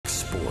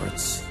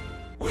sports.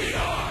 We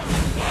are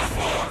the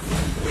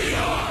Fourth. We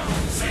are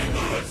St.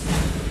 Louis.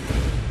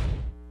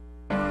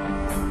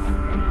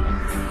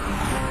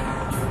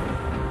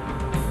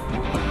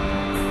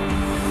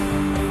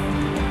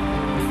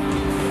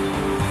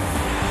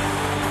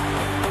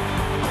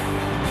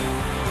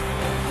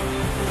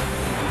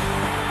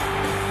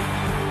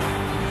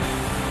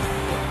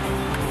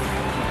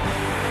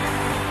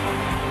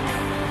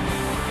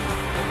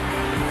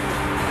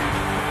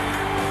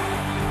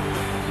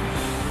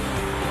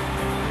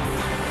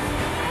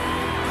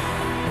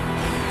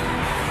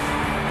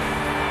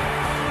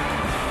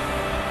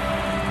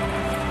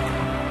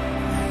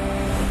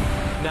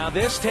 Now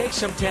this takes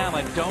some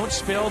talent. Don't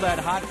spill that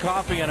hot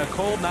coffee on a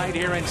cold night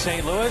here in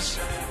St. Louis.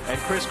 And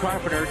Chris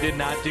Carpenter did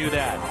not do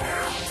that.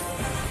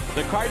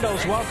 The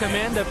Cardinals welcome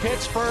in the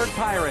Pittsburgh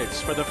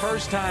Pirates for the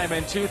first time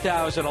in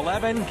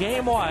 2011,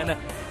 Game 1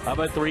 of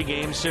a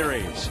 3-game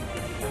series.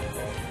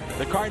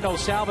 The Cardinals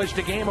salvaged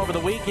a game over the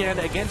weekend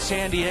against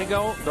San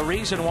Diego. The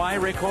reason why,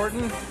 Rick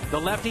Horton, the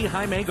lefty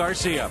Jaime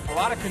Garcia. A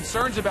lot of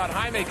concerns about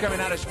Jaime coming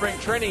out of spring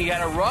training. He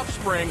had a rough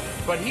spring,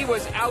 but he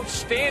was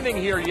outstanding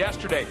here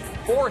yesterday.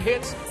 4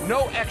 hits,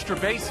 no extra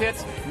base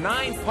hits,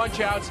 9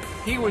 punch-outs.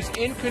 He was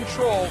in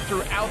control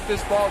throughout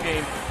this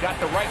ballgame. Got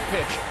the right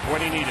pitch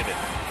when he needed it.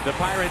 The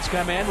Pirates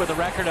come in with a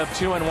record of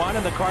 2-1,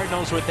 and the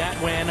Cardinals with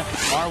that win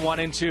are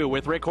 1-2.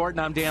 With Rick Horton,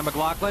 I'm Dan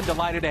McLaughlin.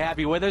 Delighted to have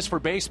you with us for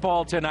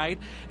baseball tonight.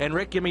 And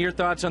Rick, give me your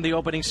thoughts on the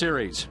opening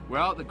series.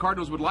 Well, the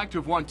Cardinals would like to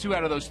have won 2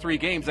 out of those 3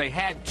 games. They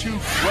had 2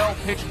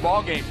 well-pitched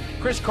ball games.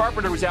 Chris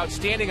Carpenter was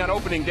outstanding on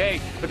opening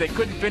day, but they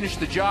couldn't finish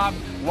the job.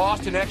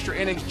 Lost in extra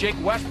innings. Jake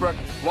Westbrook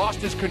lost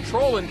his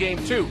control in game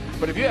 2.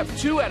 But if you have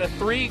 2 out of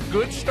 3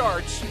 good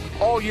starts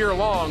all year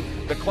long,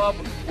 the club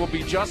will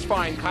be just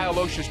fine. Kyle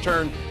Loesch's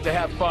turn to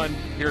have fun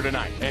here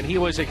tonight. And he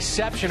was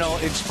exceptional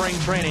in spring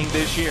training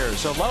this year.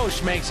 So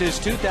Loesch makes his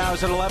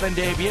 2011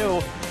 debut.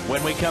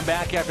 When we come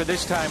back after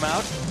this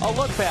timeout, a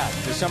look back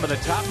to some of the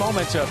top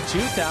moments of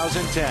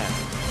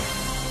 2010.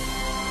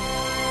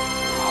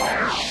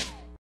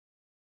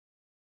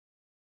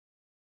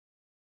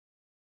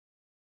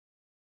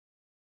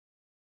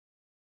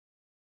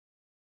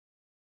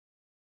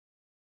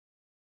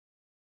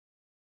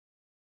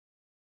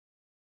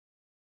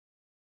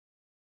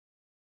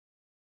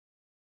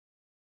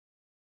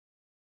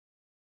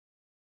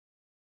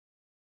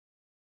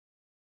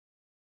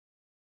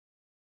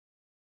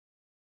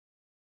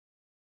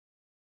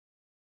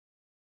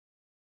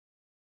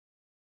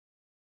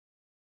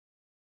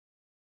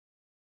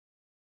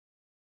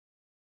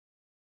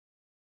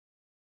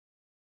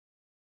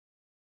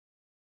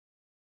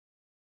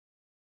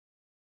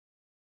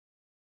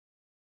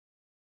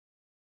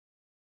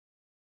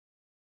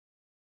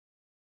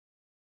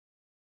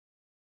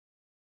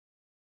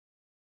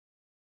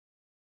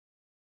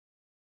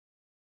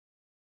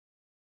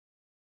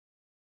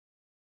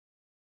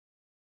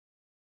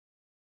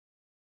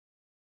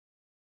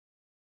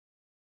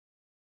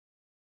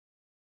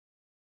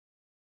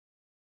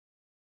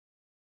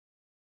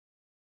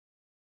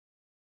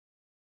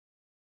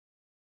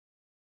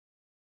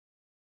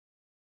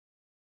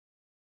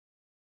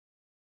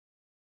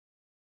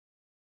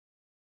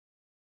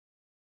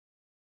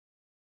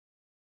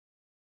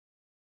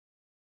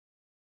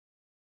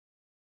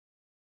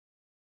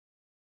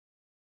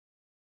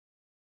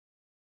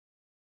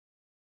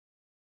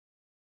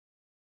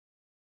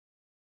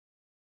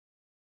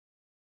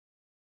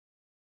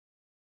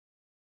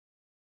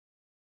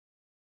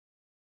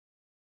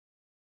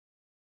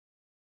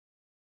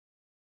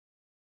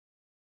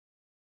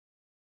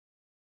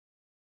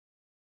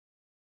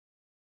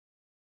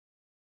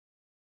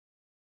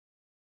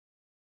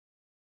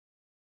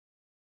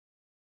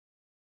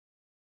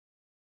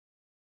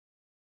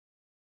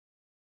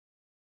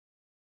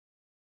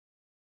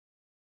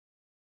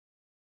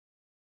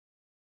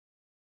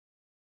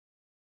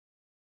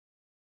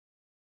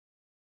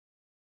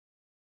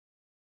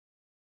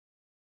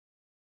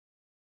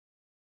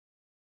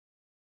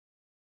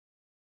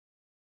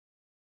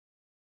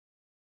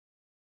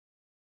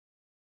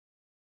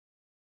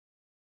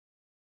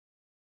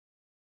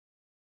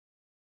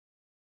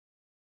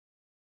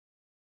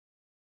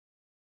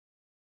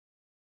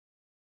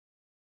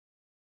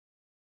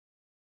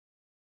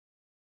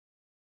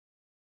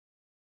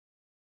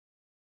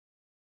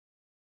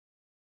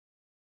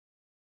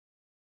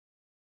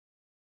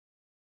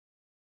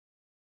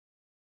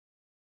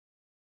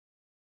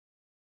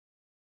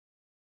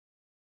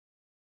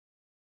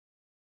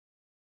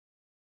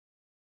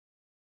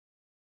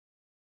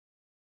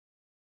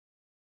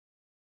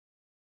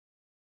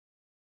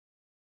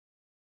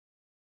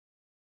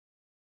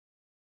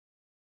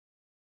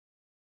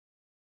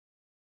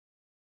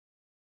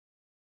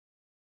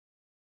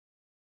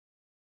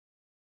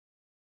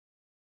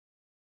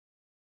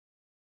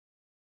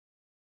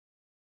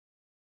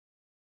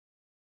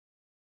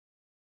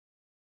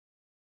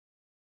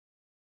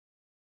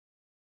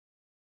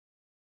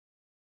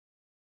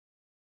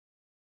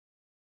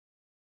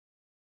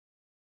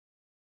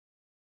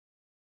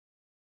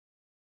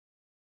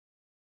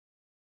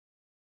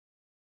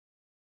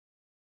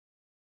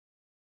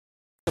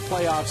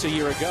 playoffs a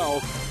year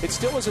ago, it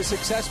still was a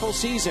successful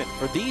season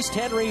for these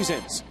 10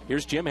 reasons.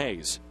 Here's Jim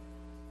Hayes.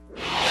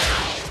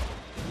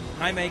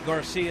 Jaime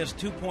Garcia's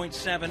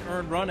 2.7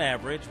 earned run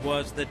average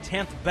was the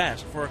 10th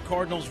best for a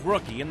Cardinals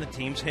rookie in the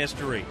team's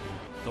history.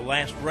 The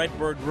last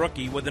Redbird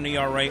rookie with an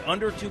ERA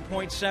under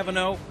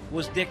 2.70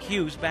 was Dick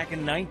Hughes back in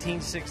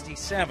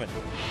 1967.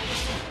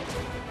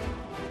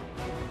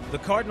 The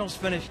Cardinals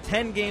finished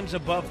 10 games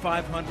above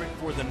 500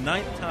 for the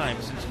 9th time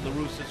since La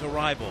Russa's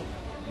arrival.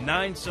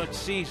 9 such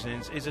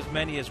seasons is as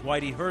many as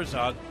Whitey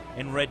Herzog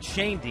and Red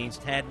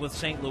Schoendienst had with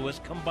St. Louis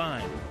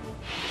combined.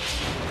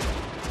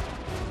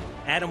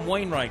 Adam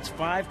Wainwright's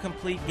 5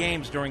 complete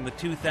games during the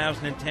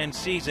 2010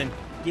 season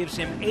gives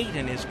him 8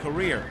 in his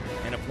career,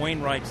 and of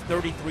Wainwright's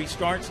 33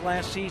 starts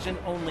last season,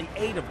 only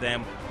 8 of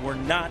them were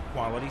not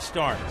quality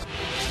starts.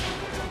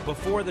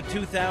 Before the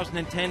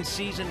 2010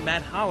 season,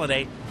 Matt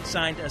Holliday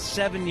signed a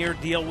 7-year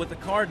deal with the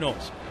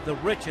Cardinals, the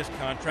richest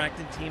contract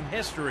in team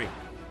history.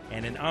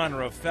 And in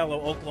honor of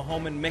fellow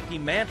Oklahoman Mickey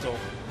Mantle,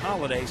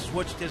 Holliday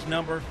switched his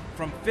number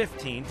from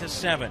 15 to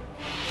 7.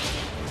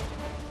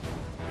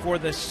 For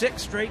the 6th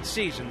straight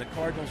season, the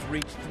Cardinals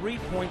reached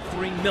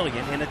 3.3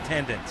 million in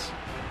attendance.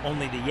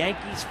 Only the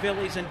Yankees,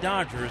 Phillies, and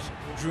Dodgers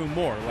drew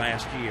more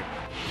last year.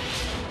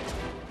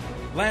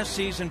 Last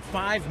season,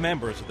 5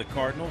 members of the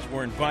Cardinals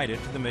were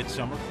invited to the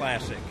Midsummer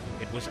Classic.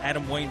 It was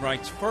Adam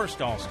Wainwright's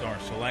first All-Star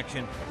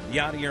selection,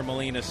 Yadier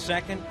Molina's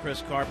second,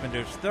 Chris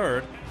Carpenter's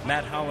third,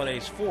 Matt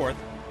Holliday's fourth,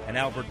 and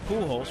Albert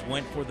Pujols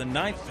went for the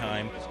 9th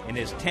time in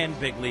his 10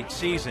 big league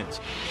seasons.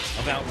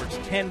 Of Albert's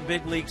 10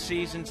 big league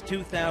seasons,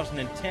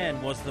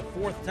 2010 was the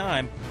 4th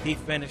time he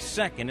finished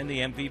second in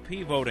the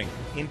MVP voting.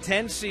 In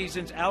 10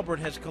 seasons,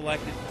 Albert has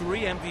collected 3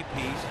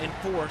 MVPs and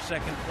 4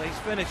 second-place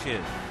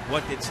finishes.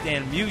 What did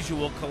Stan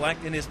Musial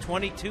collect in his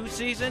 22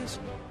 seasons?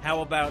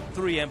 How about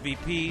 3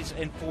 MVPs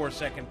and 4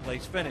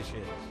 second-place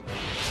finishes?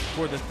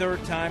 For the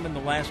 3rd time in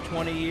the last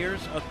 20 years,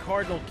 a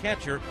Cardinal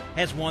catcher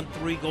has won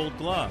 3 Gold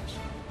Gloves.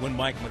 When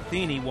Mike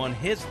Matheny won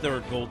his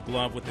 3rd Gold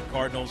Glove with the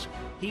Cardinals,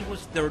 he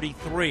was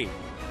 33.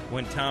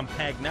 When Tom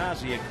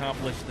Pagnazzi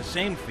accomplished the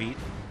same feat,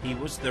 he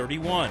was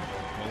 31.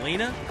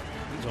 Molina,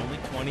 he's only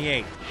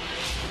 28.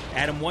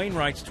 Adam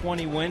Wainwright's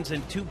 20 wins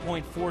and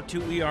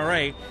 2.42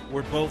 ERA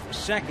were both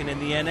second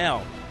in the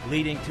NL,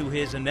 leading to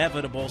his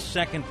inevitable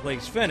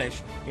second-place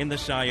finish in the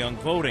Cy Young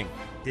voting.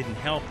 Didn't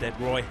help that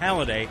Roy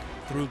Halladay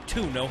threw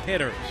 2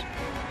 no-hitters.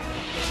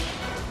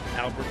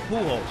 Albert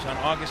Pujols on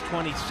August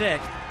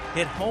 26th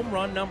hit home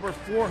run number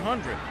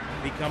 400,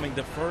 becoming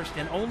the first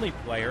and only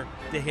player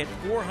to hit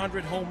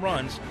 400 home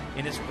runs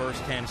in his first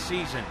 10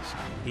 seasons.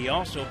 He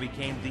also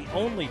became the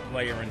only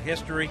player in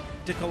history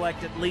to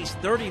collect at least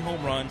 30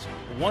 home runs,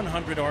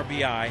 100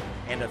 RBI,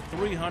 and a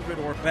 300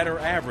 or better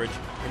average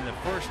in the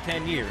first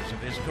 10 years of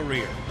his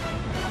career.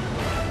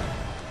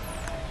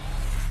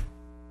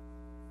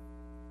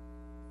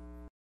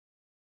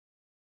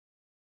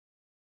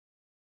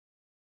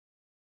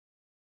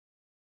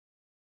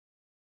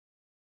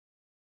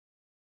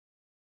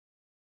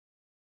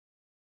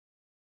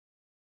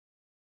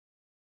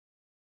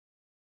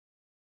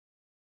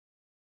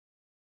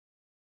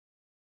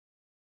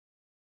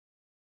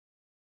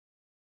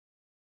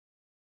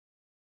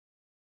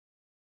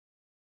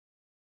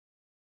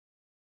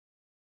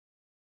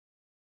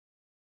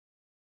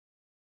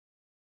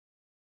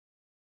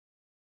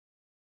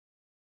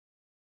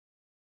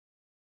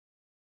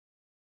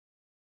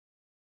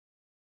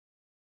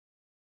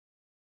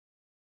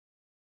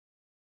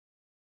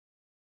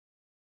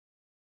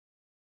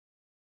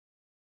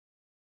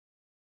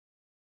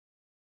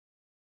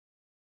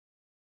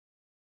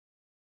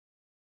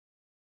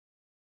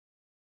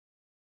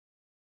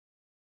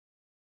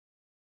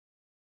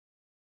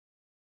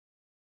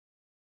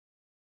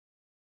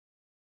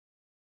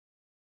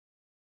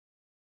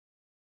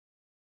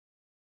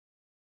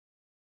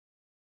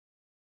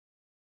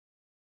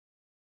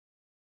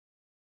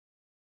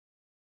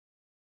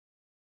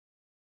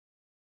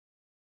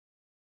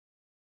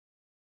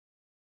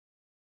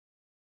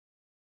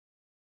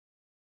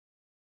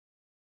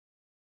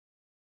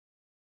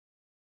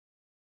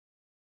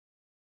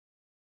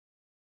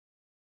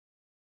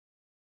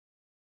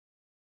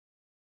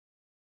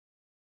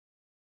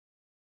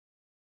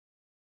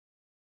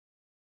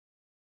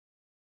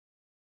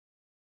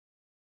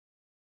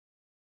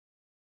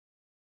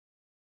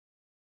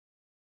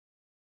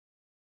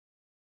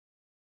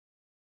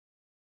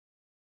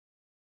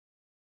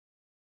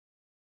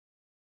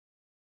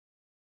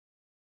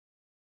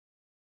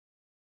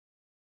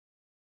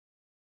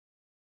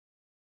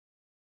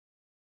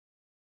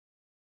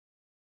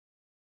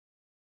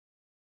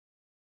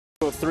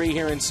 Of 3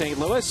 here in St.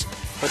 Louis,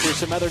 but there's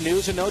some other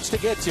news and notes to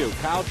get to.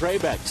 Kyle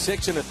Drabek,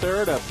 6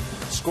 1/3 of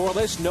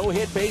scoreless,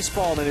 no-hit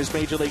baseball in his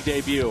Major League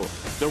debut.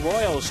 The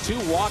Royals, 2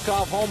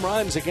 walk-off home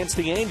runs against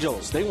the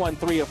Angels. They won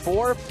 3 of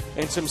 4,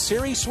 and some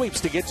series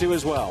sweeps to get to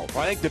as well.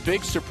 I think the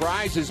big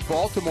surprise is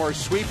Baltimore's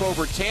sweep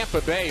over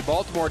Tampa Bay.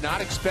 Baltimore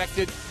not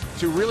expected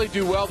to really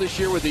do well this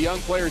year with the young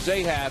players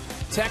they have.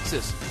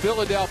 Texas,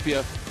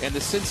 Philadelphia, and the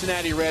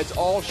Cincinnati Reds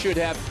all should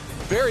have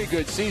very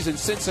good season.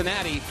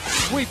 Cincinnati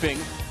sweeping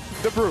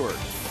the Brewers.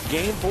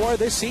 Game 4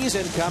 this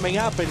season coming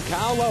up, and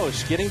Kyle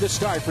Loesch getting the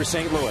start for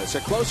St. Louis.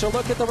 A closer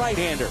look at the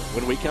right-hander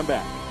when we come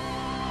back.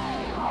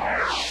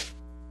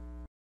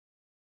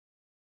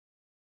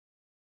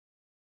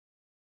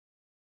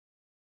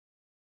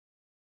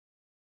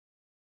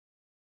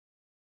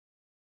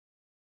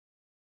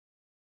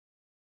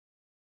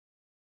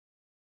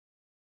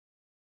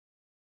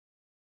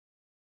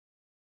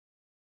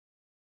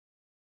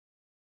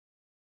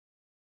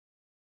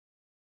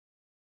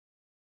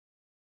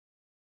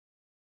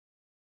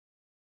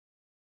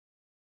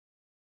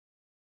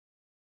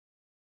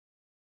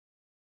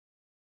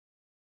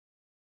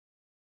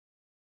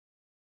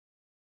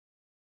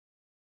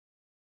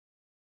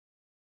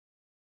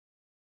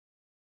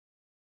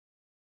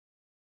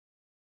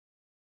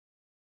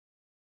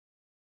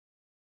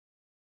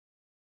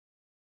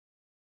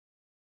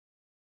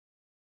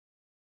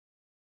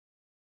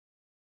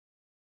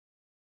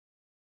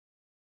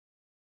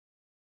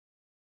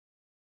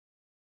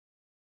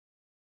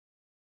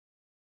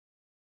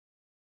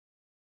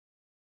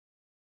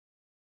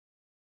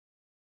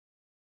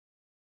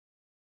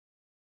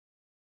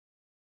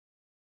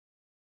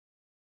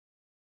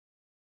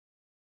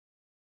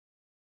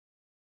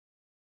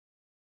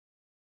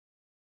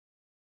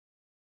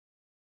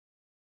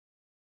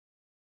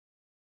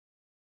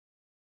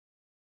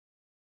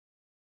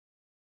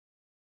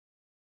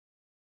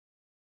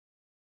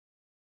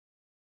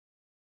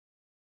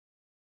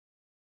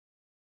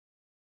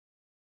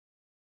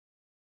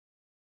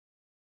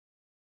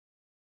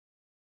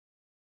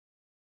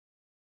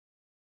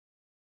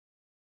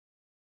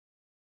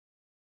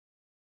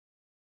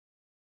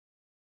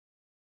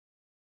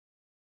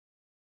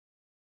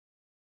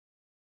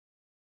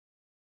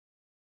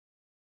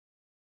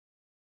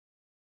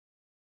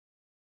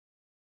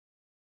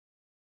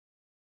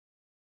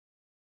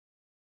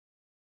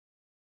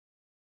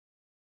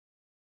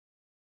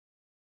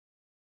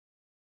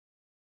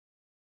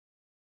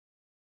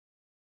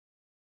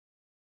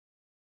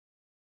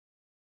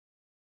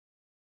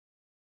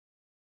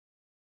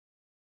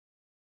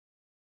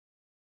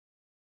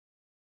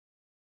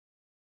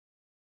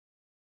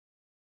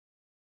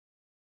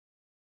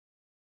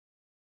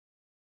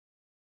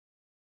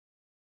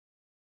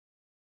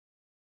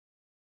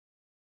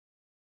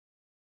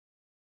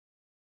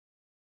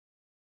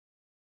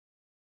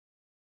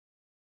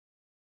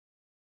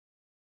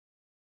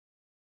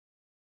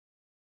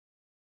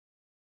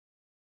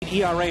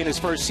 ERA in his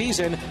first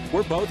season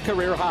were both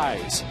career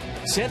highs.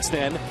 Since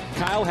then,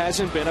 Kyle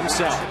hasn't been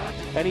himself,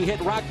 and he hit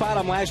rock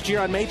bottom last year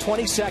on May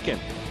 22nd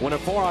when a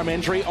forearm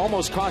injury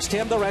almost cost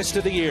him the rest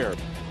of the year.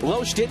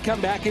 Loesch did come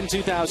back in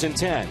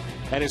 2010,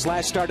 and his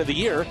last start of the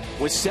year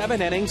was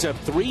 7 innings of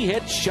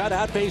 3-hit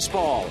shutout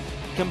baseball.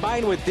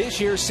 Combined with this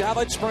year's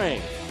solid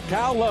spring,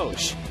 Kyle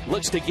Loesch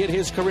looks to get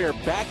his career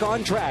back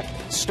on track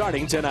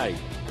starting tonight.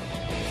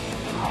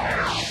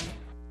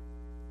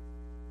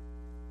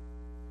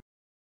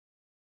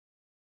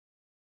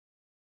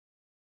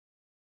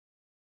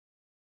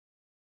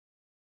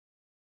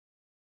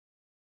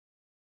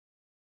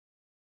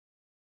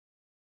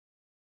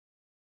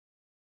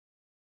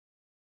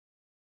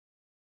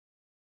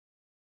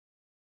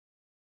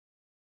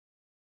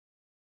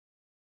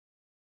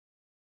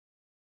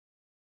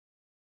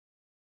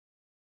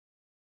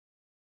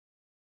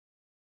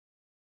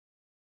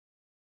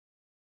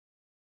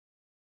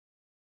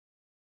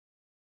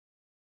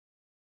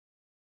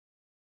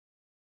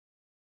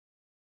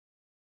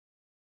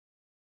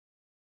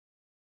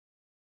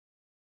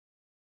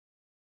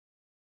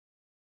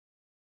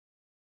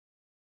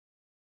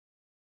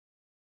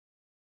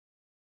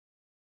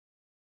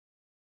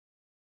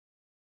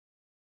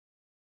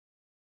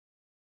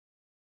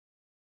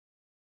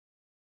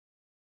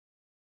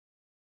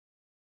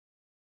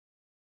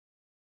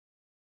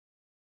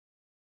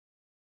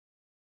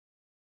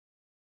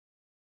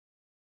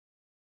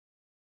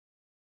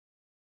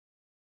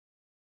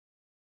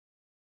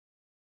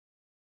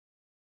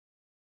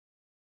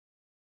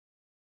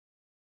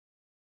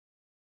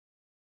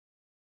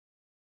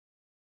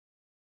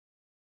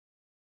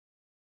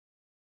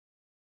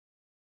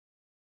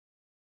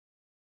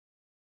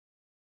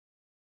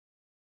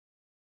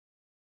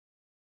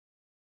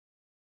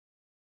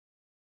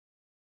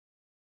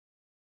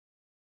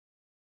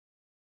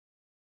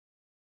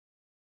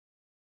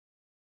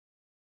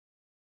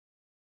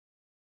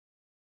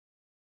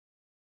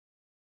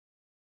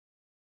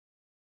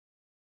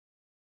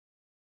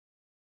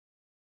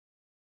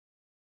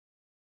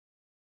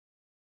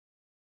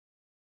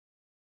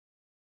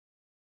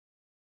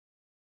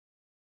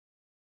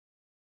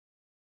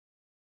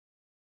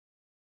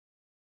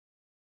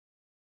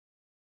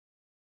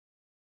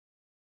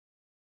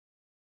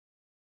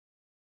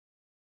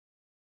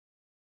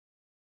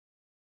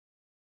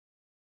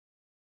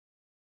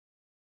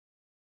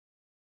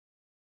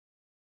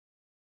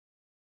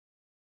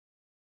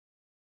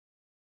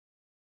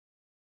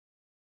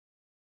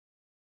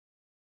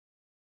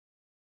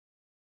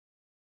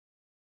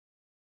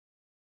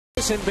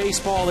 And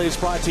baseball is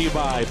brought to you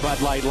by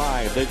Bud Light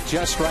Lime, the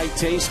just right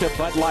taste of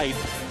Bud Light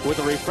with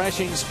a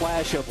refreshing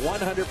splash of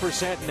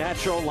 100%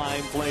 natural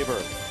lime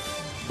flavor.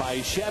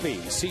 By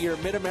Chevy, see your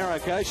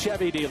Mid-America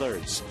Chevy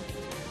dealers.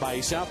 By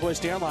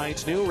Southwest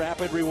Airlines, new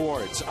Rapid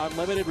Rewards,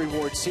 unlimited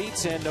reward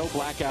seats and no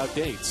blackout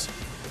dates.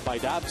 By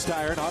Dobbs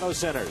Tire and Auto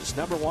Centers,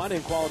 #1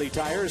 in quality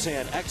tires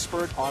and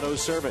expert auto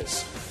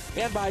service.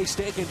 And by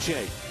Steak and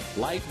Shake,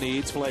 life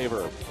needs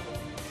flavor.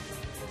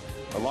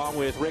 Along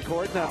with Rick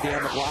Horton, I'm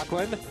Dan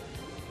McLaughlin.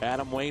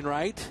 Adam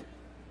Wainwright.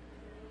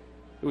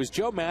 It was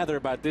Joe Mather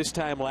about this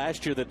time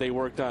last year that they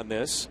worked on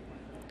this.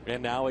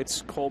 And now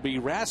it's Colby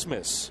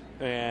Rasmus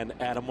and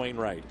Adam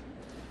Wainwright.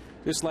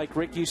 Just like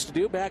Rick used to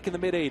do back in the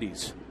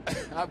mid-'80s.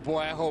 Boy,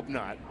 I hope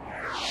not.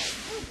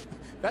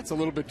 That's a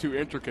little bit too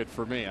intricate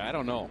for me. I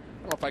don't know.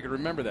 I don't know if I could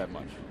remember that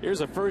much.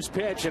 Here's a first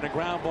pitch and a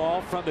ground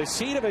ball from the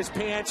seat of his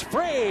pants.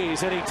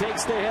 Freese, and he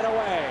takes the hit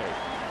away.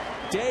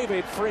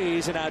 David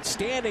Freese, an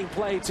outstanding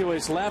play to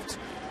his left.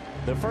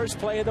 The first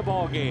play of the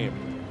ball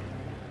game.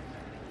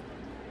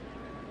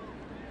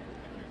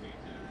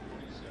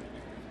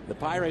 The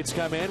Pirates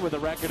come in with a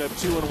record of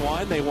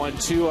 2-1. They won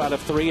 2 out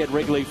of 3 at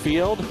Wrigley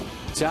Field.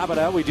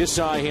 Tabata, we just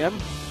saw him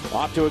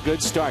off to a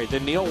good start.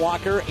 Then Neil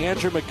Walker,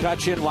 Andrew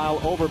McCutchen, Lyle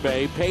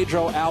Overbay,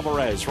 Pedro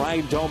Alvarez,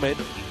 Ryan Domit,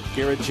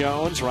 Garrett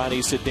Jones,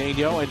 Ronnie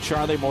Cedeno, and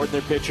Charlie Morton,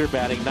 their pitcher,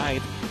 batting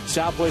 9th.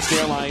 Southwest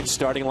Airlines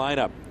starting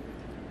lineup.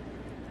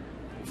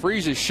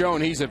 Freese has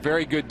shown he's a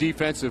very good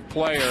defensive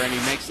player, and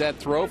he makes that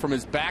throw from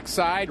his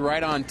backside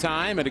right on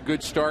time at a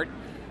good start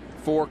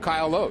for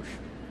Kyle Loesch.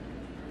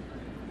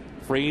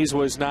 Freese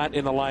was not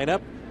in the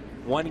lineup.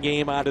 1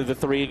 game out of the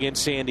 3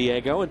 against San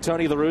Diego, and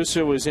Tony La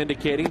Russa was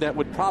indicating that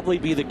would probably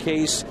be the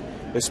case,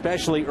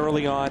 especially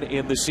early on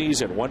in the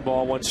season. 1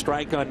 ball, 1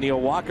 strike on Neil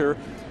Walker,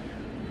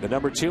 the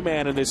 #2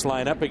 man in this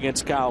lineup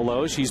against Kyle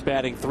Loesch. He's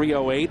batting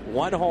 .308,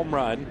 1 home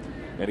run,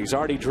 and he's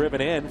already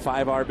driven in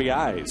 5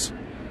 RBIs.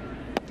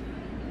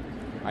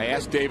 I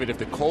asked David if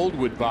the cold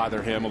would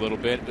bother him a little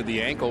bit with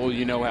the ankle.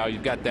 You know how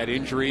you've got that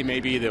injury.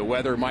 Maybe the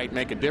weather might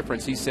make a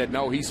difference. He said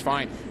no, he's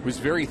fine. He was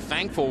very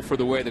thankful for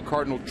the way the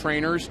Cardinal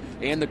trainers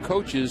and the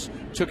coaches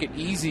took it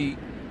easy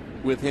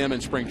with him in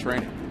spring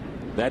training.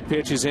 That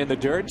pitch is in the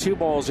dirt. 2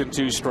 balls and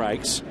 2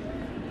 strikes.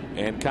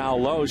 And Kyle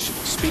Loesch,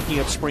 speaking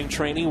of spring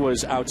training,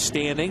 was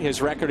outstanding.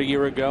 His record a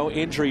year ago,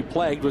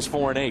 injury-plagued, was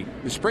 4-8.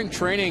 The spring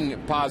training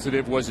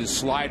positive was his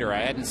slider.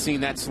 I hadn't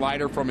seen that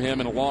slider from him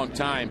in a long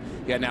time.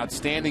 He had an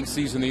outstanding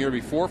season the year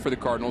before for the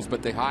Cardinals,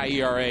 but the high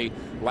ERA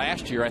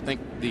last year, I think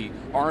the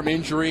arm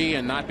injury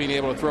and not being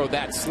able to throw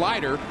that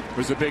slider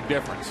was a big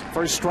difference.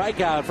 First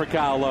strikeout for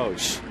Kyle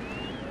Loesch.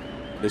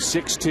 The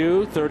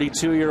 6'2",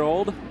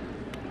 32-year-old.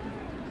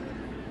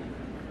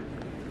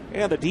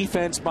 And the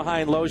defense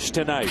behind Loesch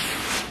tonight.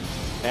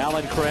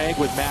 Alan Craig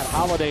with Matt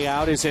Holliday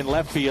out is in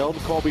left field.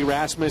 Colby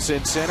Rasmus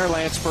in center.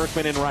 Lance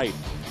Berkman in right.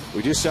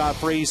 We just saw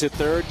Freese at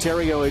third.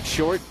 Terrio at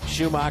short.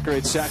 Schumacher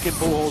at second.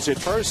 Pujols at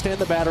first. And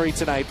the battery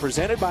tonight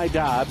presented by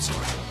Dobbs,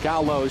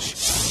 Kyle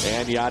Loesch,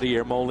 and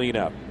Yadier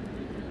Molina.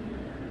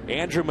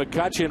 Andrew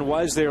McCutchen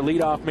was their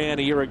leadoff man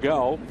a year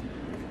ago.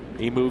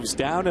 He moves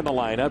down in the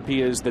lineup.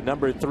 He is the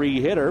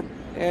 #3 hitter,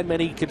 and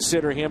many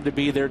consider him to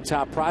be their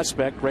top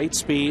prospect. Great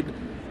speed.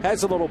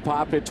 Has a little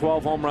pop, hit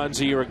 12 home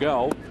runs a year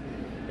ago,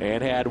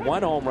 and had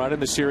 1 home run in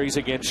the series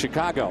against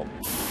Chicago.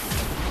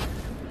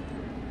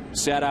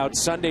 Sat out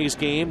Sunday's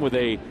game with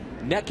a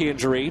neck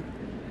injury.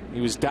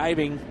 He was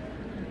diving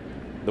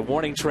the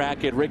warning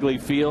track at Wrigley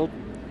Field,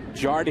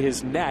 jarred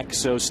his neck,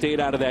 so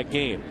stayed out of that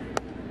game.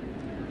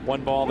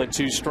 1 ball and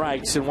 2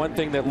 strikes. And one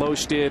thing that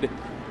Loesch did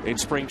in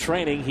spring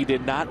training, he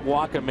did not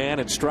walk a man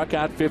and struck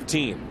out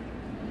 15.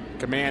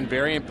 Command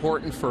very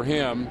important for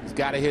him. He's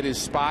got to hit his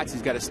spots.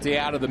 He's got to stay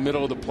out of the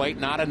middle of the plate.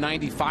 Not a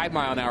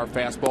 95-mile-an-hour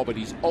fastball, but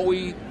he's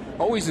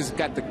always has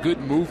got the good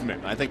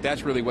movement. I think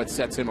that's really what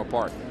sets him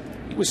apart.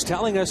 He was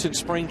telling us in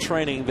spring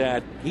training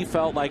that he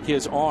felt like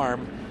his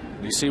arm,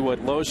 you see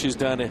what Loesch has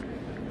done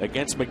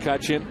against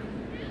McCutchen,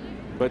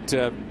 but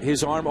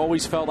his arm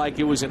always felt like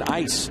it was in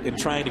ice in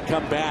trying to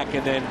come back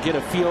and then get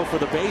a feel for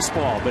the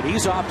baseball. But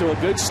he's off to a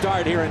good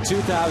start here in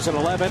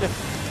 2011.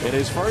 In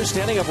his first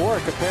inning of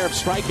work, a pair of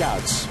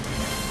strikeouts.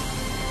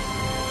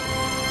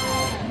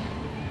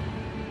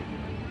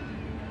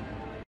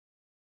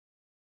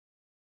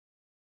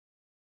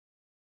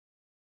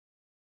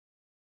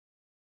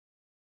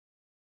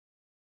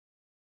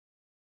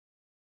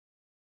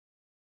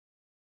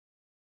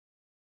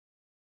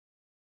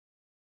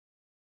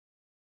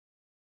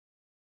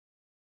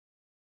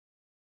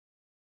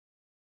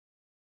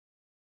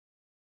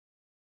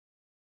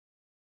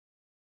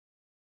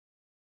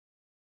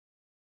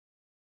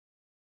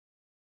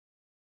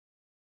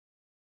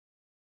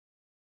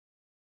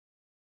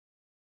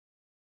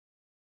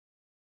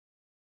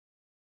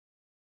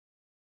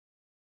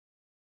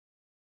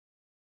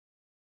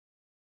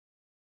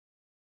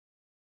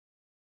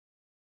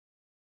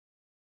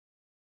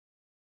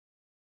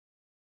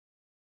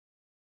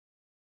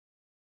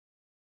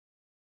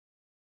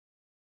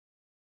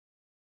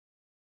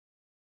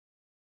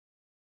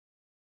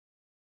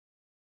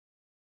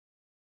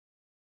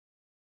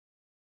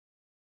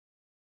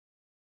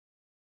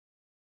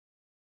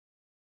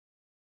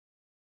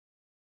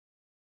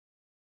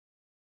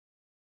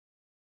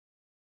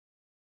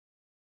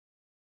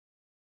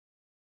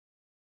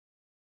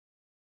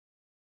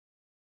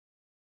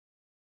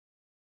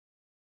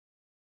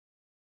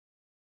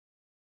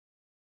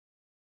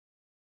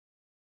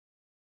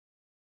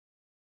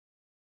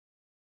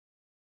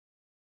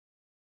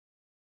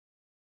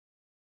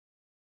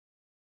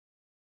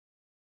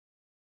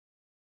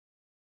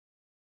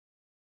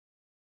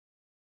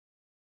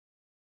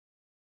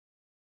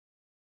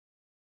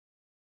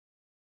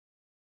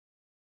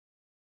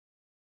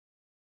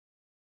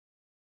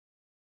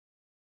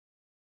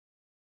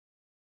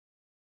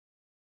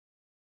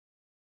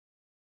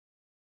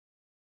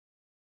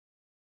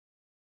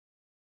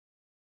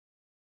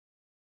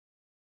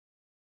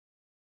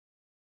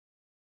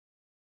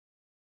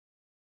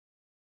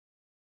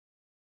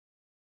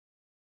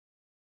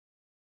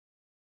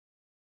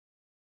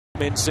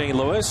 in St.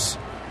 Louis.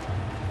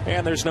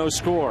 And there's no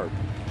score.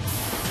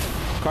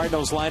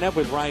 Cardinals lineup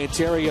with Ryan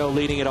Theriot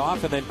leading it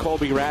off, and then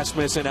Colby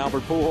Rasmus and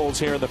Albert Pujols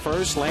here in the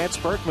first. Lance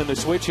Berkman, the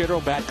switch hitter,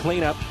 will bat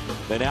cleanup.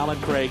 Then Alan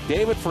Craig,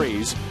 David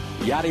Freese,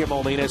 Yadier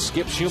Molina,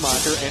 Skip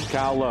Schumacher, and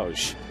Kyle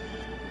Loesch.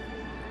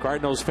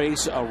 Cardinals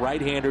face a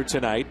right-hander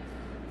tonight.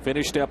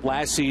 Finished up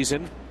last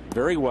season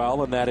very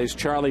well, and that is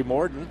Charlie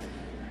Morton.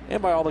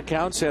 And by all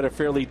accounts, had a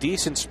fairly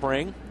decent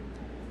spring.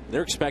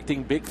 They're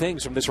expecting big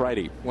things from this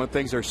righty. One of the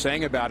things they're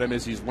saying about him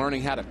is he's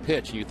learning how to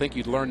pitch. You think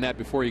you'd learn that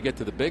before you get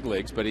to the big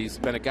leagues, but he's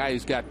been a guy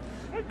who's got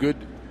good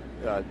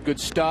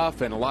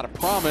stuff and a lot of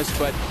promise,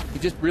 but he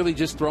just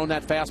thrown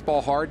that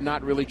fastball hard,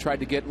 not really tried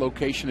to get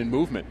location and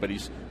movement. But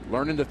he's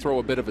learning to throw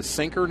a bit of a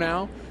sinker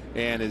now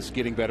and is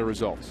getting better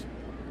results.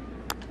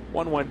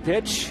 1-1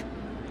 pitch.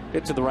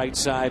 Hit to the right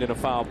side and a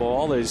foul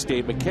ball as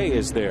Dave McKay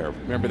is there.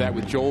 Remember that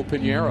with Joel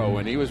Pinheiro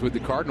when he was with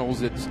the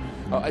Cardinals.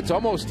 It's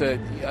almost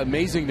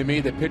amazing to me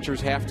that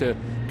pitchers have to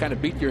kind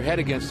of beat your head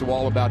against the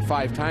wall about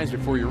 5 times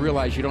before you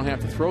realize you don't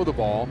have to throw the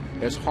ball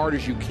as hard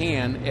as you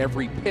can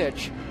every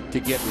pitch to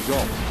get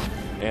results.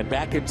 And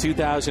back in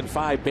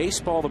 2005,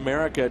 Baseball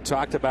America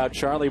talked about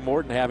Charlie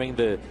Morton having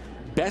the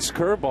best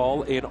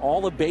curveball in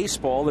all of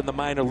baseball in the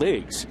minor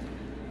leagues.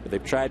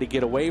 They've tried to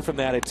get away from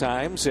that at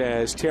times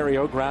as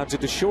Theriot grounds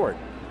it to short.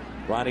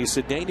 Ronnie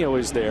Cedeno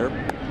is there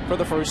for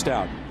the first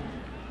out.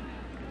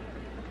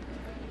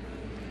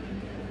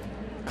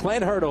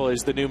 Clint Hurdle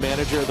is the new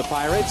manager of the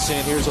Pirates,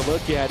 and here's a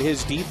look at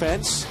his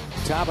defense.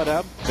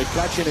 Tabata,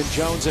 McCutchen, and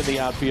Jones in the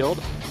outfield.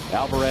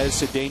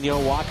 Alvarez, Cedeno,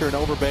 Walker, and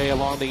Overbay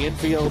along the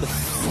infield.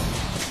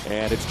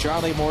 And it's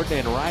Charlie Morton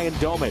and Ryan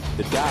Doman,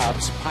 the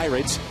Dobbs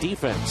Pirates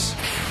defense.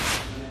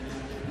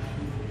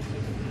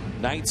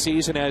 9th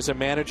season as a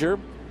manager,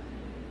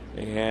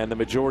 and the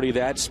majority of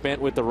that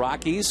spent with the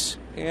Rockies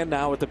and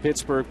now with the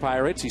Pittsburgh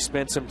Pirates. He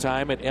spent some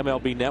time at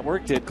MLB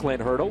Network, did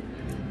Clint Hurdle.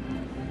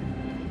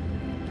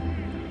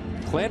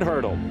 Clint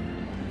Hurdle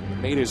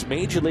made his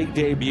major league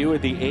debut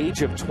at the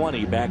age of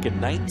 20 back in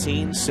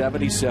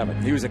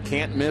 1977. He was a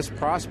can't-miss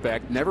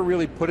prospect, never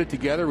really put it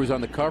together, was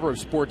on the cover of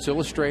Sports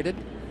Illustrated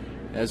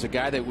as a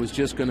guy that was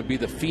just going to be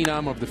the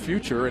phenom of the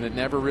future, and it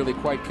never really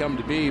quite come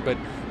to be, but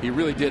he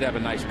really did have a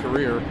nice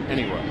career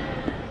anyway.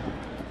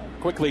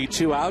 Quickly,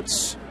 2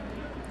 outs,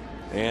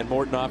 and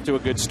Morton off to a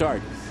good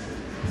start.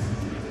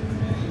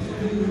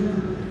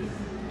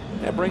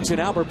 That brings in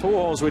Albert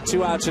Pujols with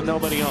 2 outs and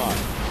nobody on.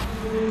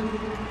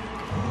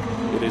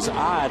 It is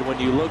odd when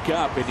you look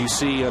up and you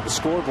see the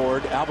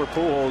scoreboard, Albert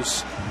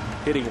Pujols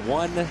hitting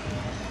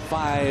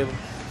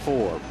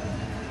 154.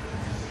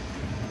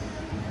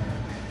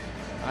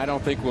 I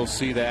don't think we'll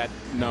see that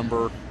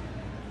number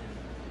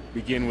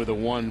begin with a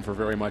 1 for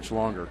very much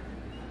longer.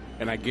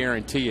 And I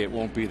guarantee it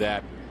won't be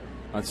that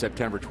on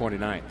September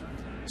 29th.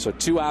 So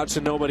 2 outs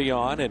and nobody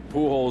on, and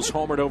Pujols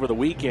homered over the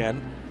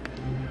weekend.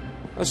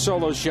 A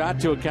solo shot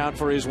to account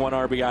for his 1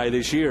 RBI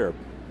this year.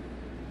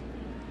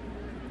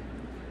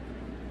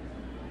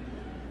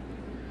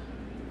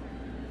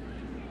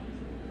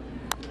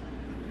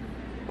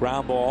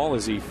 Ground ball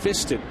as he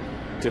fisted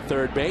to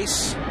third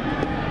base.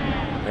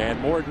 And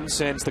Morton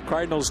sends the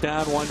Cardinals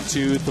down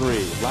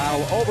 1-2-3.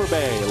 Lyle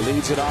Overbay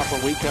leads it off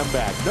when we come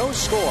back. No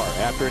score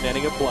after an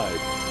inning of play.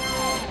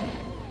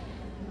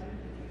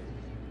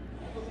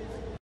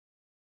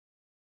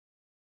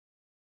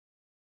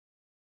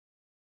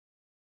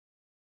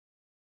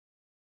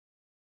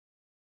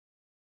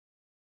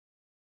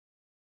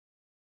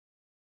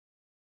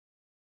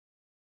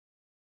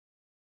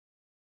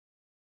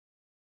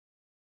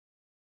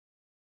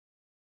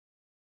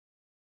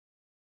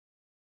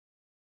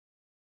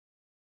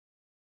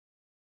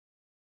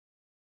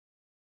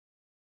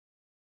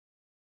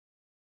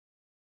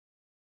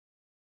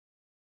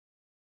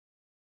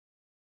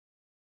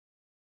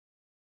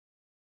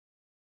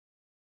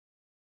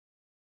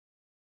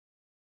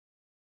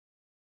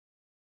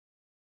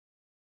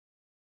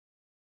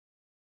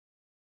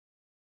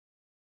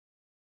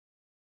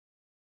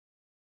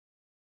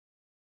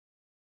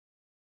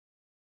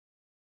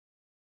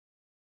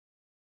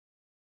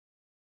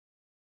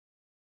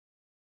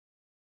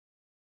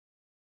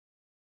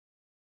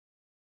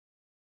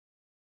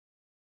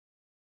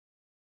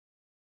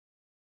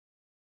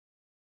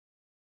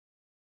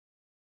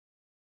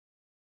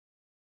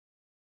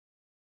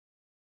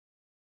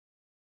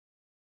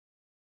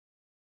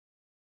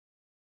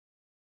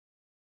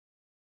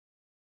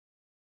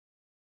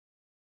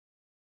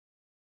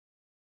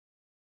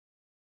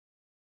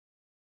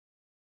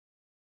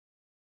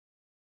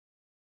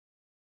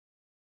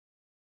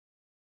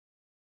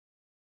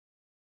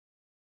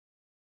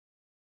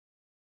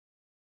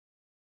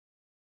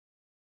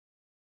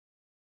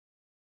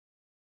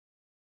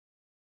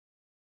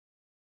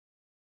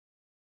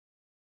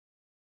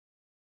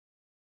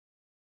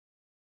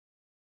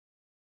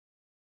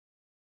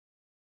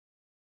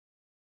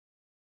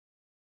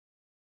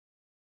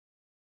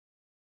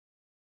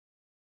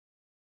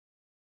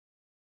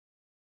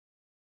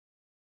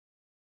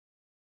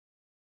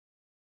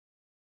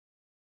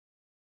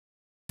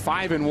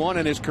 5-1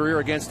 in his career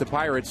against the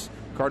Pirates.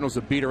 Cardinals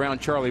have beat around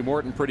Charlie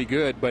Morton pretty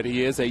good, but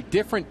he is a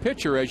different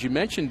pitcher, as you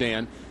mentioned,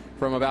 Dan.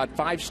 From about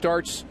 5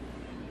 starts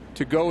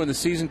to go in the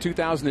season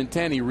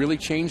 2010, he really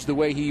changed the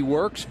way he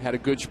works, had a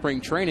good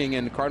spring training,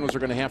 and the Cardinals are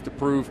going to have to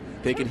prove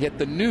they can hit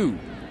the new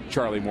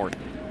Charlie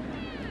Morton.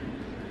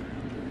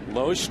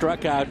 Lowe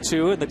struck out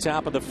 2 in the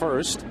top of the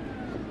first.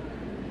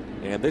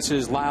 And this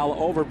is Lyle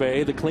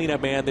Overbay, the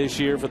cleanup man this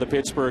year for the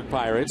Pittsburgh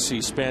Pirates.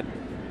 He spent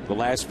the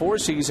last 4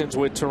 seasons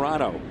with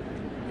Toronto.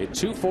 Hit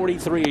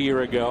 .243 a year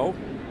ago.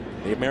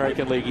 The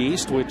American League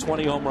East with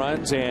 20 home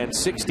runs and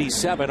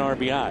 67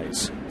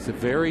 RBIs. It's a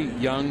very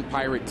young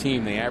Pirate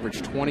team. They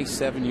average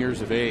 27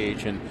 years of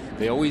age, and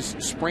they always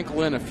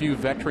sprinkle in a few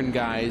veteran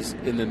guys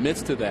in the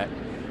midst of that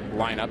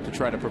lineup to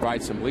try to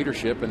provide some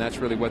leadership, and that's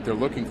really what they're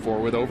looking for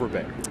with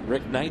Overbay.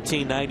 Rick,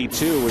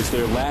 1992 was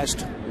their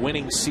last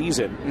winning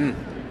season.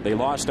 They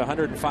lost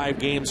 105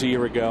 games a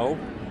year ago.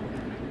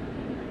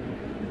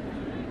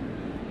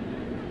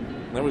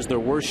 That was their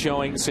worst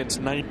showing since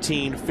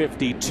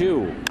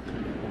 1952.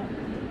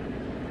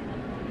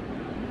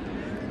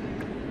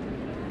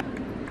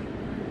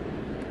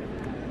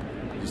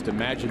 Just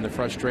imagine the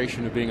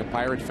frustration of being a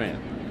Pirate fan.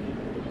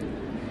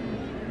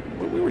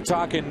 We were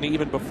talking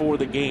even before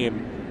the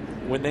game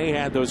when they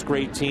had those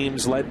great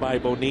teams led by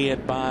Bonilla,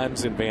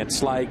 Bonds, and Van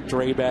Slyke,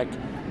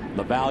 Drabek,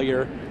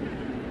 LaValliere.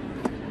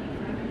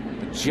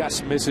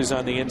 Just misses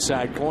on the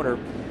inside corner.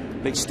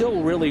 They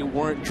still really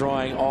weren't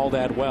drawing all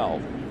that well,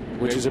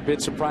 which is a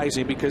bit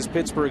surprising because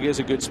Pittsburgh is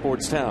a good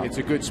sports town. It's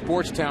a good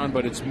sports town,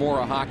 but it's more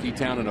a hockey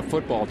town and a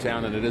football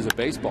town than it is a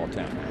baseball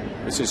town.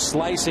 This is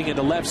slicing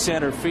into left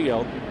center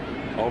field.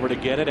 Over to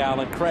get it,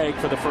 Alan Craig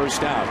for the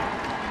first out.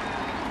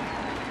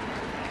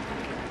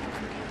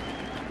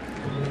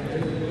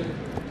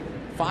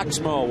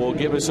 Foxmo will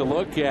give us a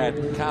look at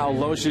Kyle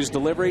Loesch's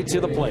delivery to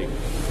the plate.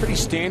 Pretty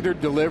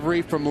standard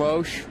delivery from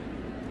Loesch.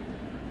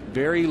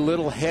 Very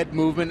little head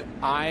movement,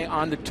 eye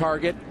on the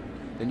target.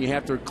 Then you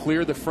have to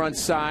clear the front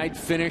side,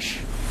 finish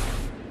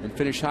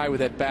high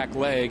with that back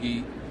leg.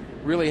 He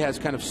really has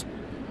kind of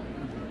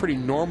pretty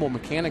normal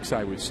mechanics,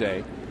 I would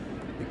say.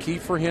 The key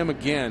for him,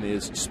 again,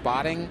 is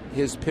spotting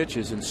his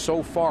pitches, and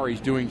so far he's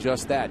doing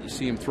just that. You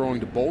see him throwing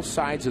to both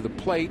sides of the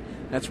plate.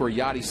 That's where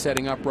Yachty's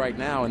setting up right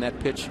now, and that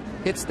pitch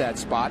hits that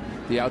spot,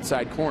 the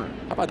outside corner.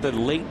 How about the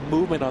late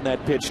movement on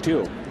that pitch,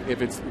 too?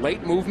 If it's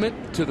late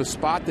movement to the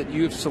spot that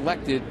you've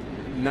selected,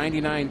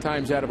 99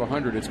 times out of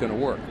 100, it's going to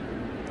work.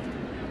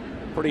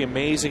 Pretty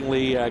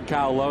amazingly,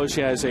 Kyle Loesch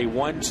has a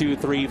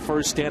 1-2-3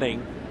 first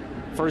inning.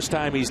 First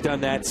time he's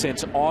done that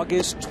since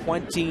August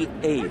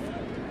 28th.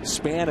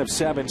 Span of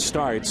 7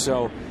 starts.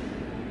 So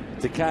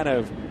to kind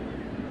of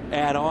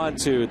add on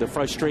to the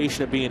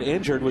frustration of being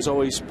injured was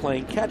always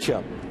playing catch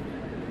up.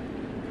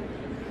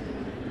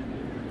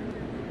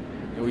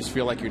 You always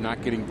feel like you're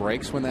not getting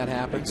breaks when that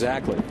happens.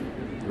 Exactly.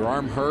 Your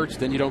arm hurts,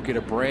 then you don't get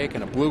a break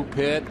and a blue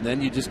pit, and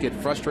then you just get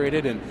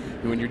frustrated. And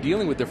when you're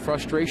dealing with the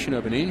frustration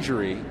of an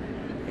injury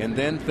and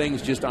then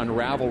things just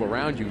unravel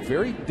around you,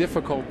 very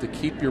difficult to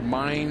keep your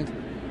mind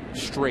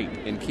straight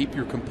and keep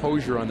your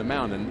composure on the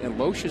mound. And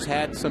Loesch has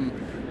had some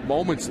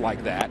moments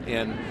like that,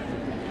 and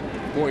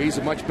boy, he's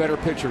a much better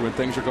pitcher when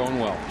things are going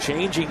well.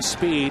 Changing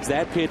speeds.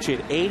 That pitch at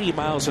 80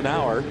 miles an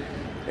hour,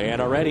 and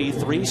already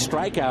 3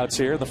 strikeouts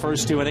here in the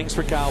first 2 innings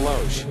for Kyle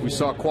Loesch. We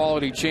saw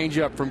quality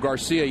changeup from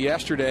Garcia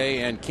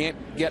yesterday, and can't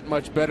get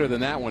much better than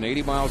that one.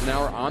 80 miles an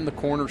hour on the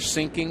corner,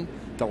 sinking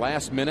the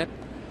last minute,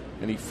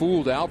 and he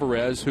fooled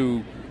Alvarez,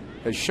 who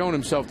has shown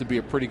himself to be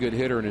a pretty good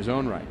hitter in his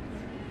own right.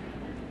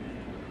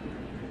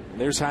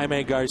 There's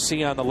Jaime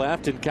Garcia on the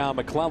left, and Kyle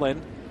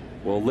McClellan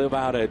will live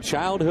out a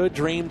childhood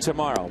dream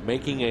tomorrow,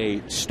 making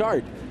a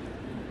start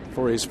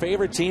for his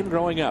favorite team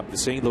growing up, the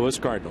St. Louis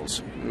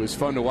Cardinals. It was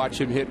fun to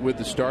watch him hit with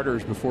the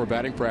starters before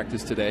batting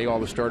practice today. All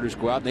the starters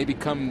go out and they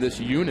become this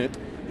unit.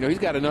 You know, he's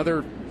got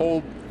another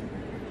whole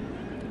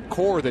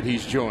corps that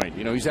he's joined.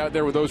 You know, he's out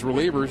there with those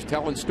relievers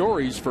telling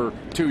stories for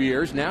 2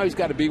 years. Now he's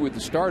got to be with the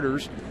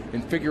starters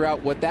and figure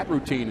out what that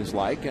routine is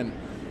like. And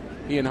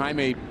he and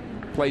Jaime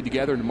played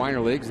together in the minor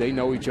leagues. They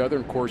know each other.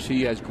 Of course,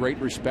 he has great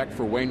respect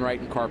for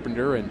Wainwright and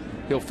Carpenter, and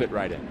he'll fit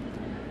right in.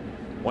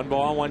 1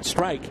 ball, 1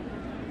 strike.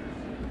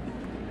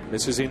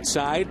 This is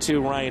inside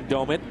to Ryan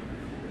Doman.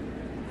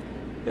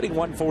 Hitting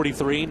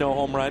 143, no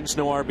home runs,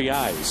 no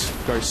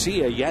RBIs.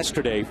 Garcia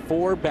yesterday,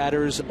 4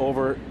 batters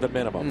over the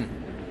minimum.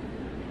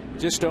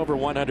 Just over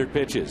 100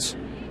 pitches.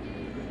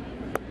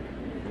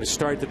 A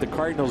start that the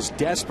Cardinals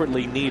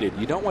desperately needed.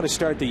 You don't want to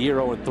start the year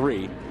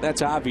 0-3.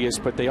 That's obvious,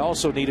 but they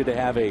also needed to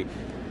have a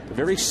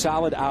very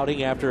solid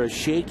outing after a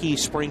shaky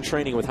spring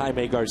training with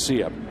Jaime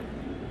Garcia.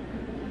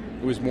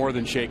 It was more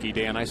than shaky,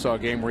 Dan. I saw a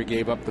game where he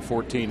gave up the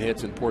 14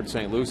 hits in Port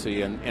St.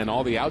 Lucie, and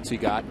all the outs he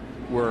got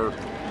were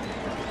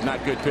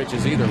not good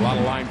pitches either. A lot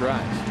of line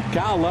drives.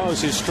 Kyle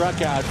Loesch has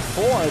struck out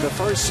 4 of the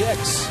first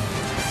 6.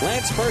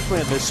 Lance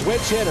Berkman, the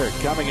switch hitter,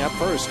 coming up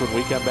first when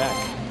we come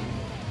back.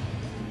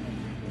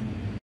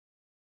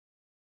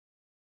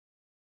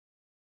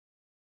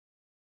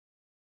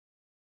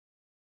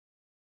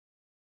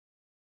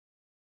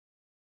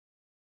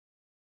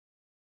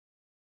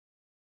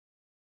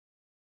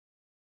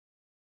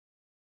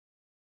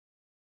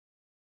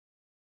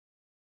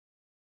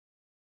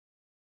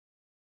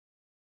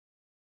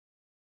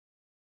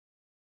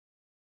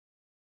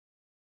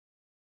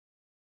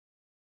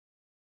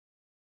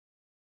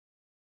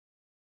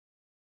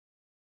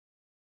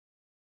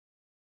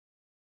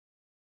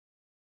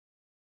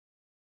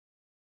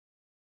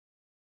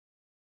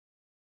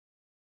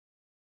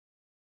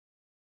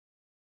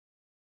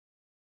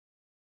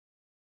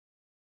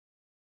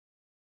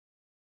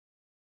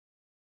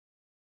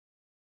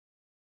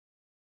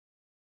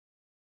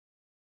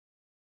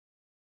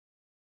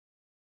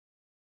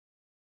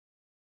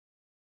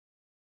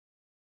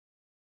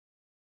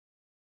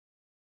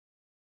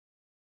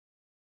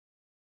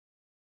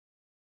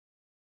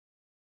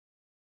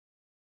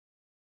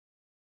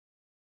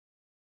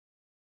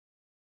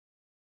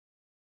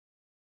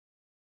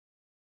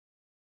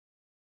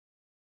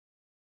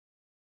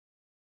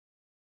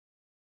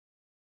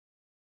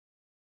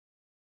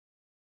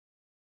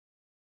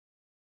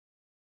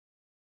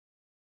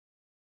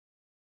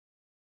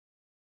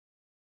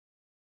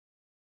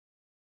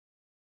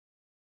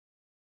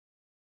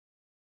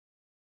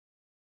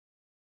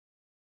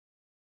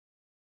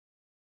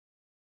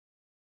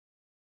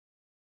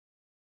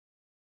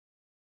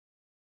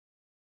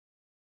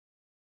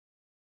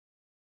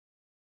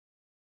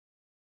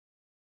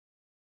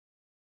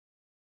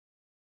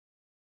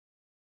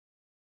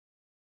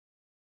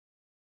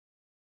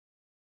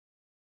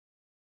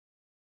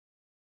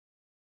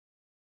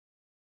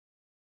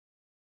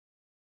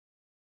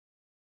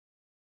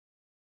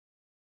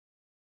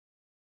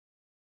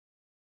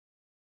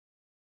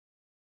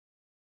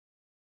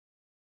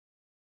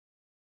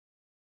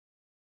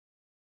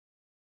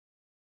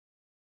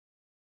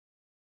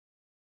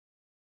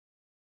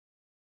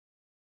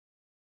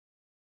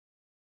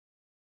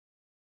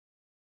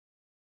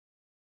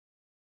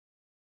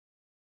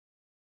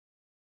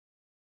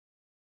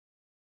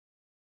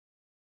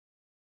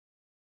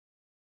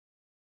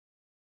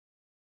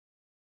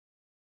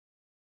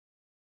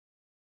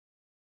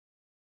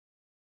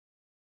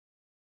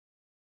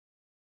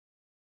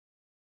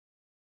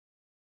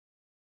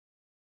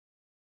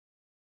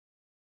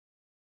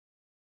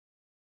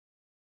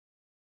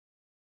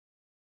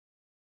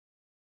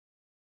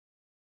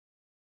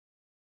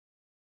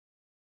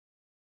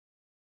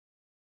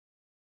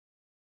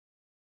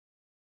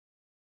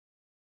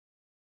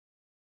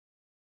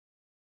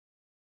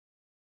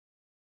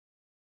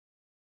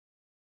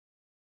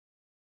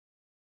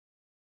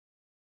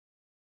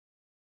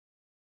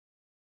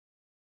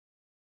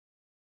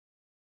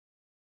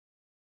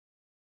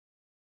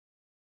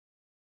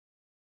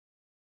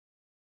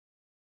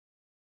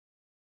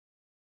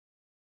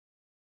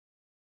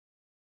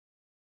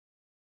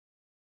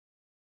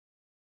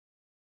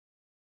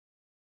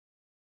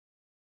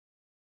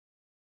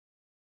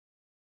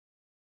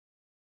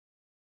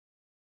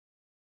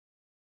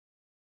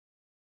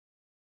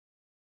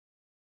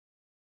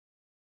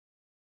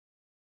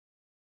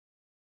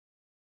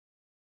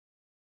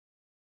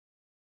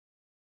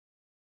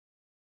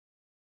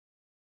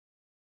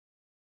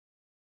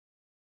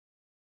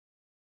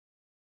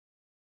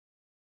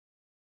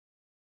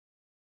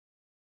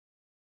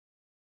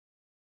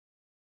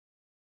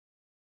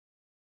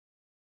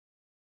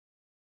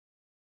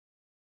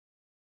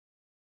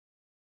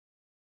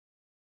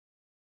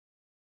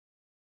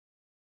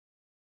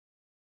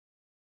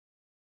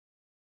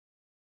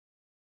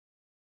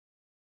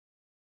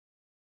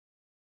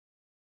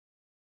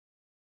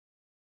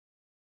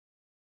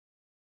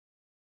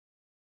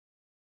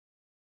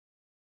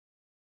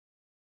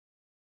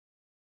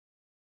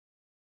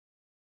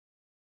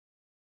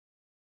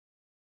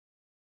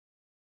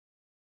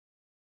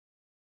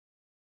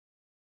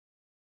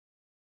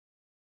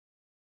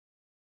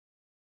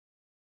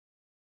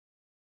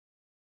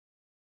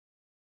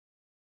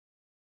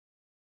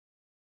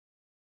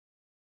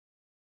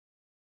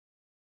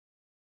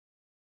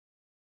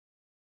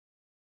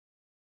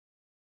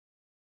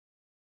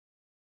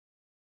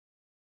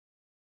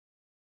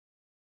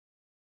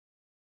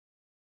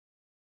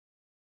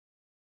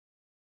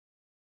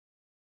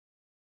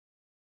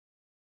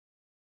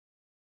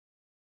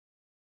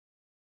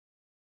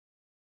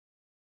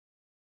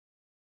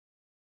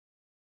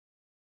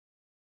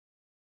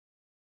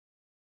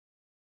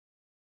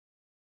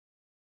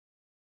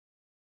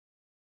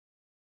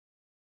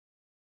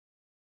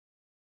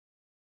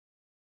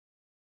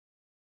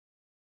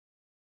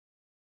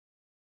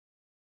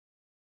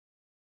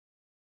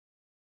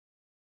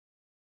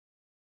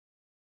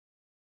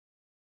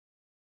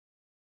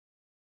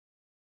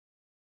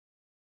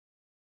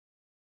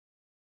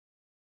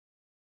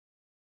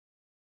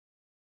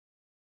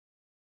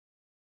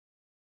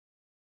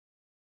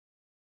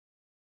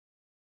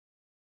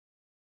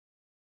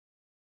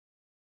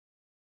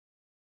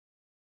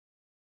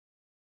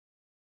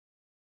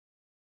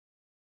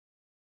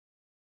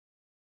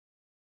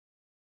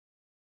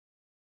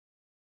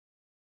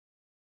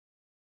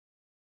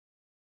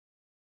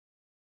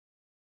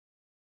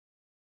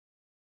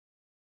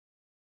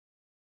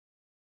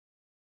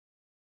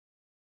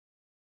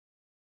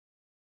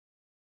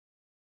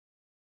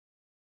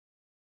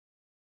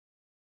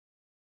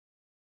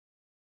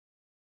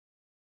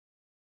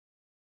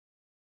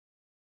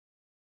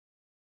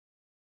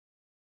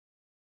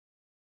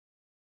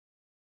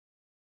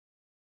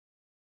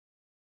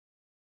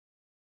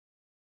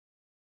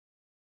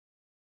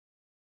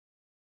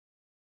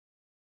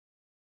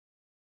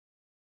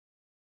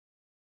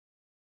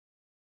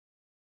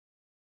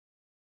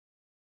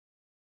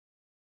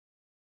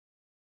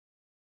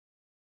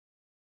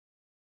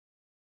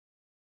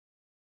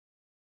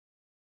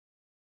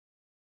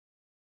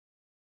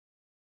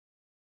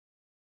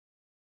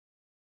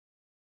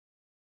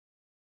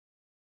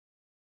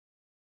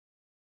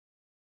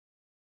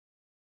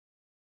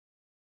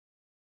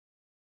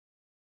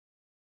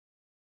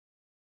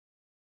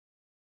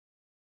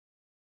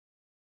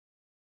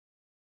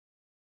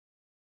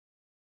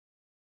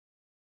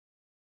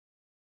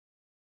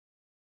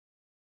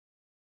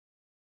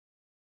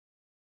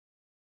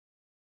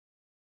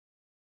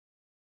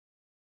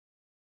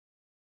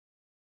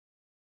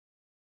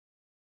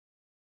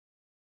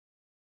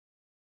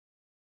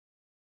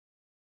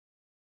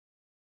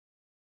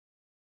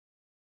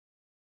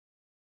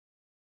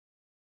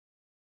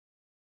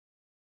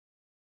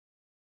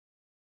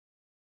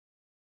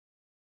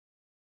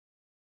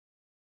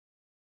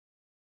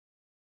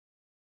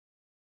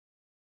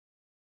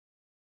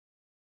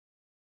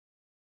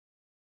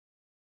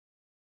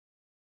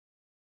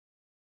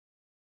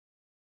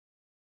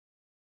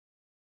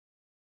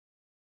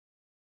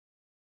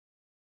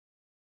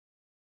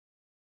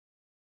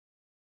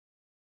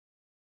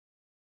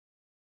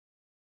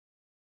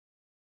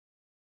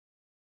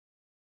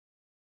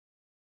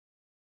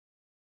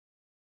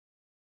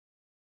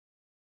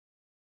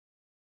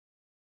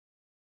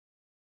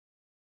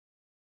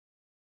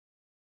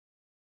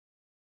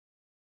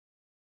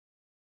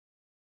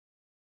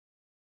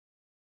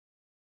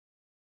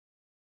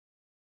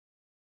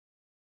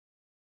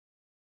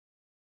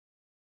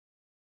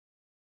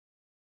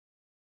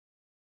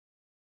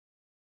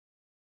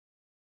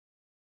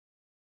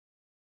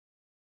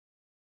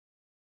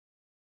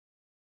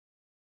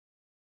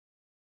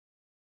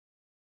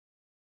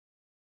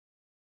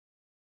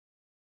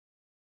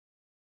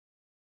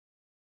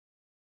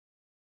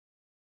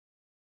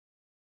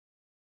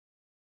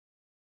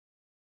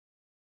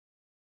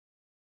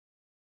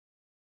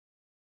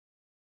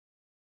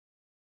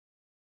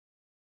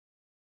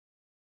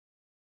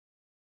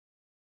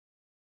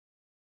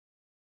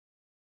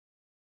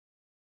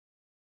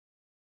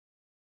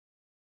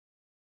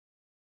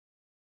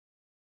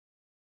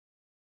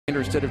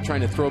 Instead of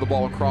trying to throw the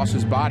ball across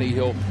his body,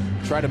 he'll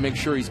try to make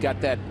sure he's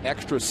got that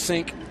extra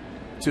sink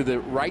to the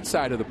right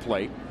side of the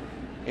plate.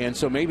 And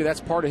so maybe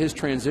that's part of his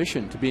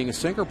transition to being a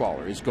sinker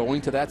baller, is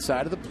going to that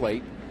side of the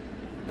plate,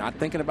 not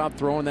thinking about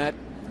throwing that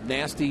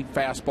nasty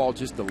fastball,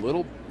 just a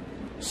little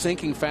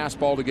sinking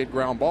fastball to get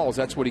ground balls.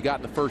 That's what he got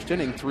in the first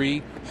inning,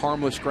 3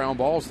 harmless ground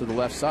balls to the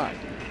left side.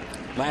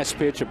 Last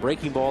pitch, a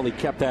breaking ball. He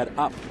kept that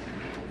up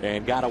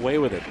and got away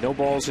with it. No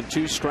balls and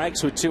 2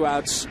 strikes with 2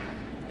 outs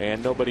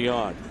and nobody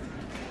on.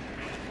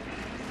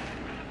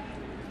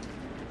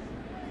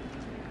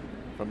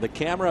 From the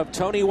camera of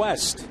Tony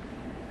West,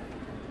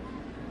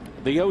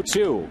 the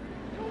 0-2.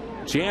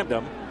 Jammed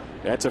him.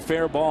 That's a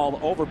fair ball.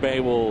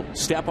 Overbay will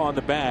step on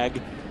the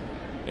bag.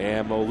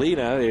 And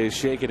Molina is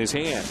shaking his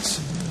hands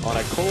on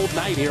a cold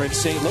night here in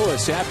St.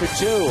 Louis. After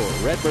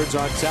 2, Redbirds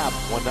on top,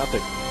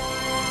 1-0.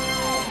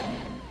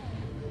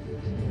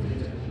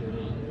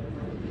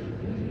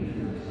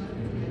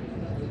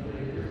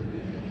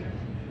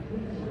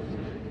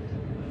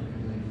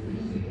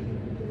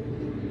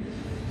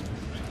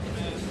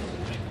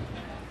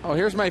 Oh,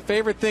 here's my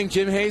favorite thing.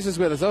 Jim Hayes is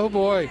with us. Oh,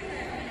 boy.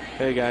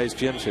 Hey, guys.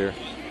 Jim's here.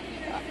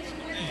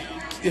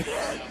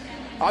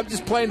 I'm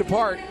just playing the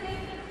part.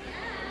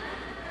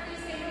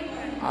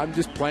 I'm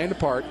just playing the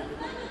part.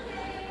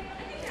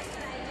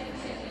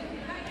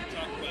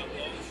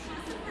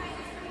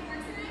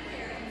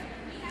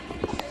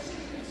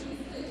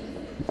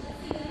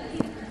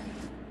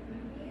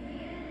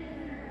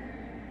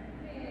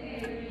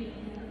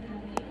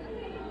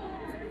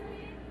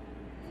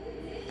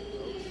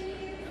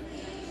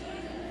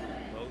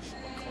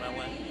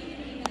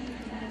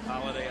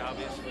 Holiday,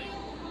 obviously.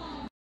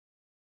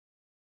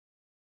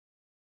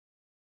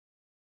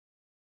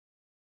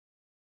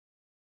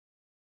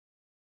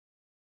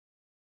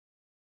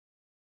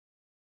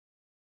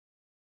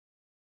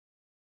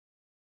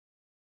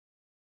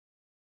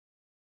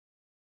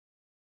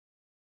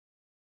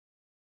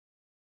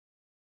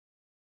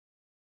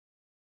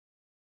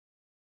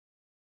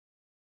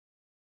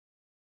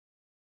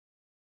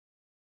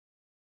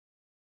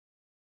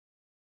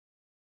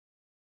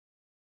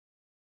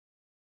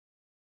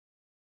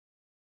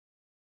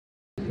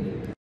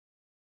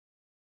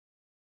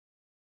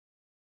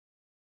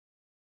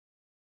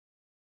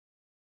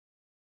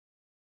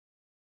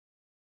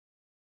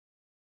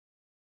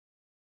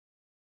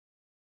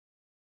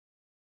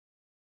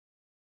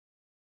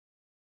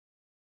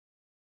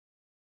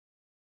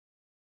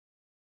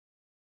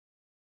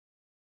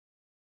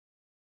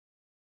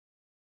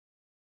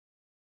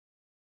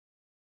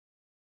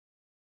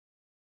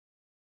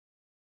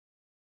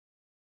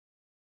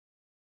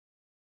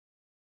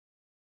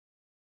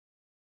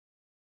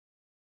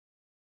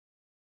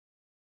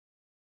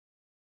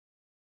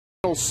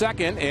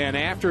 Second, and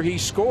after he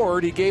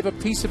scored, he gave a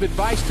piece of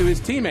advice to his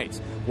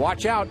teammates.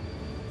 Watch out.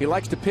 He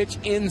likes to pitch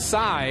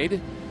inside.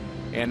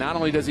 And not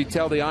only does he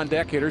tell the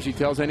on-deck hitters, he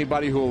tells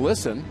anybody who will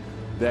listen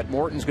that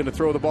Morton's going to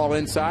throw the ball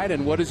inside.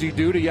 And what does he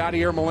do to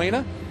Yadier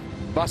Molina?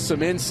 Busts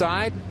him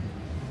inside.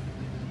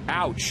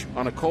 Ouch.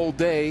 On a cold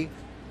day,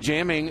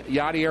 jamming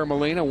Yadier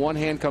Molina. One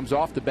hand comes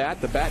off the bat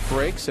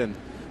breaks, and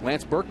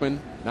Lance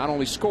Berkman not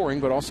only scoring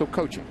but also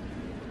coaching.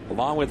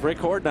 Along with Rick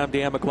Horton, I'm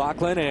Dan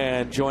McLaughlin,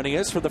 and joining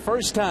us for the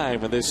first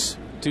time in this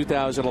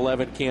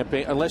 2011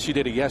 campaign, unless you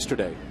did it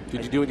yesterday.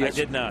 Did you do it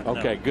yesterday? I did not.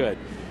 Okay, no. Good.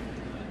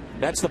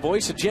 That's the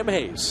voice of Jim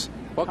Hayes.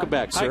 Welcome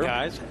back, sir. Hi,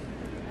 guys.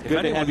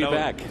 Good to have you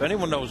back. If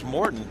anyone knows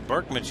Morton,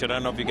 Berkman should, I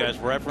don't know if you guys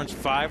referenced,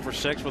 5 for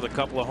 6 with a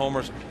couple of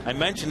homers. I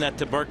mentioned that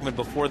to Berkman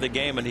before the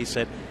game, and he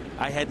said,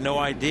 I had no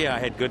idea I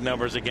had good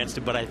numbers against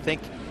him, but I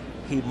think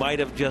he might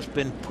have just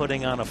been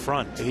putting on a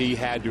front. He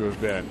had to have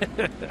been.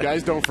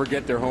 Guys don't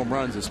forget their home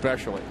runs,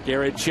 especially.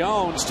 Garrett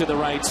Jones to the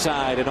right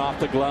side and off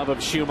the glove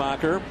of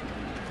Schumacher.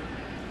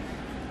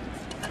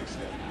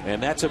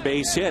 And that's a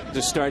base hit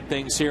to start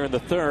things here in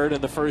the third,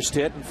 and the first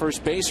hit and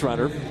first base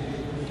runner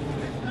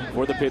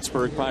for the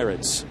Pittsburgh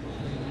Pirates.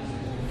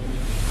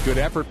 Good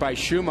effort by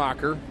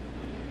Schumacher.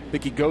 I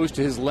think he goes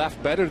to his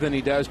left better than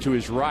he does to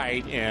his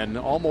right, and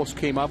almost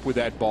came up with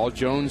that ball.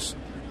 Jones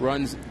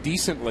runs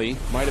decently.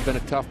 Might have been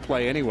a tough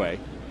play anyway.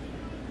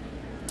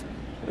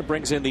 It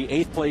brings in the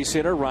 8th place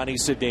hitter, Ronnie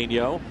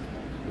Cedeno,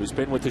 who's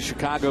been with the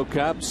Chicago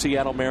Cubs,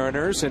 Seattle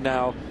Mariners, and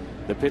now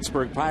the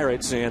Pittsburgh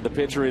Pirates, and the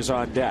pitcher is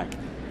on deck.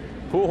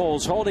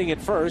 Pujols holding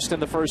it first,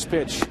 and the first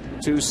pitch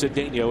to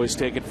Cedeno is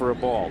taken for a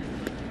ball.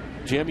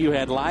 Jim, you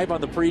had live on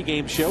the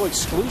pregame show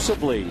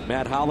exclusively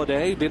Matt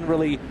Holliday. Didn't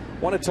really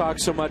want to talk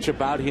so much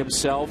about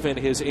himself and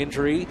his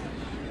injury,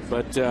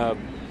 but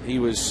he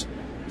was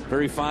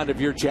very fond of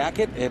your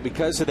jacket, and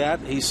because of that,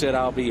 he said,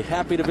 I'll be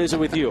happy to visit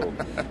with you.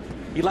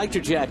 You liked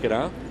your jacket,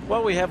 huh?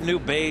 Well, we have new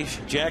beige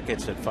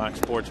jackets at Fox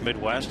Sports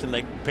Midwest, and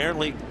they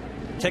apparently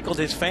tickled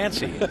his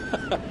fancy.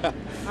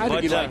 I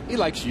think he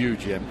likes you,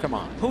 Jim. Come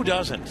on. Who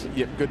doesn't?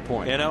 Yeah, good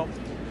point. You know,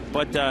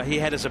 but he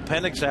had his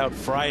appendix out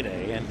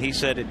Friday, and he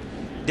said it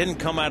didn't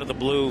come out of the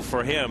blue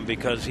for him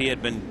because he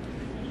had been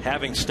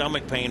having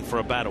stomach pain for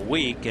about a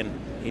week, and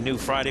he knew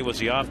Friday was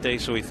the off day,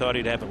 so he thought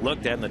he'd have it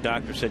looked at, and the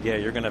doctor said, yeah,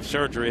 you're going to have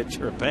surgery at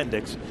your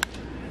appendix.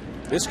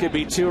 This could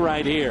be 2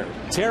 right here.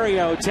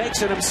 Theriot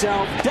takes it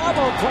himself.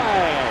 Double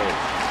play.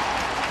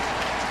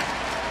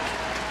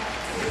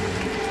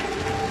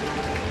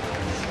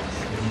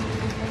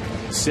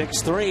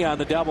 .6-3 on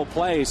the double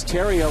plays.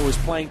 Theriot was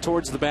playing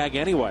towards the bag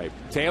anyway.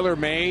 Taylor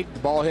made the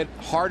ball hit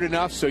hard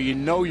enough so you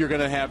know you're going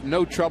to have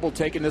no trouble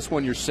taking this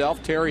one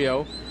yourself.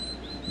 Theriot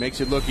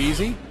makes it look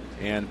easy,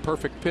 and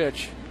perfect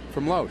pitch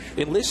from Loesch.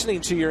 In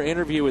listening to your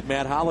interview with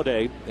Matt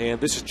Holliday,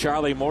 and this is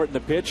Charlie Morton, the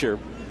pitcher,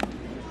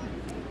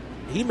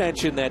 he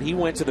mentioned that he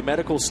went to the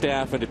medical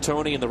staff and to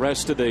Tony and the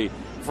rest of the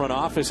front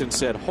office and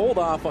said, hold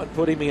off on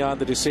putting me on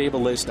the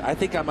disabled list. I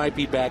think I might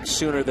be back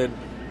sooner than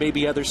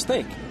maybe others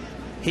think.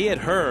 He had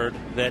heard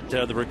that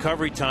the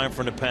recovery time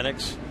for an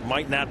appendix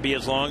might not be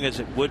as long as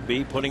it would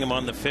be, putting him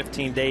on the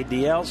 15-day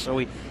DL, so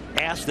he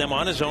asked them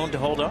on his own to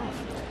hold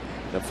off.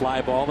 The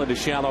fly ball into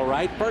shallow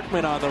right.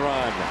 Berkman on the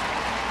run.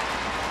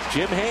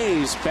 Jim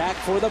Hayes back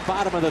for the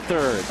bottom of the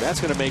 3rd. That's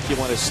going to make you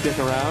want to stick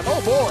around.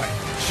 Oh, boy.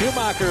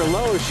 Schumacher,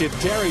 Loesch, and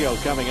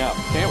Theriot coming up.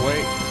 Can't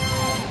wait.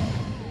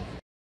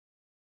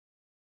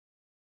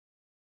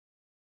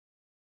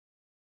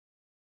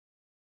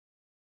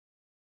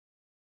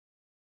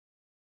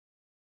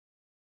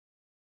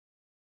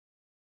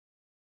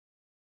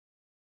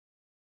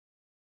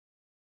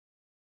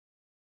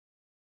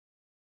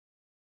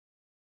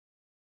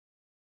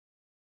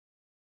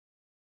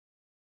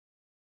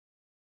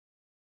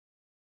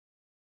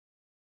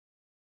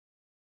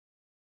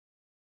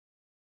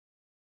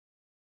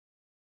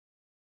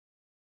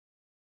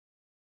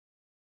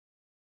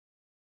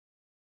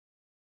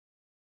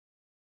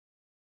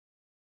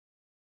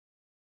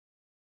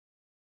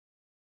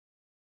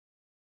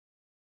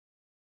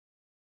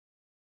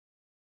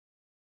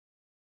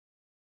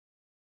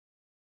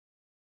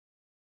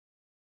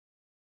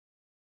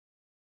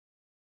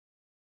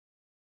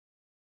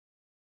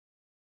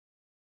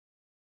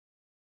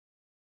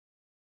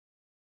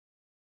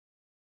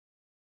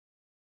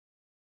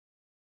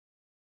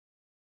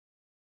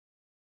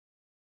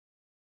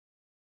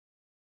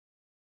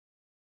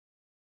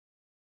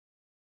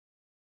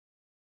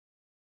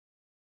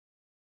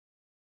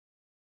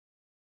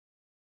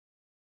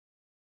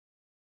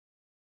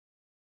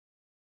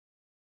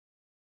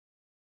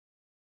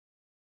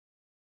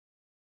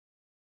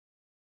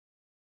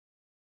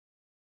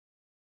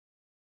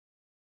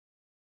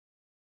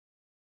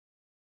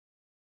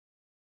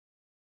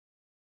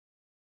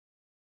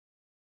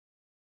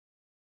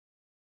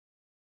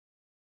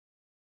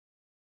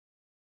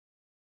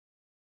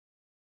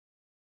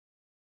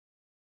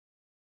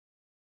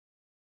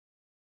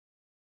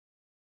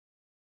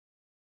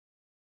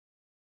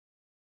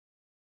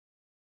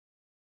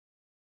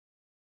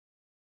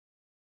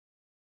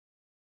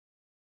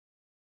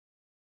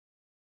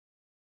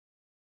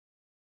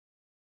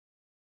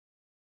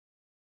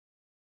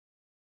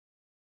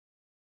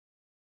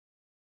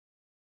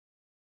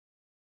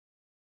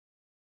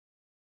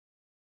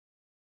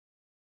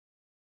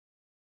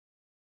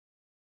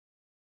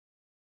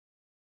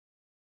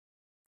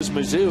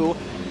 Mizzou,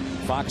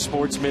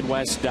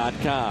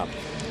 FoxSportsMidwest.com.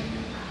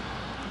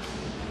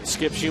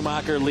 Skip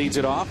Schumacher leads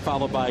it off,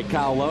 followed by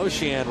Kyle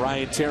Loesch and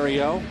Ryan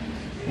Theriot,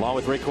 along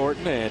with Rick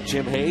Horton and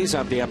Jim Hayes.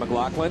 I'm Dan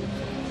McLaughlin,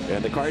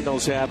 and the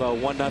Cardinals have a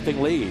 1-0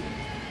 lead.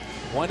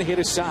 1 hit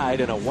aside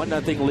and a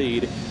 1-0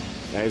 lead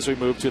as we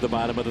move to the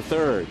bottom of the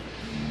 3rd.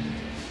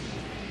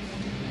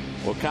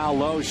 Well, Kyle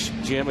Loesch,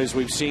 Jim, as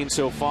we've seen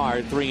so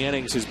far, 3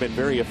 innings, has been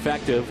very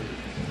effective,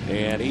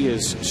 and he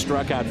has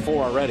struck out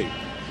 4 already.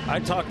 I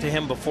talked to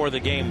him before the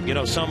game. You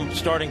know, some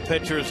starting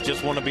pitchers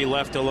just want to be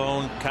left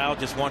alone. Kyle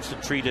just wants to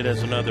treat it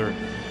as another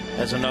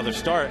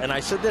start. And I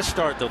said, this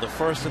start, though, the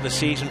first of the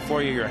season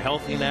for you, you're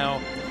healthy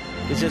now.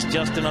 Is this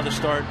just another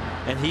start?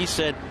 And he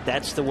said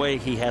that's the way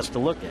he has to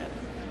look at it.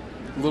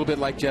 A little bit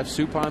like Jeff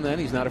Suppan then.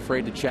 He's not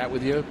afraid to chat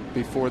with you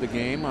before the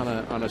game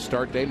on a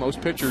start day.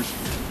 Most pitchers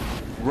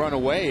run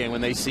away, and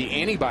when they see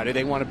anybody,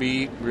 they want to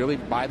be really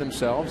by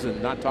themselves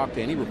and not talk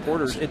to any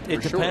reporters. It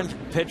depends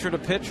pitcher to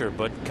pitcher,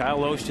 but Kyle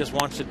Loesch just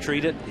wants to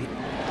treat it.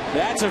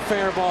 That's a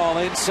fair ball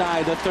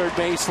inside the 3rd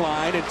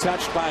baseline and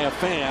touched by a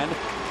fan.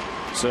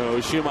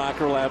 So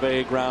Schumacher will have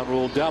a ground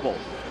rule double.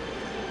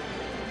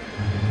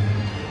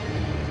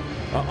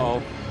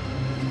 Uh-oh.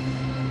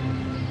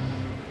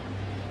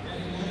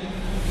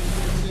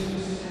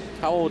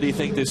 How old do you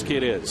think this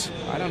kid is?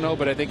 I don't know,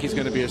 but I think he's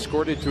going to be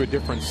escorted to a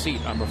different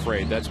seat, I'm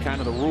afraid. That's kind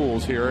of the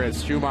rules here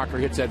as Schumacher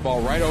hits that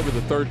ball right over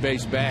the 3rd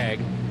base bag.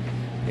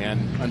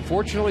 And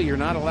unfortunately, you're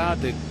not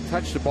allowed to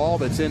touch the ball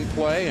that's in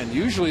play, and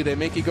usually they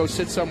make you go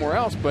sit somewhere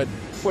else. But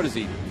what is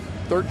he,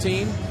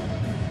 13?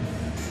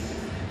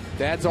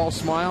 Dad's all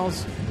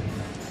smiles.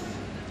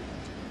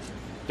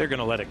 They're going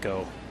to let it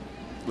go.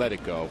 Let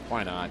it go.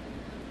 Why not?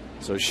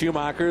 So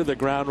Schumacher, the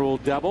ground rule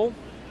double.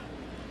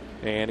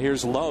 And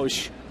here's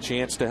Loesch,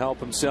 chance to help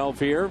himself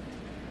here.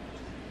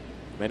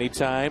 Many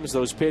times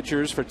those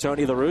pitchers for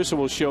Tony La Russa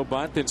will show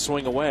bunt and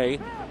swing away.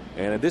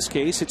 And in this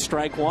case, it's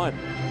strike 1.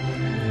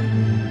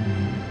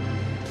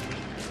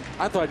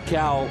 I thought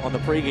Cal on the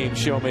pregame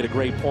show made a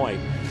great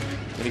point.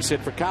 And he said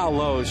for Kyle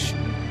Loesch,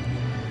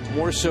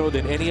 more so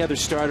than any other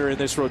starter in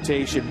this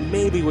rotation,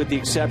 maybe with the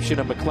exception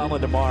of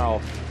McClellan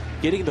tomorrow,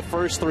 getting the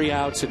first 3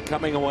 outs and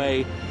coming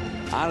away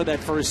out of that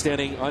first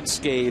inning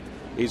unscathed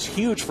is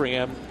huge for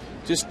him.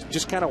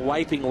 Just kind of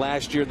wiping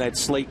last year in that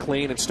slate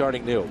clean and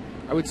starting new.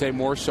 I would say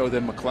more so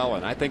than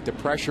McClellan. I think the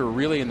pressure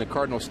really in the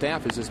Cardinal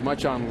staff is as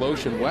much on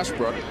Loesch and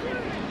Westbrook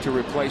to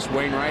replace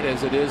Wainwright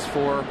as it is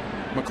for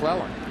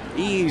McClellan.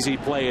 Easy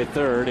play at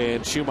third,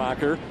 and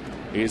Schumacher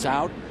is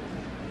out.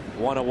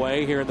 1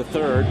 away here in the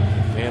third,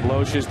 and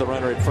Loesch is the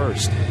runner at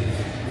first.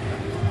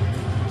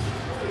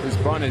 His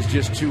bunt is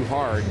just too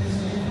hard.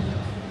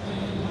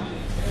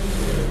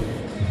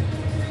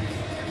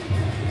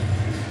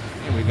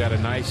 And we got a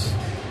nice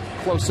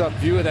close-up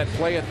view of that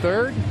play at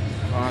third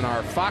on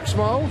our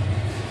Foxmo.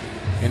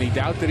 Any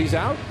doubt that he's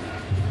out?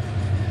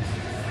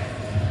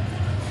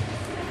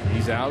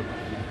 He's out.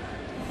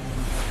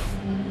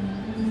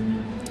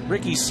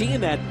 Ricky, seeing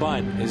that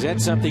bunt, is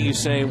that something you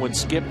say when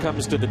Skip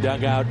comes to the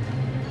dugout,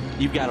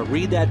 you've got to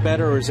read that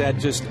better, or is that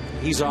just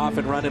he's off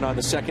and running on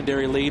the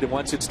secondary lead, and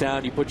once it's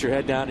down, you put your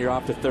head down, you're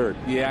off to third?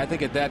 Yeah, I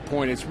think at that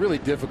point it's really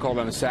difficult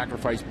on a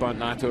sacrifice bunt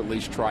not to at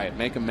least try it.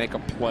 Make him make a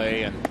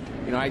play, and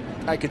you know,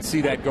 I could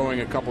see that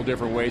going a couple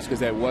different ways because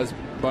that was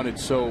bunted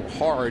so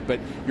hard, but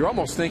you're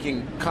almost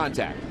thinking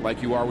contact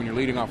like you are when you're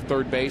leading off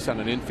third base on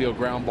an infield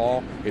ground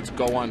ball. It's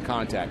go on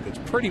contact. It's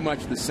pretty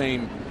much the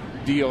same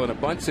deal in a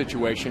bunt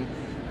situation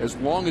as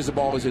long as the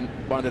ball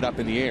isn't bunted up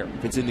in the air.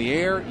 If it's in the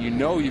air, you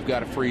know you've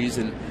got to freeze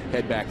and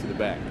head back to the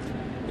bag.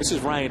 This is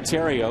Ryan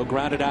Theriot,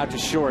 grounded out to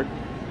short,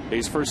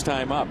 his first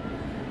time up.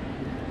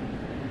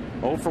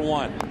 0 for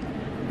 1.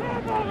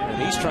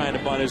 And he's trying to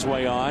bunt his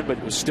way on,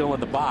 but was still in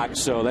the box,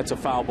 so that's a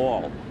foul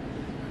ball.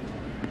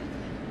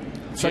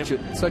 Such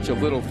a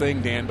little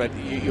thing, Dan, but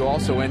you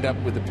also end up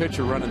with the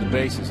pitcher running the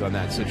bases on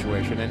that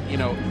situation. And, you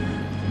know,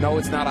 no,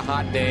 it's not a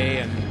hot day,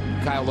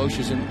 and Kyle Loesch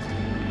is in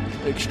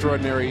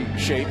extraordinary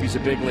shape. He's a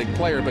big league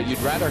player, but you'd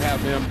rather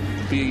have him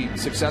be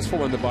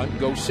successful in the bunt,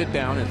 go sit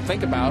down and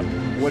think about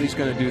what he's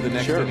going to do the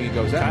next inning he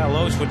goes out. Kyle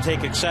Loesch would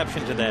take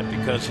exception to that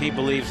because he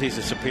believes he's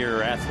a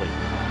superior athlete.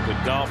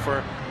 Good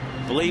golfer.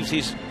 Believes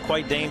he's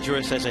quite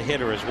dangerous as a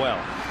hitter as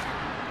well.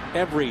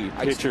 Every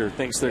pitcher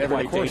thinks they're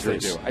quite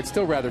dangerous. I'd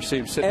still rather see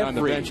him sitting on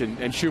the bench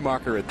and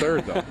Schumacher at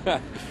third, though.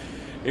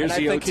 Here's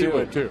the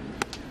 0-2. Too.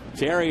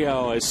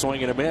 Theriot is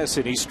swinging a miss,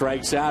 and he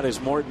strikes out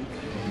as Morton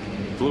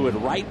blew it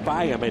right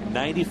by him at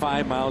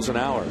 95 miles an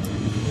hour.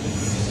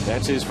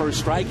 That's his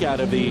first strikeout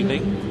of the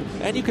evening.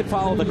 And you can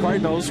follow the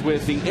Cardinals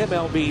with the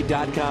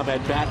MLB.com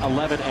at Bat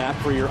 11 app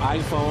for your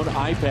iPhone,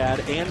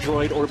 iPad,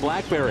 Android, or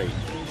BlackBerry.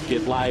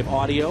 Get live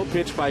audio,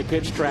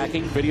 pitch-by-pitch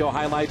tracking, video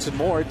highlights, and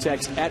more.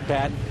 Text at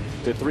Bat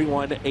to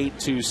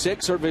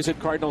 31826 or visit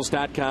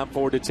Cardinals.com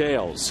for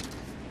details.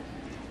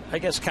 I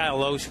guess Kyle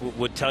Loesch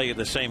would tell you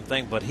the same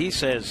thing, but he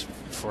says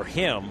for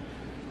him,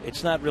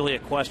 it's not really a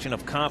question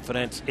of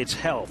confidence, it's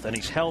health. And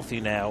he's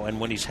healthy now, and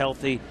when he's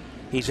healthy,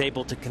 he's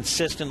able to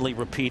consistently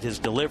repeat his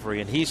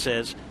delivery. And he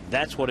says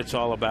that's what it's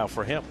all about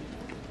for him.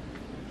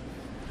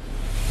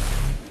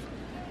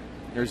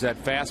 There's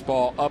that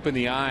fastball up in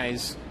the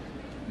eyes,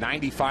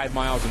 95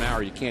 miles an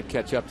hour. You can't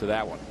catch up to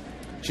that one.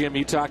 Jim,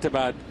 you talked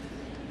about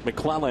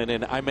McClellan,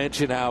 and I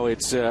mentioned how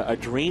it's a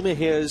dream of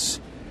his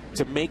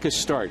to make a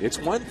start. It's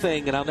one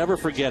thing, and I'll never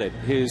forget it,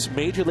 his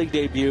major league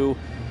debut,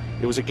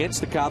 it was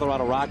against the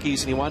Colorado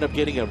Rockies, and he wound up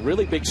getting a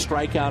really big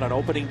strikeout on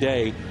opening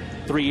day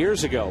 3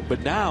 years ago.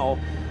 But now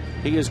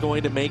he is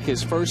going to make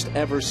his first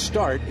ever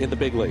start in the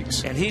big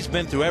leagues. And he's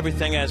been through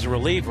everything as a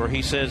reliever.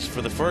 He says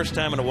for the first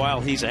time in a while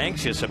he's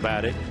anxious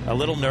about it, a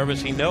little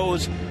nervous. He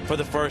knows for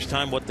the first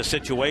time what the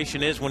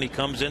situation is when he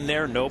comes in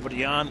there,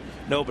 nobody on,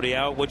 nobody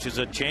out, which is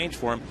a change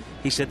for him.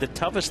 He said the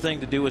toughest thing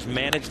to do is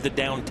manage the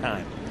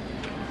downtime.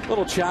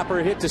 Little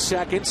chopper hit to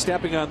second,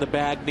 stepping on the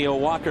bag, Neil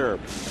Walker.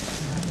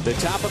 The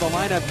top of the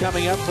lineup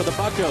coming up for the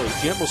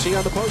Buccos. Jim, we'll see you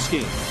on the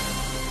postgame.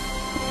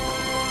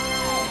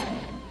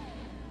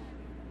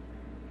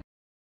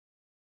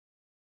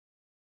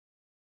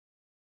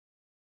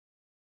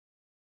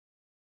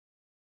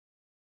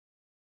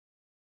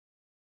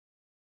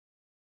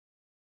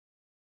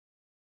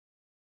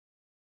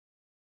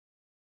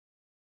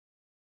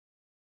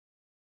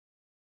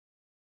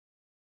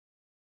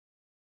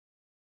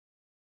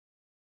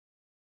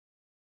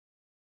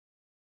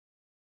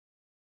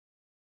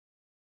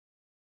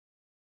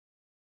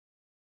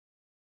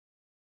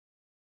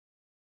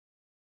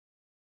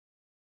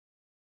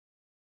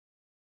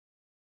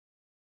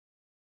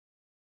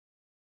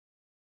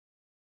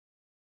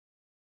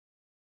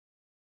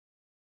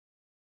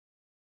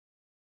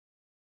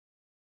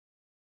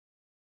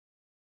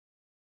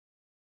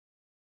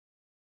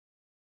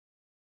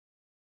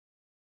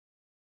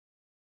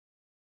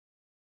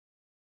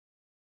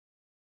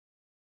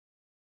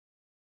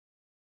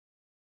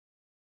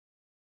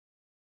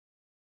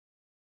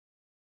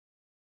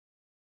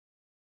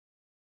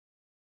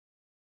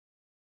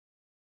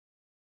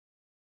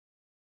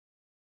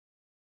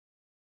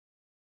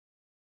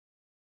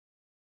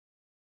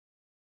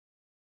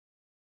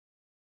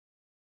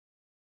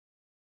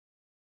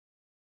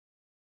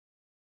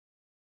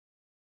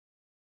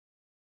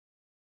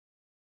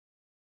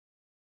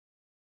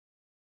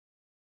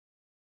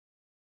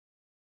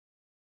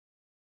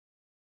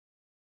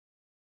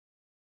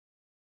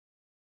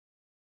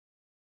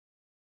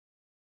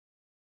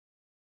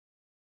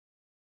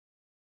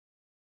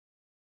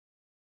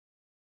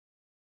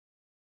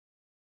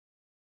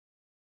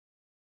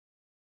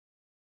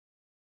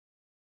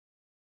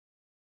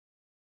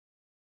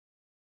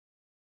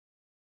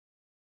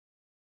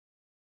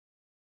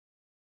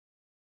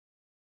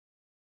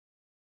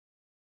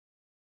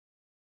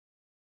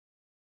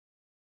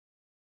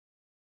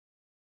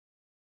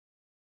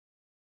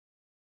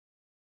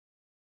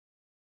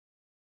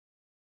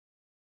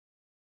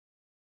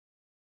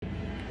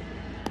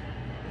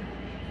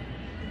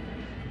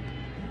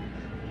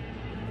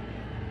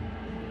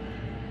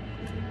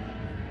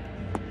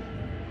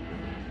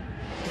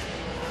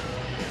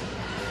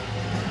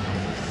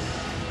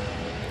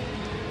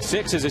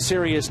 6 is a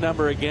serious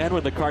number again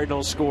when the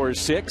Cardinals score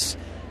 6.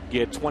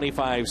 Get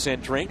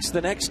 25-cent drinks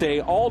the next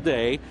day, all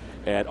day,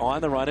 at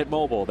On the Run at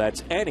Mobile.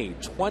 That's any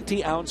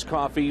 20-ounce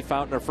coffee,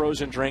 fountain, or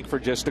frozen drink for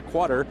just a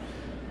quarter.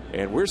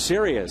 And we're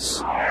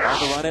serious. On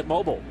the Run at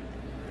Mobile.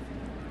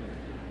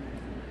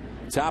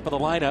 Top of the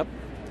lineup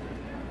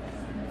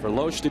for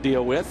Loesch to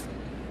deal with.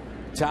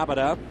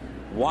 Tabata,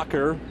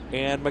 Walker,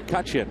 and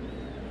McCutcheon.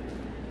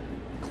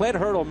 Clint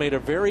Hurdle made a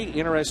very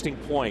interesting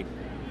point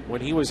when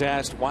he was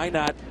asked why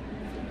not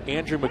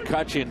Andrew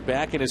McCutcheon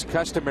back in his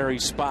customary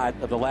spot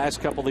of the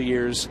last couple of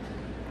years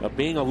of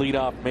being a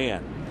leadoff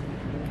man.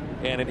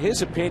 And in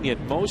his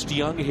opinion, most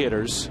young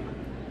hitters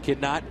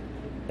cannot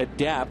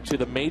adapt to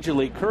the major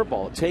league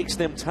curveball. It takes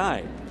them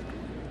time.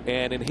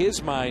 And in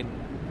his mind,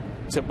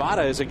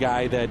 Tabata is a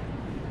guy that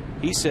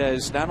he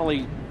says not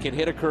only can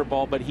hit a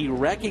curveball, but he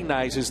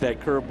recognizes that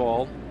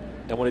curveball.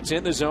 And when it's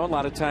in the zone, a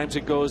lot of times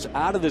it goes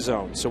out of the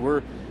zone. So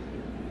we're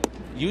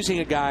using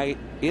a guy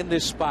in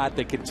this spot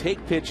that can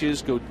take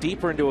pitches, go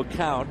deeper into a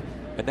count,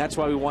 and that's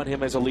why we want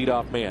him as a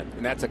leadoff man.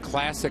 And that's a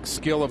classic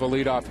skill of a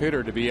leadoff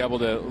hitter, to be able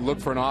to look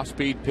for an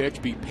off-speed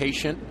pitch, be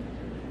patient,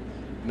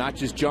 not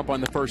just jump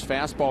on the first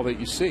fastball that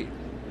you see.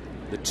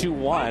 The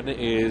 2-1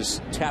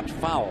 is tapped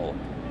foul.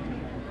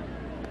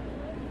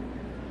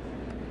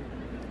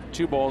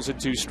 2 balls and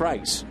 2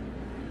 strikes.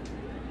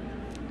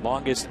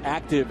 Longest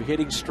active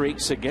hitting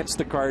streaks against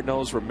the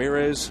Cardinals,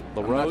 Ramirez,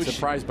 LaRoche. I'm not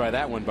surprised by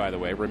that one, by the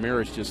way.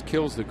 Ramirez just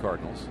kills the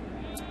Cardinals.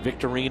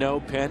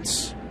 Victorino,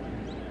 Pence,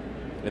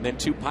 and then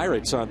 2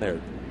 Pirates on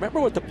there. Remember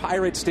what the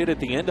Pirates did at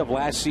the end of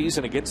last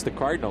season against the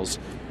Cardinals?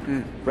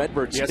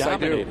 Redbirds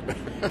dominated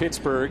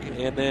Pittsburgh,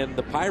 and then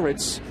the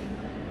Pirates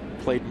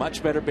played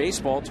much better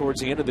baseball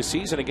towards the end of the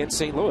season against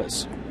St.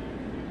 Louis.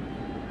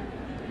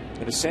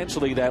 And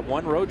essentially that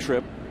one road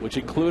trip, which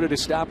included a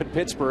stop in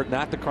Pittsburgh,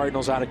 knocked the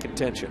Cardinals out of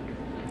contention.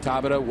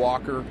 Tabata,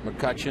 Walker,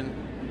 McCutcheon,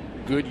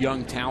 good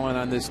young talent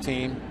on this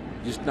team.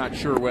 Just not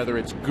sure whether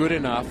it's good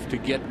enough to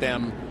get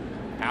them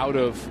out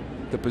of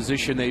the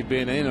position they've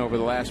been in over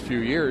the last few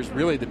years.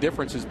 Really, the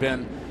difference has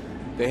been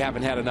they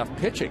haven't had enough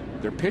pitching.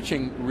 Their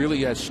pitching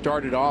really has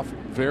started off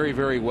very,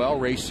 very well.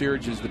 Ray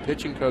Searage is the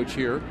pitching coach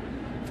here.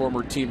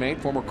 Former teammate,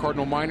 former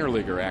Cardinal minor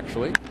leaguer,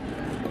 actually.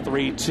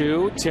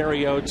 3-2.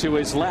 Theriot to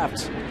his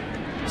left.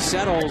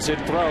 Settles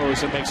and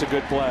throws and makes a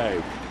good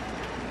play.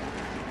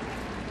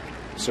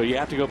 So you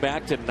have to go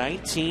back to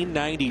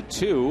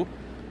 1992,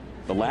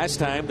 the last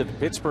time that the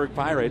Pittsburgh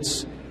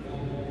Pirates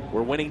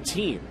were winning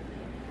team.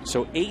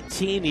 So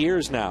 18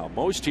 years now,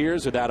 most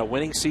years without a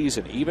winning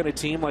season. Even a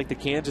team like the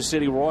Kansas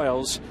City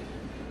Royals,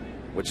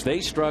 which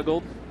they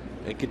struggled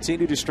and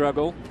continue to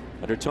struggle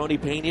under Tony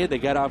Pena. They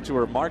got off to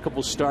a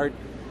remarkable start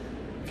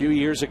a few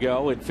years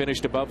ago and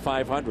finished above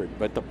 500.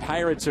 But the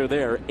Pirates are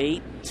there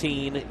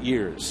 18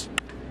 years.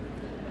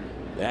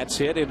 That's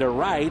hit into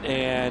right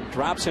and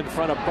drops in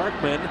front of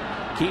Berkman.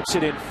 Keeps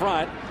it in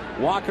front.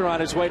 Walker on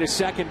his way to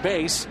second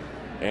base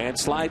and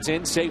slides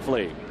in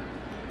safely.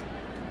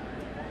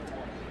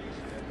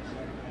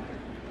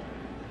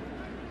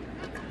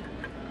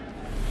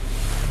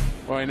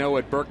 Well, I know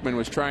what Berkman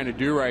was trying to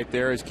do right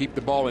there is keep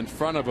the ball in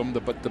front of him,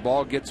 but the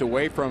ball gets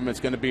away from him. It's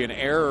going to be an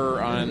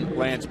error on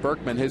Lance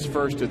Berkman, his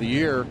first of the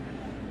year,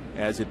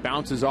 as it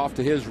bounces off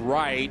to his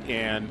right,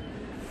 and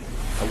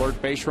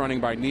alert base running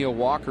by Neil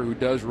Walker, who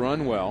does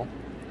run well.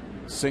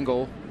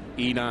 Single,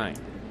 E9.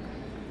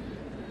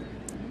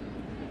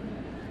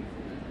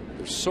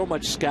 There's so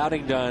much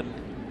scouting done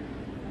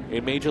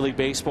in Major League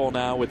Baseball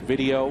now with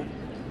video,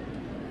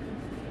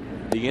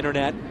 the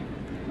internet,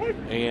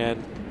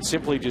 and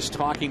simply just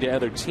talking to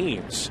other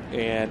teams.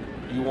 And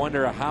you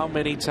wonder how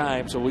many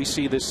times will we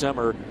see this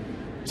summer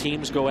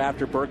teams go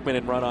after Berkman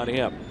and run on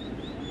him.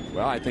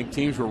 Well, I think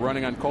teams were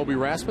running on Colby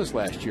Rasmus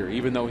last year,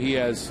 even though he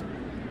has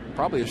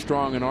probably as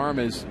strong an arm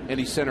as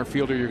any center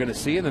fielder you're going to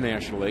see in the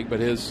National League. But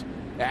his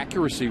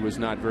accuracy was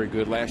not very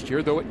good last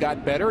year, though it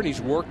got better, and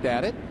he's worked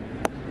at it.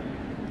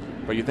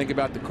 But you think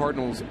about the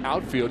Cardinals'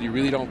 outfield, you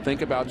really don't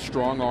think about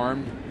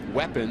strong-armed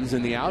weapons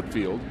in the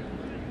outfield.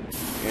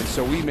 And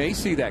so we may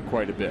see that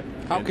quite a bit.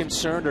 How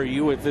concerned are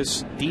you with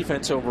this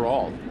defense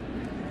overall?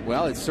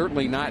 Well, it's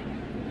certainly not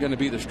going to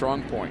be the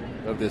strong point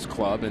of this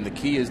club, and the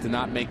key is to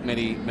not make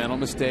many mental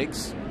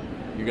mistakes.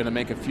 You're going to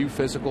make a few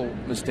physical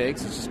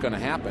mistakes. It's just going to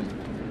happen.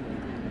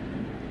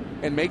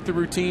 And make the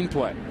routine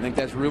play. I think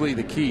that's really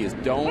the key, is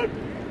don't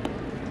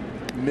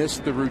miss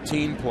the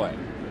routine play.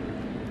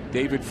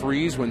 David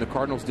Freese, when the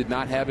Cardinals did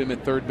not have him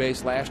at third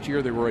base last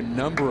year, there were a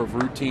number of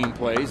routine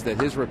plays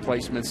that his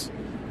replacements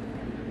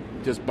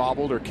just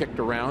bobbled or kicked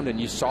around, and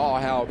you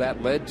saw how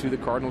that led to the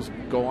Cardinals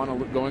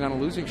going on a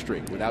losing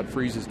streak without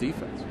Freese's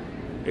defense.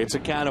 It's a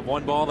count of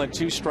 1 ball and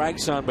 2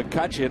 strikes on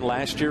McCutcheon.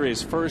 Last year,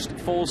 his first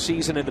full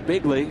season in the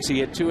big leagues, he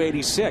had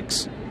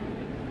 286.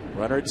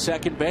 Runner at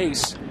second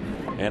base,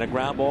 and a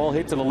ground ball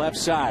hit to the left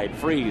side.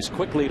 Freese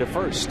quickly to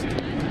first.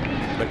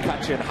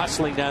 McCutcheon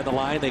hustling down the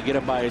line. They get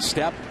him by a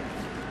step.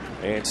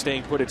 And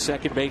staying put at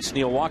second base,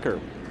 Neil Walker.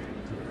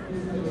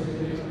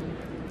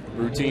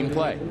 Routine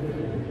play.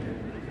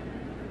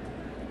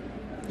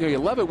 you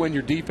love it when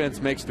your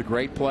defense makes the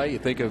great play. You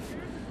think of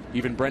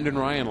even Brendan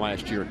Ryan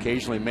last year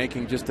occasionally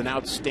making just an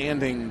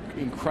outstanding,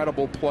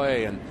 incredible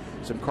play, and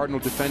some Cardinal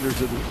defenders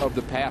of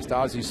the past,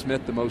 Ozzie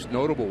Smith, the most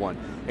notable one.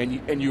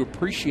 And you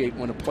appreciate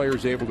when a player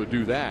is able to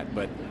do that,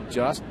 but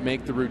just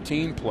make the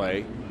routine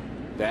play.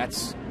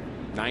 That's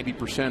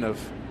 90% of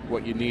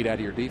what you need out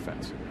of your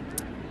defense.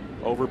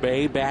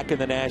 Overbay back in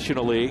the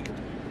National League.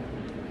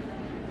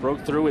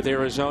 Broke through with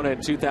Arizona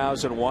in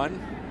 2001.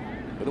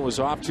 Then it was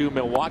off to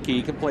Milwaukee.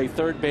 He can play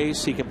third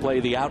base. He can play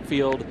the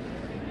outfield.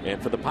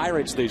 And for the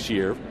Pirates this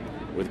year,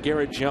 with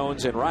Garrett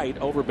Jones and right,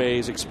 Overbay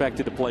is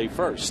expected to play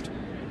first.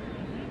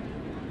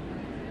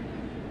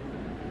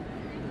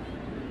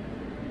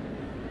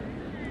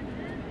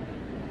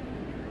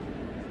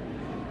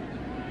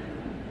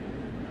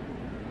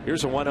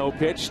 Here's a 1-0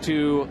 pitch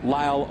to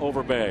Lyle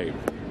Overbay.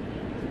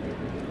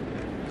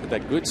 With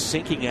that good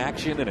sinking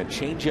action and a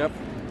changeup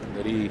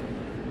that he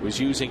was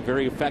using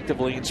very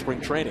effectively in spring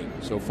training.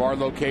 So far,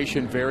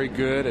 location very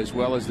good, as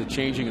well as the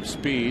changing of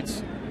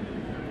speeds.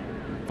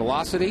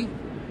 Velocity,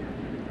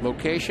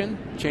 location,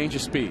 change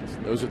of speeds.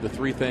 Those are the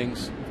three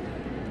things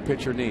the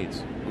pitcher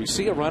needs. We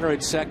see a runner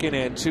at second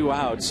and 2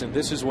 outs, and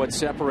this is what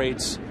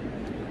separates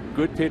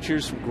good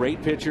pitchers from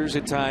great pitchers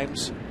at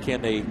times.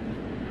 Can they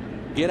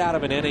get out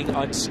of an inning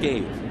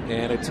unscathed?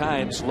 And at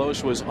times,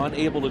 Loesch was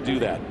unable to do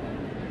that.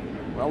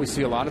 Well, we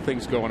see a lot of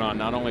things going on.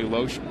 Not only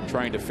Loesch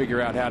trying to figure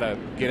out how to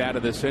get out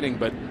of this inning,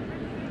 but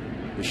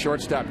the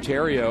shortstop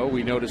Terrio,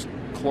 we noticed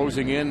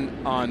closing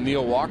in on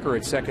Neil Walker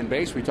at second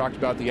base. We talked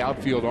about the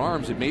outfield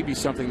arms. It may be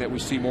something that we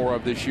see more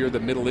of this year. The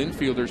middle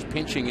infielders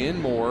pinching in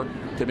more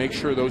to make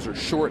sure those are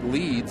short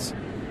leads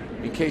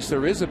in case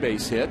there is a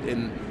base hit,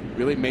 and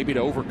really maybe to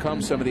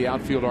overcome some of the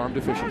outfield arm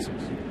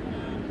deficiencies.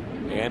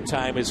 And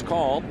time is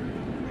called.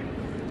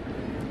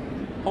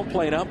 Home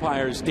plate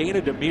umpires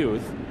Dana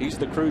DeMuth, he's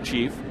the crew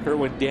chief.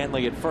 Kerwin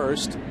Danley at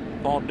first,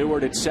 Paul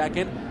Neward at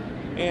second,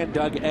 and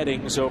Doug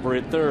Eddings over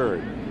at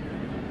third.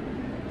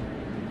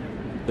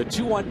 The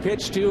 2-1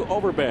 pitch to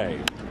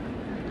Overbay.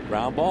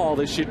 Ground ball,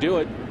 this should do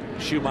it.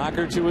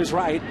 Schumacher to his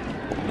right,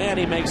 and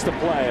he makes the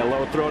play. A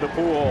low throw to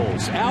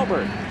Pujols.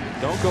 Albert,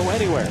 don't go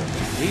anywhere.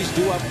 He's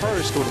due up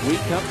first when we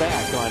come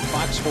back on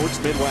Fox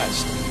Sports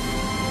Midwest.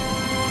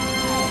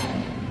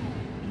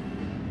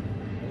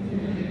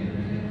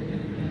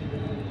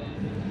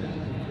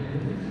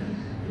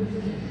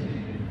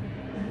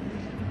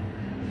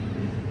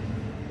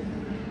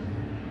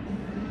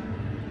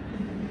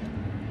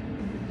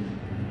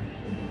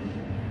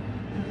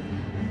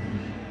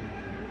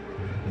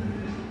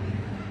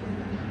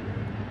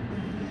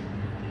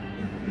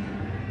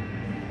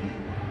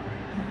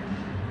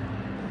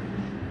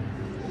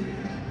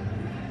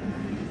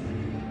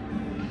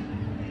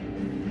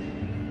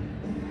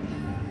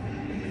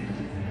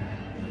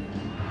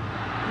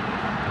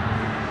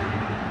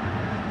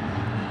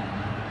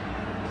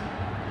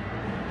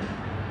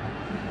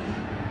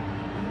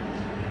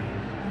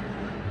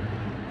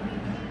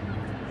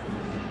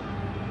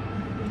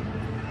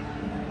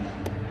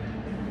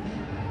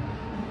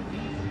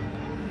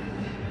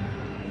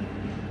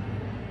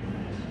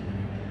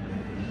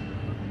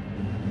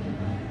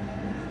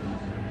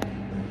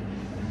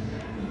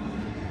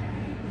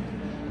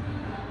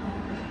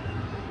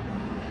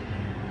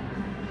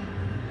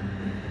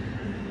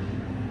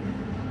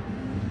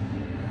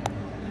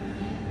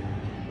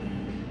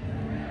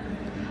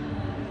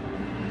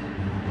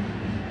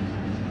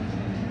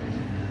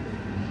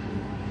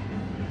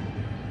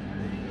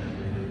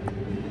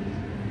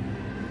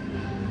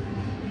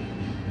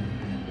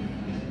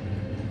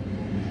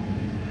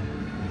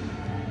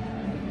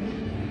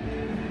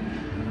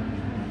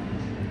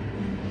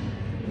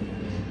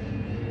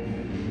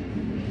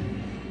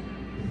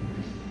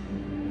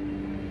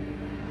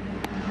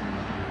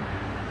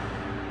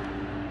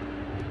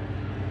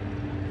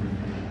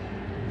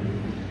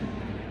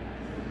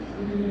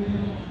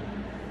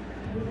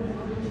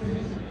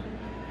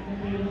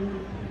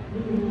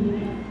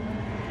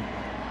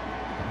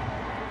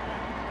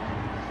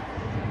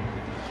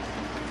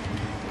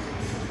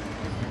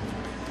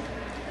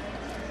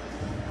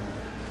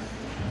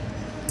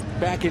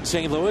 Back in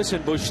St. Louis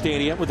in Busch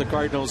Stadium with the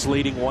Cardinals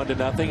leading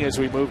 1-0 as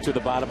we move to the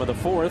bottom of the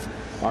fourth.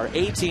 Our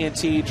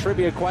AT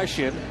trivia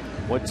question: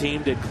 what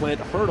team did Clint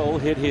Hurdle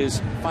hit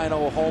his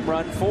final home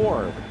run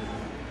for?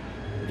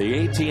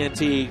 The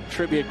AT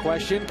trivia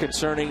question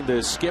concerning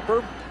the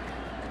skipper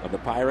of the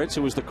Pirates,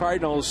 who was the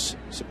Cardinals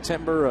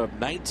September of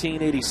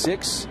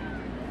 1986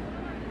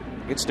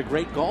 against a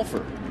great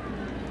golfer.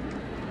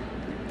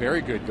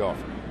 Very good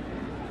golfer.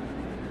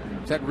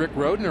 Is that Rick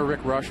Rhoden or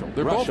Rick Russell?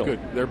 They're both good.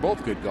 They're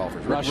both good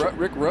golfers.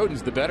 Rick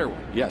Rhoden's the better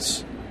one.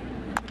 Yes.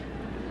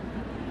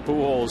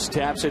 Pujols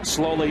taps it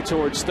slowly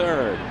towards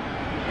third.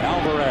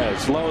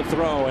 Alvarez, low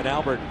throw, and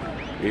Albert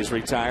is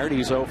retired.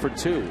 He's 0 for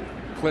 2.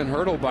 Clint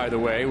Hurdle, by the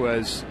way,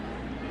 was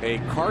a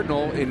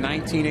Cardinal in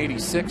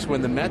 1986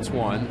 when the Mets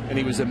won, and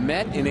he was a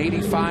Met in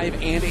 85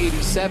 and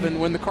 87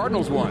 when the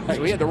Cardinals won.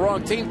 So he had the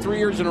wrong team 3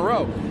 years in a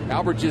row.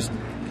 Albert just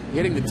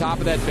hitting the top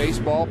of that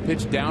baseball,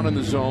 pitch down in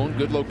the zone,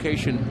 good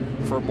location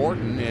for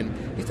Morton,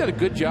 and he's done a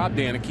good job,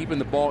 Dan, of keeping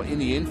the ball in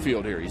the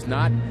infield here. He's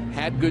not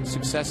had good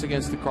success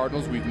against the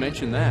Cardinals. We've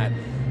mentioned that,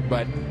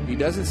 but he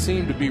doesn't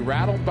seem to be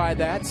rattled by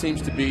that.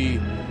 Seems to be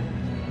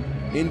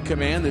in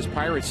command. This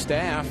Pirates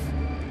staff,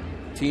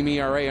 team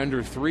ERA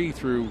under 3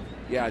 through,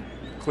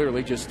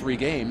 clearly just 3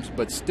 games,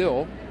 but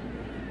still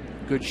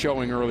good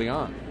showing early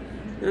on.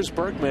 Here's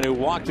Berkman, who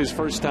walked his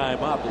first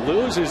time up,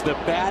 loses the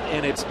bat,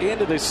 and it's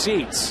into the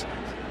seats.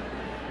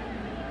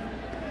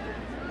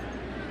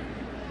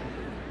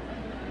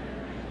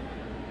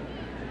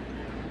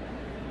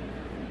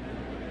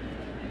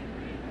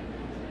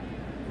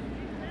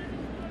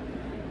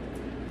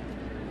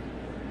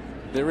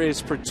 There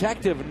is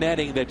protective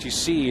netting that you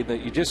see,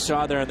 that you just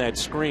saw there on that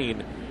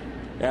screen,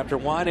 after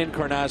Juan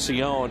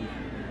Encarnacion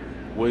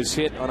was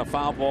hit on a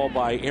foul ball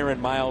by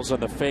Aaron Miles on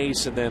the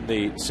face, and then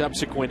the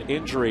subsequent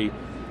injury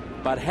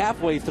about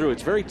halfway through.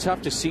 It's very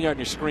tough to see on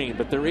your screen,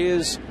 but there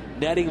is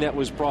netting that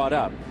was brought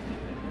up.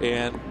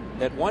 And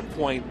at one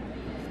point,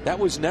 that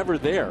was never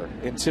there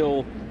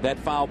until that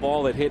foul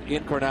ball that hit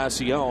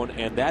Encarnacion,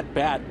 and that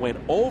bat went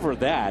over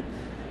that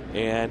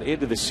and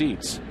into the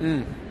seats.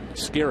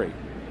 Scary.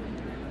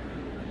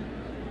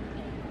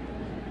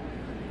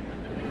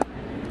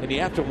 And you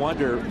have to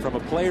wonder, from a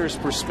player's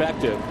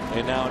perspective,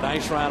 and now a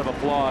nice round of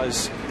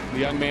applause. The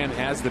young man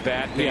has the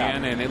bat,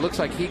 Dan, and it looks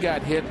like he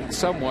got hit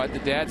somewhat. The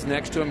dad's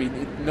next to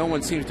him. No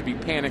one seems to be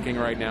panicking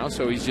right now,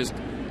 so he's just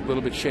a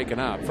little bit shaken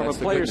up. From a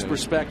player's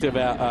perspective,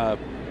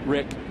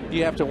 Rick,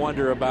 you have to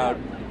wonder about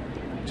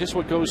just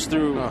what goes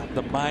through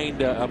the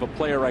mind of a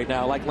player right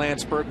now, like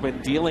Lance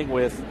Berkman, dealing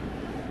with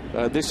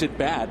this at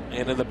bat,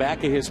 and in the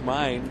back of his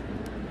mind,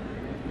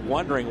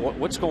 wondering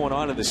what's going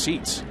on in the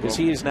seats, because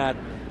he has not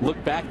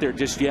looked back there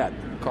just yet.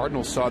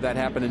 Cardinals saw that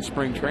happen in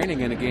spring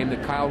training in a game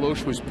that Kyle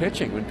Loesch was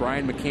pitching, when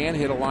Brian McCann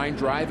hit a line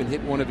drive and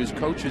hit one of his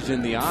coaches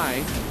in the eye,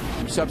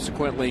 who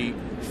subsequently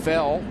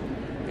fell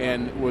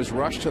and was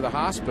rushed to the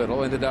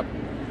hospital, ended up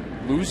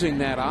losing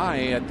that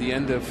eye at the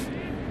end of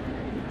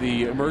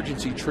the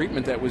emergency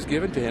treatment that was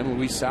given to him,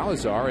 Luis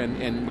Salazar,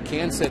 and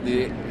McCann said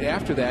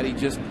after that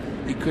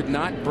he could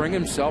not bring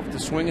himself to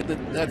swing at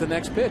the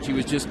next pitch. He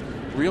was just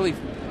really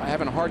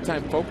having a hard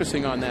time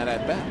focusing on that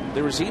at bat.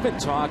 There was even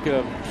talk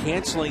of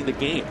canceling the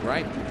game.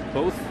 Right.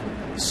 Both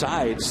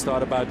sides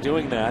thought about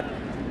doing that.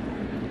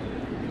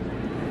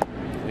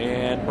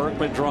 And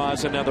Berkman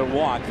draws another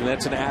walk, and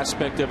that's an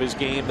aspect of his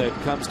game that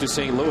comes to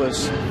St.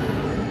 Louis: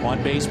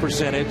 on base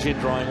percentage and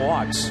drawing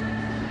walks.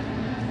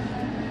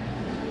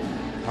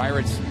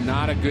 Pirates,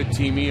 not a good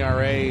team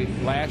ERA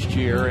last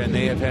year, and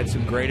they have had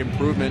some great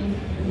improvement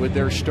with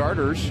their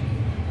starters.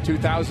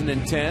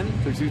 2010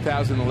 through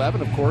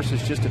 2011, of course,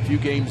 is just a few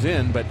games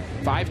in, but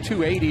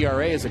 5.28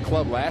 ERA as a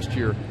club last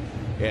year,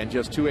 and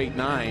just 2.89,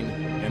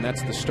 and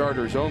that's the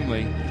starters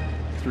only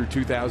through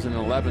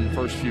 2011,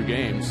 first few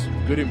games.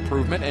 Good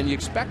improvement, and you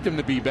expect them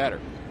to be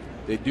better.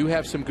 They do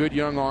have some good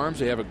young arms.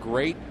 They have a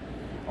great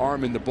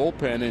arm in the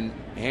bullpen, and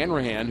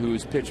Hanrahan,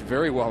 who's pitched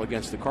very well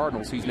against the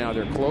Cardinals, he's now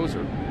their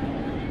closer.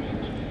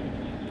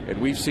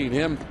 And we've seen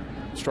him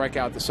strike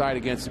out the side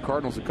against the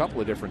Cardinals a couple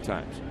of different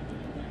times.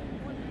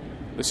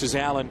 This is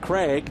Alan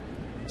Craig,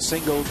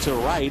 single to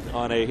right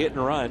on a hit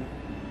and run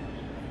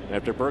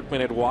after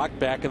Berkman had walked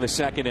back in the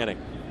second inning.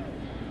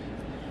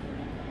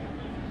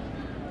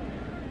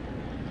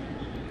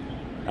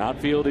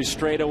 Outfield is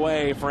straight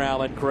away for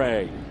Alan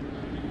Craig.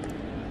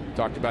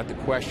 Talked about the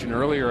question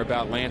earlier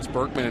about Lance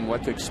Berkman and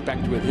what to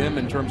expect with him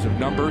in terms of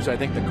numbers. I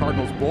think the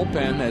Cardinals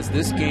bullpen, as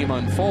this game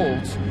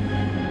unfolds,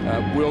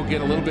 we'll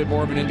get a little bit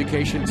more of an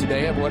indication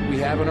today of what we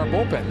have in our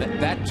bullpen.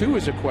 That too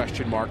is a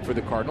question mark for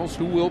the Cardinals.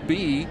 Who will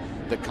be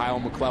the Kyle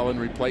McClellan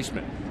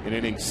replacement in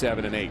innings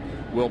 7 and 8?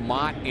 Will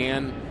Mott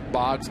and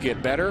Boggs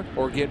get better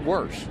or get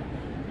worse?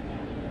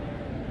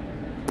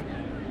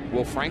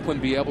 Will Franklin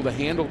be able to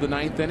handle the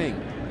 9th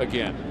inning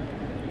again?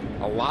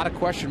 A lot of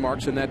question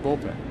marks in that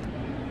bullpen.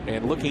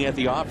 And looking at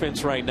the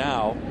offense right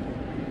now,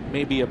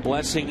 maybe a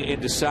blessing in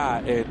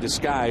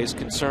disguise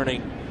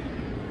concerning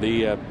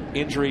the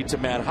injury to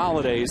Matt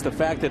Holliday is the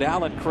fact that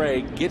Alan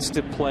Craig gets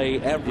to play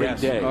every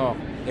day.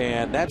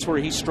 And that's where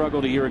he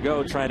struggled a year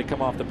ago trying to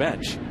come off the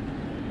bench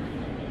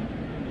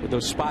with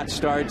those spot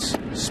starts,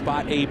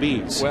 spot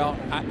ABs. Well,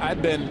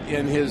 I've been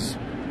in his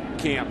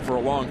camp for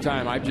a long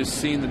time. I've just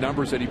seen the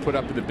numbers that he put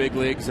up in the big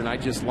leagues, and I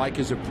just like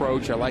his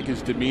approach. I like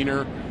his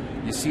demeanor.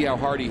 You see how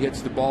hard he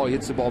hits the ball. He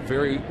hits the ball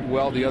very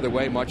well the other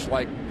way, much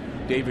like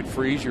David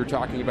Freese you were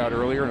talking about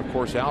earlier, and of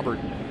course Albert.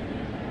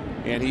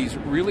 And he's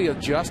really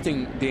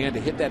adjusting, Dan, to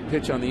hit that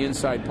pitch on the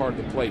inside part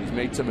of the plate. He's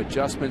made some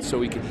adjustments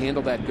so he can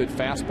handle that good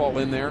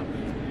fastball in there.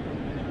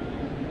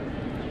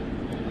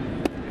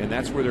 And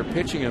that's where they're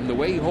pitching him. The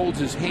way he holds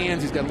his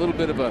hands, he's got a little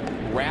bit of a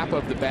wrap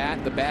of the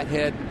bat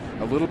head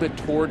a little bit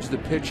towards the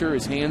pitcher.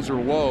 His hands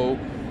are low,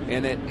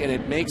 and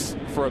it makes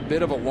for a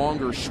bit of a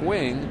longer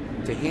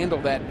swing to handle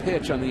that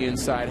pitch on the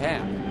inside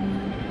half.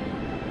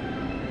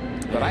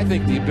 But I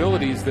think the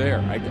ability is there.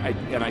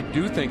 And I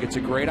do think it's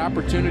a great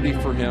opportunity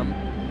for him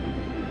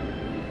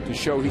to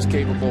show he's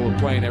capable of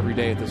playing every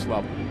day at this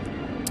level.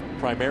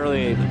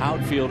 primarily an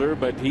outfielder,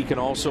 but he can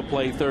also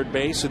play third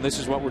base, and this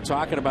is what we're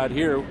talking about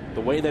here, the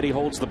way that he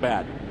holds the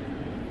bat.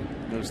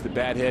 Notice the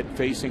bat head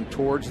facing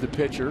towards the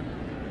pitcher.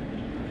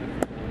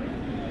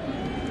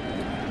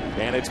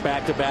 And it's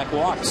back-to-back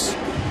walks.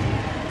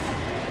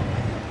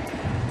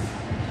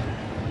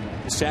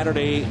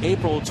 Saturday,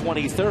 April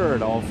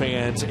 23rd, all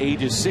fans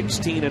ages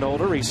 16 and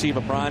older receive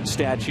a bronze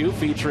statue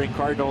featuring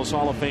Cardinals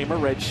Hall of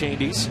Famer Red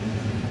Shandies,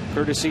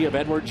 courtesy of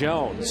Edward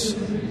Jones.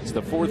 It's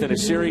the fourth in a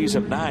series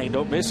of 9.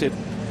 Don't miss it.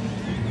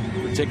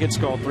 The tickets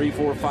call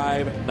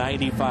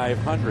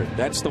 345-9500.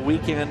 That's the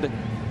weekend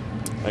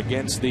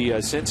against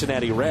the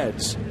Cincinnati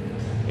Reds.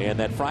 And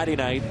that Friday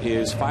night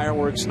is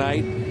fireworks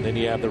night. Then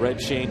you have the Red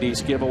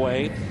Shandies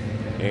giveaway.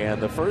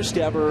 And the first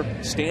ever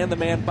Stand the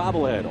Man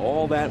bobblehead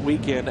all that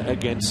weekend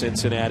against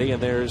Cincinnati.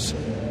 And there's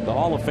the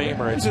Hall of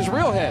Famer. It's his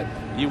real head.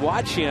 You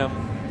watch him,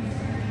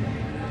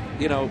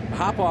 you know,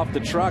 hop off the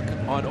truck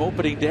on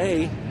opening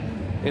day,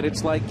 and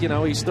it's like, you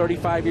know, he's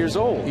 35 years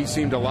old. He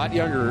seemed a lot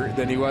younger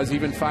than he was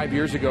even 5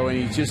 years ago, and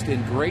he's just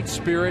in great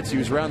spirits. He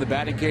was around the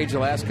batting cage the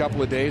last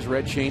couple of days.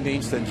 Red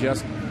Shandies, and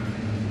just,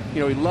 you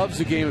know, he loves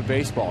the game of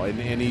baseball,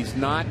 and he's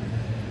not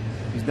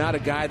a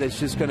guy that's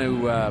just going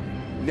to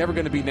never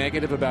going to be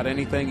negative about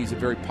anything. He's a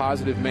very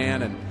positive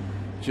man and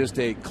just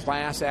a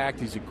class act.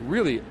 He's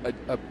really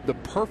the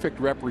perfect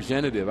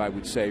representative, I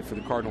would say, for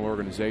the Cardinal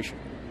organization.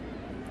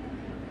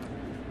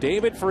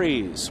 David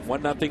Freese,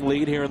 1-0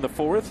 lead here in the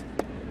fourth.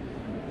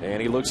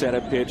 And he looks at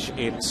a pitch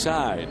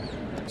inside.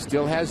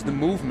 Still has the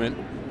movement,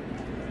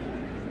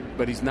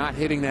 but he's not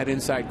hitting that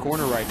inside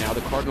corner right now.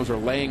 The Cardinals are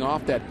laying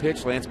off that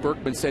pitch. Lance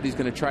Berkman said he's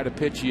going to try to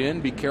pitch you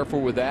in. Be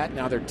careful with that.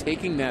 Now they're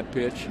taking that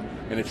pitch,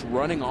 and it's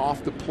running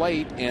off the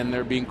plate, and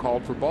they're being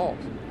called for balls.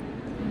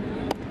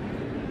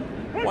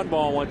 1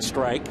 ball, 1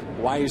 strike.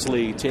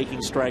 Wisely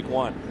taking strike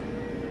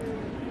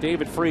 1.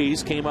 David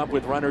Freese came up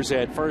with runners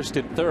at first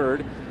and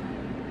third,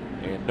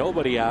 and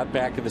nobody out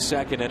back in the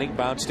second inning.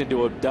 Bounced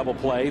into a double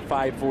play,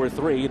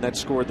 5-4-3, and that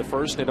scored the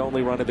first and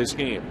only run of this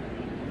game.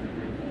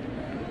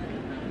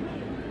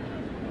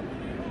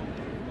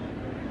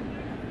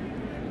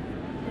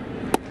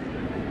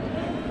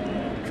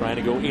 Trying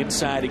to go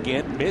inside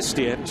again, missed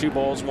it. 2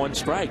 balls, 1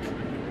 strike.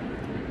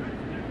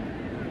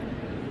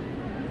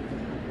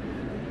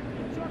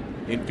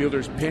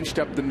 Infielders pinched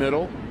up the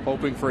middle,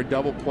 hoping for a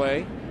double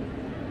play.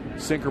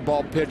 Sinker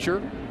ball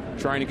pitcher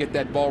trying to get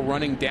that ball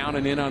running down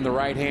and in on the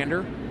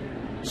right-hander.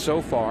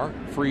 So far,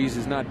 Freese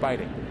is not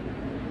biting.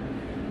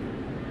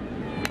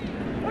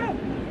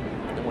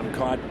 That one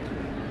caught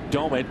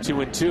Domet,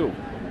 2-2.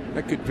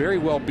 That could very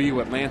well be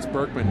what Lance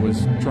Berkman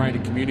was trying to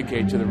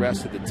communicate to the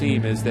rest of the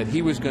team, is that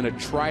he was going to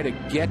try to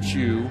get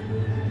you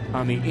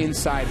on the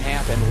inside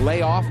half and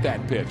lay off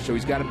that pitch. So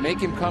he's got to make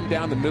him come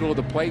down the middle of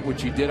the plate,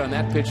 which he did on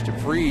that pitch to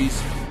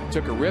Freese.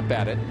 Took a rip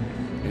at it,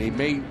 and he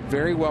may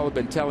very well have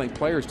been telling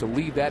players to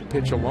leave that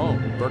pitch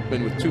alone.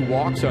 Berkman, with 2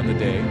 walks on the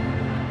day,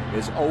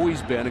 has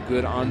always been a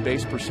good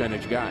on-base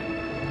percentage guy.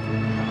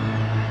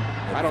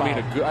 I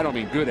don't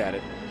mean good at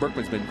it.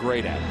 Berkman's been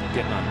great at it,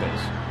 getting on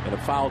base. And a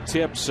foul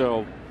tip,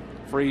 so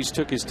Freese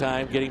took his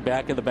time getting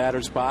back in the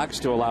batter's box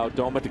to allow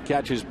Domet to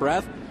catch his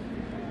breath.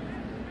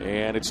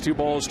 And it's 2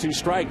 balls, 2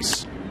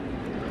 strikes.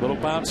 Little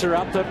bouncer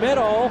up the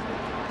middle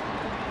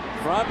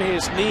from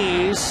his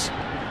knees.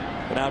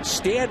 An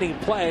outstanding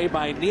play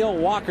by Neil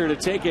Walker to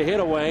take a hit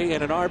away,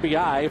 and an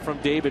RBI from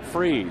David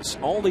Freese.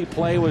 Only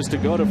play was to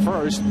go to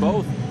first.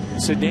 Both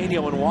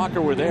Cedeno and Walker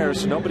were there,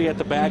 so nobody at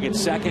the bag at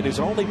second. His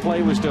only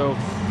play was to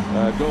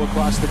go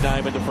across the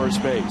diamond to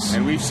first base.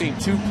 And we've seen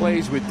 2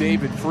 plays with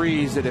David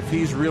Freese that if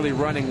he's really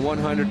running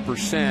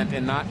 100%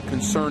 and not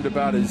concerned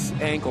about his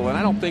ankle, and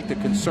I don't think the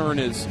concern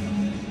is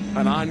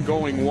an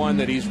ongoing one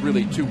that he's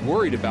really too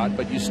worried about,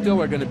 but you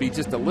still are going to be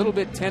just a little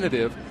bit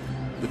tentative.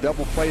 The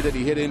double play that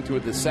he hit into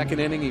at the second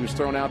inning, he was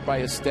thrown out by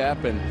a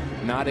step and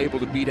not able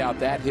to beat out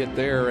that hit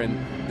there. And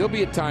there'll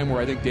be a time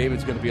where I think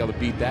David's going to be able to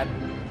beat that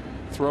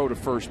throw to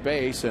first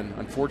base, and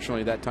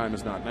unfortunately that time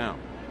is not now.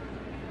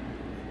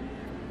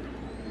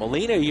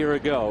 Molina a year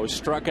ago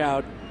struck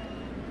out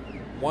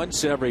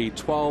once every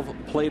 12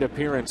 plate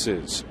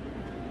appearances.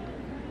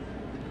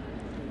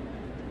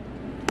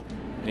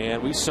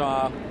 And we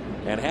saw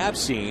and have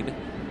seen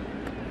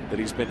that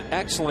he's been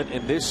excellent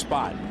in this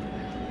spot.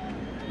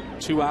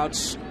 2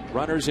 outs,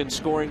 runners in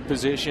scoring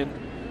position,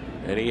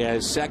 and he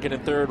has second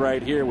and third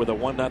right here with a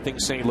 1-0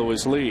 St.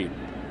 Louis lead.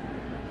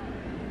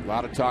 A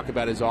lot of talk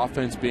about his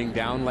offense being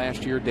down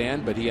last year,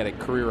 Dan, but he had a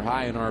career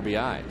high in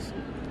RBIs.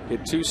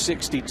 Hit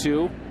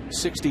 262,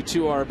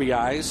 62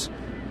 RBIs,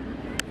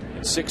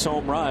 and 6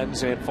 home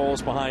runs, and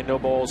falls behind no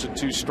balls and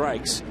 2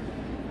 strikes.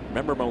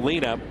 Remember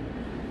Molina,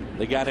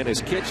 they got in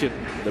his kitchen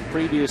the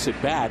previous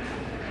at bat,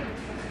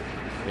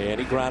 and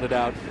he grounded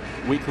out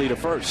weakly to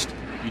first.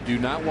 You do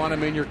not want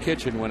him in your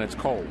kitchen when it's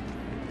cold.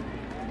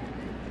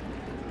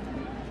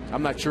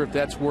 I'm not sure if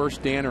that's worse,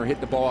 Dan, or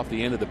hit the ball off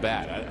the end of the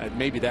bat.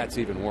 Maybe that's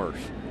even worse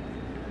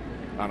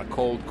on a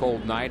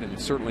cold night, and it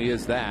certainly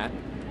is that.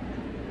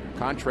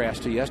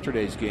 Contrast to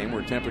yesterday's game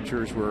where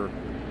temperatures were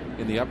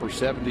in the upper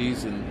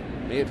 70s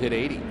and may have hit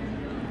 80.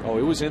 Oh,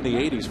 it was in the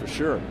 80s for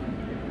sure.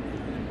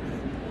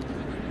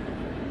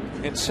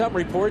 And some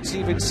reports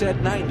even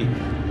said 90.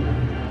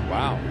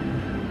 Wow.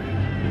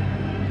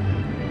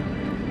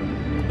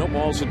 No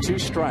balls and 2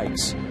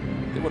 strikes.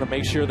 They want to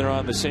make sure they're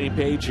on the same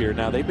page here.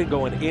 Now, they've been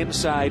going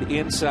inside,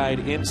 inside,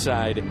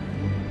 inside.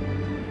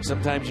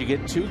 Sometimes you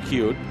get too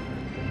cute.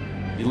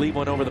 You leave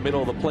one over the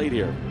middle of the plate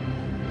here.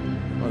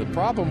 Well, the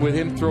problem with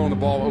him throwing the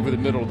ball over the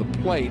middle of the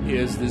plate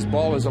is this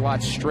ball is a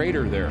lot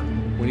straighter there.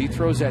 When he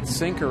throws that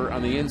sinker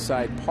on the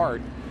inside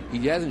part,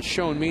 he hasn't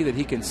shown me that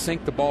he can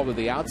sink the ball to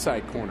the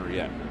outside corner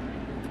yet.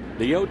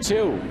 The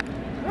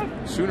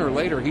 0-2. Sooner or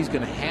later, he's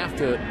going to have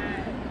to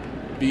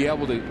be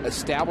able to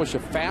establish a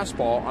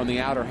fastball on the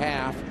outer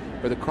half,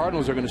 or the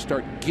Cardinals are going to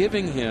start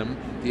giving him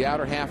the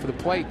outer half of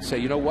the plate. Say,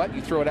 you know what,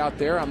 you throw it out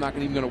there, I'm not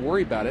even going to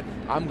worry about it.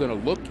 I'm going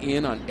to look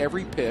in on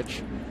every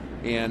pitch,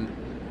 and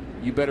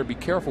you better be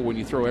careful when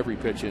you throw every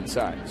pitch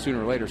inside.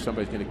 Sooner or later,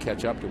 somebody's going to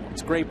catch up to him.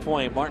 It's a great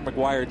point. Mark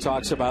McGwire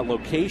talks about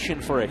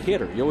location for a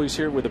hitter. You always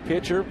hear it with a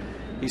pitcher.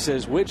 He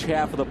says which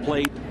half of the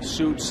plate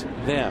suits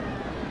them.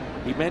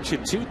 He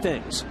mentioned 2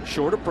 things,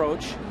 short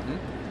approach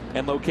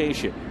and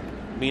location,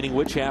 meaning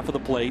which half of the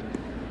plate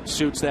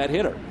suits that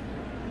hitter.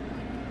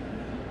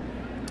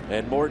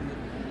 And Morton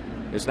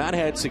has not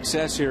had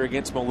success here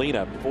against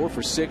Molina. 4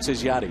 for 6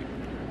 is Yachty.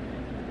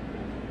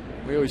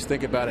 We always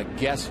think about a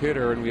guess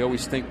hitter, and we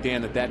always think,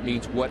 Dan, that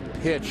means what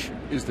pitch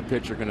is the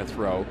pitcher going to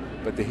throw.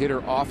 But the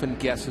hitter often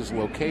guesses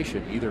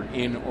location, either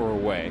in or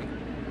away.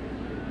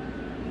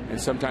 And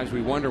sometimes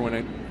we wonder when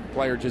a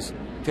player just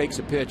takes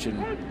a pitch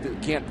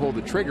and can't pull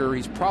the trigger,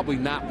 he's probably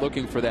not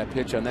looking for that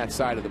pitch on that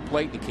side of the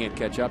plate, and he can't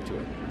catch up to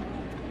it.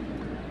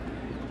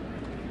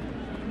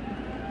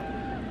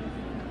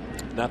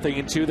 Nothing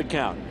into the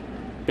count.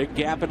 Big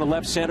gap in the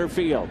left center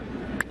field.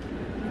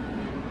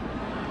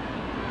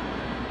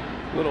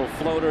 Little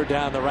floater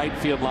down the right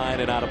field line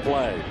and out of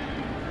play.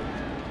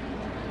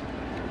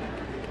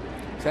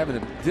 He's having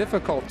a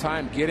difficult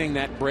time getting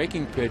that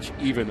breaking pitch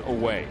even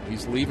away.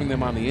 He's leaving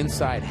them on the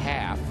inside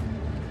half.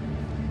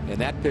 And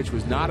that pitch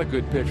was not a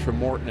good pitch from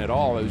Morton at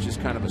all. It was just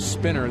kind of a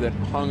spinner that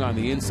hung on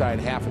the inside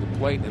half of the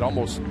plate. And it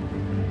almost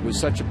was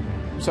such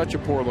a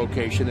poor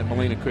location that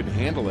Molina couldn't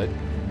handle it.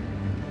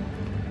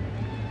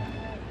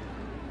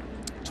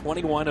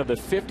 21 of the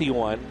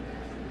 51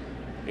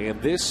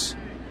 in this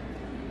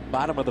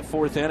bottom of the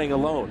 4th inning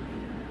alone.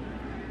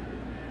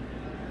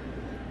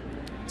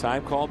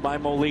 Time called by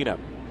Molina.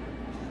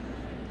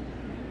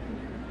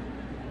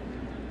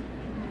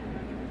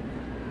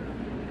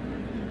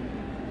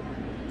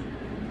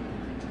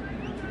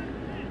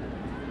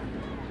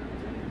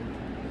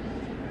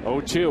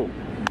 Oh-2.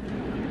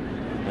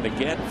 And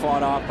again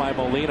fought off by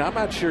Molina. I'm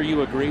not sure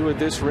you agree with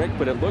this, Rick,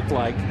 but it looked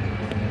like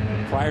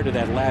prior to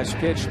that last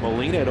pitch,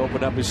 Molina had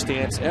opened up his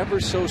stance ever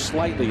so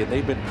slightly, and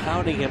they've been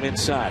pounding him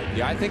inside.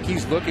 Yeah, I think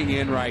he's looking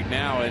in right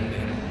now, and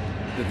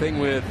the thing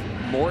with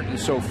Morton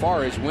so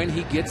far is when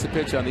he gets the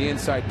pitch on the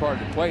inside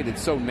part of the plate,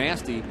 it's so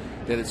nasty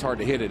that it's hard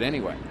to hit it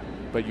anyway.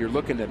 But you're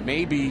looking to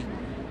maybe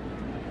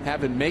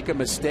have him make a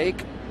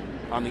mistake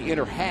on the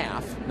inner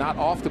half, not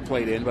off the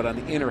plate in, but on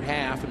the inner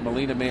half, and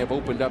Molina may have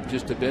opened up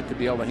just a bit to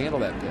be able to handle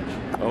that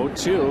pitch.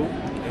 0-2,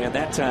 and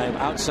that time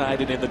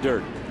outside and in the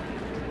dirt.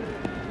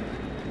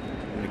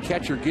 When the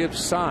catcher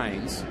gives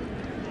signs,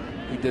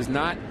 he does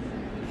not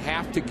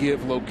have to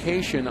give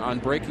location on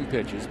breaking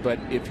pitches, but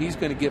if he's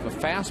going to give a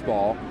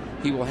fastball,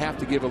 he will have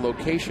to give a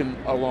location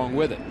along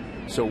with it.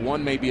 So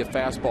one may be a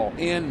fastball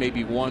in,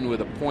 maybe one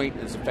with a point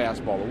is a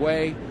fastball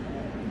away.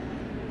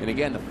 And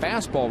again, the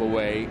fastball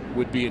away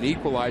would be an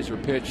equalizer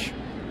pitch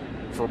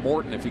for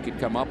Morton if he could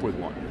come up with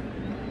one.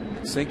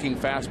 Sinking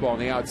fastball in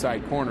the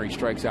outside corner, he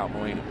strikes out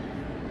Molina.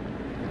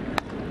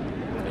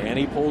 And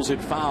he pulls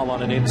it foul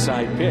on an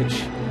inside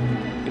pitch.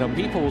 You know,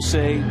 people will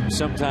say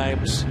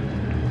sometimes,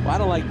 well, I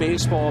don't like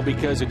baseball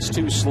because it's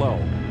too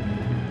slow.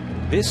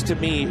 This, to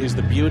me, is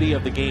the beauty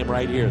of the game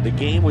right here. The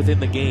game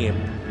within the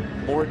game.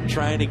 Morton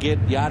trying to get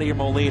Yadier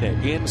Molina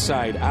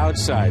inside,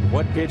 outside.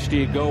 What pitch do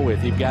you go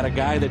with? You've got a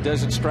guy that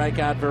doesn't strike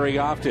out very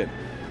often.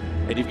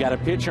 And you've got a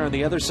pitcher on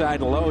the other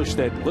side of Loesch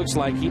that looks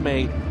like he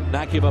may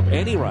not give up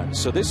any runs.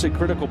 So this is a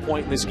critical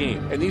point in this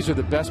game. And these are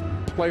the best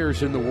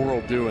players in the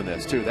world doing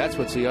this, too. That's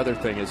what's the other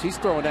thing is he's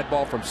throwing that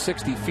ball from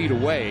 60 feet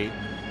away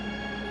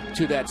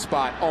to that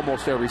spot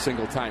almost every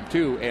single time,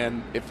 too.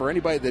 And if for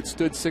anybody that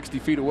stood 60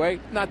 feet away,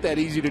 not that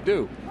easy to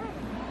do.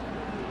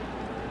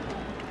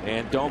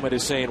 And Doman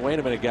is saying, wait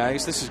a minute,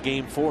 guys, this is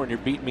game 4 and you're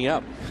beating me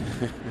up.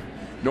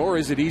 Nor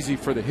is it easy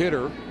for the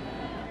hitter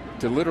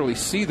to literally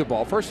see the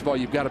ball. First of all,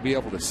 you've got to be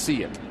able to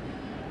see it.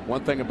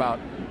 One thing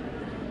about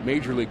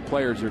major league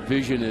players, their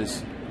vision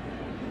is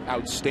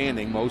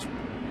outstanding. Most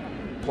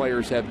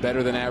players have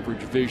better than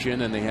average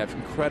vision, and they have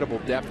incredible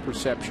depth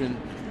perception,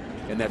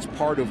 and that's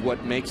part of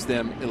what makes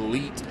them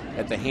elite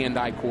at the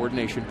hand-eye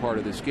coordination part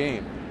of this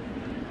game.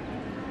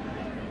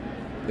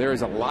 There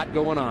is a lot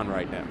going on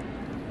right now.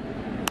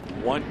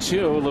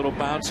 1-2, little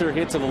bouncer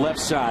hit to the left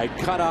side,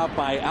 cut off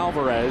by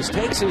Alvarez,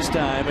 takes his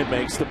time and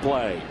makes the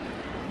play.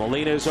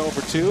 Molina's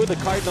over 2. The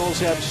Cardinals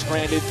have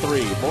stranded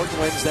 3. Morton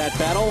wins that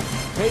battle.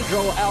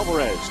 Pedro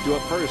Alvarez do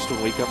it first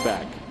when we come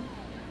back.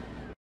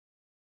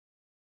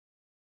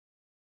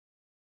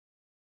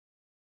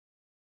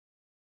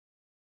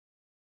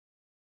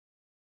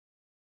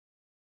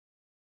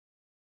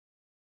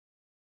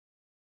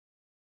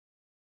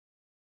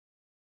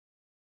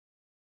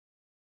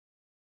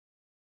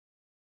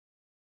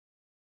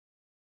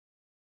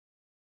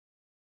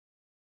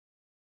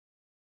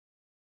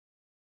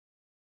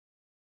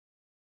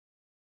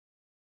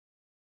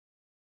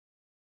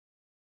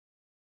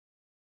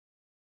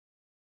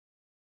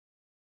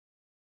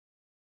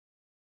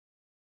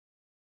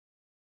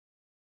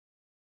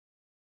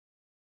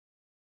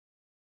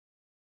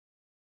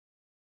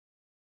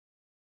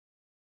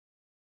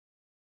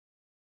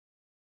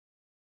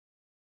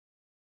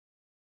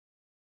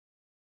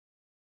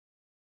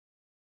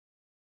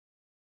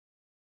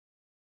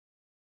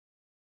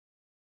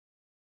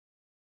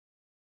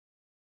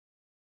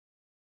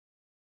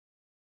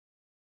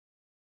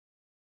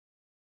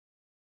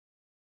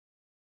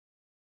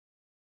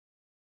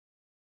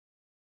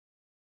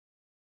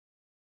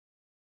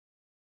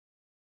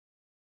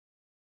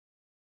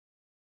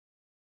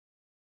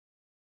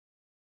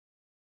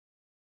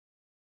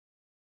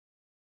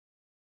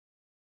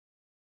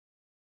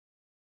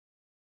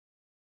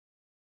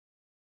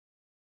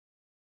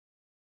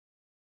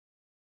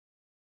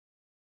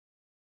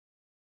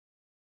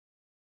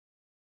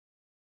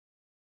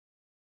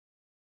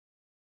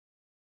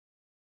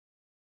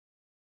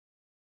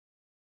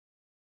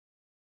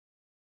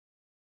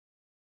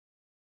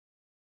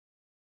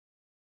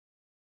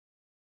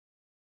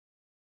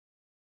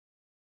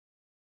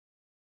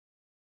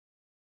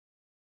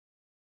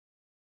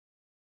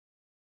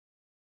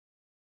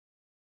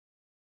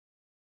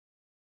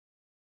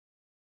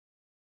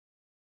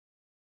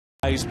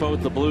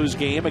 Both the Blues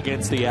game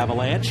against the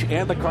Avalanche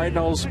and the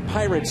Cardinals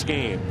Pirates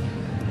game.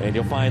 And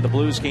you'll find the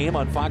Blues game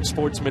on Fox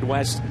Sports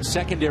Midwest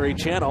secondary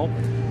channel.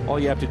 All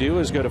you have to do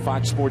is go to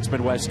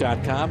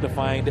foxsportsmidwest.com to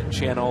find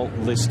channel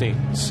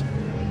listings.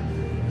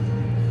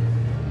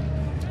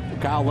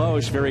 Kyle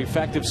Loesch, very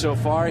effective so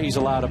far. He's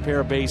allowed a pair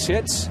of base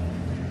hits.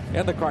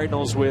 And the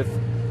Cardinals with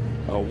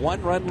a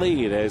 1-run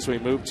lead as we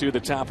move to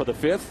the top of the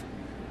 5th.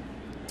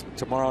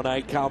 Tomorrow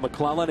night, Kyle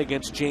McClellan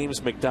against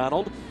James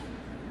McDonald.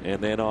 And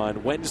then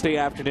on Wednesday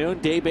afternoon,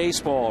 day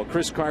baseball,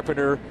 Chris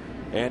Carpenter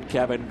and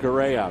Kevin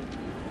Correa.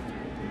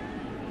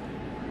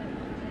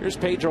 Here's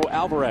Pedro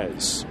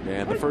Alvarez,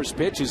 and the first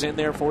pitch is in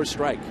there for a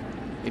strike.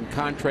 In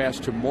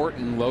contrast to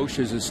Morton, Loesch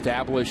has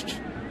established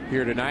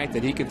here tonight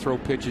that he can throw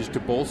pitches to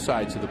both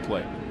sides of the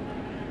plate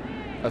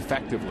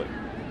effectively.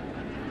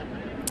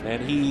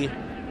 And he,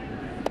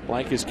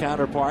 like his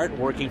counterpart,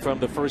 working from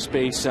the first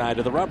base side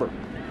of the rubber.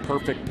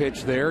 Perfect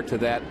pitch there to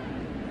that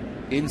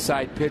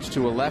inside pitch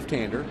to a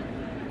left-hander.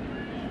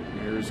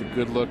 Here's a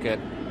good look at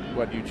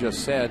what you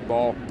just said.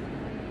 Ball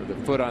with the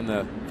foot on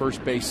the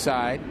first base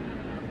side.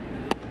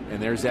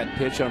 And there's that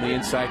pitch on the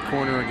inside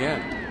corner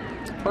again.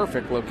 It's a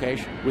perfect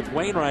location. With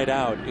Wainwright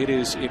out, it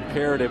is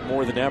imperative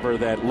more than ever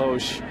that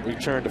Loesch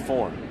return to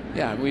form.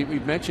 Yeah,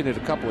 we've mentioned it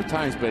a couple of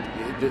times, but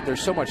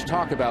there's so much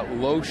talk about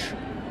Loesch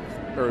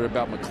or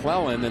about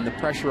McClellan and the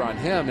pressure on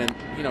him. And,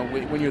 you know,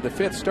 when you're the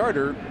 5th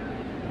starter,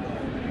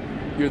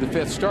 you're the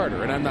 5th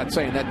starter. And I'm not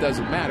saying that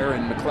doesn't matter,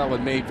 and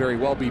McClellan may very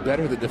well be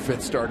better than the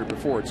 5th starter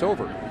before it's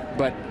over.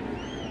 But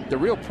the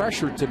real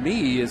pressure to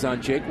me is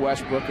on Jake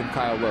Westbrook and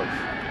Kyle Loesch.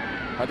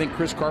 I think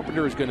Chris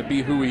Carpenter is going to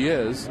be who he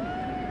is.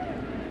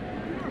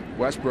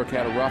 Westbrook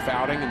had a rough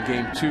outing in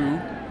Game 2.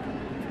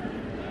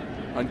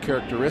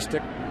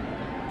 Uncharacteristic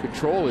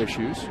control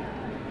issues.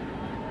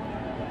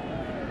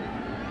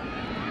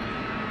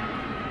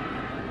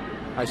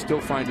 I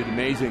still find it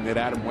amazing that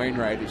Adam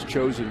Wainwright has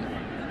chosen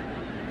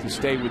to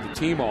stay with the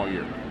team all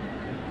year.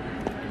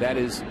 That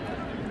is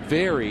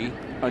very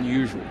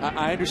unusual.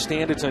 I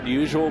understand it's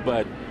unusual,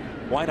 but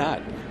why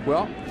not?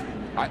 Well,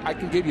 I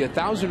can give you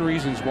 1,000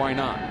 reasons why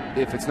not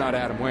if it's not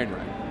Adam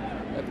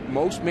Wainwright.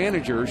 Most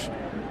managers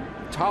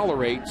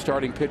tolerate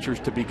starting pitchers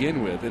to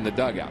begin with in the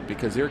dugout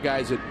because they're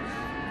guys that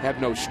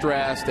have no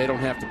stress. They don't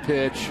have to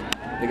pitch.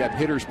 They got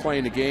hitters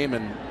playing the game,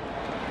 and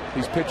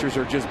these pitchers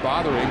are just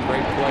bothering.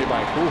 Great play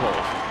by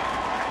Pujols.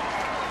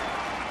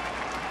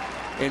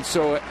 And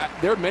so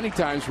there are many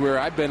times where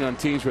I've been on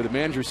teams where the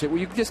manager said, well,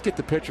 you can just get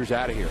the pitchers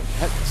out of here.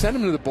 Send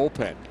them to the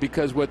bullpen,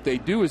 because what they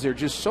do is they're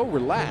just so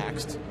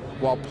relaxed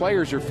while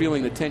players are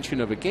feeling the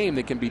tension of a game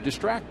that can be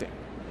distracting.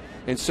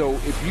 And so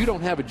if you don't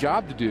have a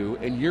job to do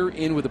and you're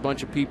in with a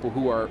bunch of people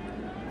who are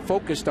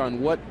focused on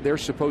what they're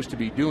supposed to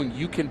be doing,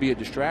 you can be a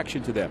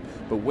distraction to them.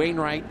 But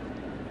Wainwright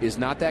is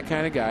not that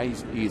kind of guy.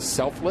 He's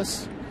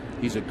selfless.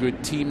 He's a good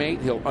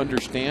teammate. He'll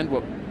understand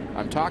what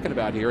I'm talking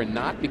about here and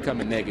not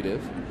become a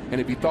negative. And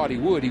if he thought he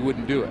would, he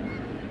wouldn't do it.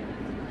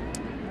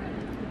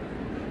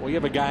 Well, you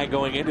have a guy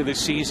going into the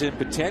season,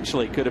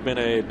 potentially could have been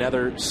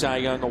another Cy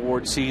Young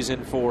Award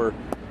season for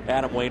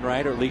Adam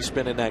Wainwright, or at least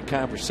been in that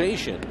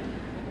conversation.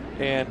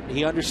 And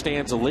he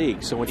understands the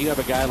league. So when you have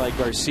a guy like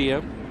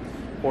Garcia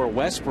or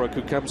Westbrook,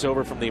 who comes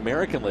over from the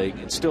American League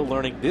and still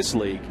learning this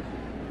league,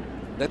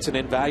 that's an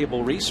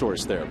invaluable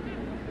resource there.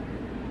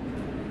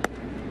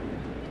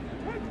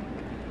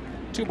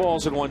 2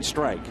 balls and 1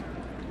 strike.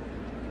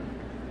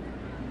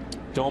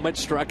 Domit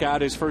struck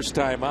out his first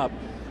time up,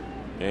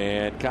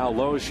 and Kyle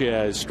Loesch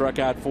has struck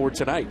out 4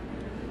 tonight.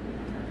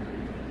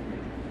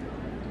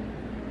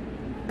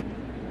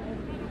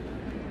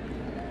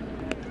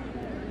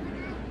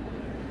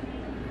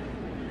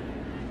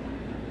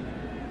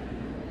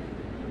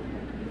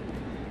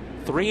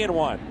 Three and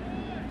 1.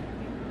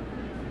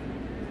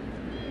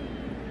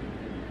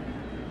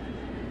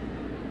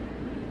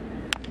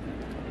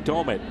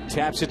 Domit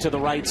taps it to the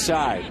right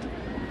side.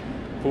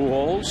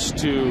 Pujols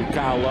to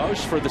Kyle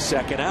Loesch for the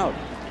second out.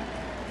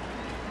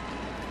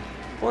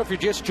 Well, if you're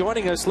just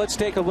joining us, let's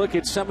take a look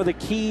at some of the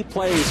key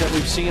plays that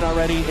we've seen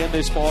already in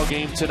this ball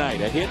game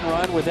tonight. A hit and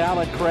run with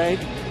Alan Craig.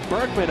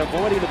 Berkman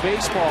avoiding the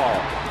baseball,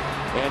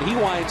 and he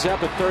winds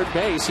up at third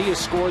base. He has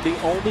scored the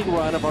only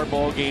run of our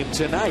ball game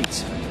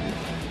tonight.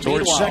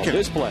 Towards second.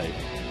 This play,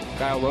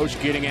 Kyle Loesch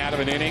getting out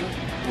of an inning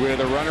with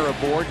a runner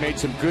aboard, made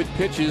some good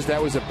pitches.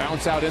 That was a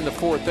bounce out in the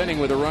 4th inning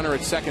with a runner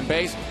at second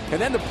base.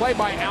 And then the play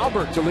by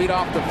Albert to lead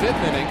off the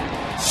 5th inning,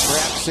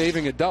 perhaps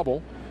saving a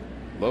double.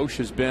 Loesch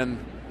has been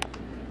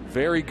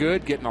very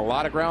good, getting a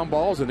lot of ground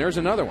balls, and there's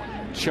another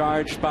one.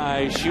 Charged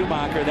by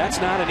Schumacher. That's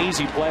not an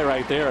easy play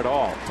right there at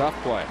all.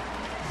 Tough play.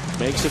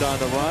 Makes it on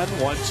the run.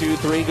 1, 2,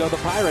 3 go the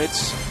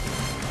Pirates.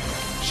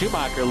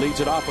 Schumacher leads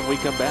it off when we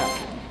come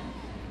back.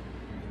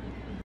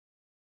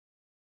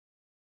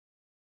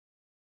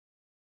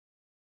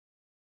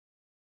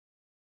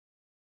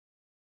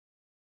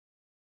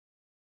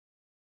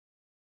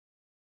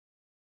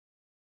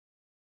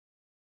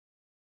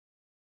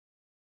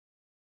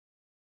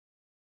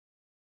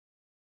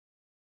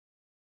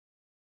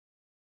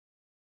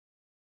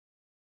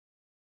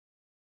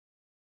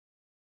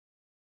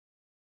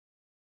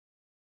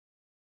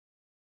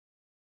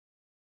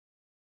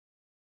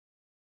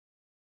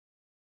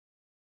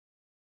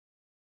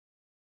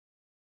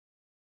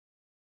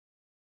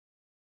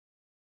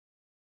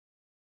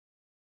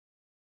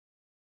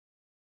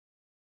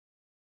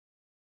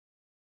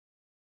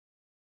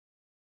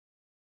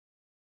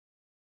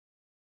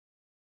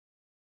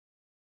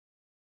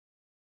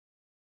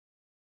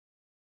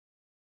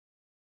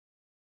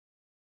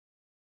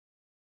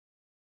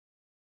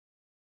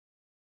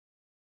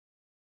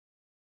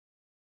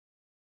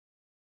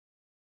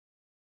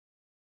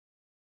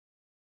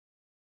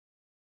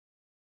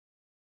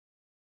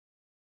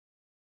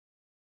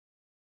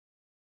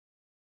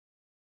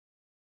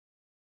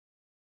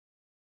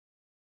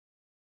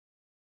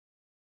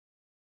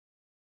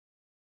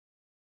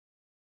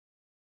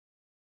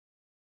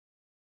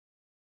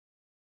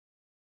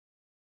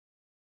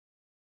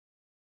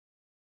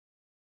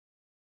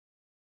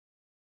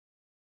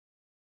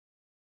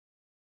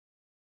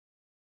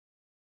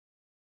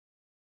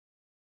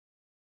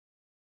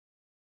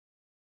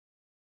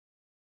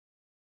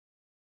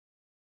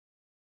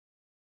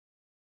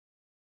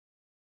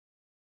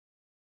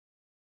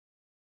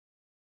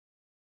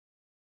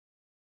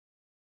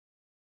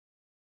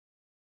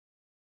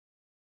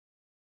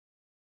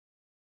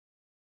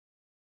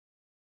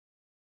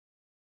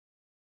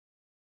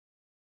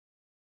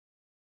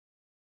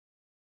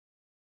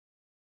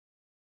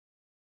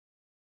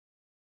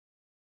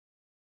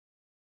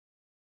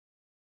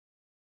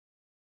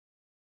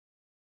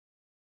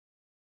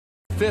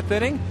 Fifth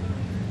inning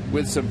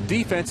with some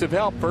defensive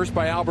help. First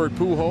by Albert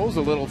Pujols,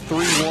 a little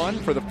 3-1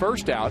 for the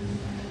first out.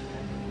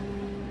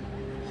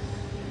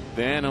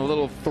 Then a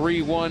little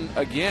 3-1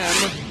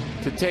 again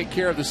to take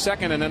care of the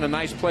second, and then a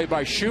nice play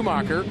by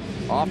Schumacher.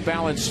 Off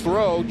balance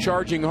throw,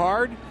 charging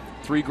hard.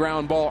 3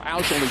 ground ball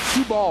outs. Only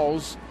 2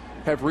 balls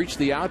have reached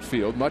the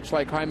outfield, much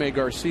like Jaime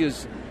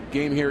Garcia's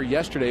game here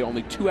yesterday.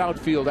 Only 2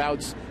 outfield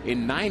outs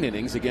in 9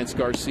 innings against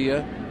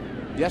Garcia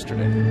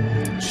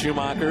yesterday.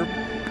 Schumacher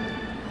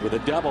with a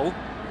double.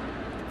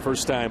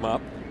 First time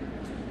up.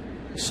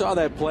 Saw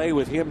that play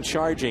with him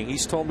charging.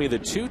 He's told me the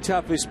 2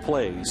 toughest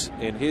plays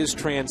in his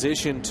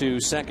transition to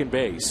second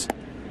base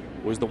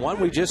was the one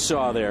we just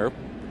saw there,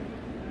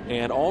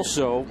 and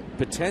also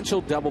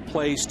potential double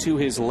plays to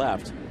his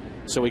left.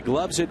 So he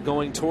gloves it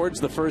going towards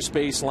the first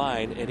base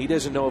line, and he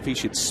doesn't know if he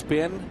should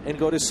spin and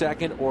go to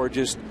second or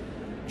just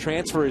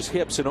transfer his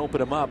hips and open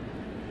him up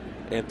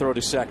and throw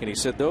to second. He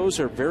said those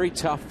are very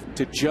tough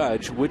to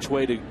judge which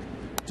way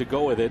to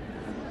go with it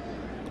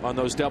on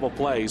those double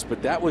plays,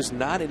 but that was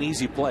not an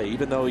easy play.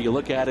 Even though you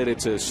look at it,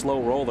 it's a slow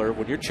roller.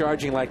 When you're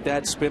charging like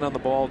that, spin on the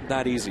ball,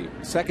 not easy.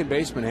 Second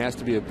baseman has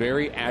to be a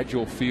very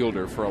agile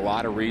fielder for a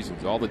lot of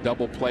reasons. All the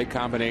double play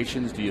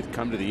combinations. Do you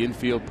come to the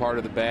infield part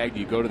of the bag? Do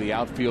you go to the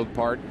outfield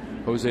part?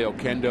 Jose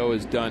Oquendo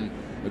has done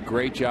a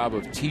great job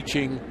of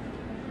teaching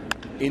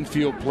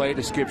infield play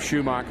to Skip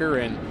Schumacher,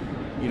 and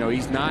you know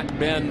he's not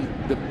been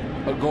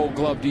a Gold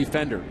Glove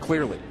defender,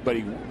 clearly, but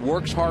he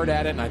works hard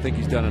at it, and I think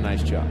he's done a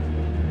nice job.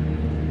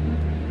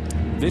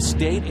 This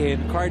date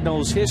in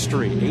Cardinals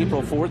history,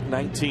 April 4th,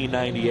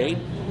 1998.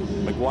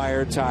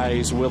 McGuire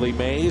ties Willie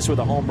Mays with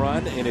a home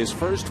run in his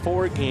first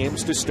 4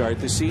 games to start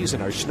the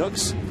season. Our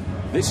Schnooks,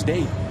 this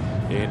date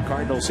in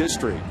Cardinals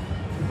history.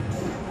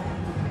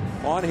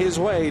 On his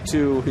way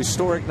to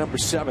historic number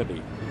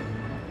 70.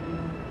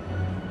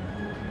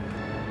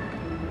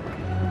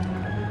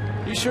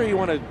 You sure you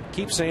want to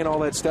keep saying all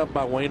that stuff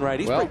about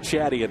Wainwright? He's pretty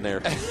chatty in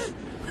there.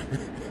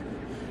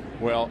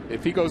 Well,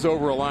 if he goes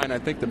over a line, I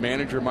think the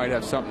manager might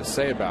have something to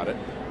say about it.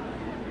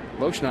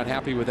 Loesch not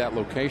happy with that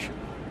location.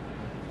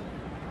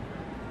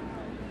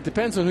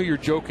 Depends on who you're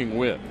joking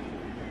with.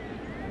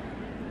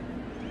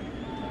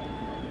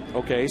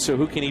 Okay, so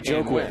who can he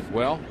joke with?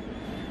 Well,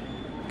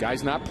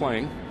 guy's not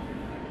playing.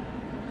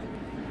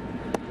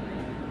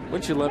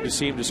 Wouldn't you love to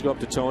see him just go up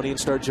to Tony and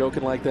start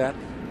joking like that?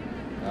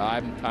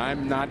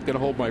 I'm not going to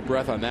hold my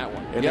breath on that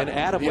one. And then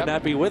Adam would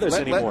not be with us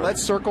anymore.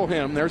 Let's circle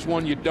him. There's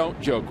one you don't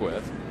joke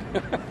with.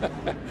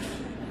 Let's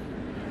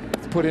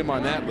put him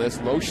on that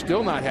list. Loesch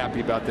still not happy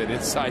about that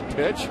inside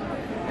pitch.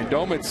 And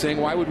Domit's saying,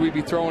 why would we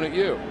be throwing at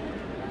you?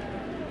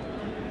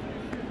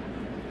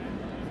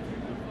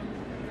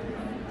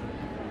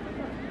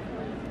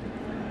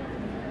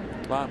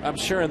 Well, I'm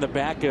sure in the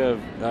back of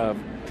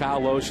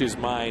Kyle Loesch's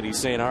mind, he's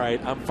saying, all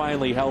right, I'm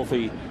finally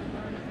healthy.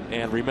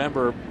 And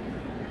remember,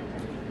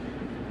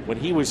 when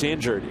he was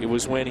injured, it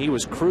was when he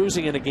was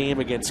cruising in a game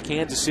against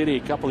Kansas City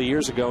a couple of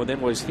years ago and then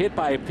was hit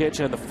by a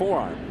pitch on the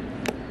forearm.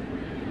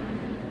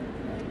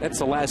 That's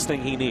the last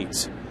thing he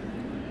needs.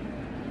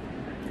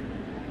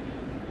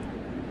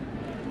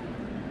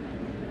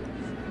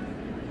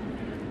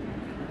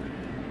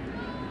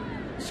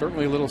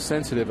 Certainly a little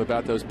sensitive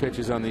about those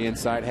pitches on the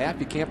inside half.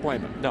 You can't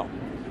blame him. No.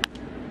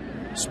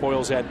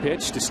 Spoils that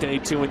pitch to stay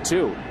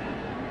 2-2.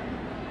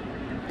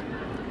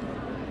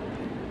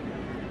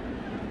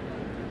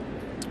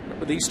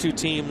 Remember, these two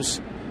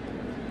teams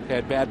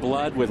had bad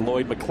blood with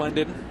Lloyd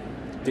McClendon,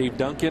 Dave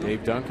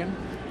Duncan.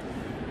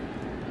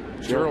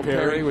 Gerald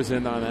Perry was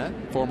in on that,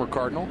 former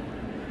Cardinal.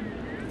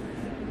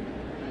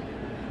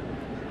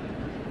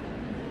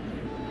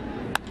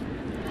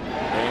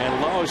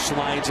 And Loesch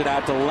lines it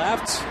out to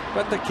left,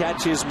 but the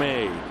catch is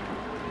made.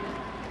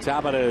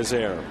 Tabata is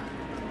there.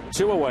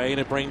 2 away, and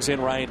it brings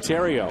in Ryan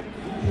Theriot.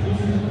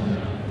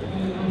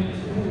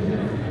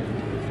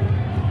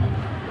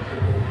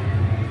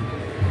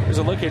 Here's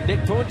a look at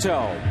Nick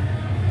Punto.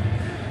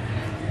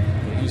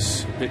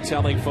 He's been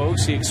telling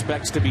folks he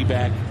expects to be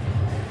back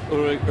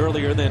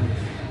earlier than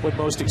what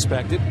most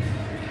expected.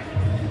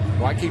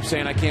 Well, I keep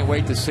saying I can't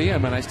wait to see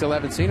him, and I still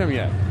haven't seen him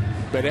yet.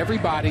 But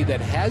everybody that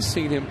has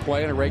seen him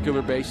play on a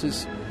regular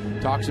basis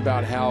talks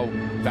about how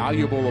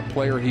valuable a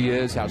player he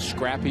is, how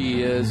scrappy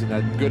he is, and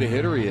how good a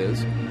hitter he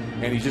is.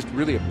 And he's just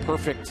really a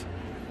perfect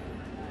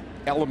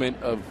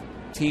element of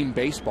team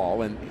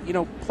baseball. And, you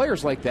know,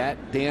 players like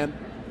that, Dan,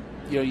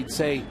 you know, you'd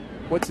say,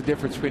 what's the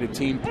difference between a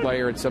team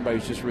player and somebody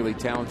who's just really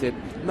talented?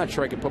 I'm not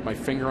sure I can put my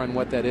finger on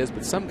what that is,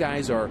 but some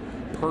guys are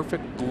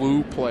perfect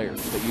glue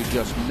players that you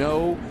just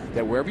know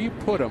that wherever you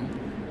put them,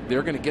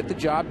 they're going to get the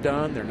job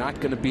done. They're not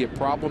going to be a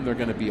problem. They're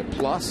going to be a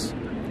plus.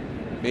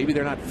 Maybe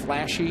they're not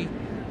flashy,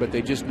 but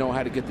they just know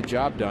how to get the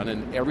job done.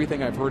 And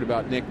everything I've heard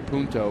about Nick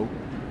Punto,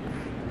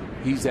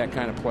 he's that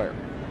kind of player.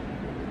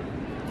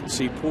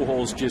 See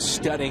Pujols just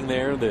studying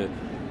there the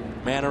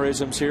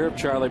mannerisms here of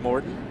Charlie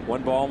Morton.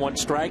 1 ball, 1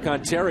 strike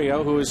on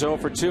Theriot, who is 0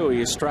 for 2.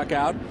 He is struck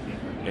out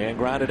and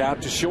grounded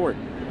out to short.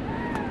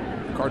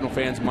 Cardinal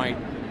fans might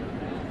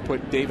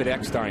put David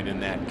Eckstein in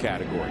that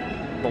category.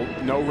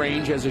 No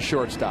range as a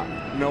shortstop,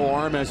 no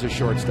arm as a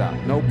shortstop,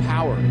 no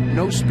power,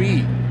 no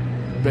speed.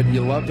 But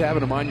you loved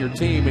having him on your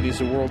team, and he's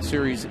a World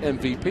Series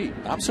MVP.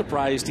 I'm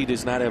surprised he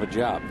does not have a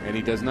job. And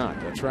he does not.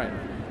 That's right.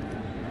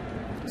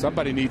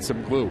 Somebody needs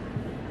some glue.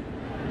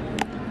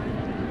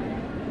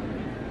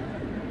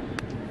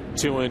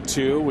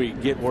 2-2. We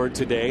get word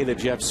today that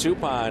Jeff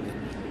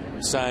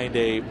Suppan signed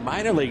a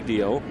minor league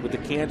deal with the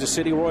Kansas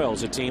City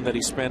Royals, a team that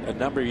he spent a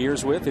number of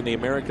years with in the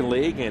American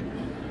League, and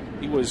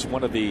he was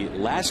one of the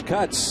last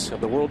cuts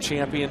of the world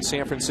champion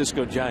San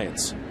Francisco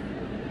Giants.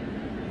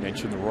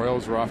 Mentioned the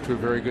Royals were off to a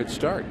very good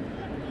start.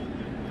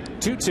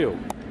 2-2.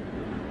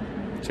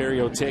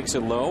 Theriot takes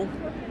it low.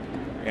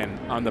 And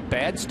on the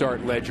bad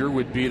start ledger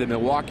would be the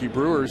Milwaukee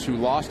Brewers, who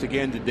lost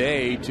again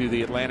today to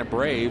the Atlanta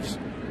Braves.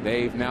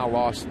 They've now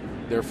lost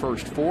their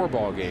first 4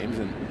 ball games,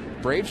 and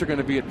Braves are going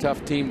to be a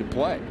tough team to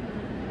play.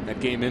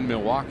 That game in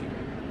Milwaukee.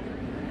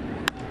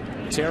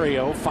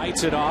 Theriot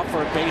fights it off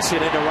for a base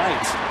hit into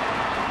right.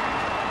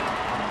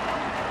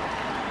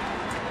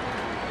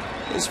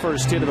 His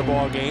first hit of the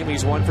ball game.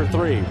 He's 1 for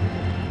 3.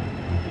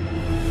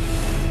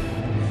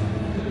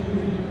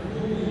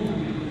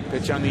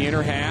 Pitch on the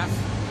inner half.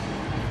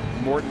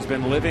 Morton's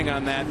been living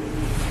on that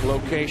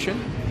location.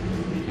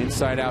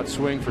 Inside out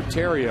swing for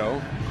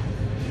Theriot.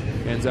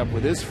 Ends up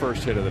with his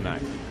first hit of the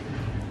night.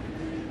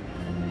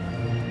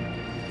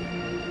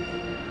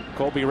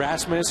 Colby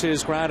Rasmus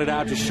is grounded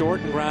out to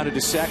short and grounded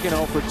to second.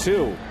 0 for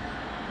 2.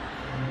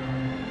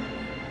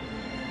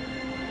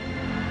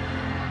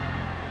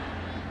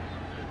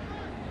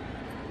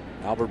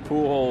 Albert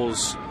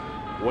Pujols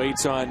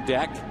waits on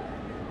deck.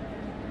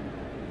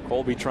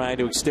 Colby trying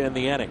to extend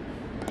the inning.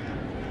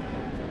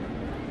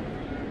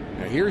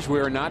 Now here's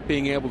where not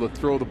being able to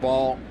throw the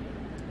ball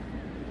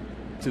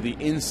to the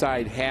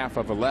inside half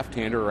of a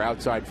left-hander or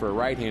outside for a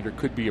right-hander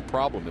could be a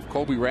problem. If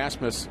Colby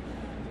Rasmus,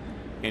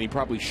 and he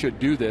probably should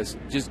do this,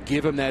 just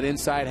give him that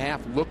inside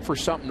half, look for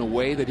something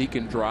away that he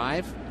can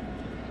drive.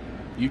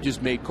 You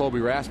just made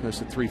Colby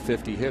Rasmus a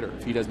 350 hitter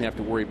if he doesn't have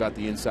to worry about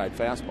the inside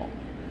fastball.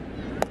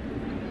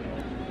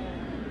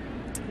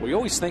 We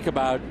always think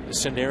about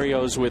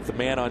scenarios with the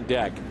man on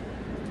deck.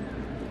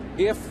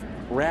 If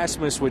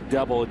Rasmus would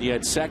double and you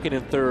had second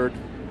and third,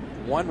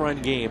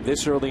 one-run game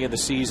this early in the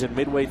season,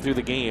 midway through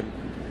the game,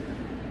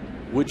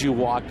 would you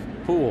walk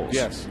Pujols?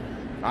 Yes,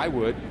 I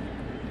would.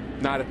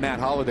 Not if Matt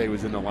Holliday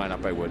was in the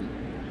lineup, I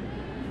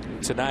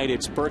wouldn't. Tonight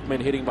it's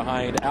Berkman hitting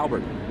behind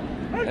Albert.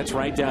 That's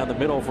right down the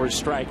middle for a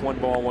strike. 1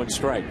 ball, 1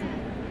 strike.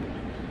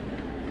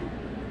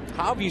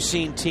 How have you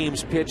seen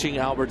teams pitching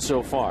Albert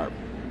so far?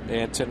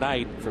 And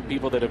tonight, for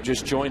people that have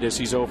just joined us,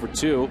 he's 0 for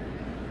 2.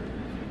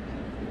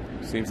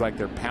 Seems like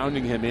they're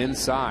pounding him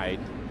inside,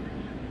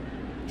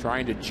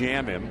 trying to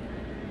jam him.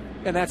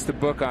 And that's the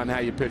book on how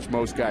you pitch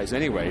most guys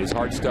anyway, is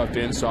hard stuff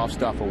in, soft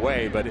stuff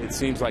away. But it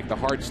seems like the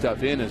hard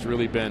stuff in has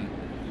really been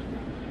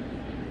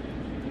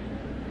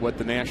what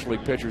the National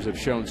League pitchers have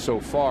shown so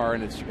far.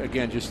 And it's,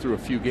 again, just through a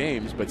few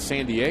games. But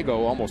San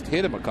Diego almost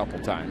hit him a couple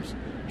times,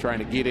 trying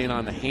to get in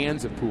on the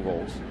hands of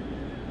Pujols.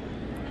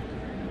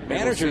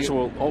 Managers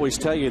will always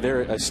tell you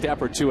they're a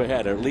step or two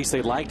ahead, or at least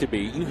they like to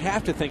be. You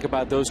have to think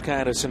about those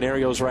kind of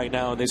scenarios right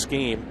now in this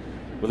game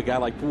with a guy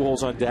like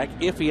Pujols on deck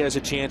if he has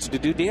a chance to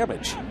do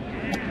damage.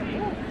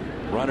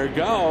 Runner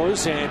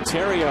goes, and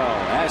Terrio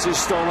has his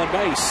stolen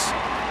base.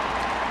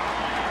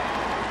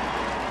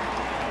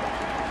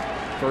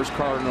 First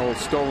Cardinal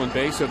stolen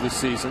base of the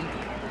season.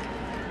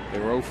 They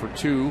were 0 for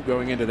 2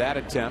 going into that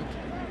attempt.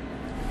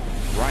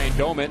 Ryan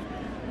Domit,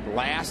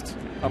 last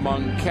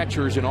among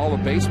catchers in all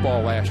of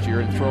baseball last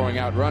year in throwing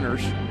out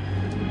runners.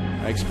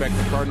 I expect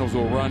the Cardinals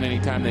will run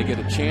anytime they get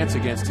a chance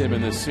against him in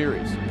this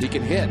series. He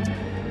can hit.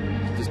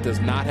 Just does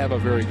not have a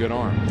very good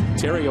arm.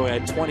 Terrio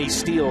had 20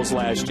 steals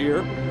last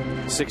year,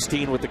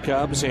 16 with the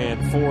Cubs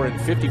and 4 in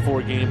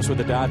 54 games with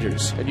the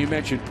Dodgers. And you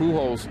mentioned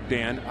Pujols,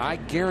 Dan. I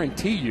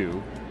guarantee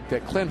you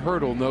that Clint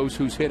Hurdle knows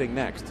who's hitting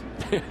next.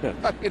 I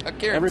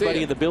guarantee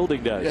everybody in the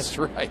building does. That's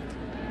right.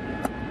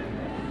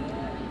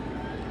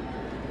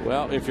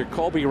 Well, if you're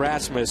Colby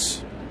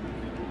Rasmus,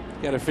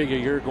 you got to figure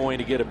you're going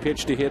to get a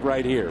pitch to hit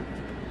right here.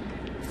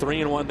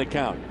 3-1 the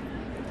count.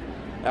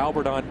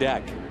 Albert on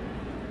deck.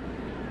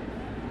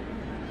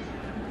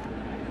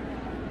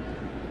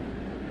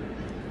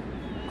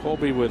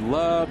 Colby would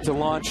love to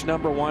launch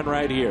number 1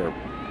 right here.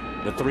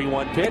 The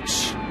 3-1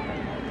 pitch.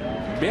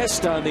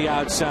 Missed on the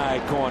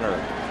outside corner.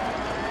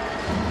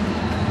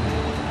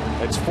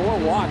 That's 4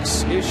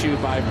 walks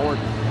issued by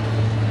Morton.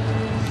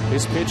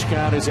 His pitch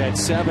count is at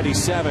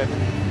 77.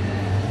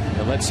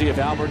 And let's see if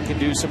Albert can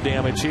do some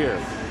damage here.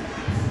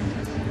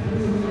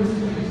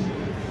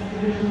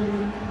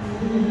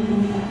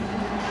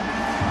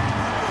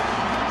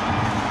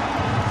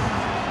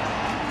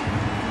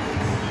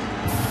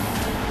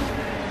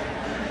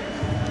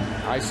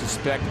 I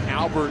suspect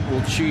Albert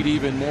will cheat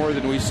even more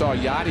than we saw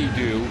Yachty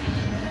do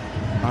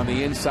on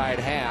the inside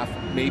half.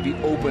 Maybe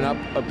open up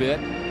a bit.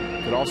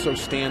 Could also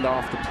stand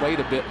off the plate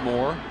a bit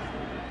more.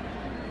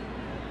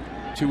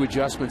 2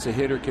 adjustments a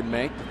hitter can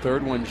make. The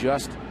third one,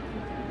 just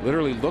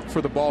literally look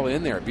for the ball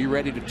in there. Be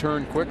ready to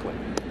turn quickly.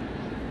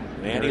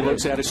 And he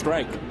looks at a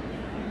strike.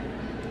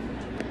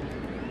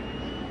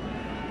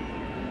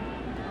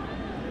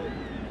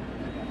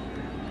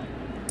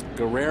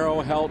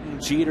 Guerrero,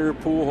 Helton, Jeter,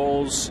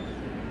 Pujols,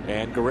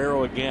 and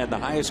Guerrero again, the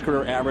highest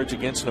career average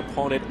against an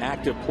opponent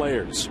active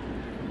players.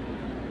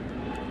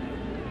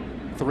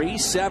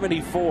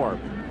 374.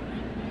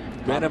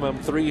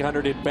 Minimum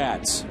 300 at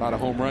bats. A lot of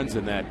home runs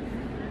in that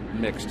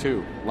mix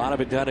too. A lot of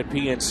it done at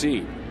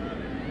PNC.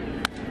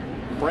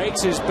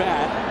 Breaks his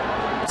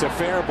bat. It's a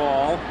fair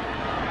ball.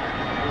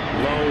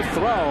 Low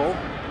throw,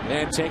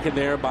 and taken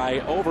there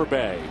by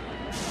Overbay.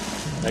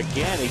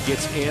 Again, he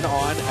gets in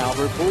on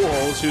Albert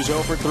Pujols, who's 0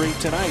 for 3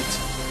 tonight.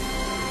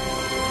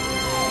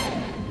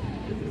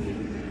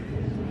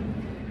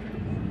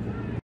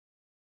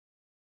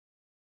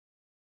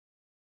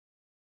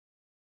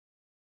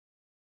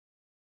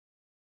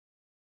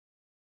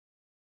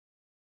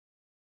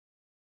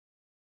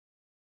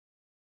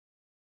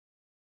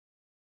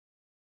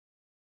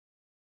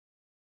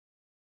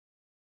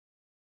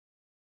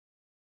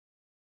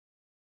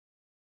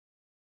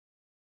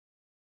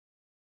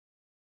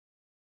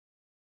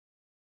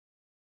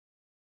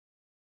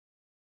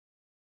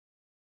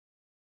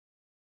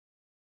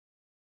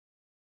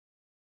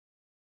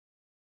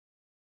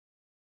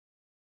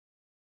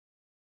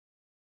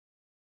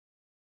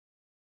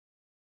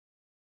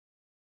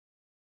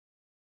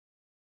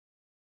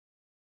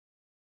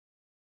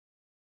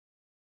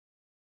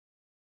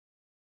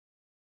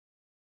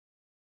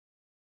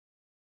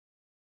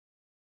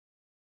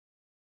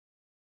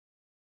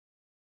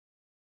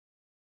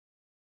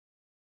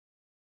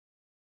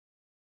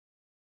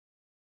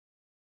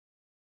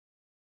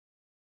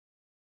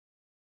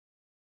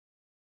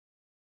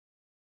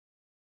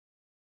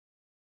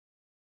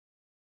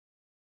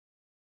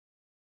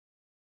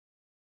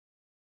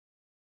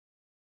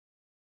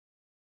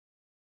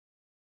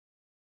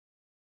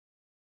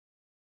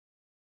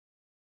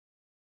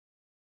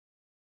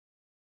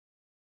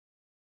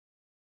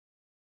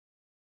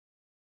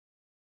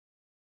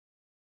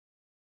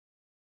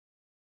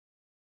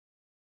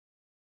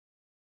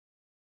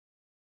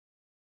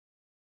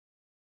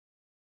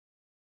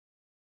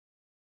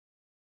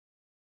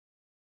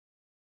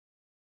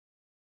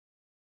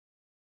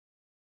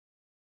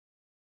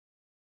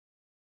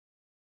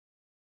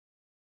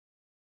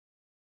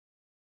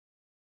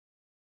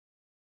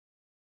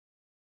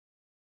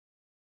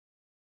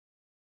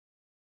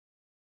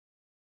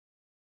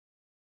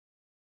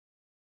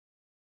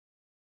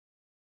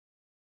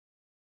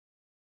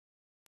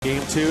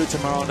 Game 2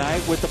 tomorrow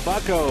night with the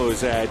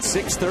Buccos at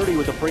 6:30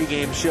 with the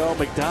pregame show.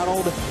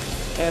 McDonald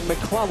and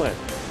McClellan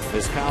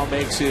as Kyle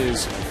makes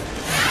his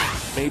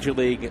Major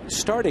League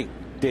starting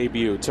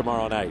debut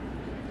tomorrow night.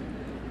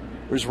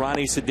 Here's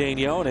Ronnie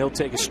Cedeno, and he'll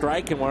take a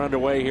strike, and we're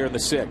underway here in the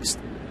 6th.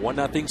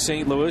 1-0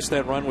 St. Louis.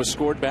 That run was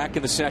scored back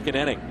in the 2nd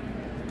inning.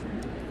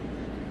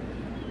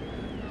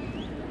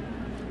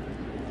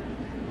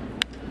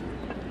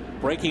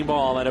 Breaking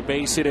ball and a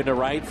base hit into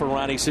right for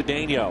Ronnie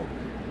Cedeno.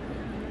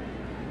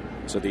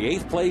 So the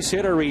 8th place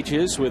hitter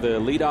reaches with a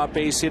leadoff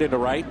base hit into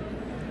right.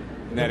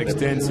 And that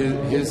extends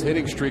his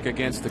hitting streak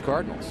against the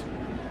Cardinals.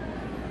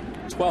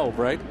 12,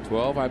 right?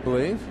 12, I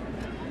believe.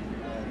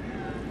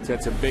 He's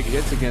had some big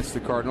hits against the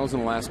Cardinals in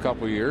the last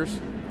couple of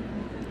years.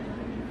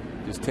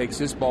 Just takes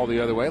this ball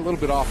the other way. A little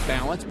bit off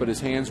balance, but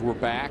his hands were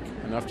back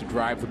enough to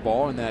drive the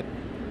ball in that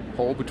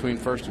hole between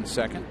first and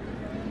second.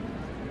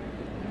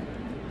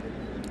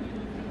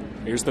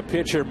 Here's the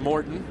pitcher,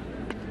 Morton.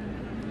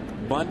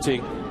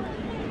 Bunting.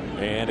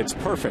 And it's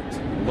perfect.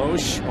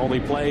 Loesch only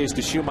plays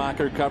to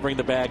Schumacher covering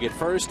the bag at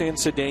first, and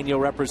Cedeno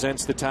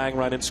represents the tying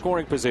run in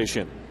scoring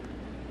position.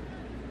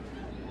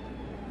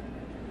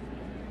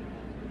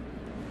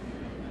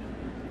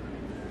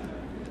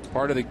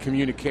 Part of the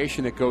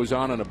communication that goes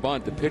on a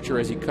bunt, the pitcher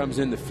as he comes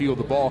in to field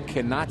the ball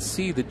cannot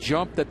see the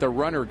jump that the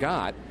runner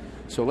got.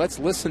 So let's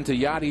listen to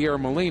Yadier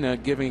Molina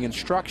giving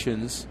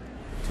instructions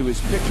to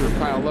his pitcher,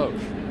 Kyle Loesch.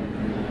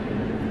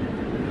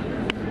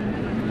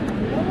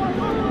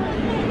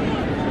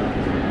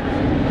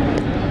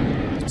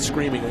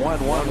 Screaming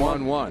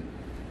 1-1-1-1. 1-1-1.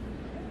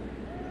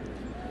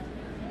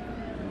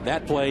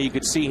 That play, you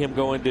could see him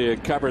going to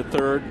cover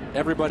third.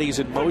 Everybody's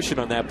in motion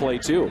on that play,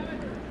 too.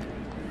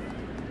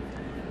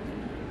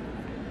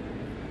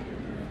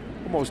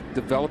 Almost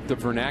developed the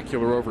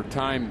vernacular over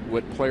time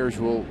what players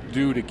will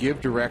do to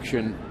give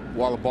direction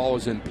while the ball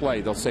is in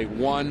play. They'll say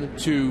 1,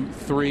 2,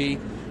 3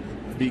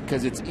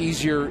 because it's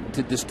easier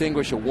to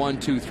distinguish a 1,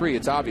 2, 3.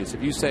 It's obvious.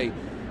 If you say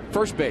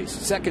first base,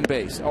 second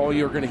base, all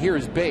you're going to hear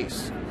is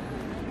base.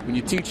 When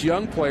you teach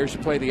young players to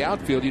play the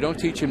outfield, you don't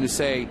teach them to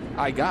say,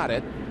 I got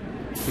it.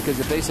 Because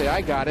if they say,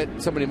 I got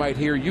it, somebody might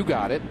hear, you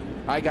got it.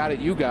 I got it,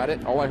 you got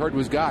it. All I heard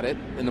was got it,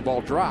 and the ball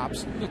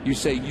drops. You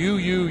say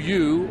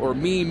you, or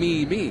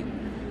me.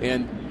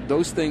 And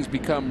those things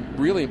become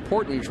really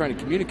important when you're trying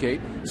to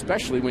communicate,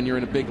 especially when you're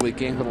in a big league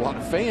game with a lot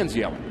of fans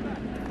yelling.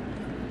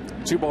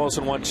 2 balls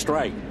and 1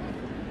 strike.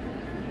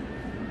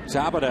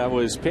 Tabata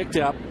was picked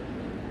up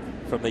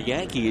from the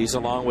Yankees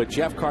along with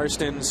Jeff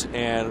Karstens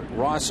and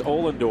Ross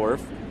Ohlendorf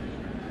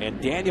and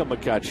Daniel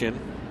McCutcheon.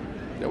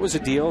 That was a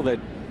deal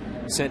that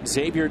sent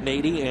Xavier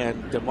Nady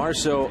and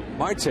DeMarco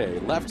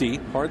Marte, lefty,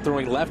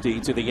 hard-throwing lefty,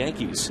 to the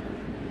Yankees.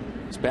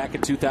 It's back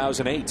in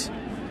 2008.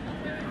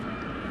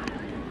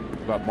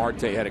 But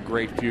Marte had a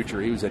great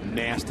future. He was a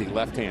nasty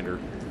left-hander.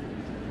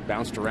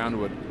 Bounced around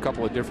to a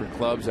couple of different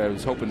clubs. I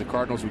was hoping the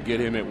Cardinals would get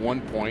him at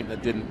one point.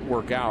 That didn't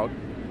work out.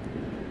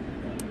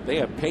 They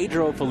have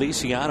Pedro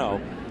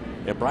Feliciano,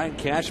 and Brian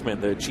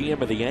Cashman, the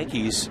GM of the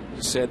Yankees,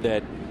 said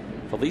that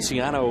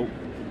Feliciano,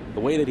 the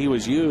way that he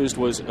was used,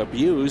 was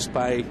abused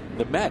by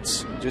the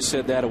Mets. Just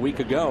said that a week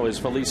ago, as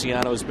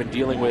Feliciano has been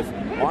dealing with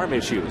arm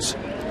issues.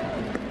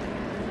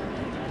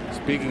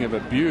 Speaking of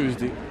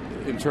abused,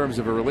 in terms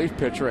of a relief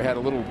pitcher, I had a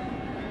little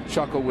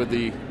chuckle with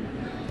the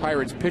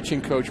Pirates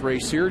pitching coach, Ray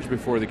Searage,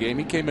 before the game.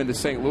 He came into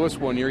St. Louis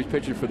one year. He's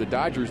pitching for the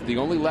Dodgers. The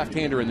only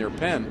left-hander in their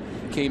pen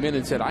came in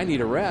and said, I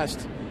need a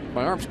rest.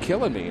 My arm's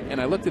killing me.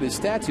 And I looked at his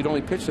stats. He'd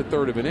only pitched a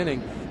third of an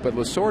inning, but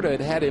Lasorda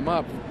had him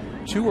up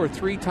 2 or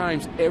 3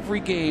 times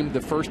every game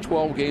the first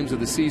 12 games of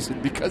the season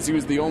because he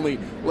was the only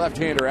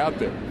left-hander out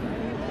there.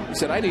 He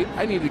said, I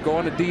need to go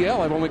on a DL.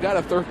 I've only got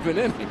a third of an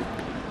inning.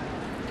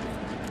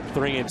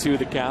 3-2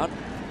 the count.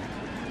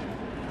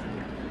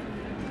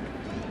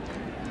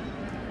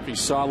 If you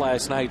saw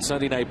last night,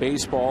 Sunday Night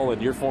Baseball,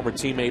 and your former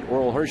teammate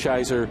Orel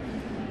Hershiser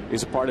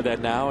is a part of that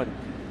now, and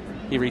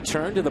he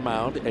returned to the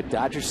mound at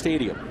Dodger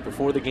Stadium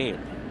before the game.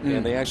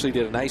 And they actually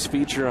did a nice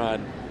feature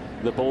on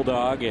the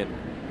Bulldog and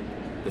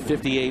the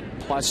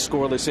 58-plus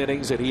scoreless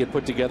innings that he had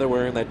put together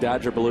wearing that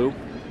Dodger blue.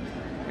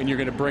 And you're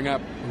going to bring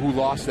up who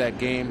lost that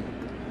game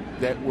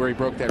where he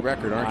broke that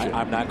record, aren't you?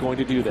 I'm not going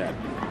to do that.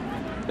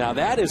 Now,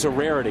 that is a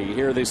rarity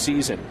here this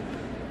season.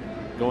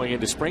 Going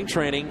into spring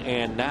training,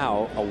 and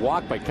now a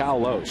walk by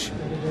Kyle Loesch.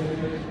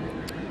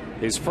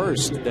 His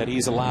first that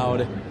he's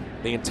allowed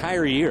the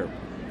entire year.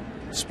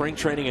 Spring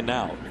training and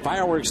now.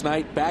 Fireworks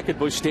night back at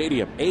Busch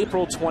Stadium,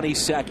 April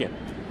 22nd.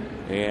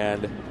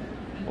 And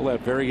we'll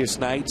have various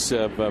nights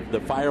of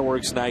the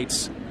fireworks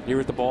nights here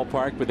at the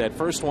ballpark, but that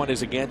first one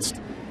is against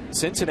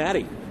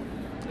Cincinnati.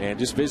 And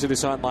just visit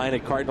us online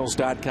at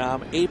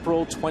Cardinals.com,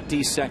 April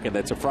 22nd.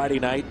 That's a Friday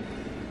night.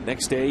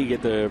 Next day, you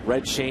get the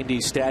Red Shandy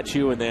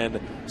statue and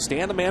then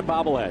Stan the Man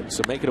bobblehead.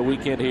 So make it a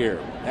weekend here.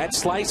 That's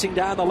slicing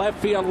down the left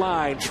field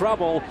line.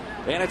 Trouble,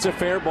 and it's a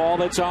fair ball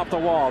that's off the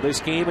wall. This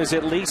game is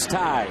at least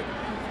tied.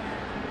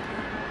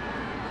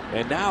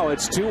 And now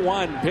it's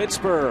 2-1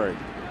 Pittsburgh.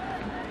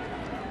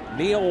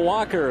 Neil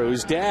Walker,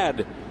 whose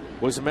dad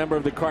was a member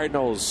of the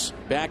Cardinals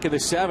back in the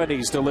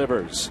 70s,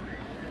 delivers.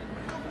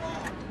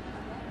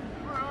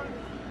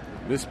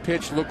 This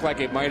pitch looked like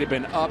it might have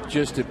been up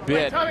just a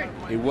bit.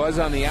 It was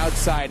on the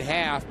outside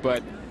half,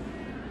 but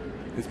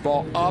this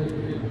ball up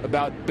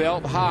about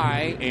belt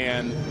high,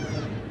 and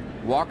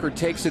Walker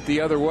takes it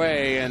the other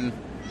way, and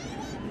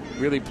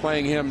really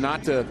playing him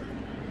not to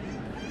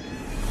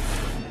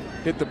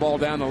hit the ball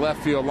down the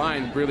left field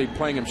line, really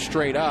playing him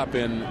straight up,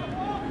 and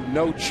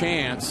no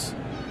chance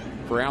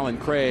for Alan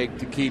Craig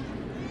to keep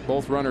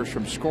both runners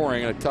from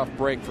scoring, and a tough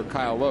break for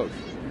Kyle Loesch.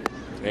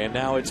 And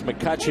now it's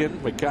McCutchen.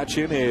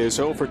 McCutchen is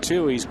 0 for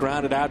 2. He's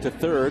grounded out to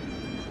third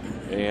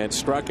and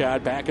struck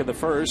out back in the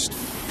first.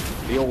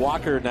 Neil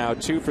Walker now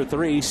 2 for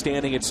 3,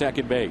 standing at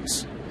second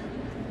base.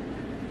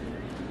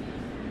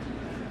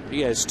 He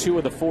has 2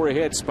 of the 4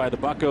 hits by the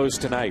Buccos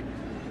tonight.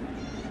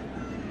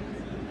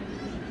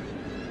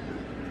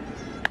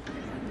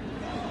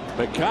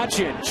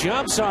 McCutchen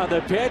jumps on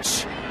the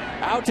pitch,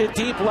 out to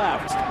deep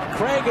left.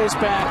 Craig is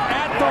back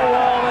at the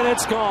wall, and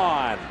it's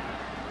gone.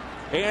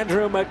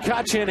 Andrew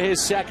McCutchen, his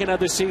second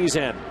of the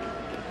season.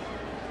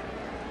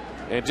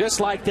 And just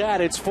like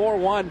that, it's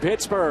 4-1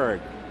 Pittsburgh.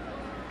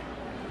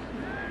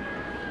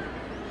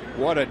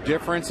 What a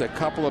difference a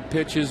couple of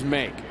pitches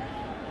make.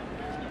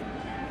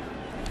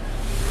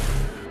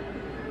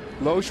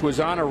 Loesch was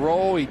on a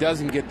roll. He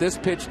doesn't get this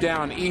pitch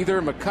down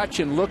either.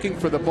 McCutchen looking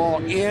for the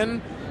ball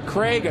in.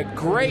 Craig, a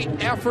great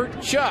effort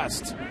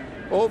just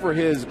over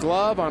his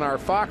glove on our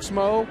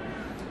Foxmo.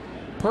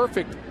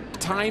 Perfect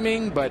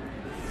timing, but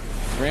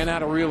ran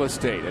out of real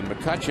estate. And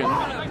McCutchen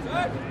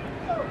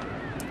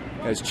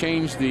has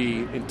changed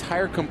the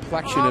entire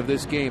complexion of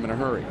this game in a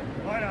hurry.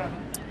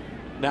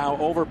 Now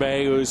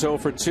Overbay, who's 0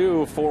 for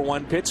 2,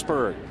 4-1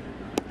 Pittsburgh.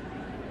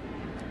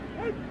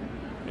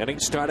 Inning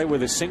started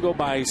with a single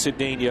by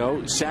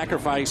Cedeno,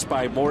 sacrifice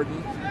by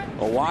Morton,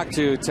 a walk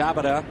to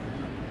Tabata,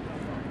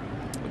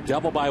 a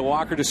double by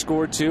Walker to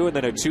score 2, and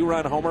then a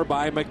 2-run homer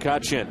by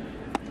McCutchen.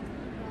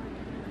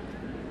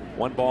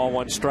 1 ball,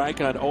 1 strike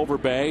on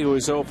Overbay, who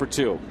is 0 for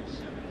 2.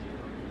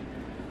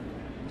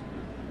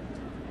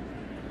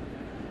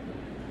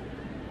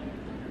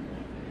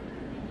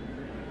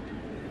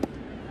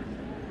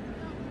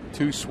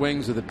 Two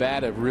swings of the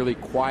bat have really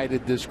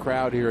quieted this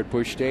crowd here at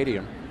Busch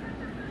Stadium.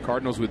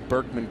 Cardinals with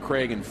Berkman,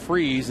 Craig, and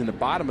Freese in the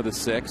bottom of the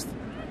 6th.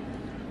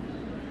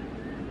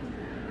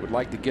 Would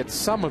like to get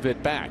some of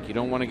it back. You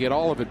don't want to get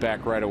all of it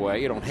back right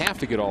away. You don't have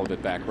to get all of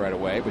it back right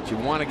away, but you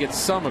want to get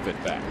some of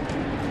it back.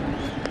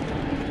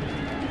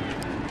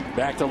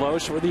 Back to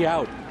Loesch for the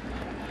out.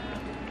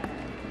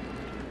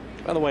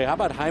 By the way, how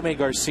about Jaime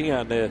Garcia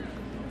on the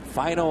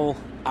final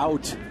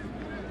out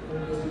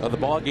of the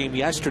ball game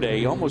yesterday?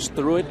 He almost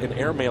threw it and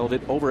airmailed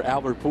it over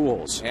Albert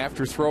Pujols.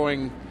 After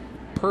throwing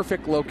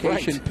perfect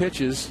location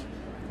pitches,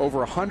 over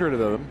 100 of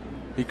them,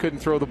 he couldn't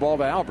throw the ball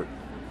to Albert.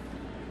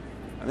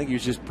 I think he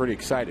was just pretty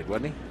excited,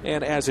 wasn't he?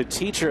 And as a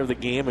teacher of the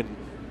game, and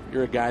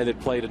you're a guy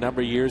that played a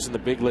number of years in the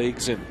big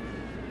leagues and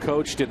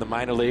coached in the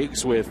minor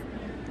leagues with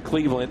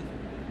Cleveland,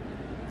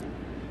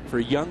 for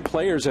young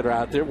players that are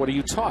out there, what are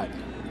you taught?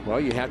 Well,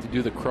 you have to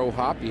do the crow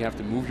hop. You have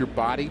to move your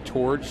body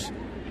towards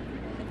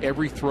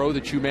every throw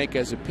that you make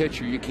as a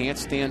pitcher. You can't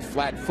stand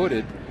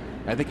flat-footed.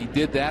 I think he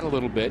did that a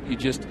little bit. You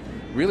just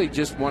really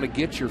just want to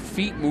get your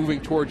feet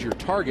moving towards your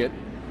target,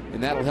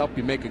 and that'll help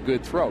you make a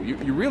good throw. You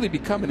really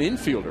become an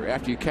infielder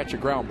after you catch a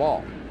ground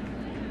ball.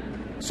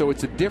 So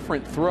it's a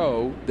different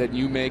throw that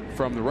you make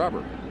from the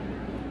rubber.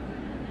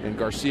 And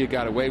Garcia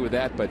got away with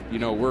that, but you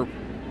know,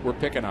 we're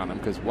picking on him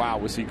because wow,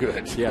 was he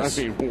good. Yes.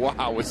 I mean,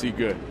 wow, was he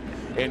good.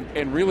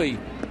 And really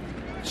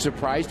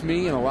surprised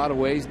me in a lot of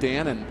ways,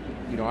 Dan, and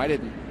you know, I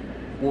didn't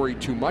worry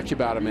too much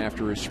about him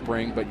after his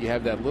spring, but you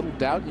have that little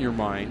doubt in your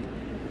mind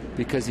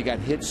because he got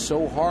hit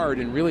so hard,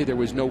 and really there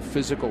was no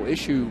physical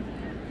issue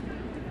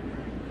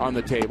on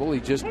the table. He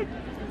just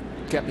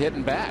kept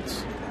hitting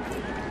bats.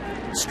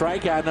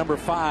 Strikeout number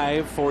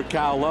 5 for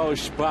Kyle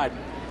Loesch, but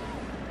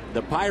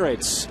the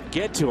Pirates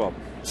get to him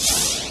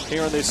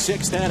here in the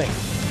 6th inning.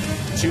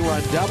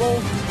 2-run double,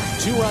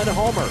 2-run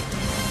homer,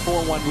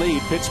 4-1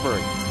 lead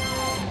Pittsburgh.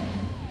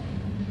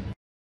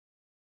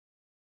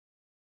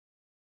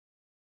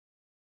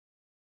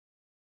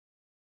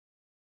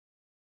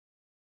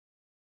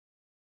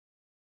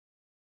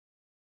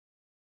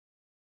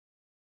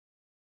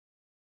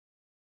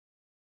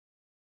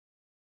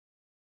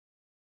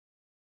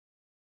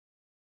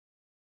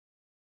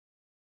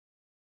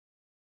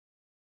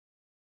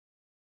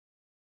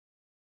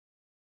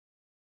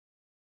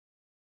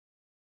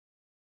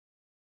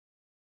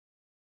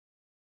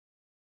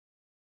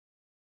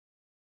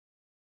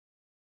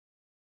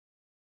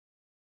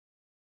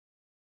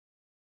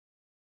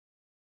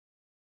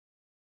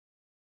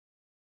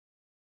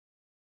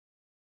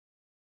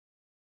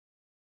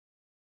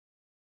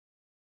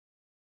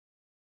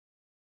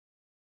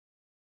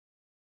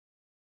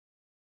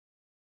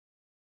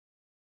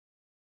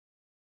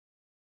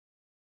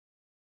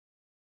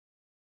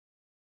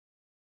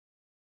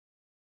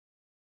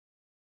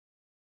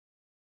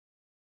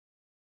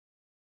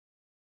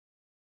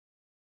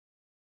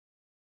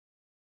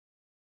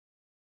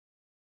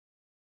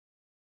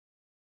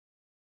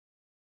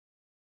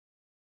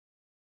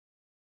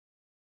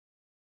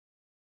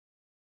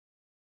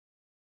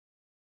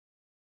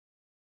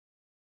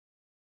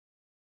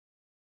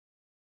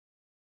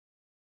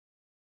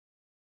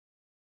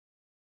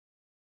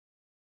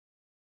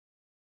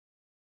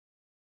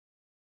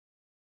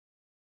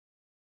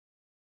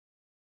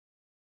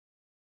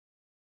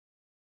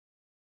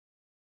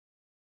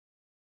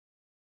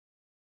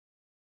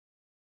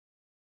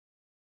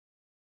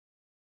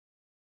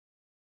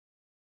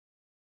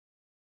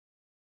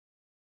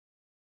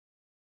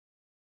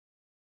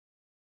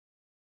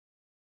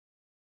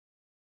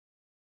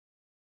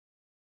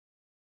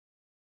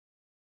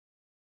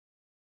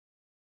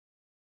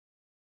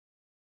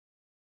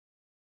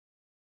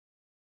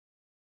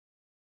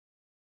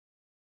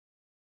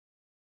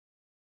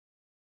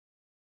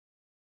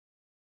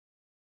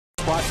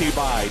 Brought to you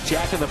by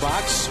Jack in the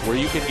Box, where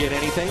you can get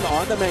anything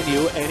on the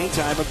menu any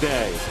time of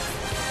day.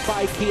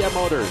 By Kia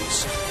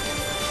Motors.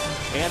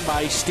 And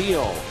by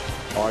Steel.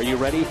 Are you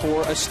ready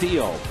for a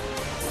steal?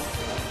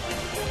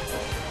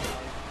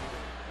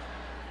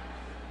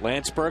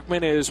 Lance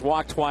Berkman has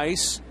walked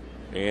twice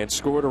and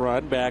scored a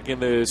run back in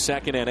the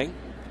second inning.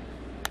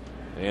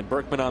 And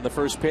Berkman on the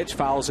first pitch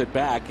fouls it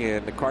back,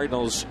 and the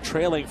Cardinals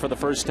trailing for the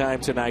first time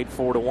tonight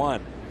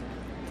 4-1.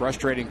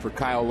 Frustrating for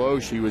Kyle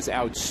Loesch. He was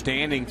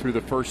outstanding through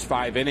the first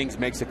 5 innings,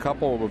 makes a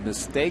couple of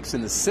mistakes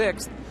in the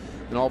 6th,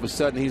 and all of a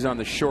sudden he's on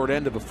the short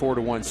end of a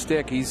 4-1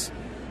 stick. He's,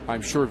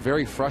 I'm sure,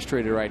 very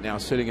frustrated right now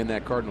sitting in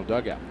that Cardinal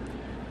dugout.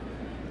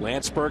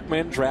 Lance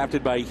Berkman,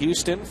 drafted by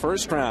Houston,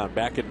 first round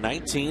back in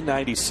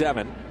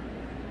 1997.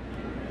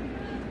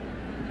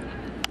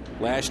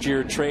 Last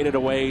year traded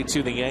away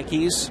to the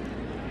Yankees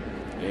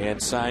and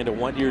signed a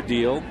 1-year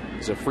deal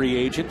as a free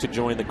agent to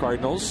join the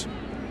Cardinals.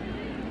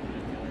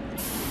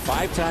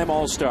 5-time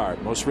All-Star,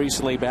 most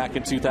recently back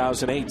in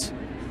 2008.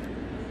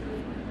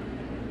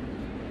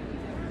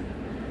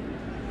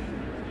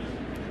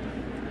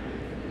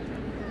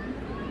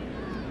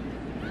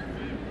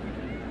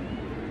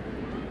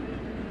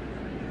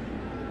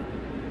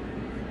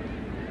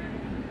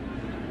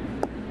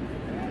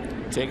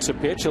 Takes a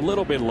pitch a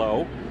little bit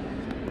low.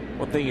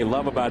 One thing you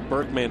love about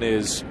Berkman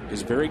is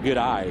his very good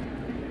eye,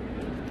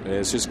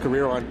 as his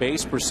career on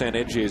base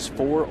percentage is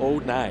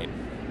 .409.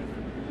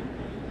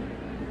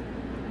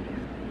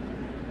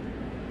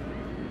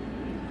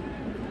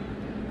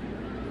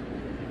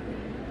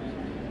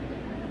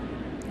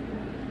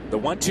 The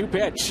 1-2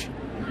 pitch.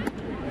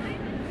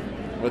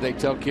 What they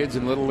tell kids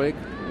in Little League,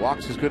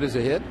 walks as good as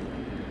a hit.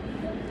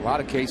 A lot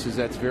of cases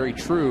that's very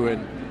true,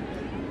 and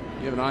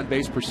you have an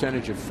on-base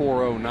percentage of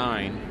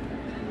 .409.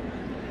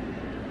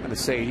 I'm going to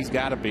say he's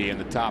got to be in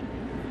the top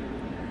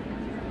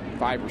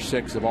 5 or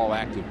 6 of all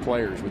active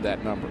players with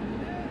that number.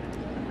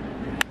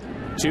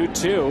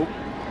 2-2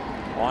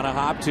 on a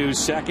hop to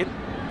second,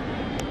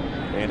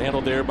 and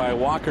handled there by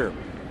Walker.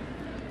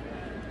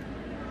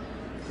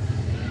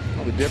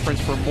 Well, the difference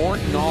for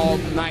Morton all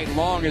night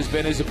long has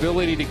been his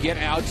ability to get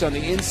outs on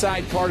the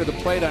inside part of the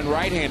plate on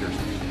right-handers.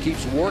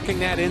 Keeps working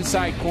that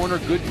inside corner.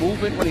 Good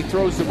movement when he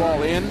throws the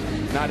ball in.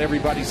 Not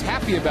everybody's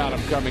happy about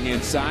him coming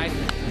inside.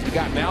 He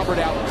got Malbert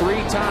out 3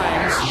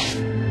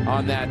 times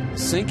on that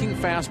sinking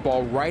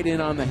fastball right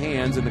in on the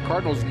hands, and the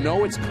Cardinals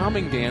know it's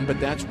coming, Dan, but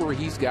that's where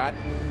he's got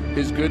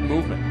his good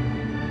movement.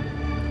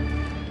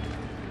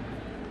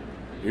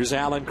 Here's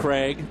Alan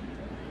Craig.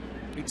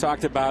 He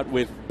talked about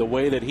with the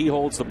way that he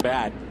holds the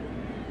bat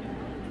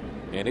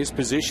and his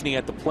positioning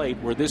at the plate,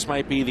 where this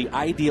might be the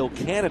ideal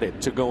candidate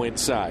to go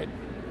inside.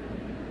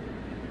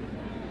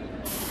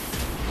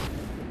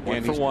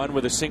 1 for 1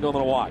 with a single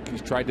and a walk.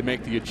 He's tried to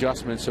make the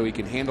adjustment so he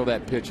can handle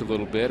that pitch a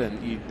little bit,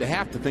 and you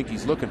have to think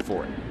he's looking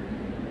for it.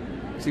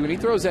 See, when he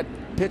throws that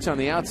pitch on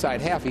the outside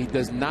half, he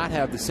does not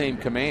have the same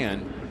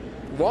command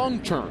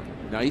long term.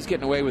 Now, he's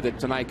getting away with it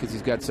tonight because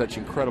he's got such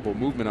incredible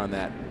movement on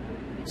that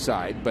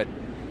side, but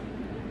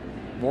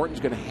Morton's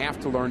going to have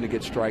to learn to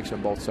get strikes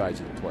on both sides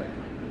of the plate.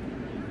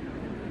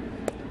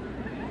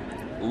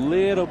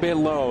 Little bit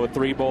low,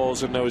 3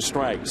 balls and no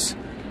strikes.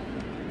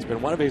 It's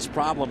been one of his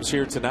problems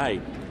here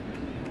tonight.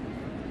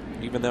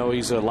 Even though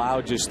he's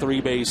allowed just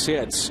 3 base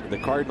hits, the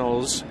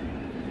Cardinals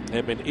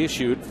have been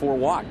issued 4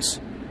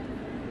 walks.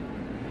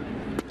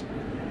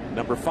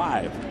 Number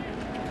 5.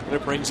 And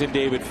it brings in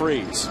David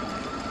Freese.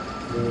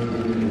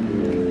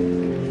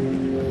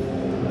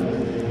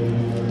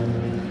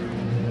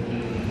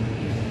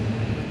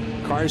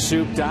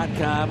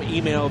 Carsoup.com.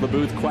 Email the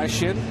booth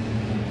question.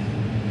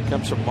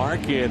 Comes from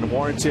Mark in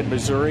Warrenton,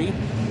 Missouri,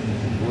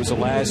 who was the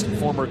last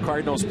former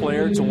Cardinals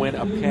player to win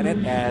a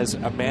pennant as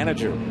a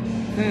manager.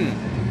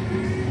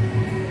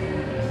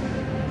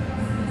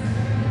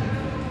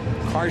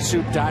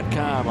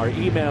 Carsoup.com, our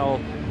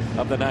email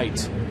of the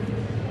night.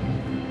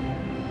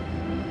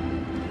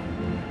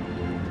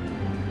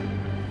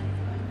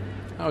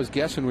 I was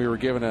guessing we were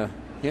given a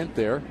hint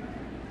there.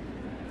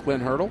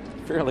 Clint Hurdle.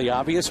 Fairly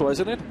obvious,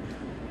 wasn't it?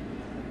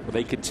 Well,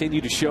 they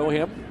continue to show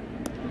him,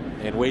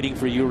 and waiting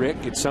for you,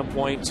 Rick, at some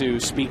point to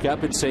speak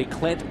up and say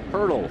Clint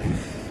Hurdle.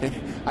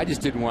 I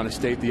just didn't want to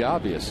state the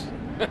obvious.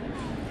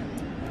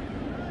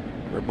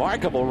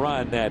 Remarkable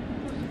run that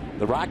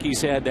the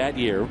Rockies had that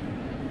year,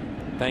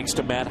 thanks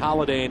to Matt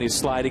Holliday and his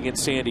slide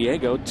against San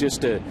Diego,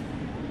 just to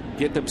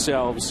get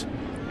themselves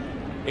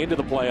into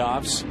the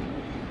playoffs.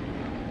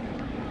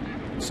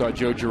 Saw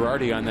Joe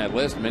Girardi on that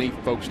list. Many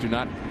folks do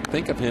not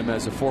think of him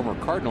as a former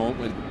Cardinal.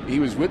 When he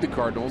was with the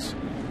Cardinals,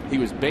 he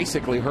was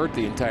basically hurt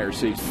the entire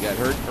season. He got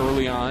hurt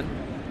early on,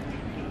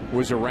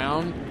 was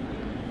around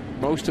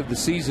most of the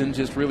season,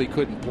 just really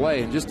couldn't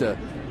play. And just to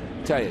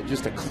tell you,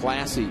 just a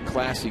classy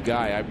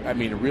guy. I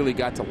mean, I really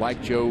got to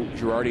like Joe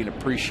Girardi and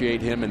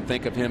appreciate him and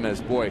think of him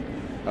as, boy,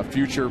 a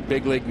future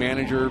big league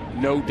manager,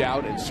 no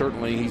doubt, and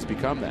certainly he's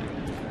become that.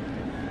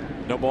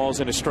 No balls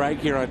and a strike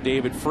here on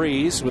David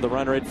Freese with a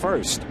runner at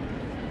first.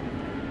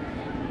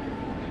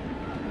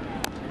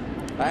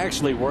 I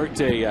actually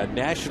worked a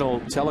national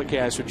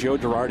telecast with Joe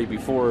Girardi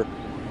before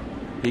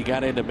he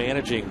got into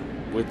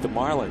managing with the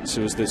Marlins.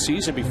 It was the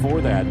season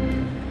before that,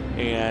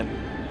 and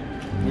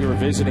we were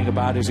visiting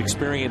about his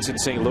experience in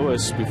St.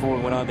 Louis before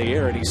we went on the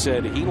air, and he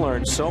said he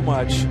learned so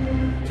much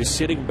just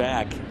sitting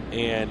back,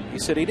 and he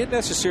said he didn't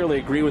necessarily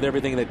agree with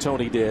everything that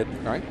Tony did.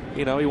 Right.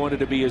 You know, he wanted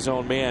to be his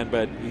own man,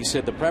 but he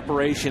said the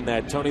preparation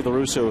that Tony La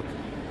Russa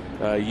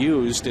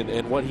used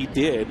and what he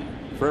did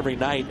for every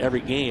night,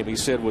 every game, he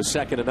said was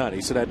second to none.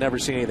 He said, I'd never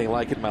seen anything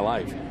like it in my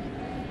life.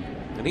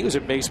 And he was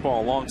in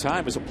baseball a long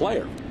time as a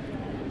player.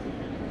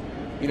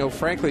 You know,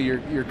 frankly,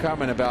 your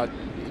comment about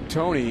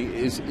Tony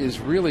is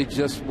really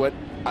just what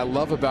I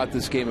love about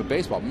this game of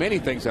baseball. Many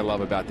things I love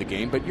about the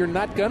game, but you're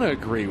not going to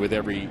agree with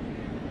every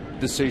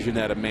decision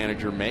that a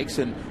manager makes,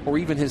 or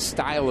even his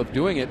style of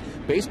doing it.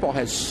 Baseball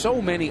has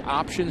so many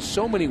options,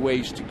 so many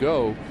ways to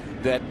go,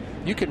 that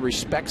you can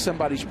respect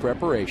somebody's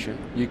preparation.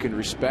 You can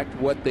respect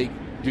what they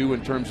do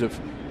in terms of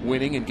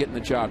winning and getting the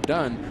job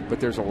done, but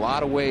there's a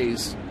lot of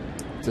ways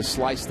to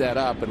slice that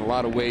up and a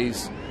lot of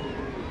ways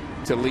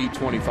to lead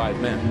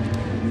 25 men.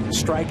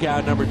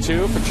 Strikeout number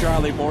 2 for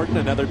Charlie Morton.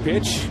 Another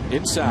pitch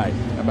inside.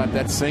 How about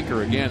that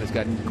sinker again? It's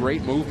got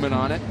great movement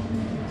on it.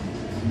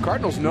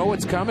 Cardinals know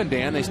it's coming,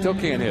 Dan. They still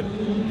can't hit it.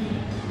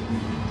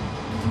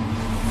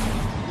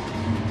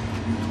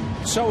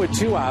 So with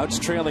 2 outs,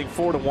 trailing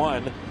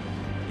 4-1,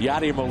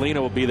 Yadier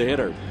Molina will be the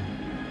hitter.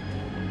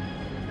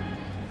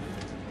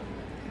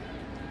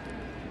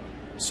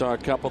 Saw a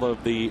couple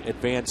of the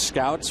advanced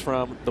scouts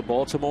from the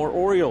Baltimore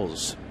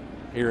Orioles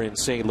here in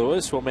St.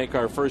 Louis. We'll make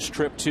our first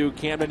trip to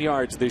Camden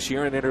Yards this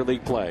year in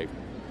interleague play.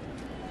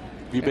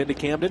 Have you been to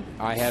Camden?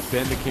 I have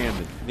been to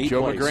Camden. Neat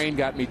Joe place. McGrain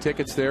got me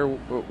tickets there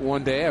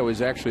one day. I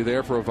was actually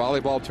there for a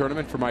volleyball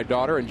tournament for my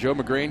daughter, and Joe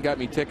McGrain got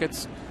me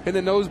tickets in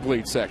the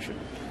nosebleed section.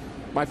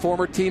 My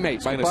former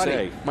teammate,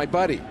 my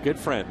buddy. Good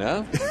friend,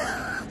 huh?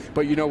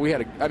 But you know, we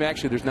had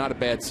actually, there's not a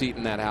bad seat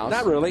in that house.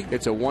 Not really.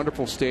 It's a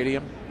wonderful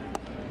stadium.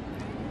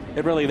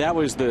 And really, that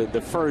was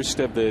the first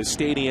of the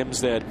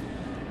stadiums that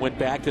went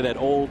back to that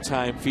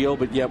old-time feel,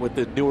 but yet with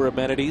the newer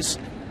amenities.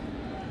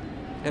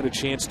 Had a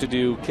chance to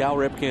do Cal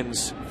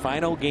Ripken's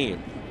final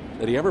game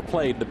that he ever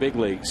played in the big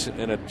leagues,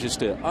 and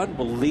just an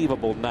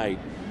unbelievable night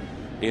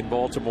in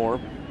Baltimore.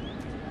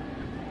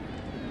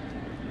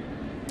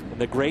 And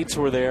the greats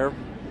were there.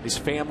 His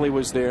family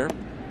was there.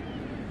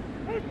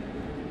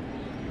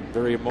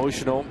 Very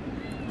emotional.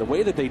 The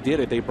way that they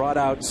did it, they brought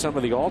out some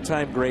of the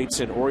all-time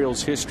greats in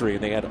Orioles history,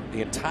 and they had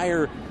the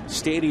entire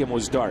stadium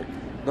was dark.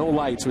 No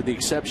lights, with the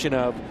exception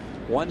of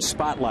one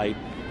spotlight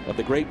of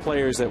the great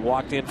players that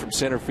walked in from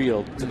center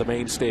field to the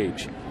main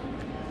stage.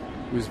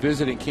 It was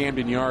visiting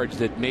Camden Yards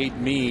that made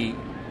me,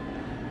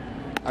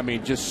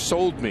 just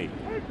sold me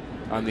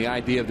on the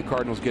idea of the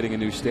Cardinals getting a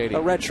new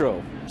stadium. A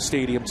retro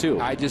stadium,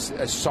 too. I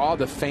saw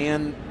the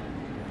fan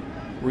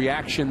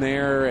reaction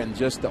there and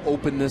just the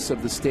openness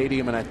of the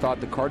stadium, and I thought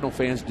the Cardinal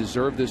fans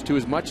deserve this too.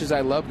 As much as I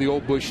love the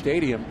old Busch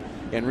Stadium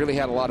and really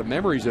had a lot of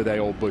memories of that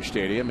old Busch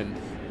Stadium, and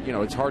you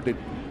know, it's hard to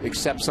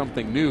accept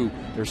something new.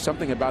 There's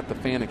something about the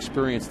fan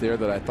experience there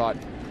that I thought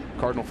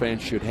Cardinal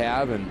fans should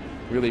have, and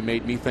really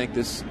made me think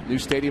this new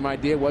stadium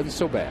idea wasn't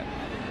so bad.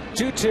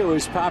 2-2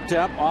 is popped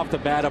up off the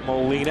bat of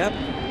Molina,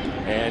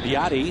 and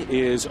Yadi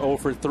is 0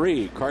 for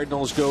 3.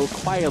 Cardinals go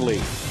quietly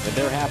in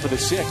their half of the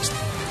 6th.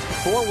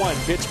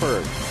 4-1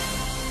 Pittsburgh.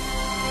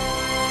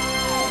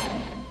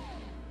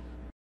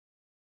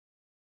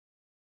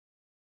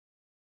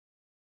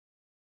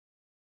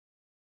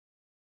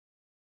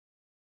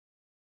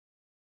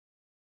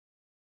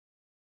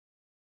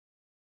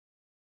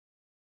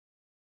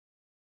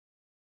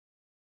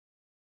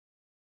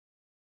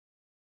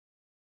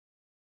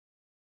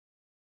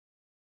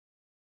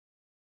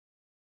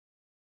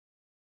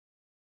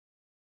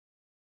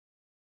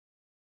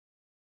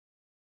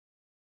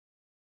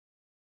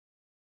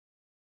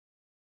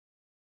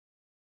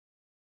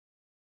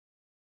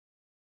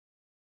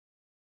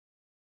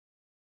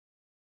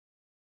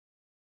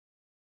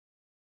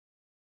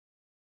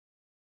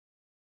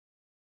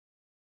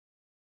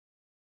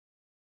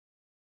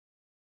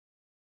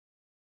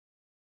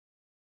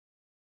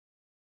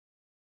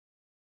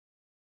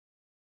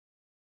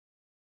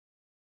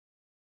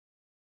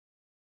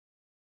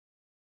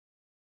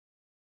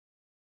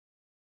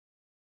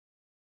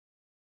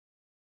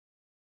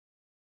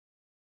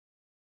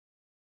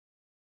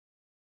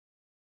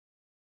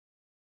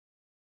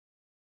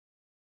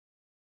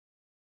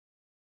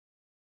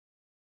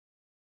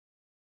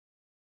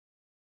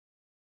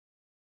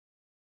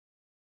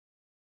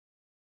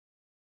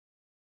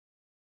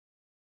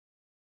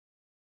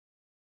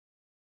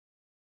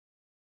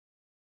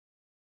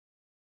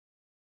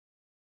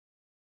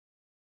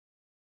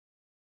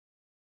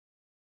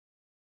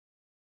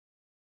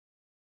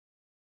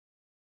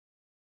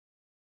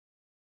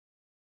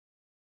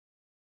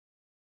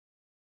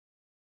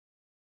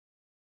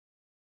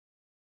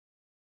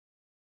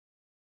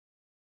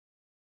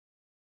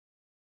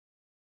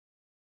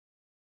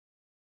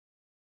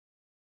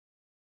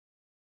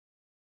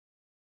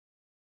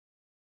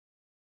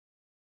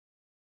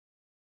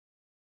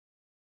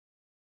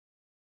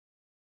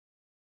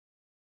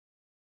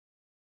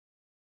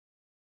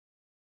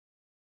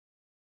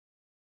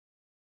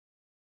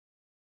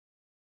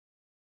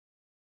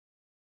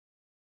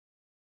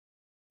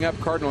 up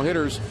Cardinal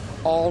hitters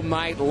all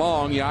night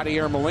long.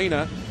 Yadier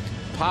Molina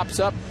pops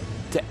up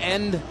to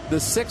end the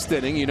 6th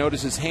inning. You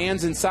notice his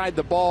hands inside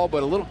the ball,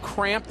 but a little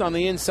cramped on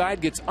the inside,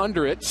 gets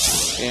under it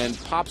and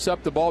pops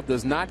up the ball,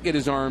 does not get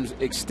his arms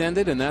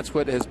extended, and that's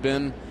what has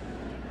been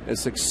a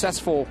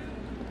successful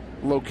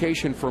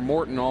location for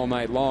Morton all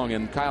night long.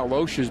 And Kyle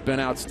Loesch has been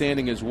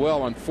outstanding as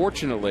well.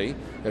 Unfortunately,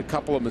 a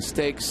couple of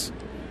mistakes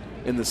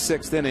in the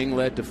 6th inning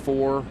led to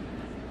 4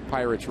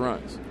 Pirates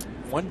runs.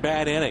 One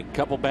bad inning,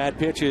 couple bad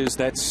pitches.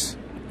 That's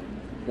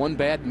one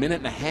bad minute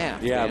and a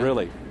half. Yeah, man.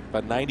 really.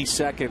 About 90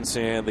 seconds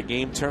and the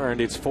game turned.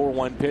 It's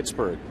 4-1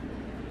 Pittsburgh.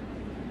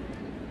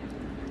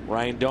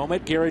 Ryan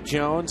Domit, Garrett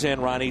Jones,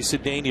 and Ronnie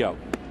Cedeno.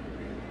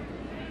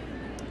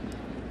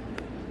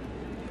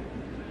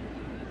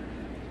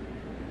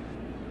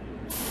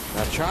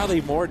 Now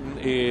Charlie Morton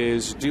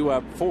is due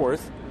up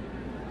 4th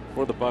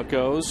for the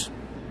Buccos.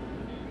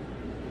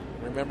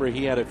 Remember,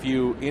 he had a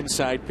few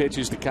inside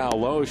pitches to Kyle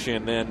Loesch,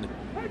 and then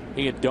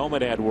he and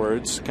Domit had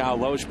words. Kyle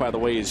Loesch, by the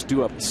way, is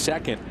due up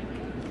 2nd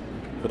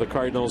for the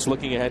Cardinals,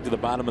 looking ahead to the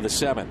bottom of the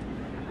 7th.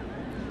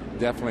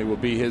 Definitely will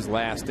be his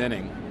last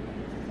inning.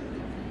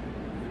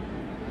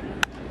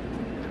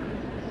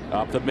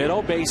 Up the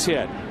middle, base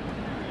hit.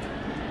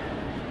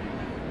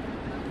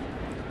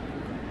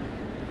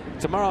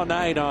 Tomorrow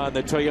night on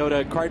the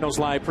Toyota Cardinals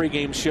Live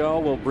pregame show,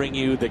 we'll bring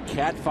you the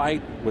cat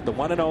fight with the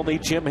one and only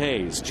Jim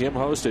Hayes. Jim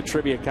hosts a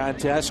trivia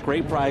contest,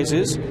 great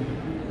prizes,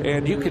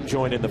 and you can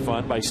join in the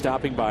fun by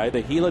stopping by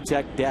the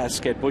Helitech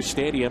desk at Busch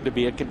Stadium to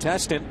be a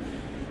contestant.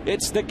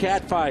 It's the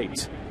cat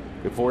fight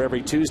before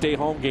every Tuesday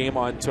home game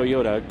on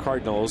Toyota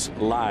Cardinals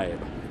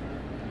Live.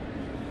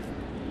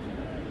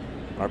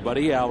 Our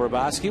buddy Al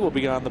Raboski will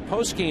be on the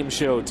postgame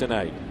show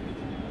tonight.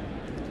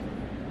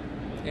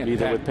 And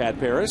either with Pat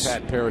Paris.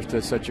 Pat Paris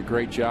does such a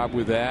great job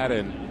with that,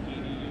 and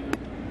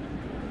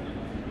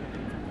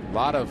a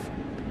lot of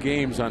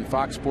games on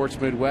Fox Sports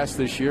Midwest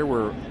this year.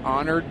 We're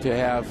honored to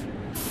have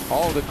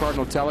all of the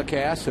Cardinal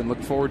telecasts and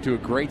look forward to a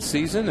great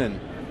season, and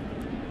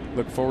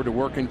look forward to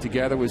working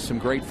together with some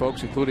great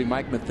folks, including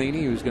Mike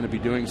Matheny, who's going to be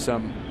doing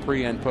some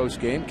pre and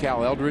post game.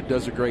 Cal Eldred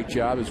does a great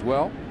job as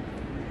well.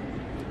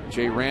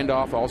 Jay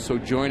Randolph also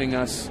joining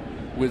us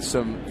with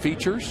some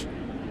features.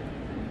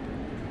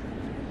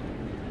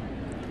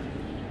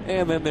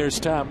 And then there's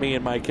Tom, me,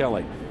 and Mike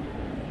Kelly.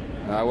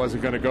 I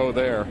wasn't going to go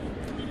there.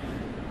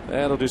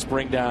 That'll just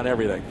bring down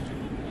everything.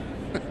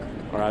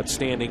 Our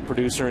outstanding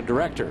producer and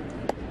director.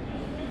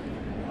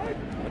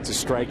 That's a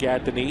strike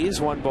at the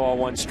knees. 1 ball,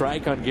 1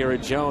 strike on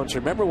Garrett Jones.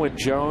 Remember when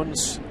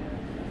Jones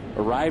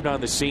arrived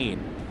on the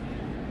scene?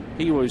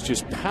 He was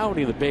just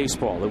pounding the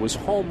baseball. It was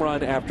home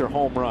run after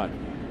home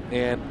run.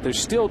 And they're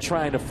still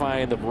trying to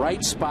find the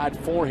right spot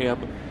for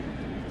him,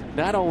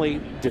 not only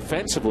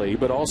defensively,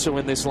 but also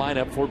in this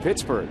lineup for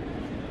Pittsburgh.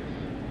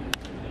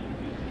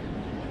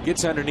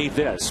 Gets underneath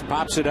this,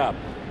 pops it up.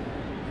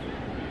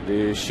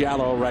 The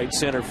shallow right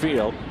center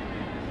field.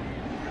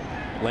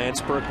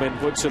 Lance Berkman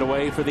puts it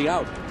away for the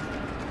out.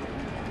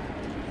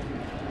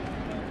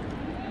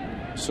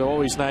 So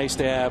always nice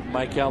to have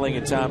Mike Kelly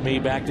and Tom Mee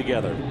back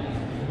together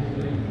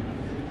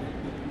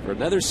for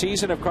another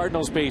season of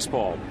Cardinals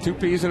baseball. 2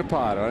 peas in a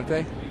pod, aren't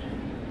they?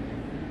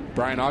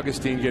 Brian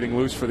Augustine getting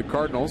loose for the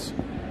Cardinals.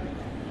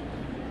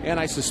 And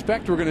I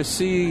suspect we're going to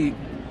see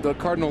the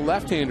Cardinal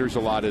left-handers a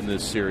lot in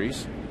this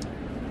series.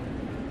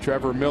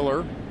 Trevor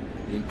Miller,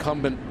 the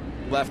incumbent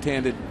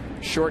left-handed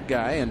short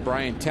guy, and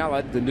Brian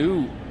Talent, the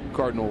new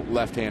Cardinal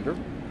left-hander,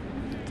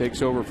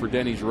 takes over for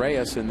Denys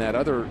Reyes in that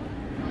other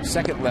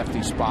second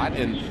lefty spot.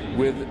 And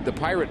with the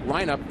Pirate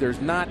lineup,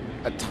 there's not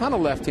a ton of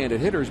left-handed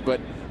hitters,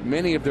 but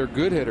many of their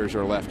good hitters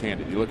are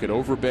left-handed. You look at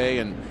Overbay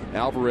and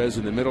Alvarez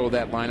in the middle of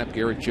that lineup,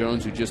 Garrett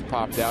Jones, who just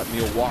popped out,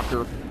 Neil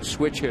Walker,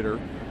 switch hitter.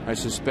 I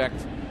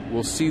suspect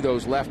we'll see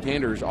those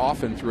left-handers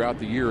often throughout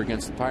the year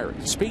against the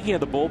Pirates. Speaking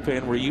of the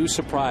bullpen, were you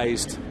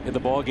surprised in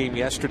the ballgame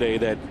yesterday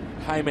that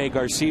Jaime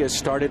Garcia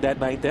started that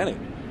 9th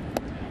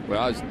inning?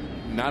 Well,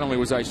 not only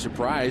was I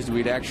surprised,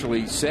 we'd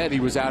actually said he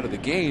was out of the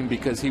game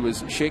because he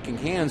was shaking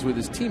hands with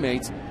his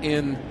teammates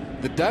in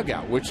the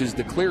dugout, which is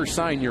the clear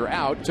sign you're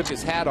out. Took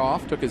his hat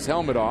off, took his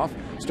helmet off,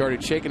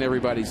 started shaking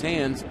everybody's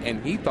hands,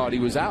 and he thought he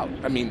was out.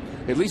 I mean,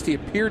 at least he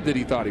appeared that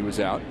he thought he was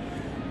out.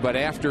 But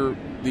after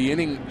the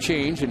inning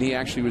changed and he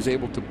actually was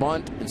able to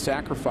bunt and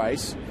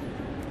sacrifice,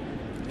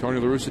 Tony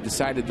La Russa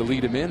decided to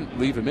leave him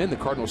in. The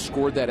Cardinals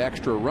scored that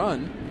extra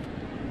run,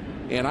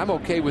 and I'm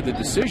okay with the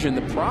decision.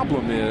 The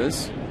problem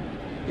is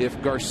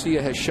if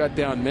Garcia has shut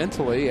down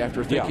mentally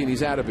after thinking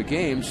he's out of a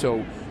game.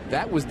 So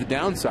that was the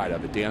downside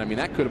of it, Dan. I mean,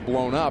 that could have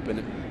blown up,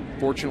 and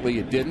fortunately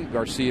it didn't.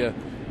 Garcia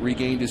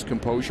regained his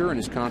composure and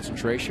his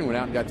concentration, went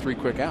out and got 3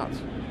 quick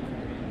outs.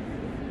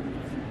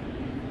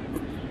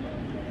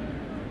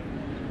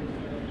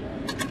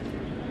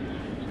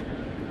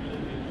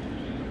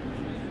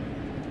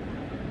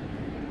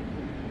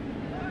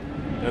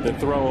 And the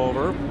throw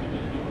over,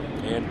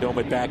 and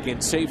Domit back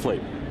in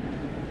safely.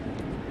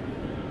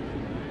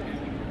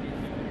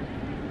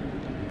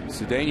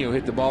 Cedeno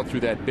hit the ball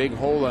through that big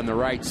hole on the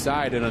right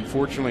side, and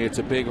unfortunately it's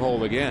a big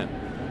hole again.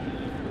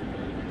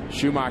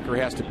 Schumacher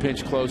has to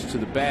pinch close to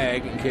the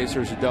bag in case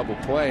there's a double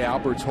play.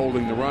 Albert's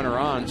holding the runner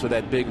on, so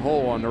that big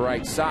hole on the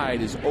right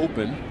side is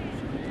open.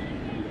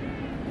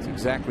 It's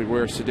exactly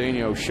where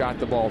Cedeno shot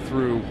the ball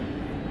through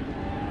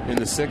in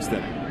the 6th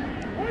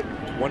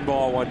inning. 1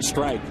 ball, 1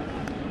 strike.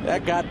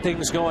 That got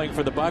things going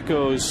for the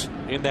Buccos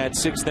in that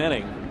 6th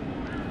inning.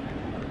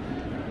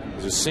 It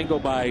was a single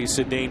by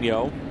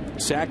Cedeno,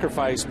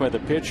 sacrificed by the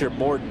pitcher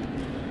Morton.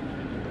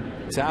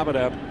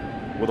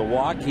 Tabata with a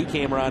walk. He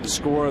came around to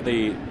score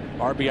the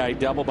RBI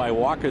double by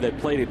Walker that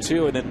played it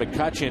 2, and then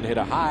McCutchen hit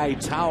a high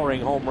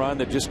towering home run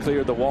that just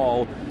cleared the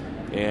wall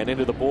and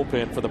into the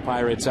bullpen for the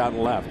Pirates out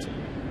and left.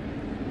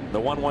 The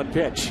 1-1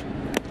 pitch.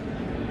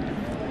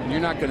 You're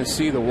not going to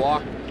see the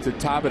walk to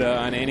Tabata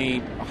on any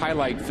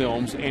highlight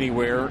films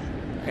anywhere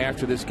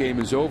after this game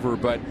is over,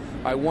 but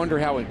I wonder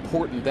how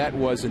important that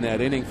was in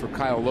that inning for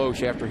Kyle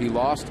Loesch after he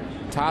lost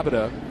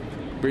Tabata.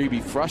 Maybe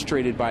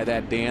frustrated by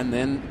that, Dan,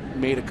 then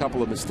made a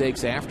couple of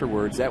mistakes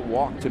afterwards. That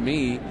walk to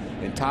me,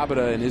 and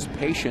Tabata and his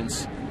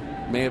patience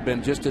may have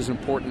been just as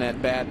important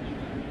at bat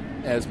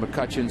as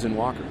McCutchen's and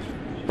Walker's.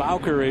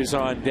 Bowker is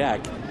on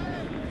deck.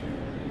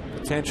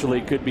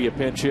 Potentially could be a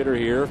pinch hitter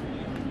here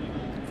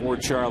for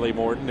Charlie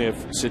Morton if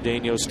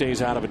Cedeno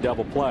stays out of a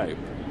double play.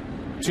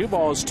 2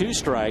 balls, 2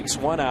 strikes,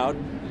 1 out,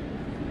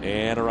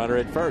 and a runner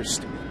at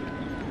first.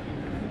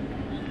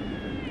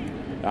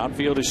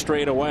 Outfield is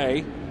straight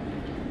away.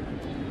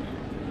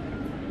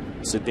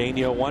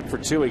 Cedeno 1 for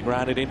 2. He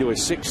grounded into a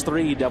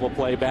 6-3 double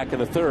play back in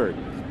the 3rd.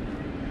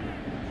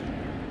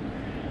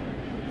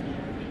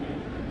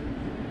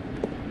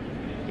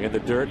 In the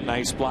dirt,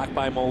 nice block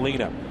by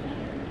Molina.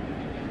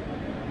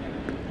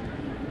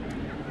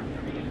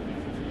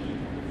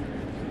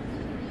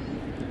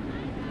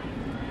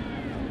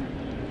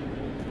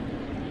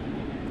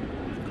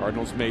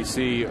 Cardinals may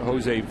see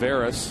Jose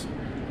Veras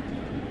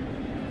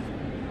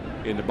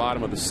in the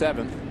bottom of the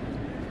 7th.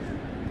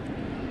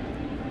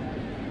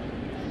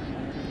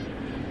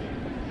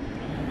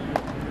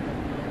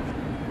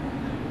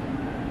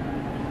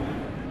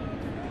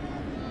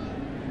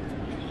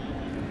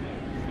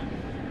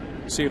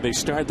 See if they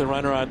start the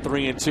runner on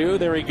 3-2.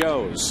 There he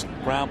goes.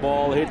 Ground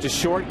ball hit to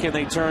short. Can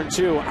they turn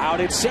 2?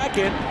 Out at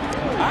second.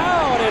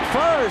 Out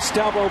at first.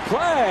 Double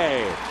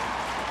play.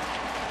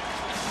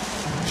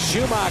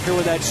 Schumacher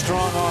with that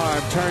strong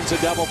arm turns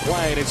a double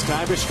play, and it's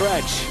time to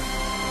stretch.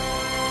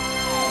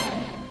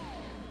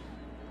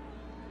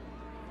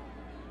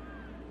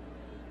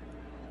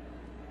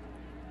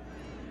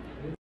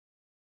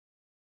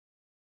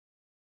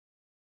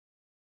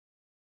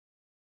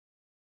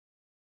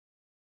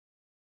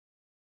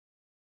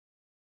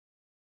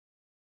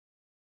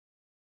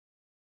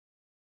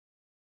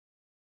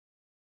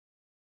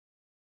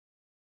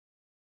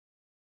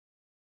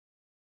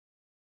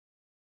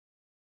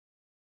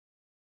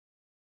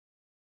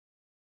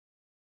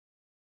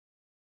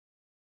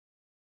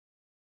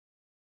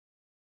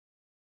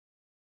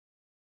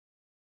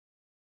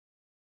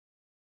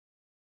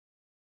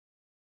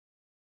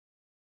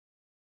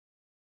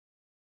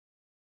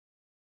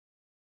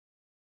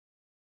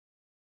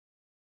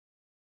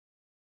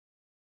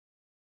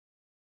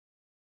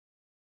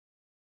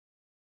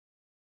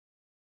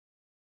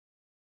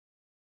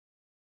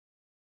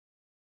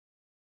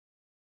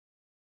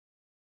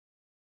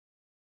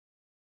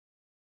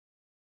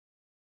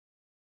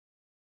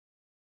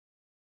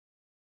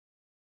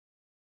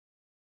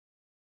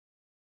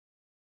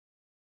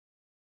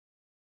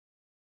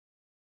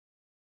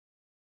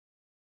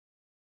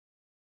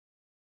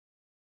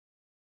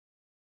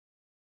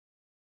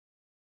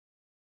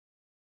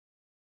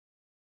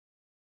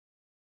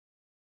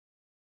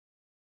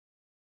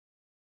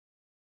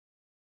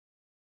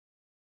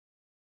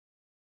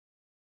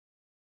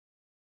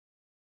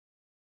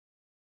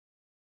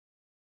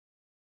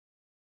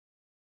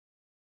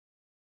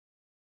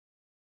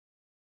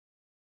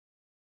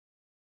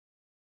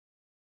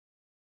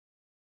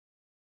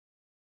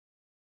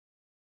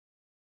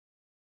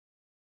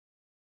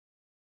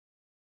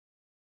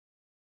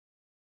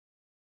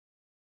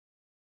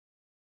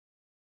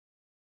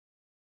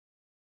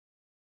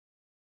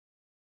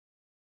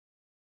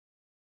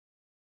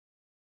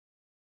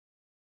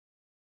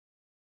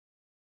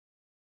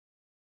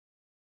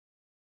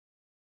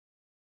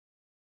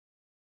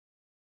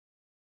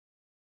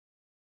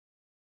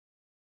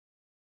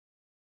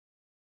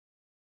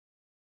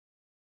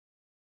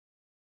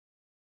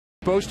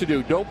 Supposed to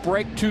do. Don't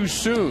break too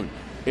soon.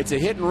 It's a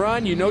hit and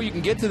run. You know you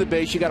can get to the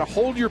base. You got to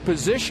hold your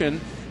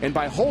position, and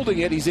by holding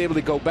it, he's able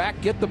to go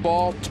back, get the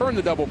ball, turn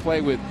the double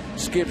play with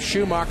Skip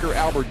Schumacher.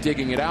 Albert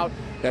digging it out.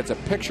 That's a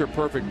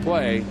picture-perfect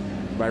play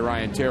by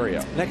Ryan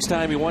Theriot. Next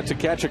time you want to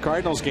catch a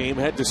Cardinals game,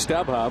 head to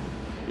StubHub.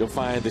 You'll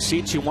find the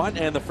seats you want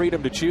and the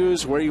freedom to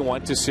choose where you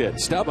want to sit.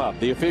 StubHub,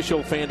 the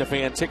official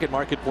fan-to-fan ticket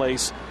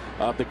marketplace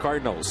of the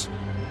Cardinals.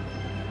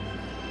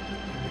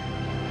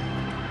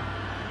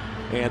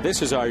 And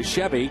this is our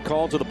Chevy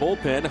call to the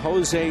bullpen.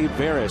 Jose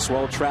Veras,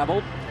 well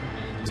traveled,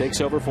 takes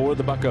over for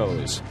the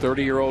Buccos.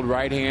 30-year-old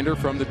right-hander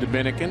from the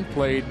Dominican,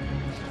 played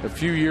a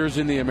few years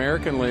in the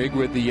American League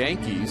with the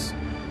Yankees.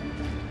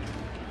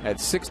 At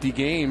 60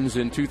 games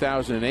in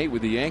 2008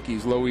 with the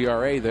Yankees, low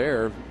ERA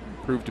there,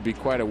 proved to be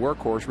quite a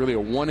workhorse, really a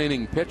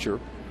one-inning pitcher.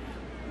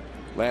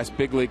 Last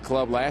big league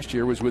club last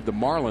year was with the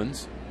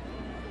Marlins.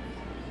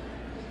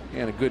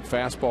 And a good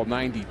fastball,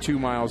 92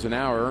 miles an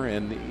hour.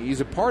 And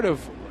he's a part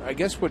of, I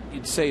guess what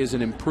you'd say is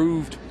an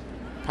improved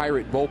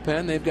Pirate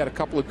bullpen. They've got a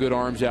couple of good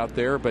arms out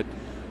there, but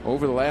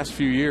over the last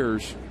few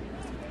years,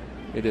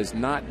 it has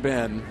not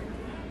been,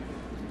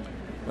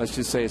 let's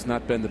just say it's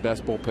not been the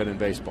best bullpen in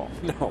baseball.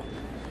 No.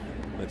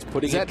 That's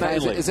putting it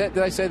kindly. Did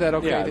I say that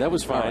okay? Yeah, that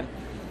was fine.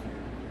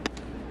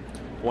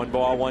 One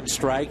ball, one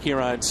strike here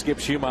on Skip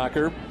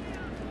Schumacher.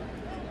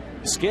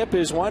 Skip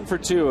is 1 for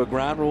 2, a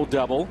ground rule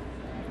double.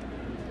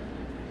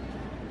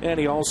 And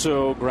he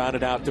also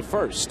grounded out to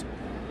first.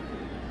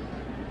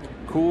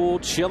 Cool,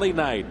 chilly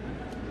night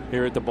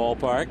here at the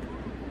ballpark.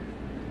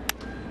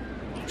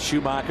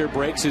 Schumacher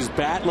breaks his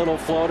bat, little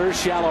floater,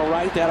 shallow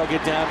right, that'll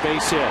get down,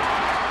 base hit.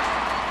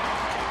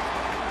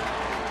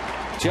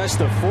 Just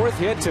the 4th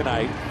hit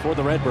tonight for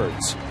the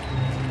Redbirds.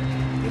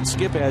 And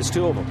Skip has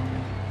 2 of them.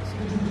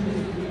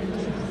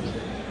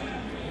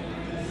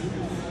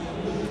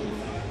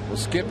 Well,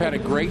 Skip had a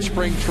great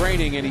spring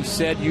training, and he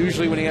said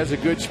usually when he has a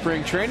good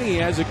spring training, he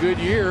has a good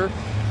year.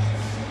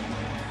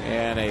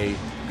 And a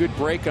good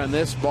break on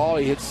this ball.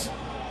 He hits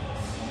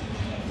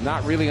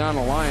not really on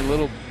the line,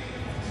 little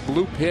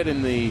bloop hit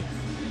in the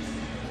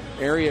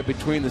area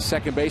between the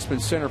second baseman,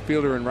 center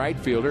fielder, and right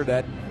fielder.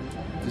 That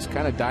just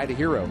kind of died a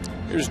hero.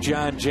 Here's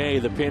John Jay,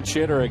 the pinch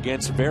hitter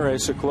against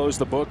Veras, who closed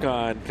the book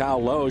on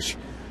Kyle Loesch,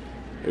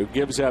 who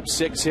gives up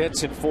 6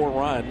 hits and 4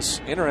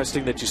 runs.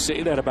 Interesting that you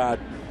say that about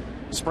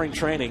spring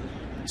training.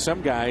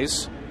 Some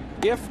guys,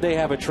 if they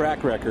have a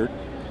track record,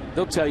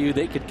 they'll tell you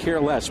they could care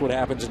less what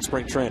happens in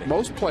spring training.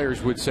 Most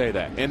players would say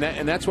that. And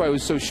that's why it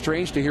was so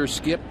strange to hear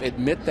Skip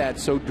admit that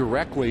so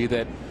directly,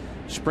 that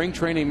spring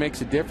training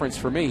makes a difference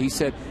for me.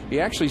 He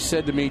actually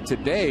said to me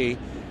today,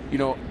 you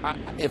know,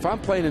 if I'm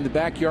playing in the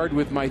backyard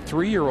with my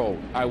 3-year-old,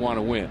 I want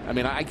to win. I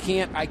mean, I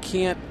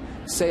can't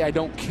say I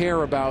don't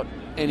care about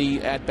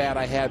any at bat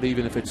I have,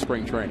 even if it's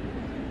spring training.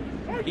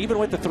 Even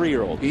with the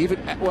 3-year-old.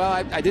 Well,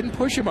 I didn't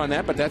push him on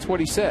that, but that's what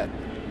he said.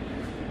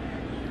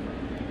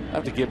 I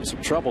have to give him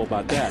some trouble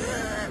about that.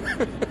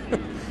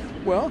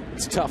 Well,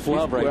 it's tough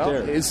love right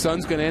there. His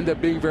son's going to end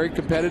up being very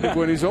competitive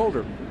when he's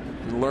older.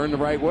 And learn the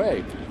right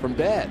way from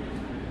dad.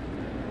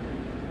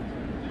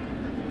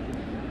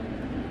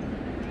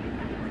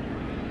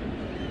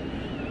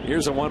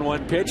 Here's a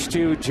 1-1 pitch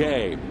to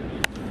Jay.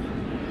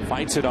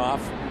 Fights it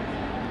off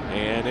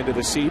and into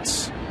the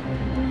seats.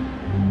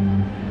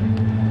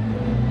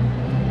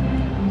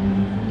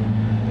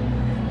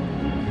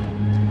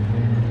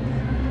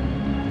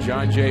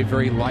 John Jay,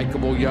 very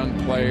likable young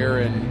player,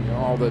 and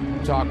all the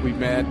talk we've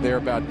had there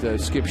about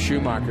Skip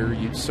Schumacher,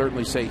 you'd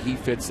certainly say he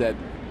fits that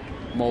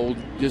mold.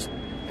 Just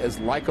as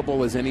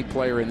likable as any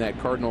player in that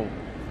Cardinal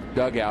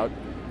dugout.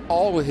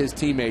 All of his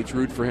teammates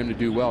root for him to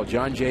do well.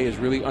 John Jay has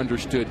really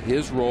understood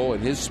his role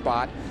and his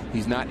spot.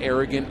 He's not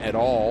arrogant at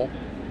all.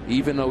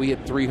 Even though he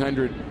hit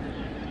 300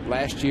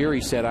 last year,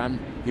 he said, I'm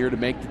here to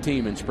make the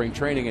team in spring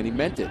training, and he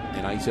meant it.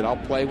 And he said, I'll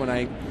play when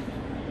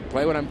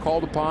I'm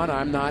called upon.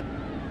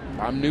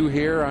 I'm new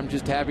here. I'm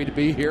just happy to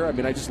be here. I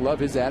mean, I just love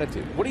his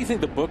attitude. What do you think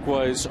the book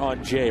was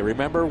on Jay?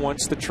 Remember,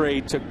 once the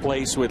trade took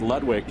place with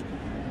Ludwig,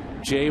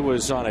 Jay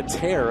was on a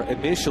tear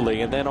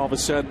initially, and then all of a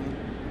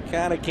sudden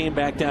kind of came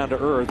back down to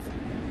earth.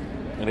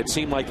 And it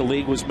seemed like the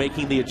league was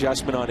making the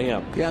adjustment on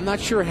him. Yeah, I'm not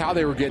sure how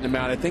they were getting him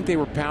out. I think they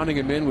were pounding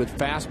him in with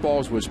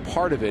fastballs was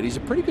part of it. He's a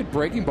pretty good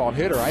breaking ball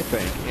hitter, I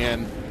think.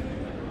 And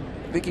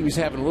I think he was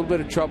having a little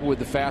bit of trouble with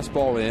the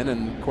fastball in.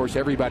 And, of course,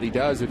 everybody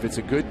does if it's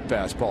a good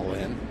fastball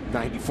in.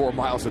 94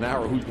 miles an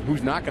hour.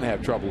 Who's not going to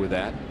have trouble with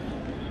that?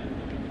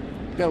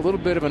 Got a little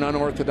bit of an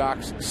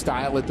unorthodox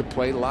style at the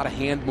plate. A lot of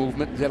hand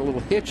movement. He's got a little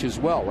hitch as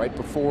well right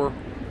before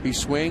he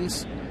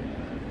swings.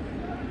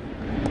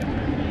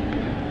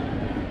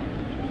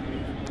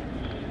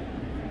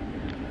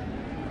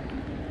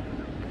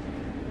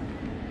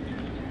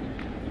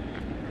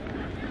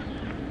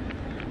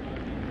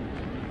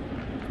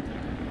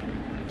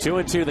 Two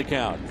and two the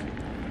count.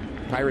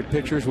 Pirate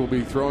pitchers will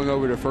be throwing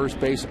over to first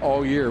base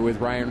all year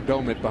with Ryan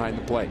Domit behind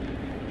the plate.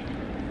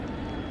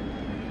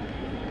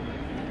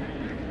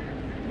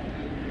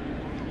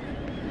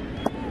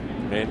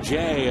 And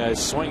Jay, a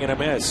swing and a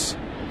miss.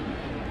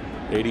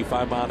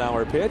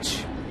 85-mile-an-hour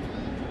pitch.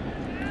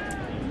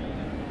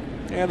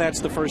 And that's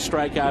the first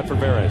strikeout for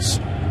Veras.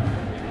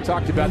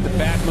 Talked about the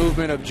bat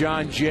movement of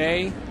John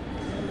Jay.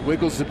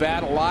 Wiggles the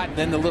bat a lot, and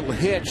then the little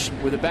hitch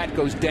where the bat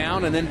goes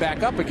down and then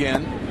back up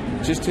again.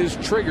 Just his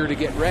trigger to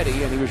get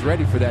ready, and he was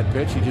ready for that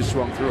pitch. He just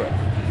swung through it.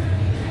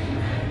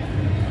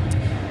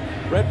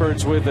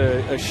 Redbirds with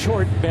a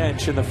short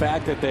bench, and the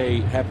fact that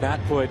they have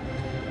not put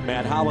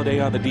Matt Holliday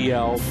on the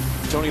DL.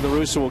 Tony La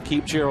Russa will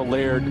keep Gerald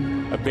Laird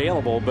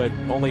available, but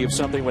only if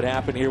something would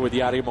happen here with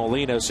Yadier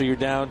Molina. So you're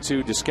down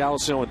to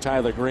Descalso and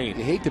Tyler Green.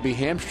 You hate to be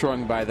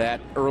hamstrung by that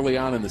early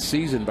on in the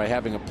season by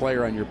having a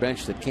player on your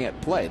bench that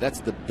can't play. That's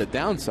the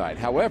downside.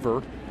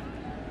 However,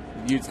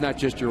 it's not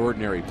just your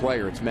ordinary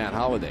player, it's Matt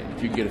Holliday.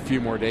 If you can get a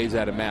few more days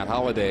out of Matt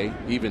Holliday,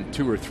 even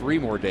 2 or 3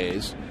 more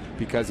days,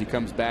 because he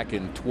comes back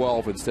in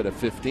 12 instead of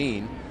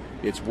 15,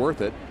 it's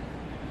worth it.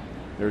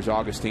 There's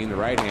Augustine, the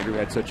right-hander, who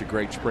had such a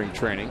great spring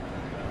training.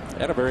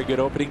 Had a very good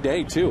opening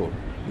day, too.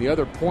 The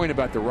other point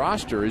about the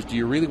roster is, do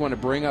you really want to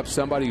bring up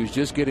somebody who's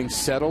just getting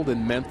settled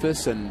in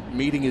Memphis and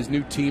meeting his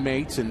new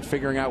teammates and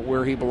figuring out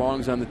where he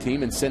belongs on the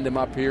team and send him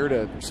up here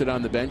to sit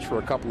on the bench for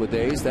a couple of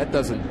days? That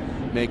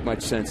doesn't make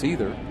much sense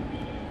either.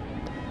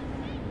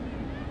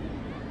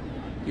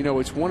 You know,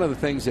 it's one of the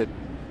things that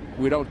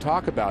we don't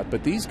talk about,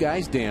 but these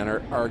guys, Dan,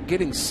 are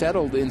getting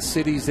settled in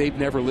cities they've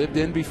never lived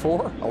in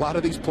before. A lot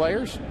of these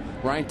players.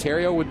 Ryan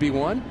Theriot would be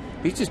one.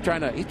 He's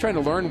trying to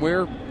learn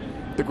where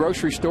the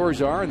grocery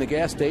stores are and the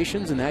gas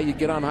stations and how you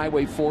get on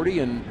Highway 40.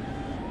 And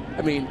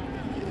I mean,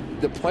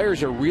 the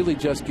players are really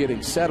just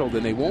getting settled,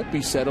 and they won't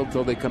be settled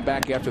until they come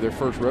back after their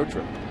first road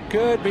trip.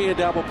 Could be a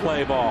double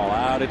play ball.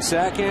 Out at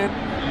second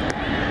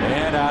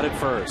and out at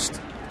first.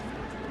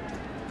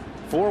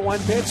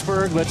 4-1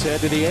 Pittsburgh. Let's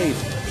head to the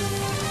 8th.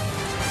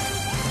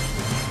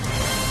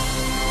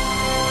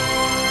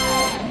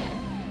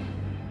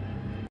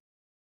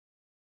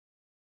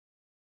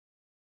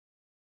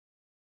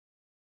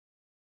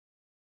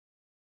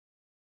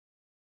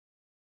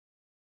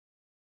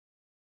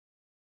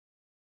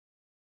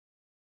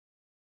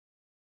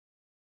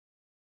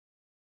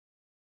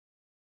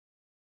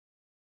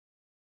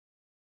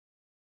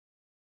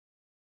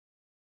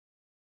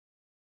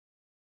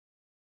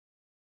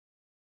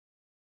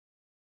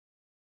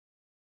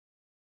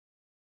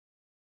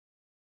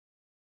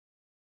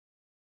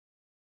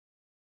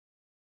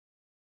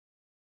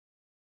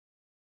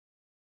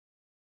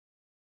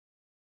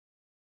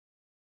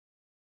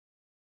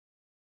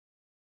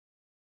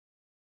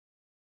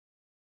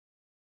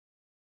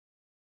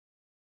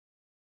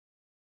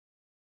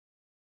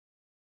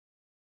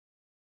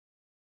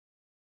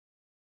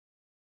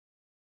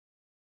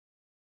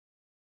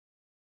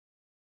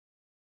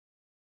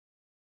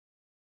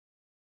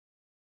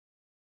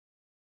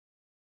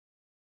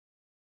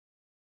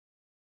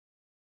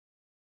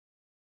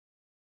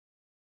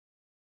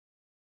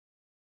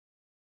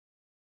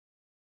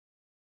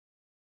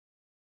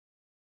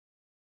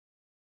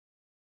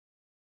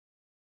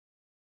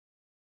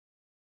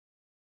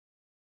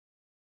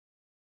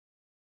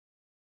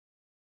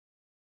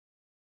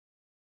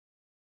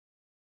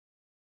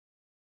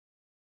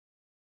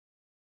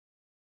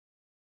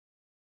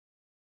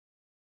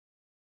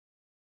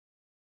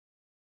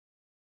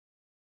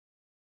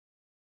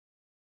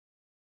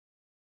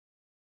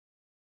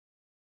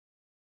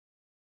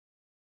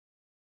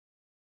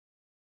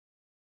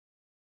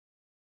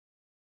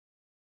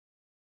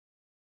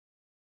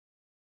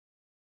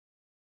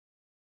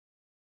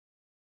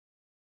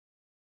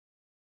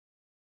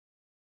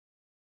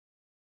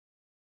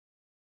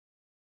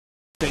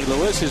 St.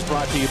 Louis is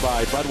brought to you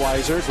by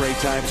Budweiser. Great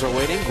times are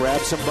waiting. Grab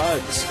some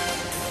buds.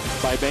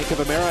 By Bank of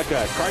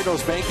America.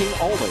 Cardinals banking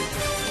only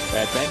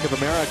at Bank of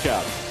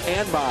America.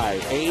 And by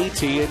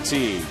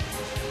AT&T.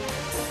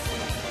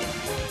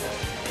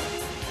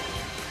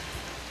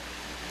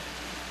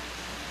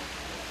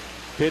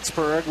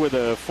 Pittsburgh with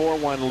a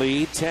 4-1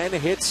 lead. 10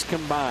 hits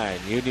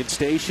combined. Union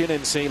Station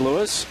in St.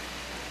 Louis.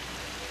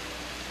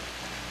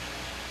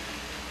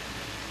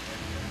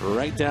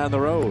 Right down the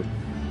road.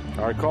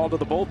 Our call to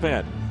the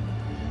bullpen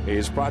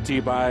is brought to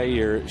you by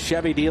your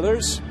Chevy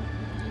dealers.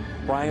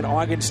 Brian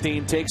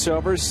Augustine takes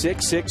over,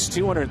 6'6",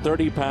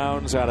 230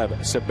 pounds, out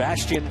of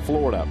Sebastian,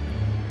 Florida.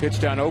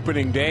 Pitched on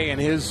opening day, and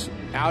his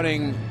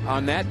outing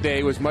on that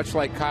day was much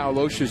like Kyle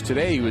Loesch's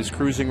today. He was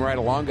cruising right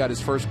along, got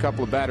his first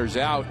couple of batters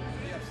out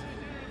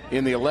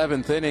in the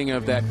 11th inning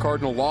of that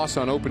Cardinal loss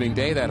on opening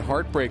day, that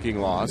heartbreaking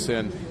loss.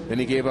 And then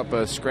he gave up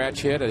a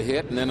scratch hit, a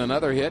hit, and then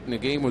another hit, and the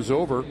game was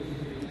over.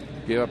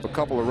 Gave up a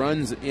couple of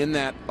runs in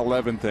that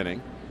 11th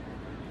inning.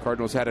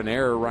 Cardinals had an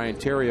error, Ryan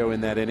Theriot, in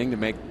that inning to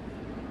make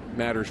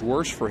matters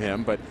worse for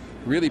him, but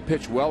really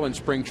pitched well in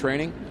spring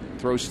training.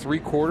 Throws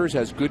 3/4,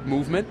 has good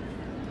movement,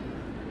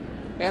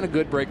 and a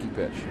good breaking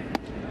pitch.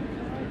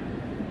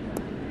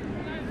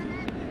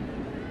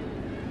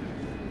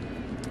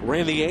 We're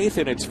in the 8th,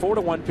 and it's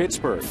 4-1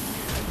 Pittsburgh.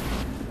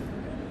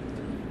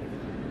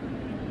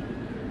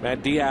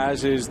 Matt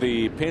Diaz is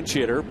the pinch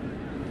hitter.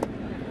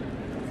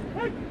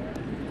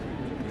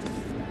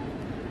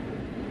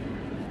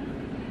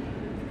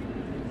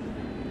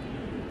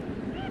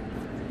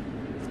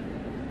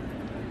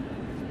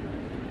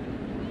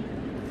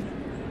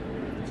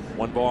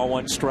 One ball,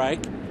 one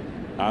strike.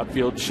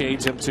 Outfield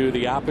shades him to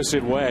the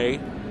opposite way.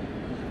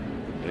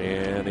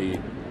 And he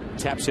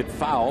taps it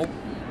foul.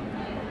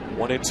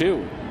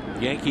 1-2.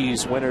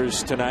 Yankees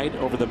winners tonight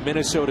over the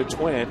Minnesota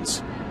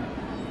Twins.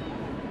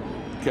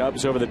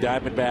 Cubs over the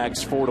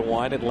Diamondbacks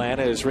 4-1.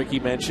 Atlanta, as Ricky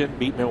mentioned,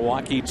 beat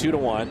Milwaukee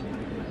 2-1.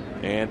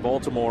 And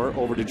Baltimore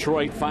over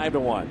Detroit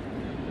 5-1.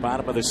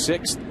 Bottom of the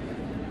 6th.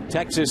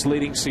 Texas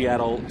leading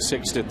Seattle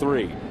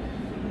 6-3.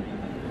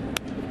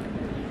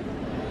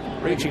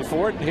 Reaching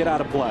for it and hit out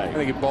of play. I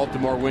think if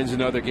Baltimore wins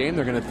another game,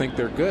 they're going to think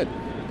they're good.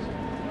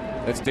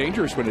 That's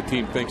dangerous when a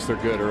team thinks they're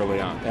good early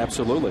on.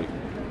 Absolutely.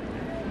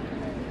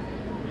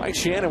 Mike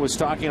Shannon was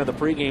talking on the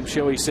pregame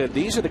show. He said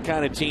these are the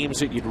kind of teams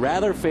that you'd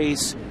rather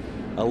face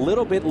a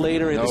little bit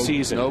later in the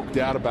season. No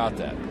doubt about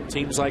that.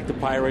 Teams like the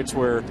Pirates,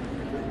 where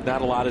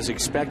not a lot is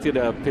expected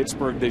of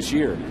Pittsburgh this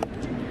year.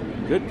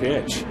 Good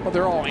pitch. Well,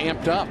 they're all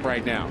amped up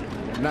right now.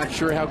 I'm not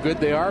sure how good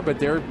they are, but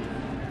they're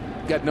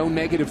got no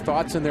negative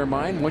thoughts in their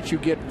mind. Once you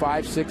get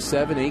 5, 6,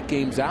 7, 8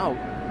 games out,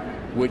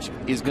 which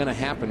is going to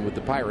happen with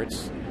the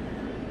Pirates,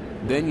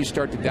 then you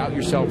start to doubt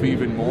yourself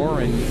even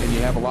more, and you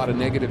have a lot of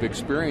negative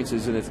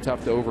experiences, and it's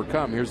tough to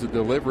overcome. Here's the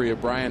delivery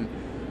of Brian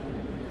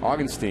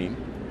Augenstein.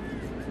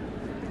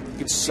 You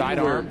can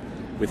sidearm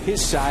with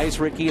his size,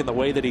 Ricky, and the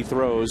way that he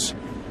throws,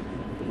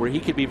 where he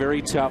could be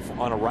very tough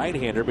on a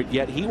right-hander, but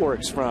yet he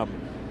works from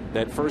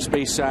that first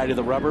base side of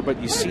the rubber.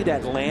 But you see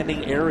that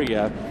landing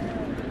area,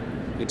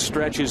 it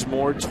stretches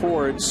more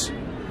towards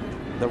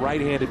the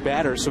right-handed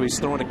batter, so he's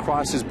throwing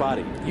across his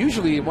body.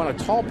 Usually you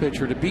want a tall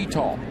pitcher to be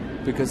tall,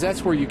 because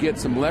that's where you get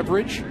some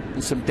leverage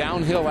and some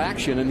downhill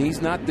action, and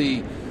he's not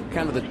the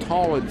kind of the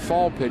tall and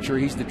fall pitcher.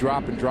 He's the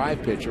drop and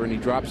drive pitcher, and he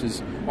drops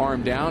his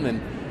arm down, and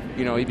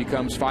he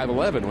becomes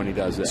 5'11" when he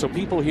does that. So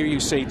people hear you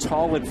say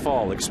tall and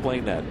fall.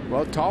 Explain that.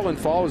 Well, tall and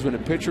fall is when a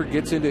pitcher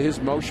gets into his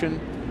motion,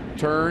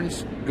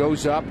 turns,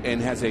 goes up,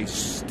 and has a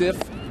stiff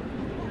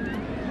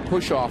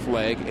push-off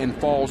leg and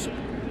falls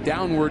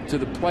downward to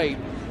the plate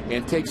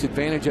and takes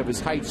advantage of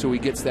his height, so he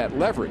gets that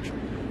leverage.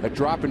 A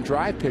drop and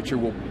drive pitcher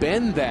will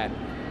bend that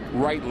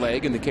right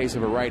leg, in the case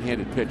of a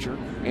right-handed pitcher,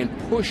 and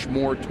push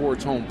more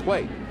towards home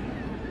plate.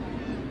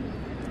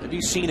 Have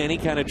you seen any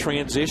kind of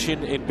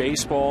transition in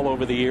baseball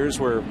over the years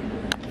where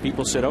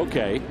people said,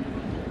 okay,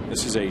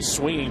 this is a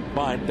swinging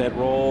bunt that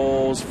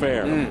rolls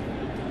fair?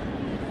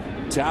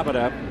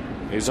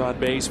 Tabata is on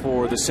base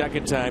for the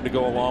second time to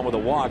go along with a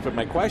walk. But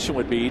my question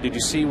would be, did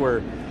you see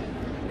where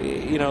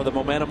the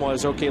momentum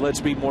was, okay,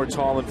 let's be more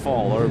tall and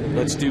fall, or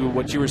let's do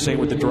what you were saying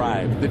with the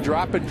drive? The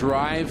drop and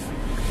drive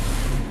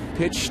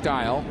pitch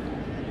style,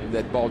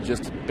 that ball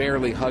just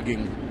barely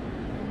hugging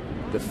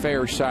the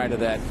fair side of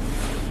that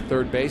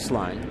third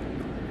baseline.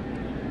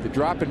 The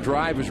drop and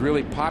drive was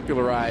really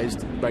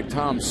popularized by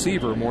Tom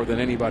Seaver more than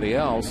anybody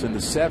else in the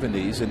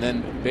 70s, and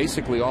then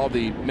basically all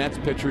the Mets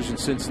pitchers and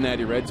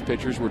Cincinnati Reds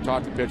pitchers were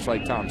taught to pitch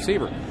like Tom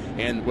Seaver.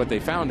 And what they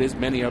found is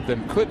many of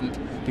them couldn't,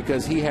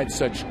 because he had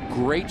such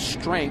great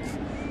strength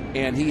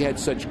and he had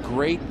such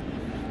great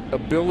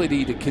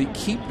ability to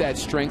keep that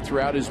strength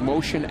throughout his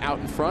motion out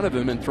in front of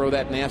him and throw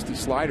that nasty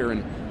slider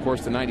and, of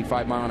course, the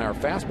 95-mile-an-hour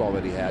fastball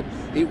that he had.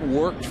 It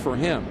worked for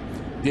him.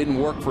 Didn't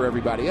work for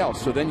everybody else.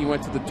 So then you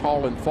went to the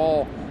tall and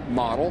fall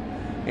model,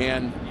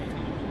 and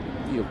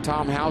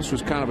Tom House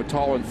was kind of a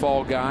tall and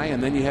fall guy,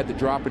 and then you had the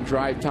drop and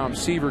drive Tom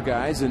Seaver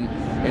guys, and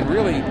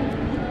really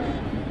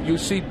you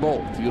see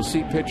both. You'll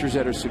see pitchers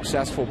that are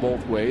successful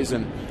both ways,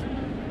 and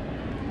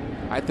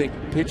I think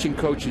pitching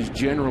coaches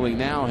generally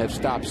now have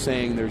stopped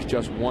saying there's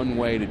just one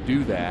way to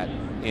do that,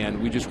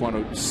 and we just want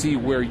to see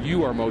where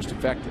you are most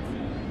effective.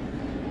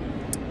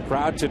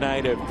 Crowd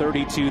tonight at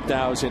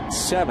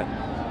 32,007.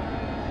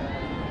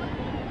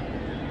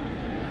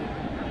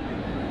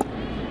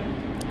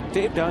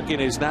 Dave Duncan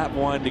is not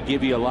one to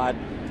give you a lot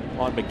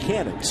on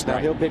mechanics. Now,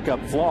 he'll pick up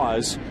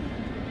flaws,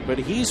 but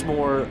he's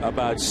more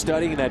about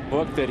studying that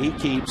book that he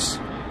keeps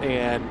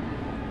and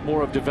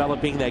more of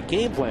developing that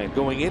game plan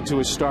going into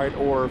a start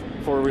or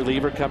for a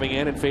reliever coming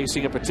in and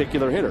facing a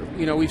particular hitter.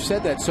 We've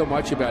said that so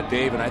much about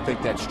Dave, and I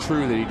think that's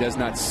true, that he does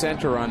not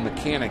center on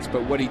mechanics.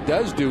 But what he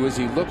does do is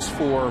he looks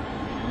for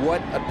what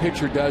a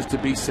pitcher does to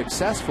be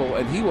successful,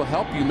 and he will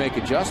help you make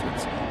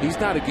adjustments. He's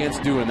not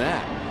against doing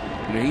that.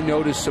 He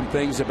noticed some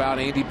things about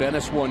Andy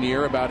Bennis one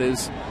year about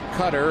his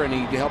cutter, and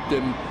he helped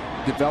him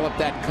develop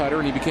that cutter,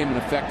 and he became an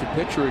effective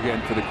pitcher again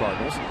for the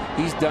Cardinals.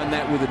 He's done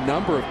that with a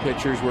number of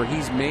pitchers where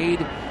he's made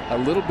a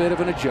little bit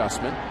of an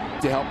adjustment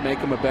to help make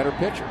him a better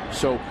pitcher.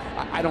 So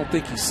I don't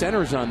think he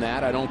centers on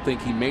that. I don't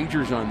think he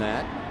majors on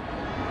that.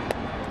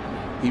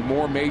 He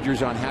more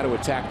majors on how to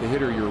attack the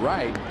hitter. You're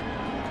right.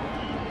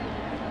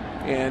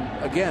 And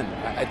again,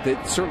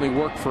 it certainly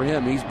worked for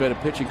him. He's been a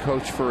pitching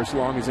coach for as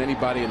long as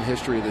anybody in the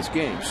history of this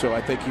game. So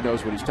I think he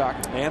knows what he's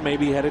talking about. And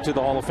maybe headed to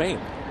the Hall of Fame.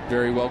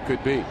 Very well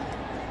could be.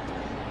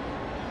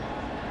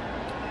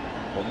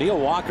 Well, Neil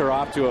Walker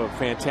off to a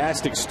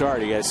fantastic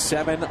start. He has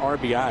 7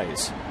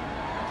 RBIs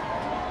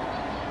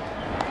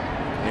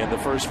in the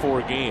first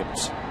 4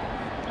 games.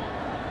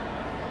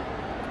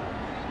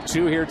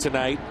 2 here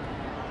tonight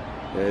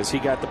as he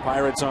got the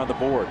Pirates on the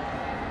board.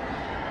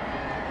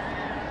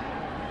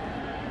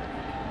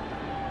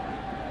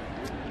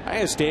 I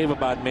asked Dave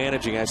about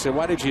managing. I said,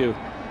 why did you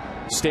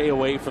stay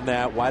away from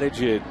that? Why did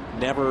you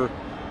never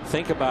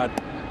think about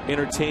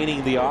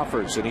entertaining the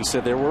offers? And he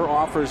said there were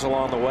offers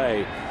along the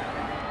way.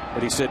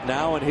 But he said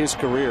now in his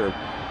career,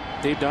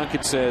 Dave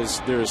Duncan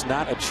says there is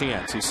not a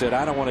chance. He said,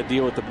 I don't want to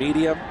deal with the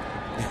media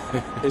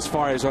as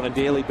far as on a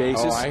daily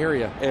basis. Oh, I hear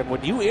you. And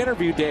when you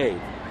interview Dave,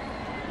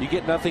 you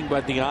get nothing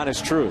but the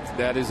honest truth.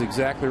 That is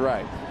exactly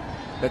right.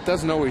 That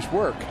doesn't always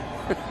work.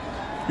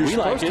 You're we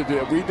supposed like to do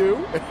it. We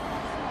do.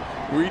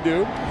 We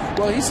do.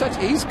 Well,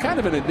 he's kind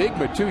of an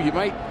enigma, too. You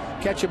might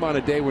catch him on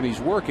a day when he's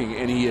working,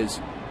 and he is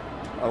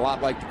a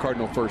lot like the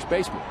Cardinal first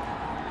baseman.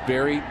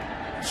 Very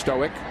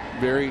stoic,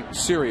 very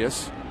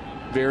serious,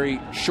 very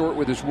short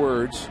with his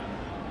words,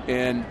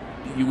 and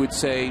you would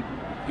say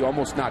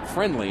almost not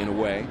friendly in a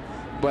way.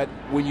 But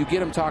when you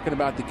get him talking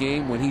about the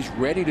game, when he's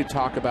ready to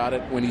talk about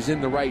it, when he's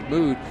in the right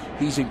mood,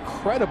 he's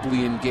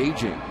incredibly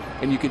engaging.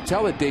 And you can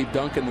tell that Dave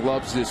Duncan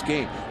loves this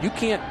game. You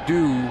can't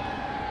do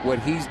what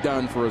he's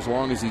done for as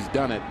long as he's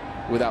done it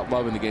without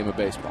loving the game of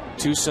baseball.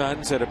 Two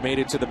sons that have made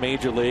it to the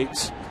major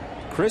leagues.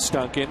 Chris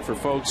Duncan, for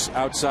folks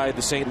outside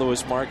the St.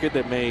 Louis market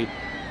that may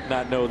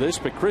not know this,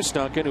 but Chris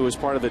Duncan, who was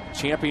part of the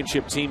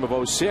championship team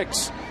of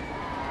 '06,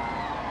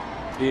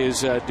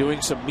 is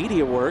doing some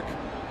media work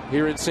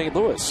here in St.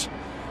 Louis.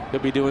 He'll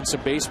be doing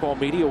some baseball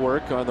media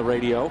work on the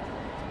radio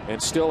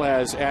and still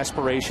has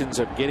aspirations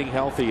of getting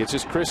healthy. It's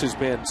just Chris has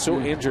been so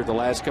injured the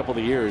last couple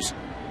of years.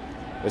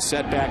 A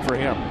setback for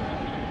him.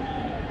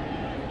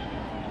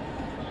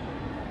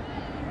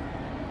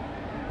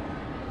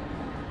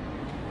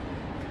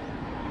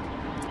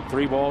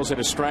 3 balls and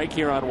a strike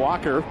here on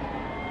Walker.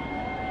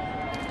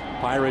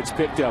 Pirates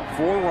picked up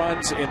 4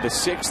 runs in the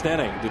 6th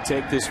inning to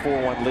take this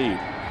 4-1 lead.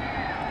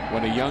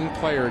 When a young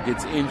player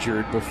gets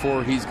injured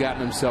before he's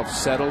gotten himself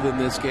settled in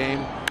this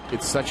game,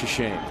 it's such a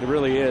shame. It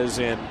really is.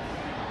 And,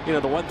 you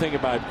know, the one thing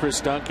about Chris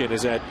Duncan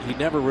is that he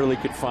never really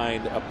could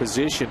find a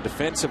position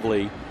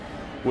defensively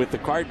with the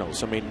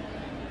Cardinals. I mean,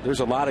 there's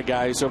a lot of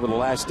guys over the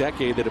last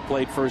decade that have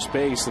played first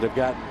base that have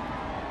gotten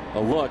a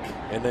look,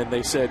 and then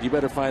they said, you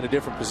better find a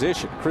different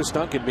position. Chris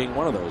Duncan being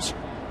one of those.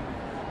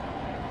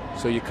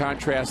 So you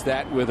contrast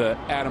that with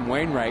Adam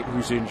Wainwright,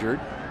 who's injured,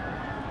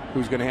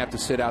 who's going to have to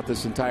sit out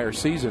this entire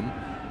season.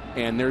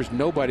 And there's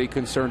nobody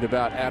concerned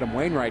about Adam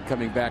Wainwright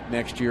coming back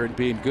next year and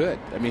being good.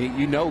 I mean,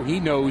 he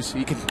knows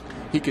he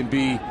can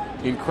be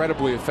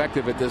incredibly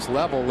effective at this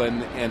level,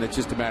 and it's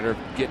just a matter of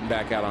getting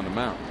back out on the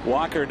mound.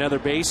 Walker, another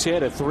base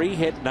hit, a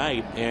 3-hit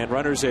night, and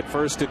runners at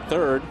first and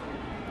third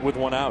with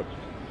 1 out.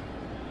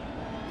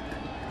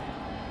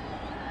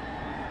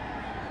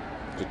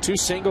 So 2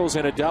 singles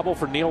and a double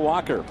for Neil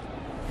Walker.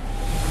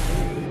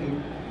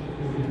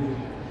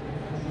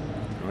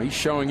 Well, he's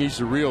showing he's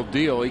the real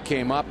deal. He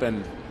came up,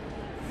 and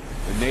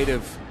a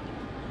native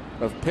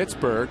of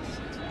Pittsburgh,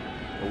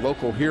 a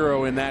local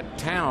hero in that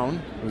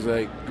town, was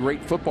a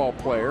great football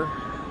player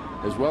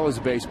as well as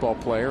a baseball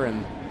player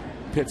in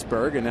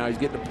Pittsburgh, and now he's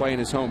getting to play in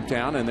his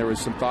hometown. And there was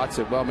some thoughts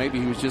that, well, maybe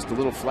he was just a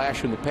little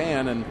flash in the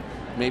pan, and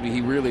maybe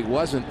he really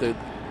wasn't the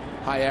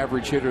high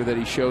average hitter that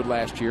he showed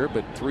last year.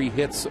 But 3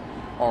 hits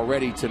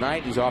already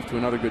tonight. He's off to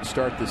another good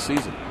start this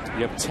season.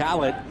 You have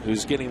Talent,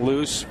 who's getting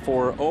loose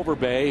for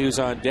Overbay, who's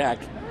on deck.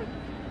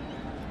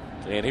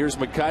 And here's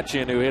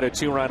McCutchen, who hit a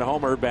 2-run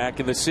homer back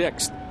in the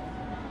 6th.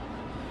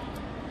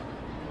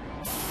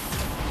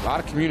 A lot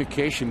of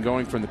communication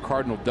going from the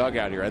Cardinal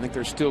dugout here. I think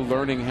they're still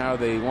learning how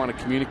they want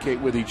to communicate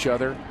with each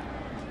other.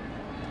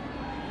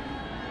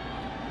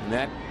 And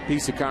that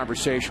piece of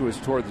conversation was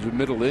toward the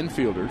middle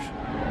infielders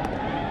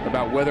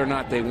about whether or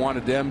not they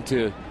wanted them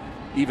to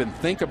even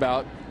think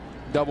about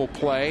double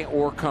play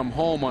or come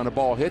home on a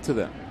ball hit to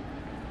them.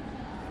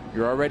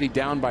 You're already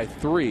down by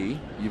 3.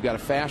 You've got a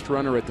fast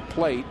runner at the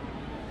plate.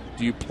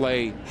 Do you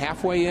play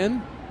halfway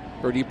in,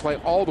 or do you play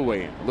all the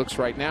way in? It looks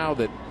right now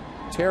that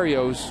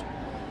Terrio's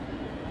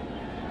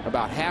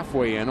about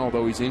halfway in,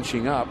 although he's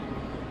inching up.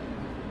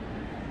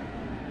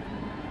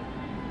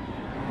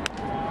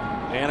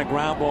 And a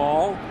ground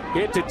ball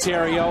hit to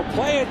Terrio.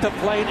 Play at the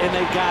plate, and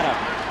they got him.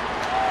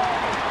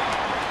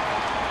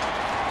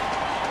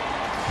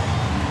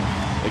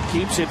 It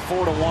keeps it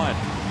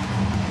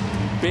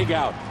 4-1. Big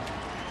out.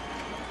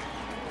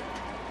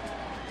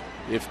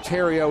 If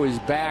Terrio is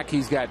back,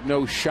 he's got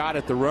no shot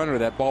at the runner.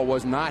 That ball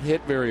was not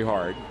hit very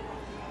hard.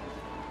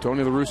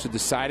 Tony La Russa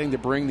deciding to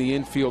bring the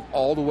infield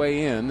all the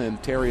way in,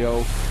 and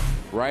Terrio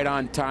right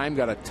on time.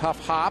 Got a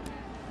tough hop,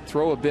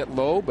 throw a bit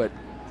low, but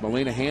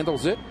Molina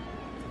handles it.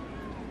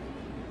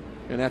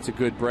 And that's a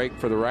good break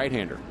for the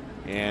right-hander.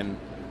 And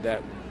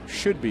that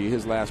should be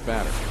his last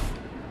batter.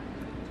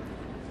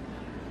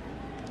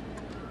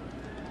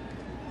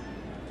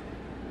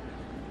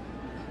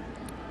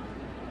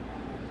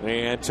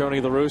 And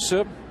Tony La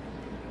Russa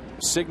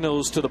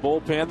signals to the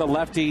bullpen, the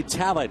lefty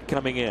Talent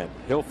coming in.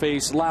 He'll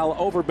face Lyle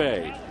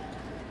Overbay.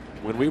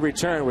 When we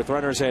return with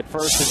runners at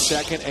first and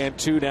second and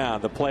 2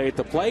 down, the play at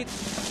the plate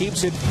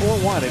keeps it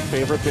 4-1 in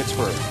favor of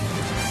Pittsburgh.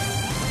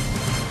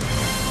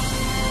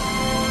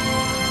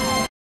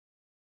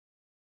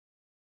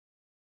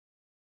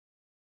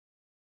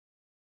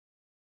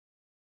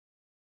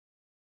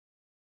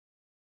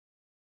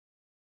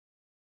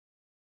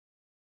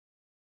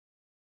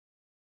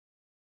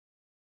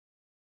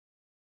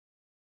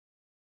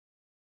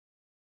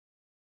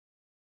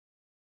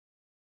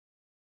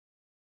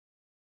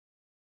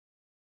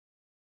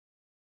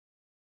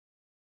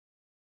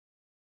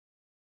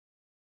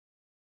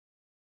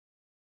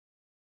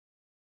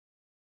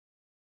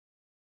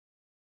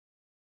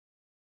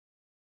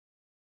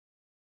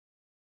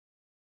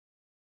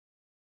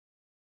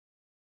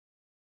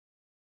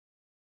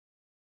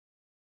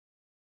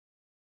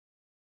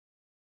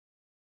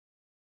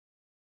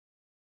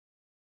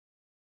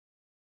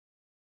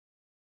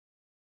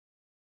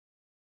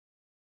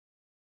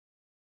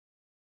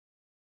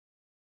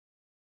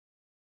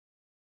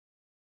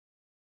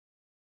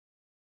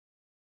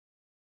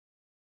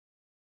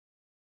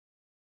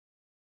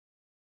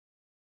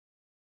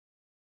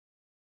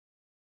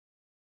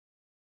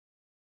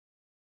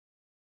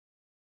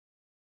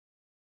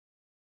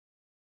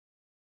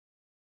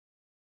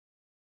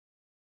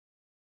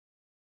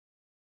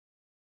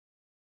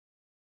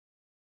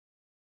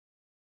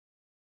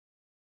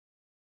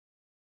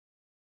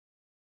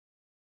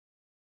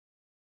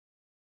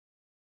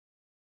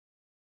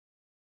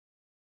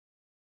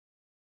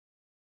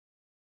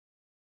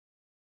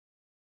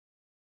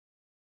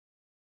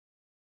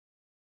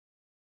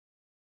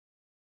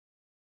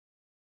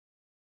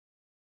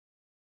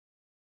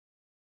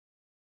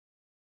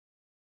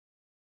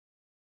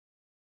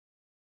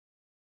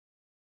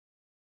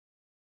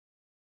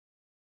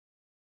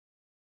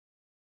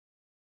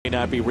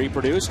 cannot be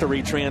reproduced or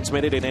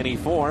retransmitted in any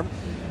form,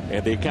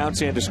 and the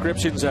accounts and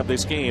descriptions of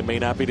this game may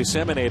not be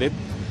disseminated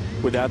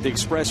without the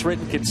express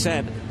written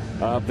consent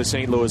of the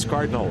St. Louis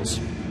Cardinals.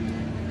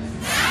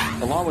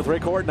 Along with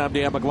Rick Horton, I'm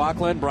Dan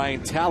McLaughlin.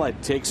 Brian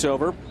Talent takes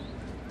over.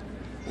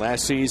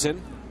 Last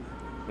season,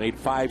 made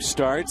 5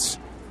 starts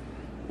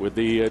with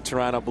the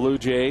Toronto Blue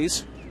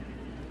Jays.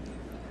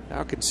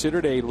 Now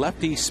considered a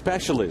lefty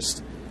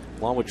specialist,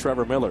 along with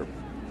Trevor Miller.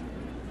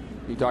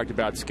 He talked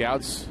about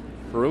scouts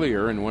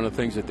earlier, and one of the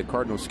things that the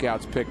Cardinal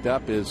scouts picked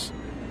up is,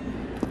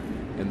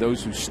 and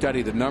those who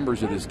study the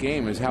numbers of this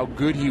game, is how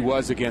good he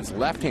was against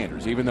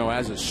left-handers. Even though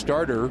as a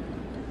starter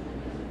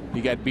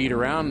he got beat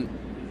around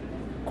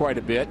quite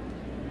a bit,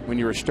 when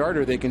you're a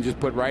starter they can just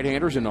put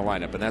right-handers in the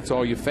lineup and that's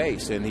all you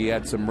face. And he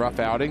had some rough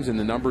outings and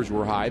the numbers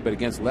were high, but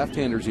against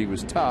left-handers he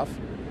was tough,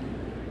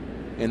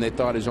 and they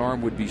thought his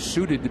arm would be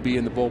suited to be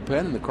in the bullpen,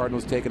 and the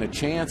Cardinals taking a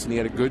chance, and he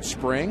had a good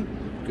spring,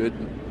 good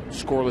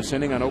scoreless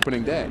inning on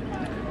opening day.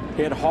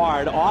 Hit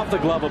hard off the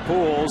glove of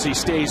Pujols. He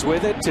stays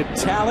with it to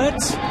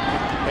Talent,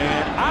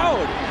 and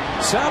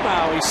out.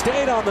 Somehow he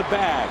stayed on the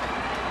bag,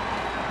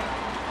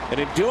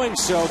 and in doing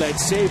so that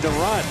saved a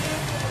run.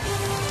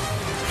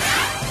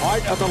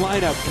 Heart of the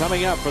lineup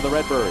coming up for the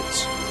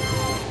Redbirds.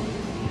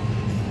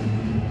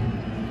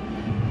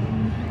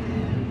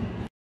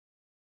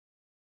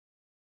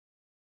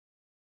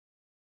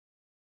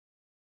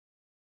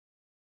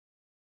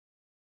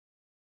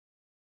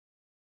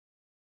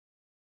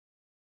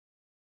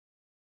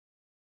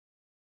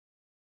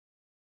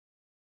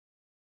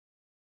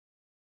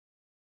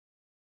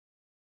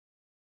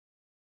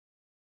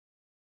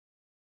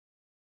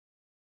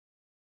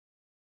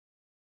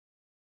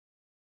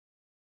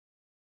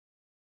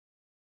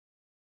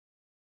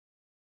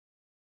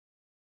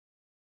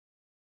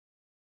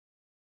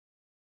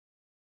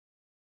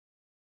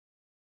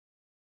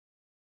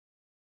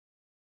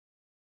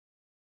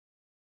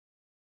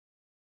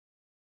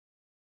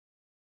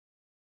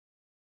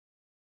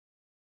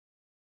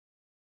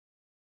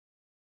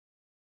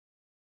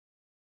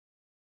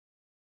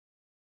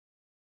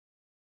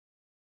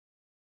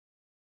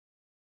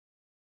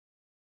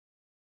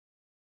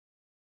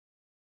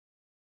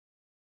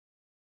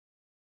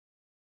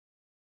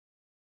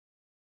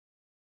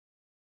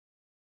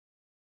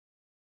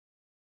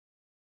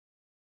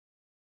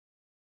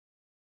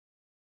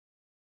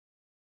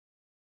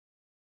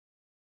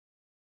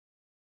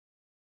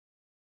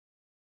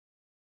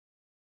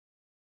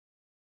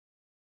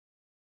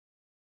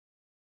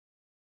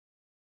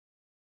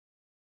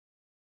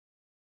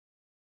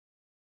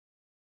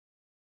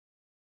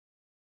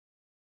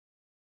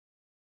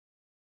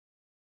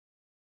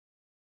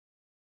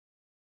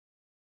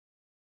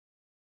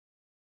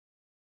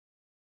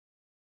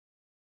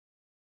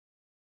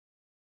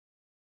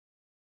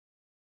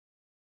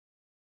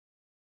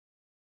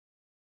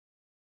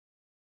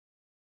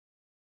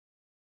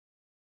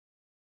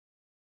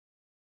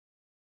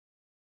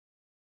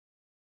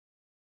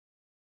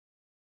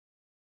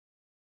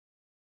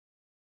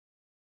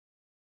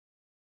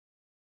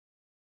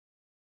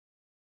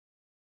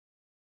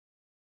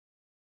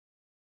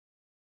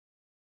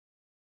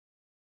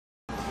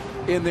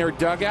 In their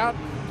dugout.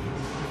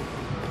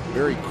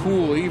 Very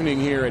cool evening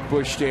here at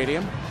Busch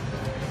Stadium.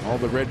 All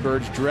the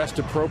Redbirds dressed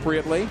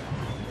appropriately,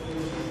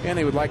 and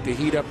they would like to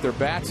heat up their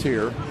bats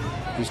here.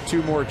 Just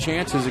 2 more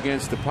chances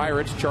against the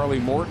Pirates. Charlie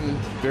Morton,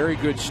 very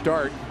good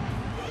start.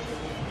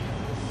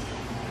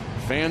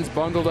 Fans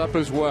bundled up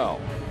as well,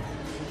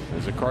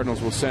 as the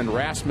Cardinals will send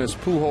Rasmus,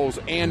 Pujols,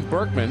 and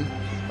Berkman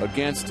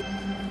against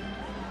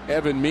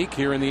Evan Meek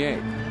here in the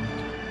 8th.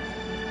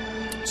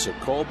 So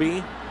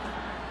Colby,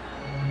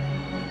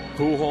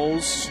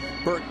 Pujols,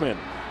 Berkman.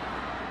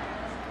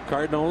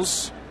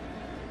 Cardinals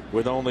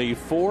with only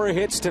 4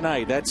 hits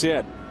tonight. That's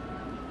it.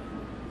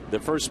 The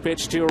first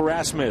pitch to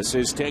Rasmus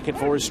is taken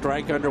for a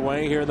strike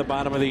underway here in the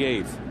bottom of the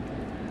 8th.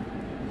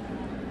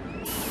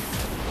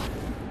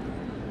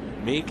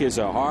 Meek is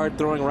a hard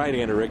throwing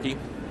right-hander, Ricky.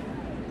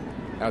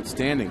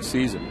 Outstanding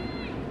season.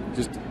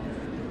 Just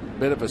a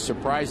bit of a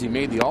surprise he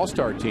made the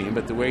All-Star team,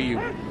 but the way you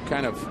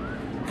kind of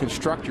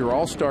construct your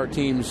All-Star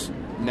teams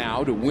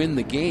now to win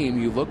the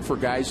game, you look for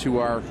guys who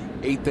are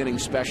 8th inning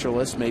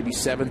specialists, maybe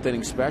 7th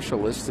inning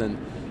specialists, and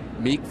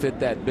Meek fit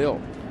that bill.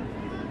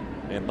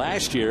 And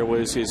last year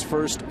was his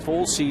first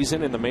full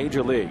season in the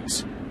major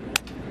leagues.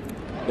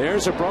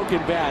 There's a broken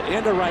bat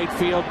into right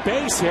field,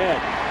 base hit.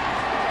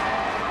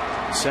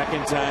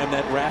 Second time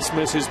that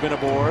Rasmus has been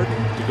aboard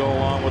to go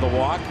along with a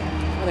walk.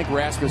 I think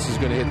Rasmus is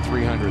going to hit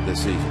 300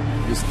 this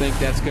season. Just think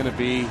that's going to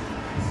be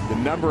the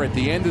number at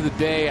the end of the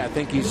day. I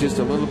think he's just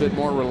a little bit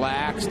more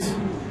relaxed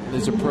in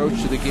his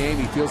approach to the game.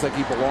 He feels like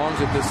he belongs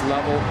at this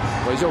level.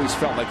 Well, he's always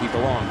felt like he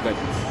belonged, but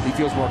he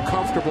feels more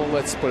comfortable,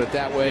 let's put it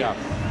that way,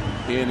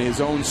 in his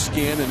own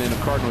skin and in a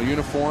Cardinal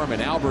uniform.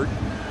 And Albert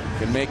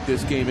can make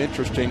this game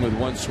interesting with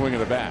one swing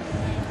of the bat.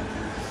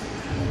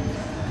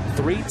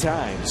 3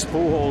 times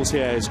Pujols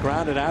has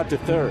grounded out to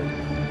third.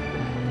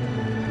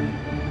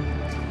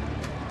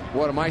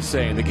 What am I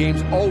saying? The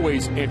game's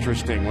always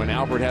interesting when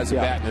Albert has a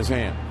bat in his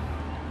hand.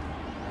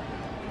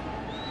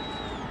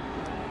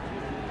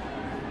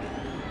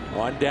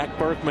 On deck,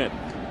 Berkman.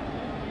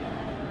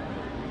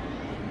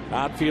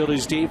 Outfield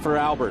is deep for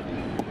Albert.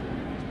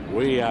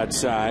 Way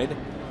outside.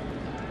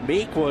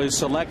 Meek was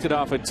selected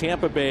off of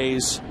Tampa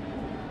Bay's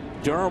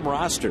Durham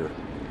roster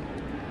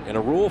in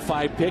a Rule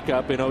 5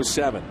 pickup in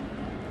 '07.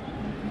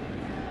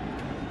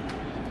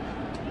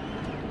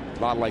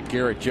 A lot like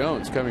Garrett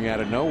Jones coming out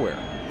of nowhere.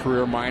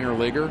 Career minor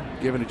leaguer,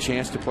 given a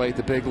chance to play at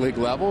the big league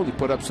level. He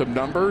put up some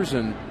numbers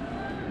and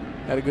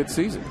had a good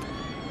season.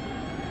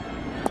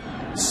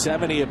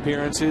 70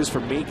 appearances for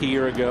Meek a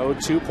year ago,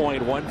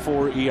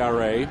 2.14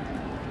 ERA.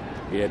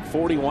 He had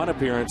 41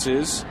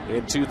 appearances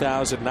in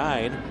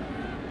 2009,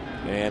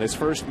 and his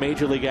first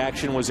major league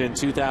action was in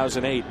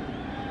 2008.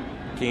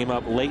 Came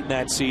up late in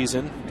that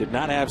season, did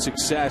not have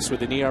success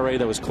with an ERA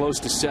that was close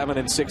to 7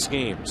 in 6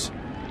 games.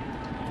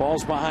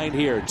 Falls behind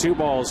here. 2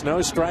 balls,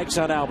 no strikes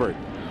on Albert.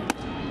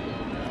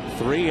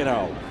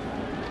 3-0.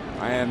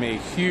 I am a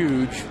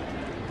huge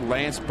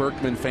Lance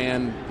Berkman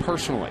fan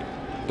personally.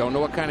 Don't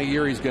know what kind of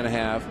year he's going to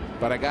have,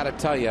 but I got to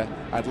tell you,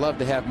 I'd love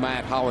to have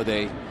Matt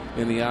Holliday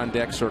in the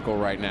on-deck circle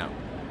right now.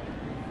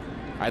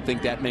 I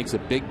think that makes a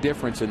big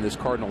difference in this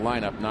Cardinal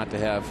lineup not to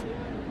have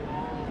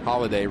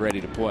Holliday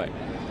ready to play.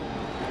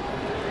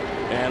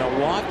 And a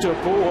walk to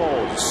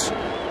Pujols.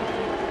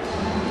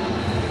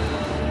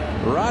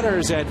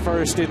 Runners at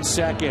first and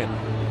second,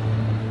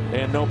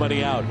 and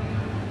nobody out.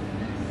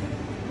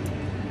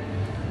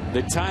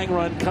 The tying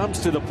run comes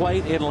to the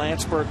plate in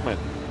Lance Berkman.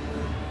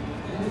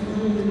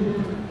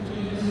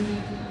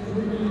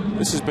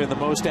 This has been the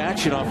most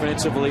action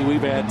offensively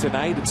we've had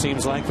tonight, it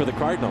seems like, for the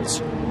Cardinals.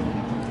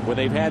 When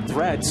they've had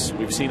threats,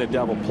 we've seen a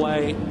double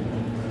play,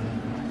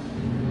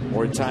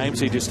 or at times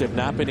they just have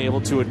not been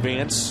able to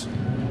advance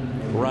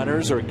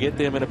runners or get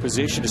them in a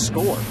position to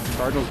score.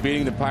 Cardinals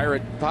beating the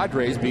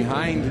Padres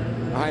behind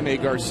Jaime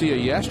Garcia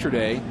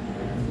yesterday.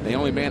 They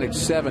only managed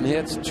 7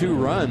 hits, 2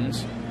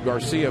 runs.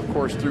 Garcia, of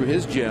course, threw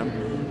his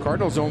gem.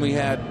 Cardinals only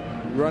had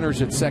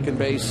runners at second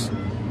base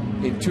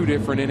in 2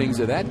 different innings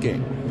of that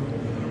game.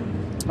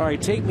 All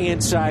right, take me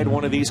inside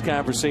one of these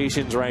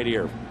conversations right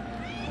here.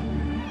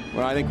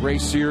 Well, I think Ray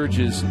Searage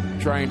is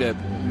trying to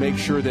make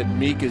sure that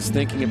Meek is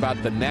thinking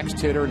about the next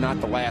hitter,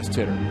 not the last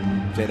hitter.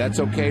 Say, that's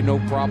okay, no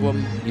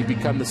problem. You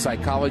become the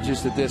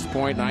psychologist at this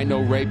point. And I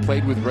know Ray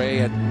played with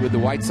Ray with the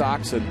White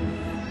Sox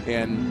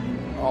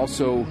and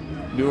also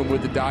knew him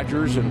with the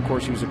Dodgers. And, of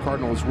course, he was a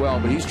Cardinal as well.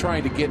 But he's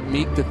trying to get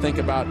Meek to think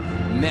about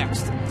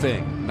next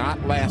thing,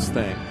 not last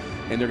thing.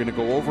 And they're going to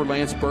go over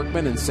Lance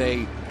Berkman and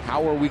say,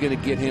 how are we going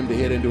to get him to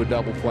hit into a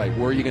double play?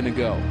 Where are you going to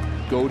go?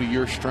 Go to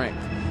your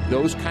strength.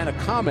 Those kind of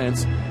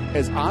comments,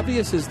 as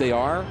obvious as they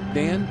are,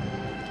 Dan,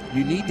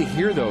 you need to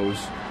hear those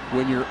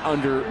when you're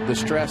under the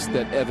stress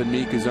that Evan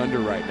Meek is under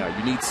right now.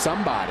 You need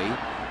somebody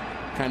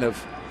kind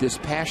of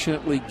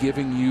dispassionately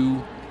giving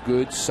you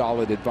good,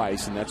 solid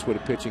advice, and that's what a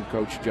pitching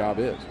coach job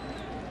is.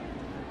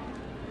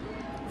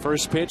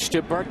 First pitch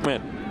to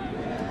Berkman.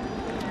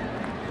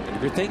 And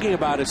if you're thinking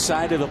about a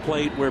side of the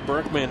plate where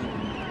Berkman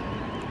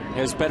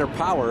has better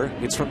power,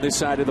 it's from this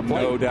side of the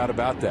plate. No doubt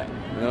about that.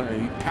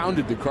 He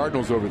pounded the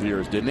Cardinals over the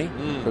years, didn't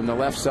he? From the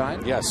left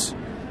side? Yes.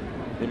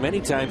 And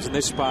many times in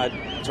this spot,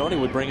 Tony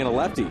would bring in a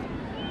lefty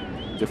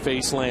to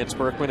face Lance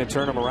Berkman and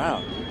turn him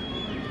around.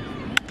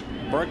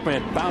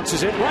 Berkman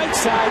bounces it right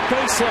side,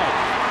 base hit.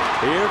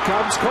 Here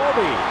comes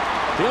Colby.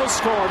 He'll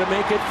score to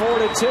make it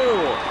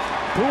 4-2.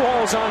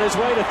 Pujols on his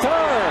way to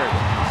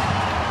third.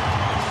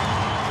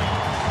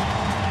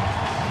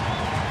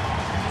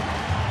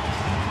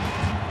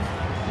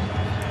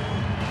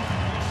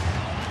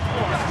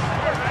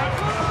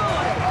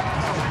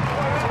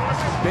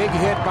 Big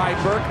hit by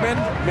Berkman.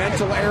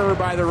 Mental error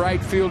by the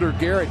right fielder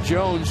Garrett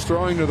Jones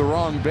throwing to the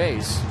wrong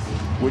base,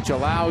 which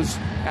allows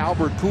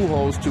Albert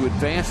Pujols to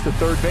advance to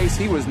third base.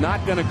 He was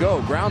not going to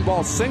go. Ground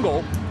ball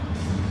single.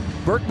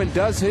 Berkman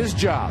does his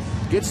job,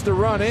 gets the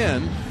run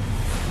in,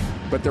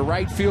 but the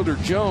right fielder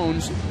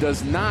Jones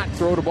does not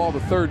throw the ball to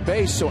third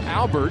base, so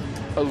Albert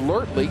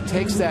alertly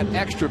takes that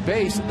extra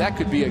base. That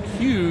could be a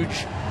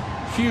huge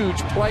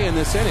play in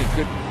this inning.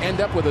 Could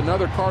end up with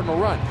another Cardinal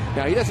run.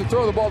 Now, he doesn't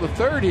throw the ball to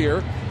third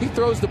here. He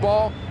throws the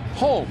ball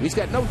home. He's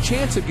got no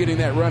chance of getting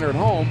that runner at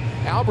home.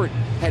 Albert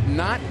had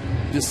not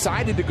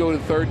decided to go to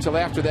third until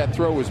after that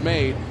throw was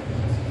made,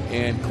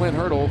 and Clint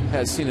Hurdle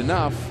has seen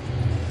enough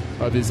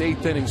of his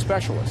 8th inning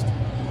specialist.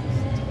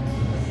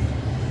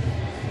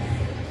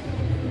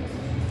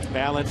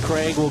 Alan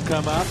Craig will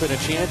come up and a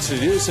chance to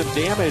do some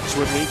damage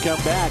when we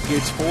come back.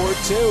 It's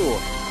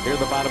 4-2 here at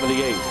the bottom of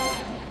the 8th.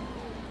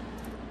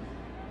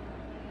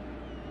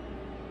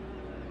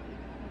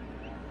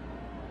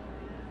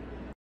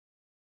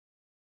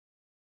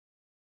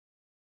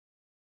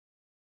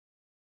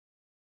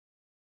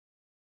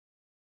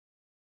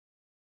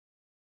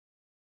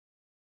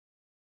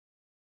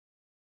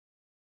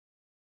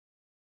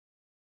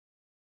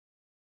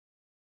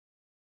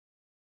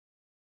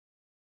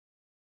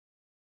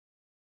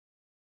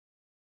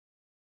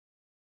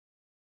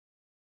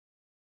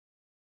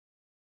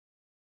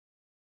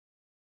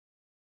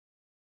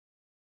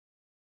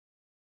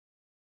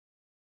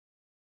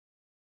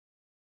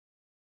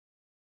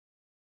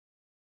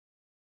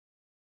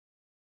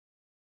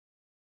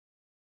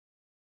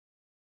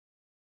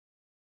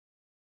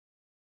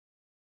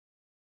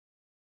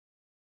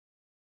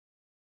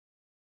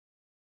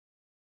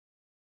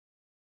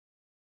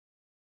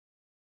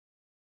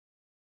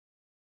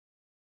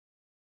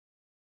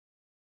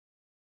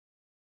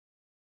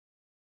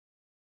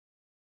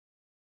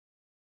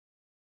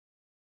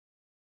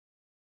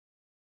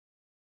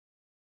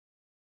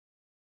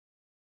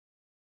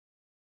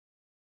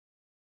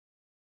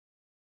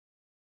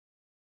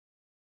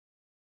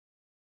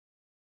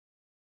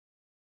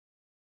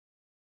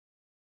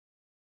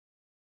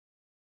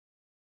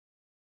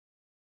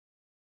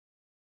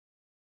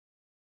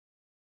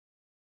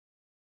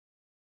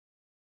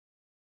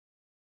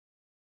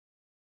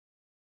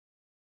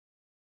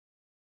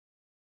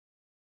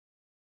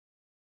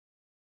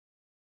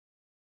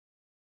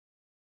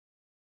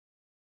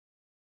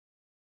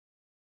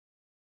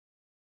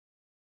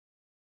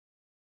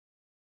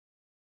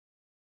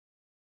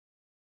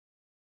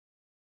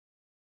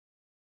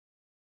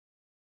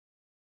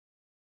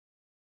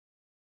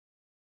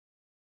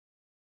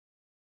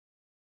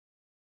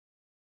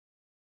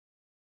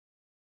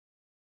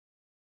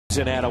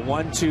 and had a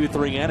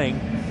 1-2-3 inning.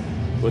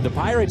 With the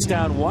Pirates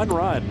down 1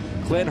 run,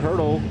 Clint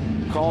Hurdle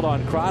called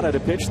on Crota to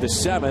pitch the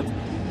 7th,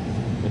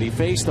 and he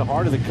faced the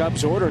heart of the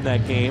Cubs order in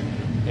that game,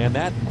 and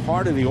that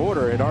heart of the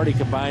order had already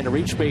combined to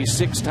reach base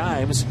 6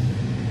 times,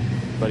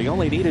 but he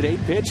only needed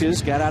 8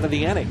 pitches, got out of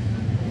the inning.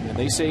 And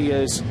they say he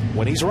is,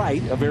 when he's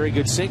right, a very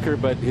good sinker,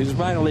 but his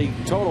minor league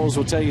totals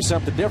will tell you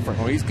something different.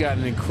 Well, he's got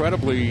an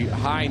incredibly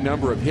high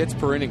number of hits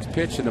per innings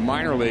pitched in the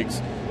minor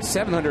leagues,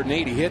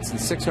 780 hits in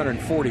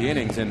 640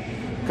 innings, and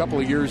a couple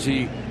of years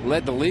he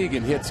led the league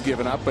in hits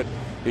given up, but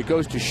it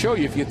goes to show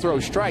you if you throw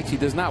strikes, he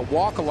does not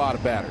walk a lot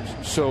of batters.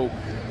 So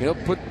he'll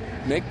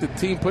make the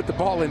team put the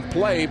ball in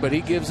play, but he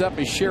gives up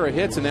his share of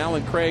hits, and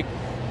Alan Craig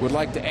would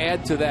like to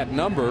add to that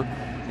number.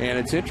 And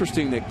it's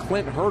interesting that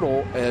Clint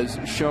Hurdle has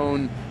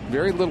shown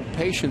very little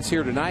patience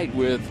here tonight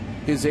with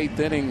his 8th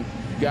inning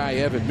guy,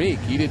 Evan Meek.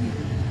 He didn't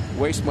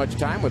waste much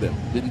time with him.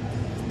 Didn't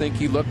think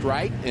he looked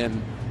right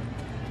and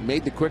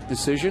made the quick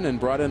decision and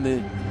brought in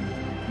the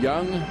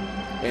young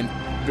and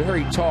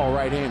very tall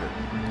right-hander.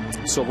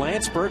 So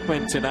Lance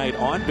Berkman tonight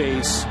on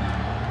base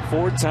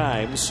 4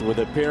 times with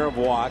a pair of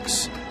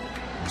walks.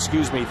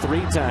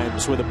 3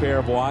 times with a pair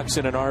of walks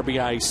and an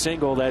RBI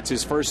single. That's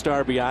his first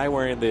RBI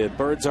wearing the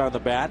birds on the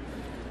bat.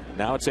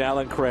 Now it's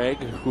Alan Craig,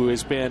 who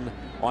has been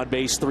on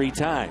base 3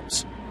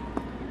 times.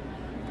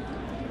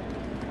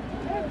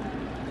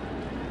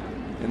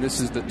 And this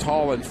is the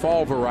tall and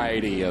fall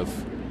variety of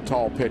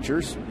tall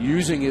pitchers,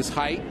 using his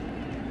height.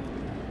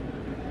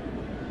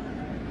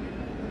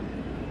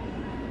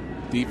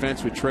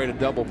 Defense would trade a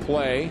double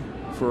play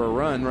for a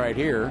run right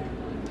here.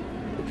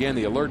 Again,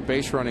 the alert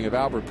base running of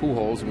Albert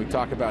Pujols, and we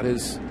talk about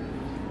his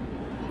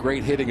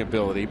great hitting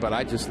ability, but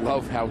I just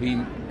love how he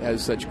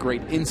has such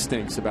great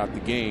instincts about the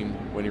game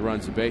when he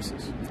runs the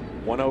bases.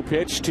 1-0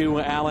 pitch to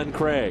Alan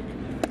Craig.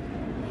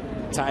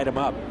 Tied him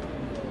up.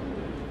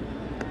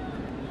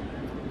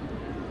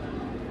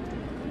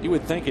 You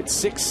would think at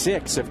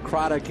 6'6", if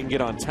Crota can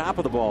get on top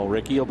of the ball,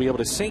 Ricky, he'll be able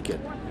to sink it.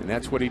 And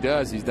that's what he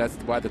does. That's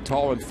why the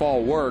tall and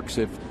fall works.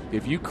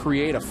 If you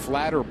create a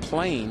flatter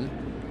plane,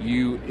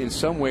 you in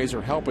some ways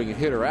are helping a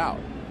hitter out.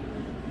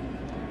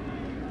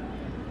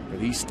 But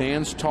he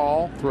stands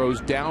tall,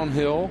 throws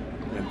downhill,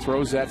 and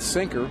throws that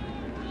sinker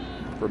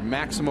for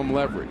maximum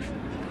leverage.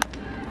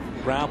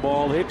 Ground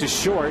ball hit to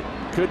short.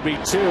 Could be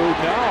 2.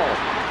 No.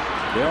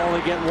 They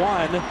only get 1.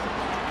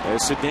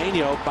 As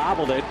Cedeno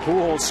bobbled it.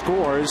 Pujols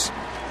scores.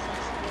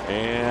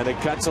 And it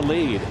cuts a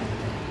lead.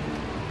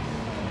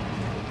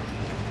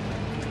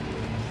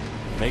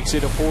 Makes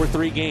it a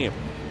 4-3 game.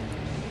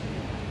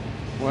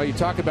 Well, you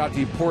talk about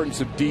the importance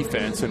of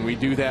defense, and we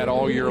do that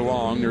all year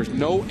long. There's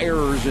no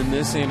errors in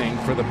this inning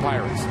for the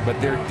Pirates, but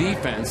their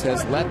defense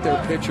has let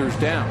their pitchers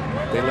down.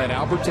 They let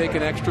Albert take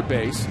an extra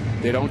base.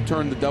 They don't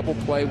turn the double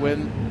play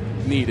when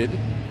needed.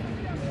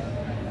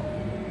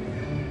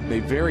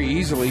 They very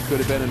easily could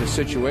have been in a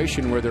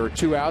situation where there are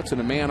 2 outs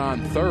and a man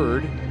on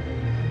third,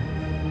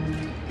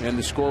 and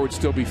the score would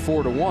still be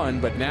 4-1,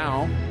 but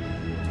now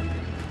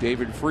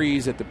David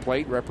Freese at the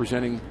plate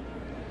representing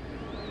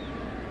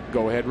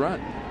go-ahead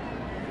run.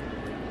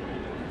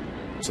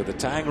 So the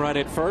tying run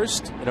at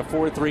first in a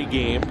 4-3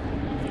 game.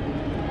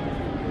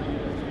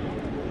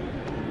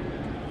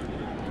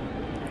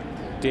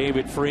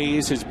 David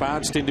Freese has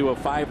bounced into a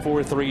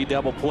 5-4-3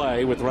 double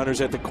play with runners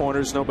at the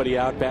corners, nobody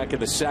out, back in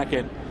the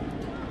second.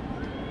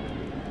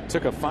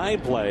 Took a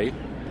fine play.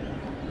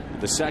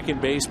 The second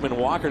baseman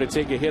Walker to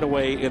take a hit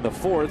away in the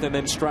 4th, and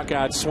then struck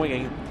out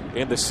swinging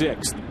in the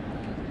 6th.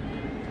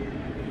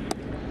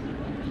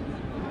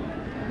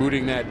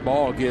 Booting that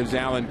ball gives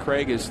Alan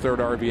Craig his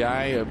 3rd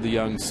RBI of the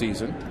young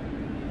season.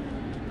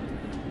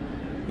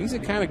 He's the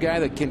kind of guy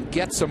that can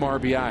get some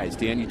RBIs.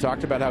 Dan, you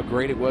talked about how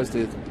great it was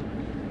to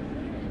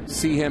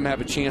see him have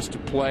a chance to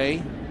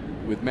play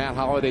with Matt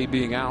Holliday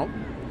being out,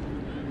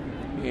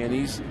 and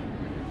he's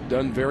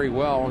done very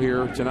well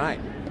here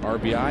tonight.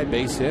 RBI,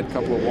 base hit,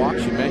 couple of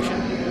walks you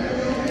mentioned.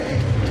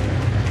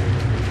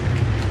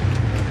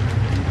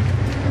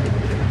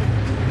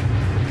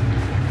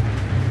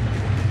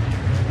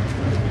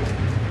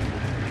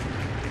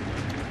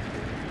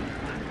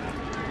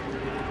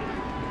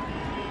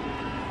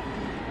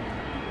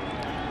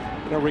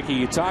 You know, Ricky,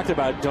 you talked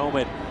about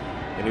Doman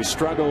and his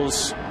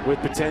struggles with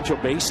potential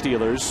base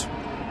stealers.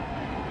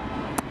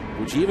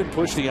 Would you even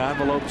push the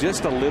envelope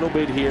just a little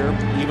bit here,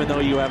 even though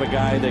you have a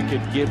guy that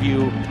could give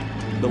you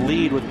the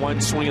lead with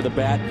 1 swing of the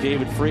bat,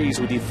 David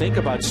Freese? Would you think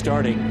about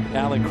starting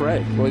Alan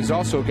Craig? Well, he's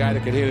also a guy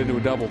that could hit into a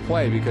double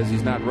play because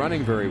he's not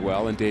running very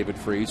well in David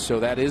Freese, so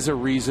that is a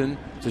reason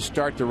to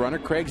start the runner.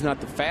 Craig's not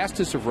the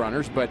fastest of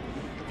runners, but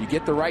if you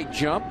get the right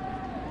jump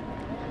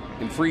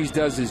and Freese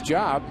does his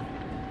job,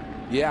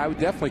 yeah, I would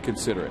definitely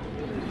consider it.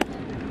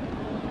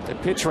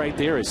 That pitch right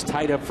there is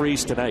tied up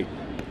Freese tonight.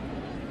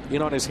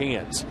 In on his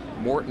hands.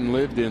 Morton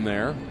lived in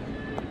there.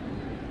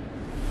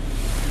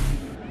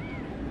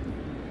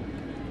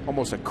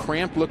 Almost a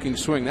cramped looking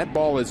swing. That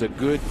ball is a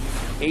good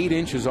 8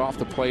 inches off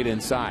the plate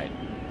inside.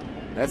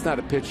 That's not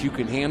a pitch you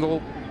can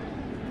handle.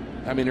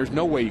 I mean, there's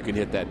no way you can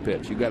hit that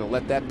pitch. You got to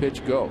let that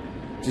pitch go.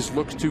 Just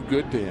looks too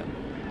good to him.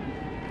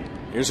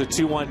 Here's a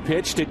 2-1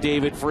 pitch to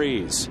David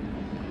Freese.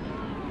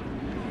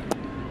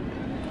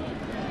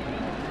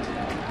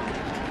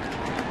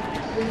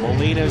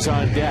 Molina's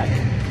on deck.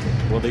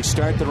 Will they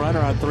start the runner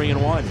on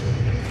 3-1?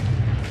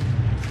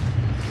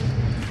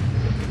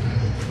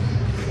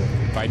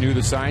 If I knew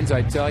the signs,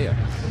 I'd tell you.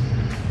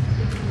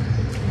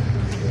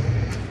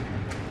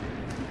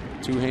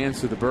 2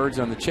 hands to the birds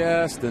on the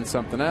chest, then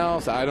something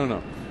else. I don't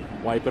know.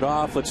 Wipe it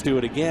off. Let's do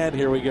it again.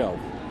 Here we go.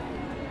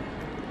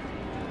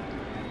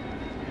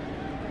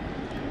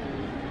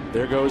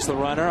 There goes the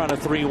runner on a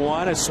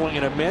 3-1. A swing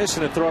and a miss,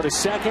 and a throw to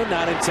second.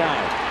 Not in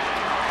time.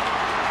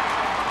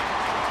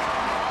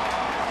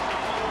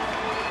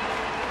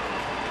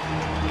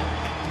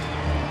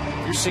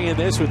 You're seeing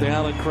this with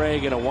Alan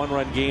Craig in a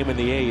 1-run game in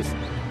the 8th.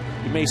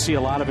 You may see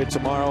a lot of it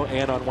tomorrow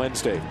and on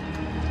Wednesday.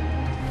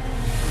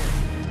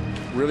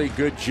 Really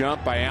good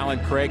jump by Alan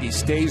Craig. He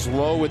stays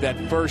low with that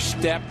first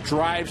step,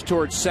 drives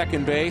towards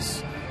second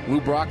base.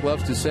 Lou Brock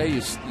loves to say you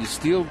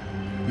steal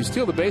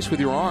the base with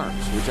your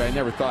arms, which I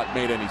never thought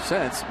made any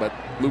sense, but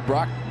Lou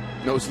Brock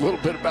knows a little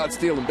bit about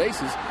stealing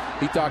bases.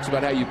 He talks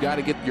about how you've got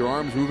to get your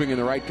arms moving in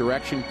the right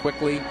direction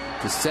quickly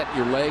to set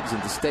your legs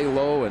and to stay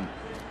low, and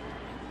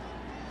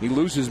he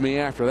loses me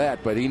after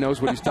that, but he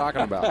knows what he's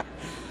talking about.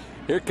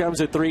 Here comes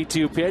a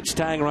 3-2 pitch,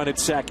 tying run at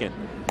second.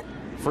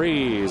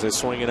 Freese, a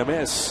swing and a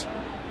miss.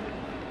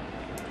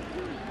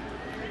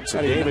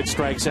 So David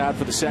strikes out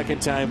for the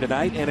second time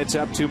tonight, and it's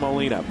up to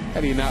Molina.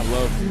 How do you not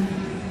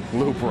love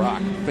Lou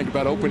Brock? Think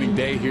about opening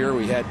day here.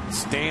 We had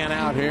Stan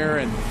out here,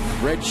 and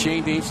Red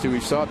Shane-East, who we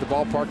saw at the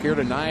ballpark here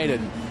tonight,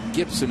 and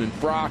Gibson and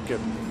Brock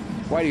and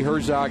Whitey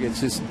Herzog.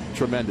 It's just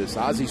tremendous.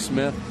 Ozzie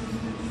Smith.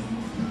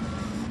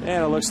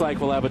 And it looks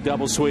like we'll have a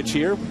double switch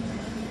here.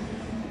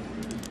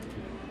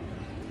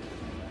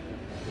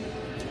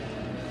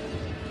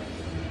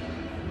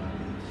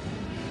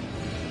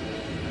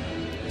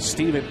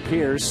 Stephen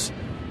Pierce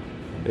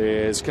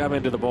is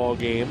coming to the ball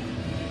game.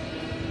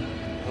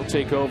 He'll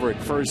take over at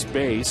first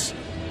base,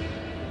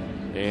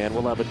 and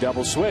we'll have a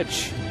double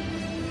switch.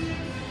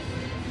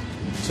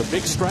 It's a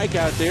big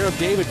strikeout there of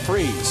David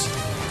Freese.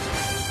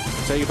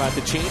 I'll tell you about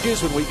the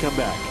changes when we come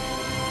back.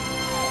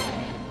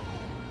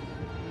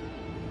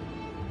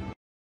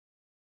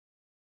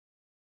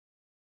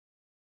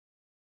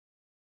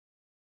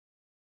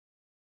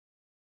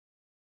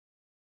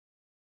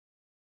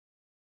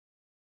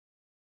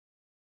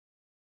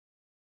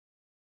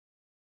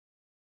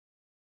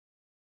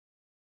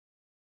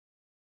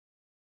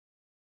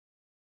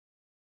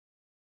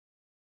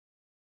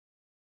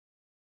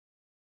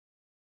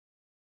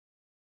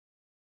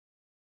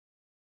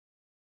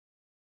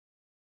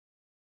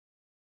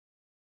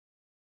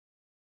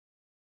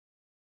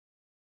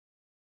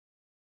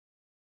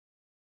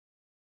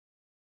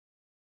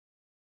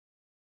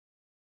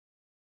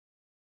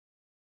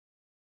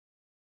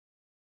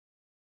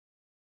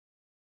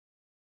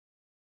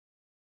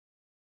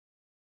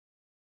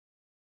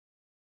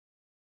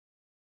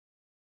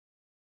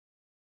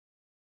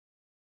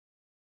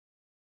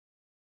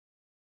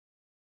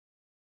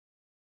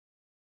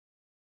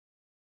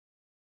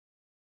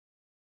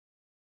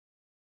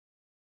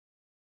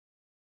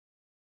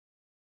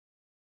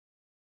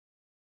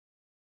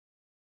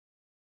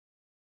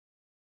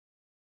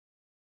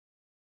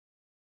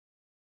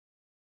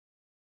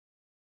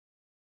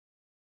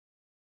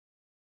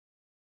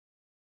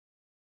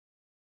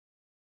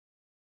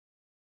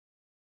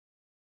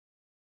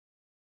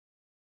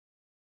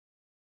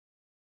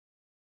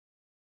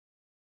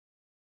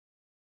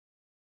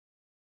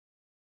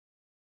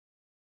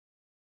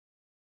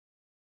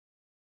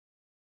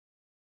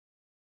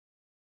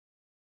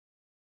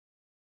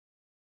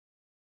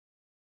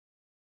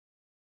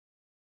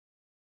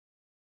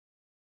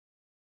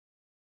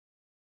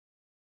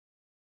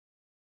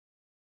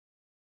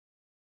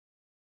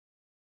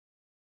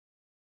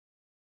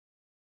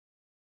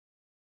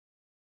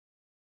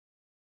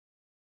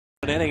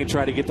 An inning and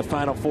try to get the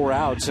final 4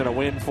 outs in a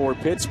win for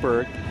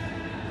Pittsburgh.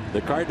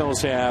 The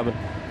Cardinals have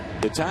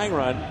the tying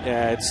run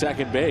at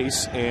second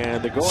base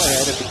and the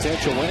go-ahead and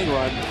potential winning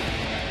run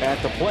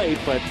at the plate,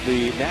 but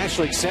the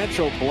National League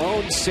Central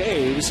blown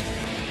saves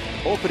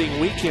opening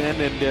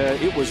weekend,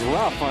 and it was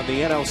rough on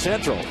the NL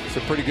Central.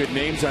 Some pretty good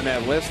names on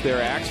that list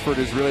there. Axford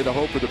is really the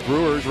hope of the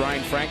Brewers.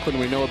 Ryan Franklin,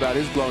 we know about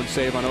his blown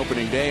save on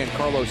opening day, and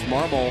Carlos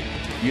Marmol,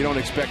 you don't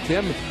expect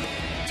him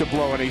to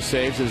blow any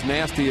saves, as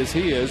nasty as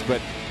he is, but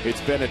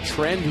it's been a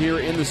trend here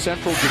in the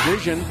Central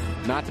Division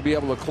not to be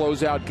able to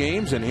close out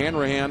games, and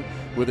Hanrahan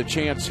with a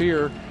chance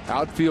here.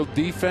 Outfield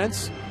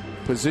defense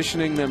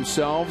positioning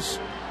themselves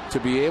to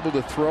be able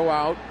to throw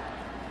out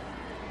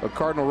a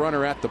Cardinal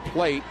runner at the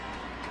plate.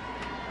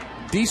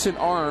 Decent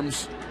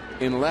arms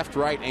in left,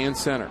 right, and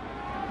center.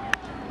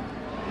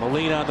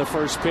 Molina on the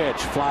first pitch.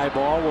 Fly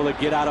ball. Will it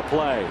get out of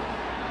play?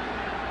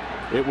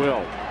 It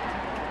will.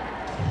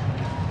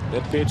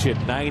 That pitch at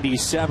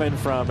 97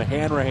 from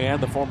Hanrahan,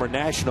 the former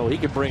National. He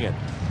can bring it.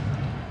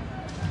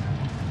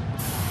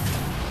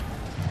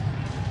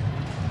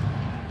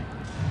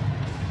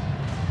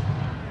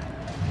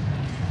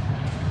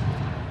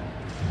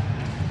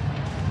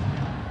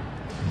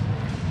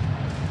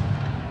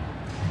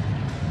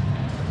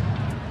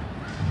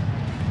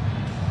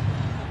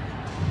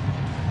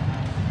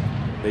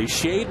 They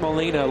shade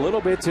Molina a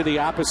little bit to the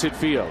opposite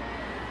field.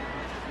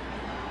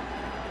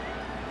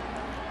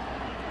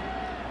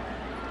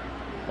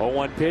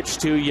 0-1 pitch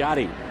to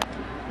Yachty.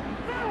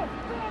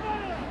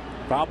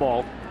 Foul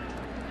ball.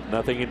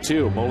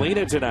 0-2.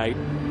 Molina tonight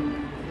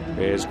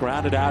is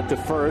grounded out to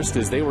first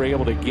as they were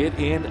able to get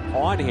in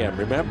on him.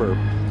 Remember,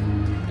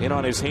 in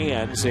on his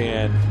hands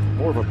and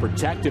more of a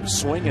protective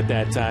swing at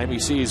that time. You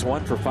see he's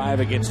 1 for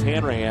 5 against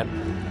Hanrahan.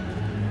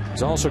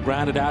 He's also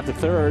grounded out to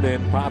third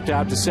and popped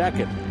out to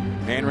second.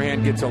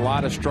 Hanrahan gets a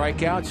lot of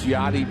strikeouts.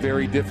 Yachty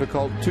very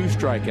difficult to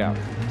strike out.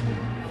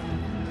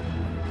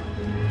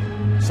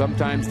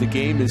 Sometimes the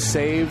game is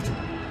saved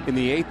in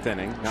the 8th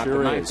inning, not the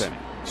 9th inning.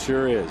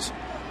 Sure is.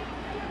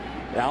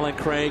 Alan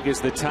Craig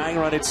is the tying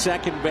run at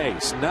second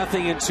base.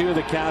 0-2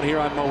 the count here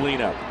on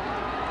Molina.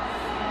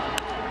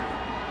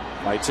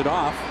 Lights it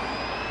off.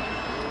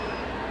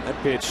 That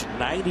pitch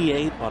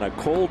 98 on a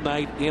cold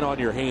night in on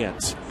your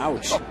hands.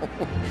 Ouch.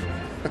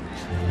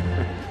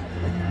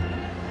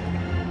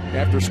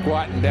 After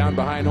squatting down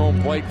behind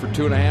home plate for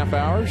 2.5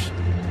 hours.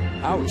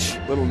 Ouch.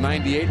 Little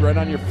 98 right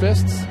on your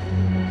fists.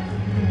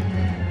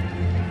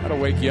 That'll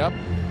wake you up.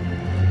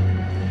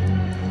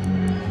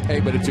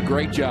 Hey, but it's a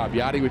great job.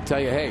 Yachty would tell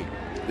you, hey,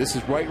 this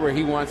is right where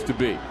he wants to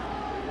be.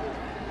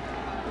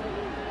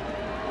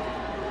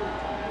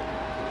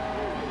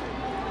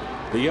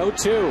 The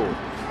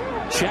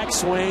 0-2. Check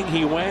swing.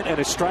 He went and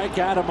a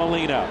strikeout of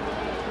Molina.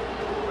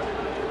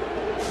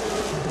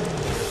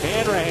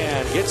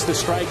 Hanrahan gets the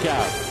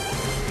strikeout.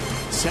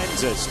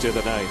 Sends us to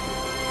the ninth.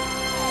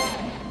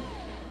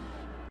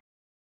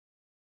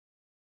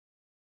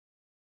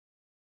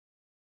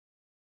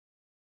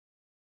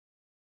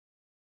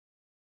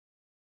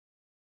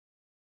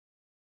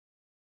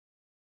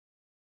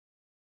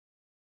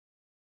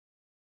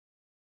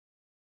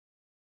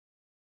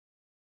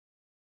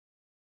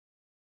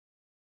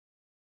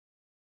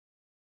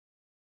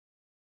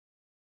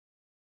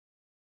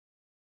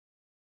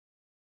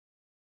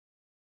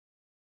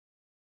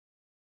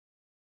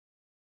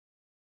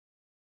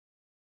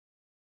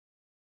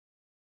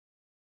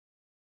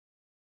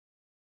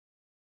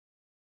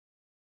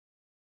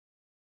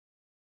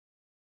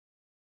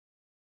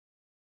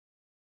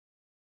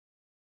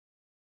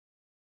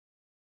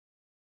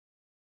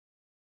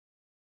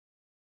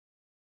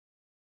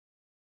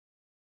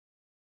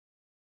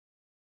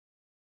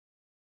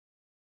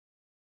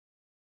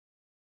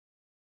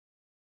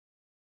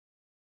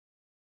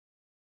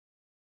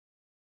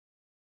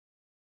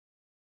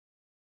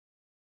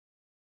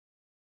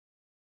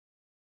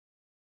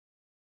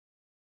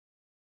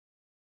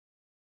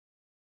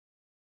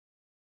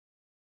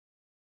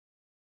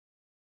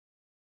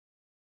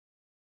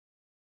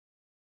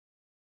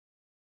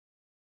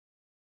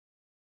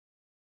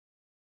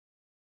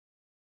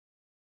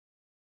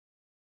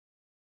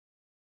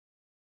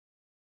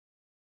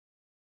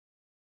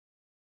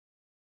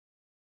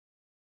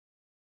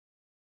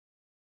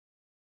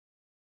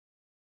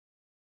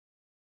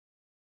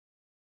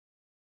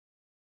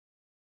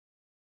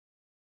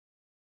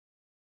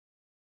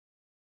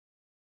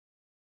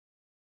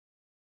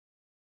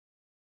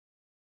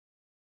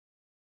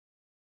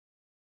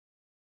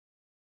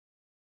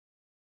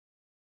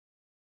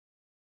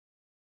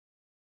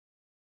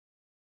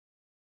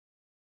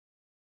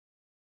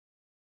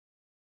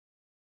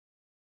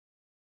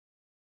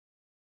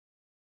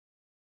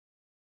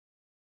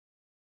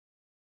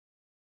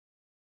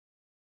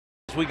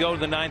 As we go to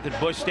the ninth at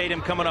Busch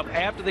Stadium, coming up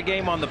after the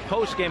game on the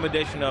post-game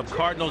edition of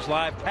Cardinals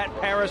Live, Pat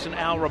Paris and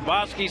Al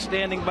Roboski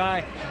standing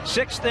by.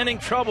 6th inning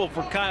trouble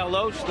for Kyle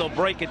Loesch. They'll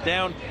break it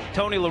down.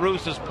 Tony La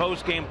Russa's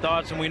post-game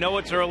thoughts, and we know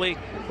it's early,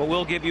 but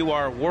we'll give you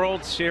our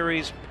World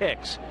Series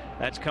picks.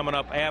 That's coming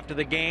up after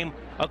the game.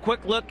 A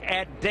quick look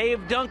at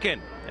Dave Duncan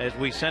as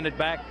we send it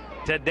back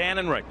to Dan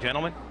and Rick.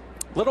 Gentlemen.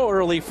 A little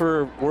early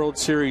for World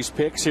Series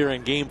picks here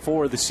in Game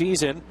 4 of the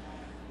season.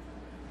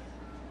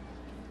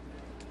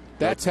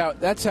 That's how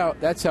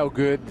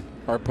good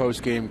our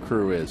post-game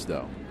crew is,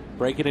 though.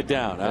 Breaking it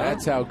down. Huh?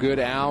 That's how good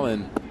Al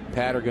and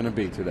Pat are going to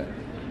be today.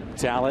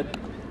 Talent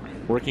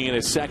working in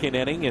his 2nd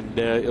inning, and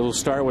it will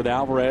start with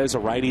Alvarez. A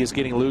righty is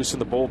getting loose in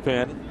the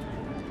bullpen.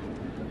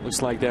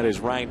 Looks like that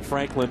is Ryan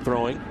Franklin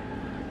throwing.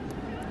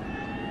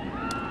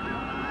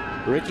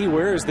 Ricky,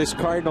 where is this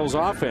Cardinals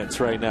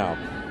offense right now?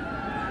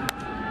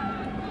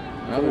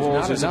 Well, there's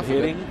not enough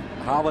hitting.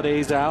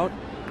 Holiday's out.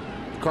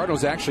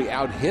 Cardinals actually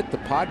out-hit the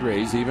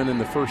Padres even in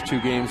the first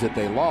 2 games that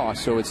they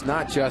lost, so it's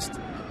not just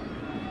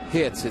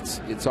hits,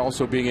 it's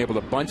also being able to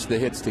bunch the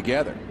hits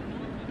together.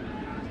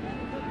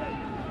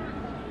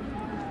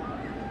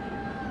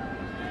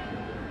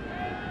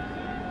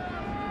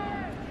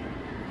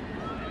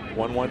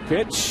 One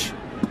pitch.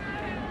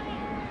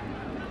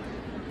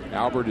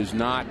 Albert is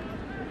not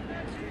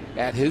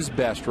at his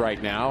best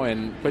right now,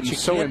 but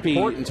he's so can't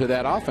important to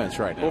that offense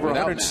right now. Over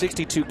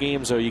 162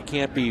 games, though, you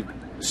can't be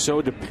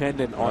so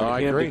dependent on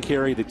him to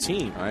carry the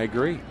team. I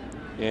agree.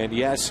 And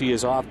yes, he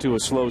is off to a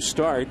slow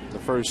start. The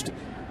first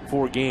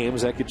 4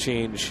 games, that could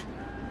change.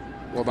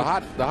 Well, the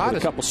hottest a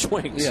couple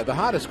swings. Yeah, the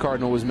hottest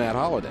Cardinal was Matt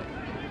Holliday.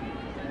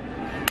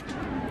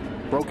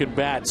 Broken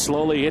bat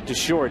slowly hit to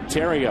short.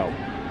 Terrio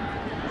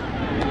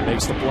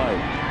makes the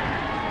play.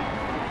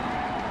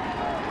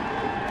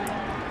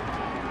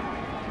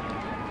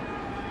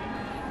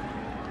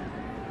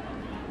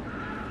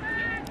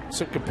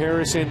 Some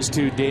comparisons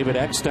to David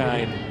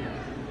Eckstein.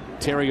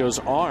 Terrio's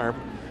arm,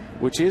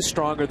 which is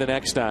stronger than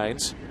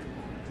Eckstein's.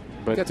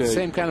 But got the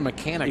same kind of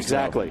mechanics.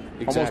 Exactly.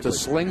 Almost a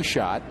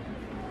slingshot.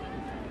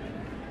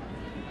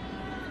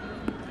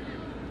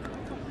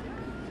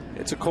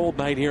 It's a cold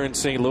night here in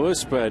St.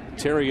 Louis, but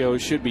Terrio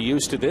should be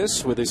used to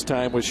this with his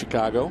time with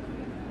Chicago.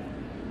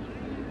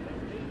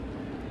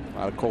 A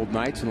lot of cold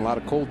nights and a lot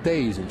of cold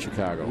days in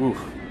Chicago.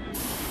 Oof.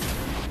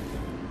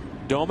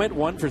 Domet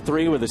 1 for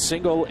 3 with a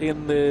single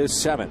in the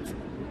 7th.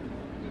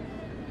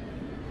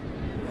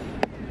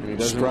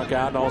 He struck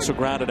out and also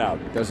grounded out.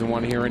 Doesn't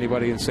want to hear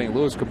anybody in St.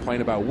 Louis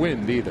complain about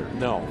wind either.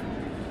 No.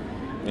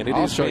 And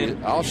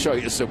I'll show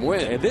you some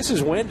wind. And this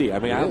is windy. I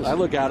mean, I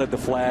look out at the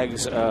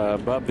flags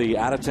above the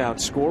out-of-town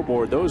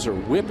scoreboard. Those are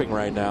whipping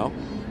right now.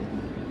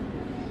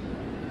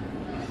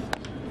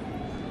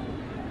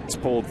 It's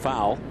pulled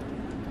foul.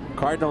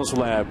 Cardinals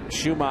will have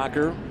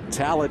Schumacher,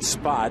 Talent,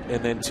 Spot,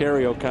 and then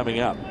Terrio coming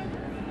up.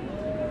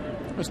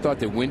 I just thought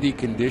that windy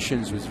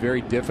conditions was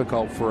very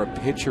difficult for a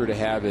pitcher to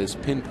have as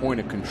pinpoint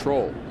of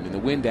control. I mean, the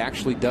wind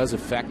actually does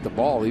affect the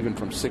ball even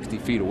from 60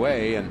 feet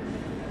away,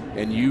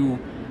 and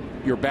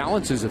your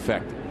balance is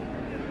affected.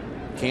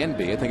 Can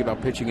be. I think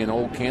about pitching in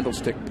Old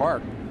Candlestick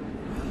Park.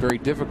 Very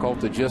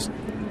difficult to just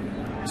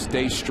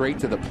stay straight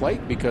to the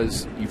plate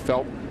because you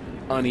felt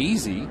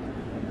uneasy.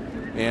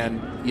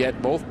 And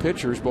yet both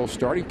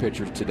starting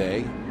pitchers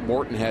today,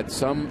 Morton had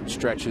some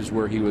stretches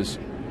where he was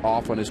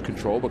off on his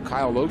control, but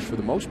Kyle Loesch, for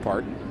the most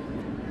part,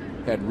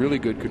 had really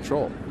good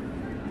control.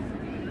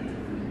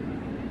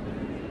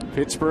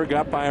 Pittsburgh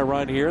up by a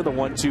run here. The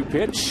 1-2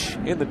 pitch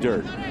in the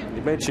dirt.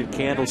 You mentioned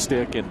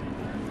Candlestick, and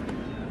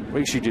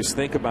makes you just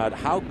think about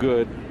how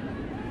good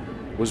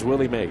was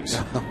Willie Mays.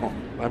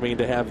 I mean,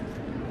 to have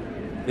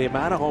the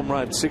amount of home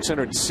runs,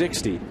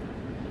 660,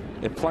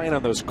 and playing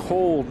on those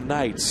cold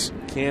nights,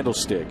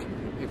 Candlestick.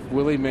 If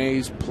Willie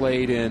Mays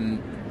played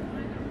in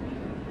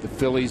the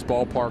Phillies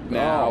ballpark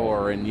now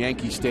or in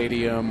Yankee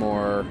Stadium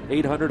or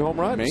 800 home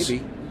runs.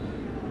 Maybe.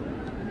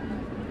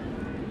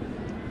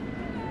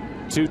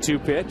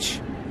 2-2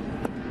 pitch.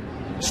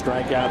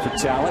 Strikeout for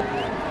Talent.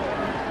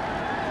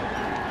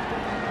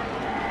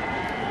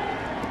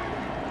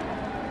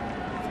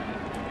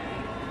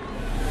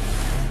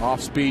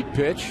 Off-speed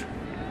pitch.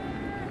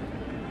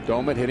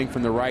 Domet hitting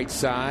from the right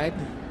side.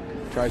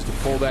 Tries to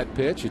pull that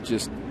pitch. It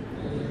just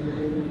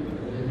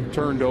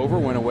turned over,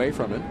 went away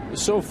from it.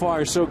 So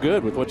far, so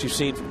good with what you've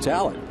seen from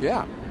Talent.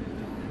 Yeah.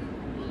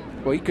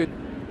 Well, he could,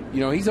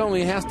 he's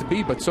only has to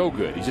be but so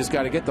good. He's just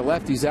got to get the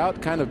lefties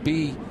out, kind of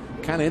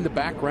in the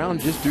background,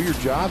 just do your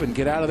job and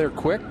get out of there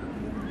quick.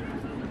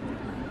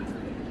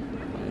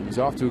 And he's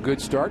off to a good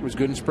start. Was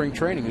good in spring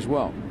training as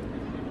well.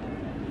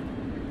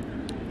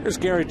 Here's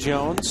Garrett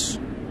Jones.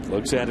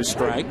 Looks at his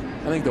strike.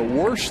 I think the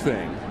worst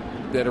thing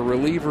that a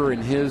reliever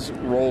in his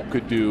role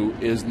could do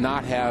is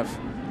not have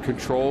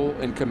control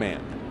and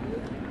command.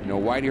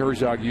 Whitey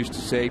Herzog used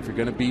to say, if you're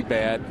going to be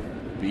bad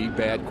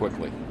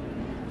quickly.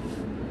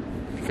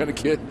 If you're going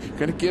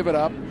to give it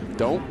up,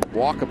 don't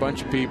walk a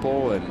bunch of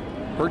people and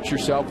hurt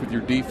yourself with your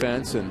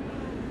defense. And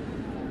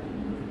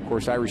of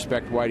course, I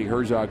respect Whitey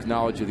Herzog's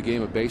knowledge of the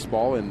game of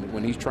baseball, and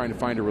when he's trying to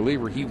find a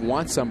reliever, he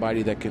wants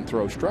somebody that can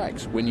throw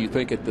strikes. When you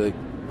think at the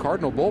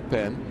Cardinal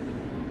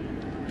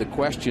bullpen, the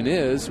question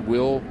is,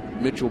 will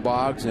Mitchell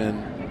Boggs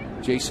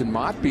and Jason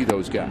Mott be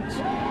those guys?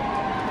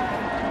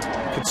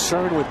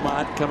 Concerned with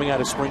Mott coming out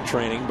of spring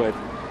training, but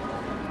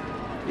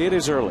it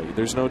is early.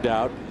 There's no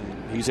doubt.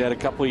 He's had a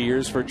couple of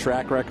years for a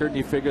track record, and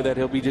you figure that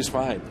he'll be just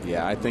fine.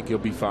 Yeah, I think he'll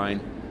be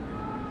fine.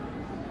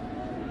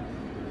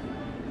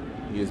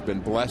 He has been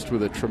blessed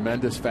with a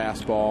tremendous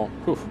fastball.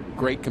 Whew,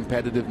 great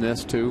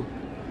competitiveness, too.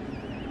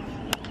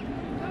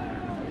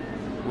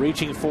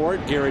 Reaching for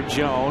it, Garrett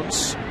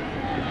Jones.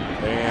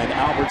 And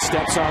Albert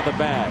steps on the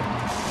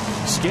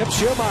bag. Skip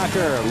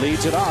Schumacher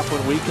leads it off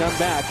when we come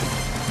back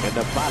in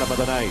the bottom of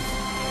the ninth.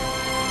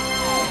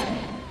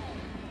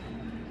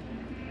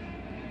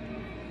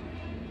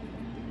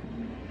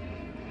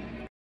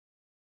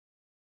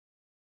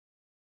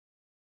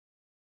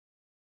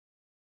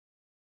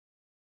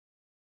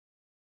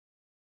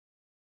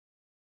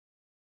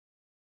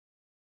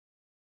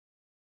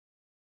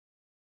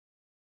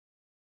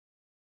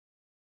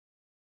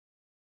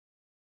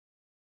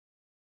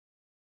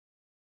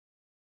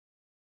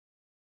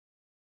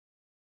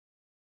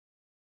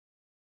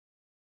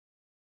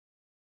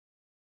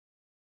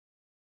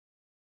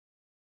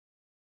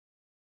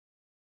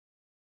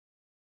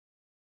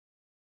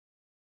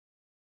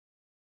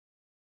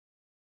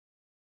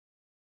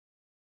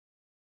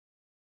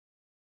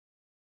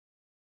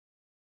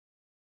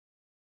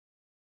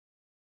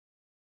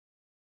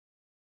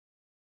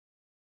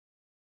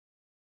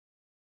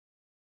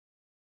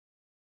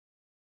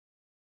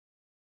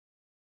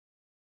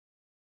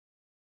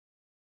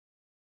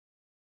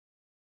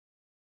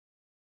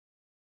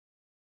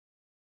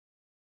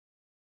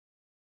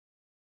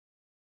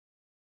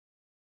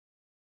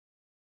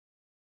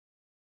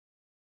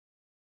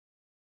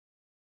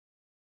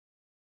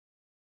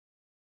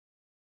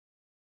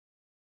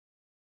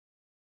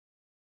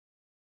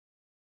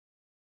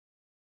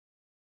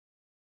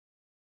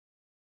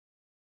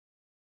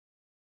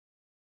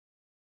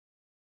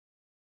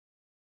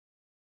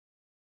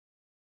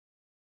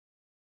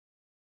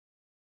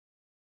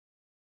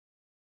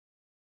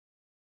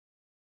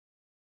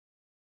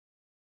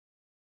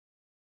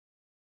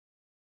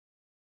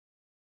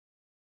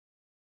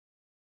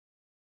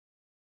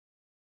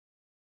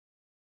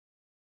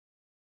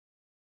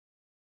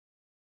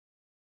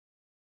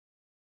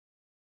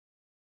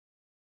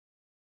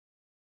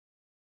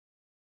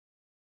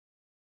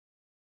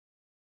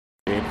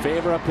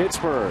 favor of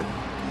Pittsburgh.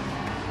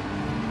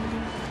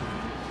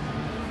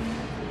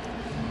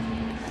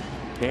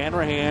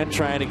 Hanrahan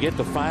trying to get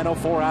the final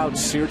 4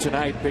 outs here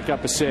tonight, pick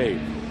up a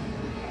save.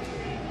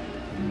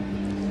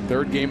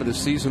 Third game of the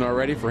season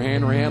already for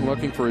Hanrahan,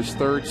 looking for his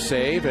third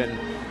save. And,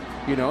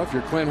 you know, if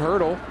you're Clint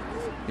Hurdle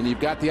and you've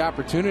got the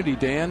opportunity,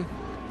 Dan,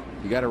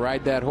 you got to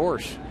ride that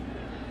horse.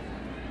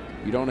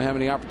 You don't know how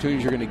many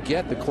opportunities you're going to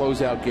get to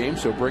close out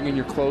games, so bring in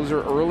your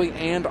closer early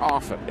and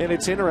often. And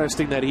it's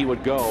interesting that he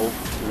would go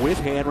with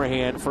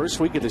Hanrahan first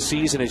week of the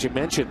season, as you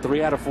mentioned,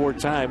 3 out of 4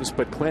 times.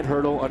 But Clint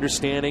Hurdle,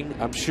 understanding,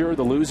 I'm sure,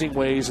 the losing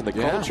ways and the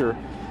culture,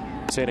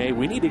 saying, hey,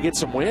 we need to get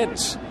some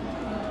wins.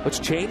 Let's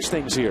change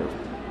things here.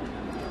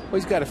 Well,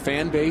 he's got a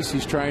fan base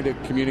he's trying to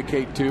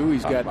communicate to.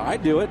 He's got. I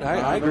do it.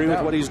 I agree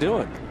with what he's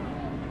doing.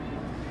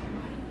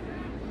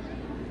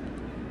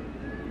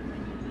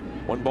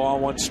 1 ball,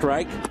 1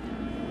 strike.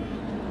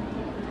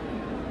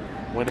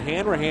 When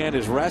Hanrahan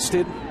is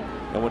rested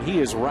and when he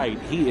is right,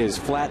 he is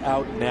flat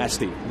out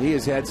nasty. He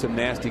has had some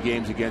nasty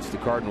games against the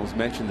Cardinals.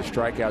 Mentioned the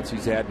strikeouts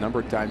he's had. A number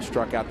of times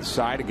struck out the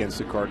side against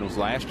the Cardinals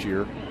last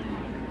year.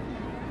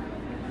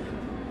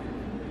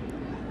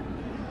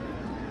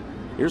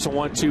 Here's a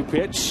 1-2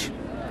 pitch.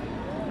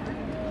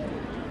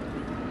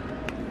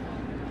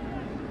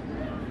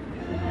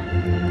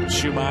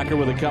 Schumacher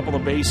with a couple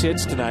of base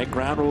hits tonight.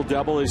 Ground rule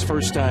double his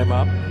first time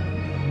up.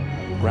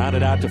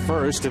 Grounded out to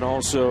first and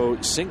also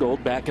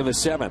singled back in the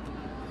 7th.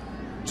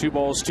 2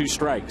 balls, 2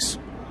 strikes.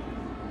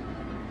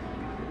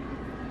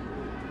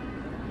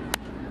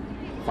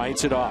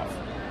 Fights it off.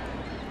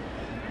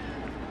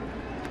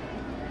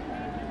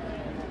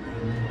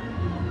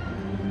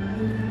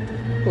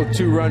 A little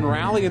 2-run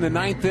rally in the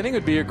 9th inning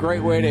would be a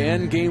great way to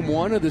end game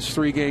 1 of this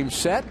 3-game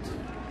set.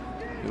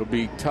 It'll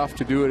be tough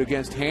to do it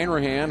against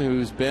Hanrahan,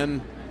 who's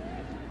been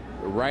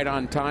right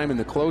on time in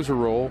the closer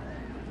role,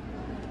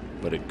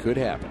 but it could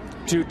happen.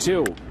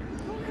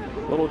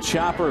 2-2. Little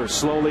chopper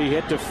slowly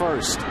hit to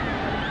first.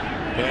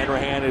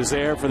 Hanrahan is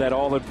there for that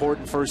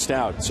all-important first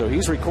out. So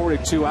he's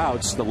recorded 2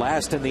 outs, the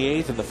last in the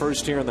 8th and the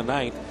first here in the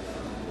 9th.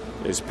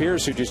 As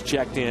Pierce, who just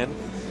checked in,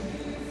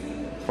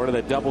 part of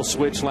that double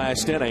switch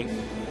last inning,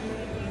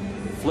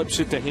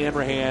 flips it to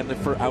Hanrahan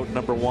for out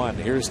number 1.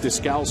 Here's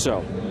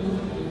Descalso.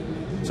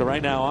 So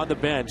right now on the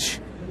bench,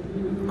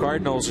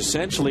 Cardinals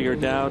essentially are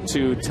down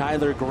to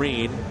Tyler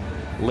Green.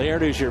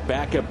 Laird is your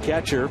backup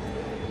catcher,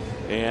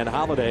 and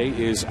Holiday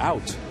is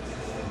out.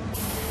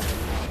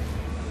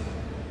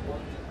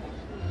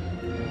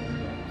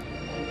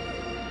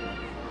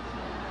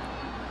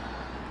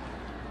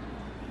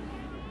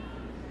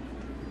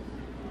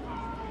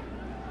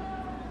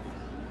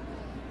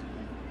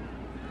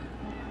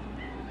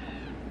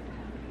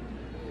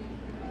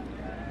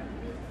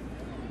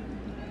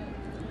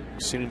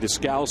 Seeing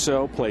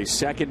Descalso play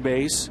second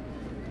base,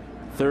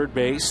 third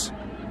base.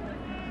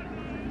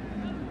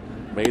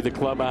 Made the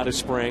club out of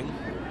spring.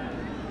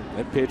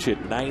 That pitch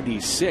at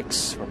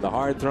 96 from the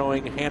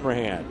hard-throwing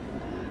Hanrahan.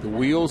 The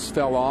wheels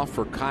fell off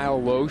for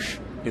Kyle Loesch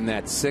in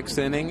that 6th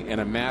inning. In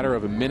a matter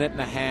of a minute and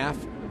a half,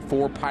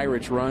 4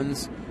 Pirates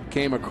runs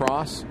came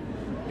across.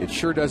 It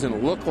sure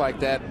doesn't look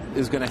like that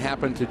is going to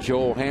happen to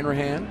Joel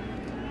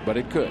Hanrahan, but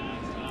it could.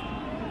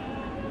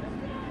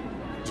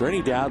 Is there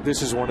any doubt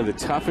this is one of the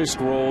toughest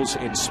roles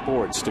in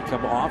sports, to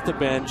come off the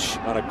bench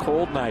on a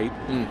cold night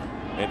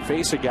and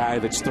face a guy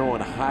that's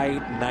throwing high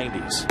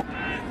 90s?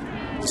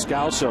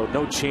 Descalso,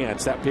 no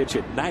chance. That pitch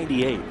at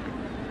 98.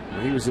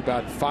 He was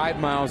about 5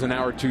 miles an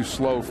hour too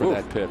slow for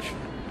that pitch.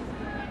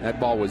 That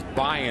ball was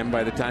by him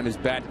by the time his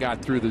bat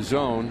got through the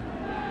zone.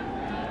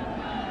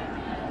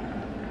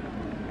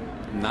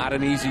 Not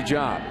an easy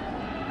job.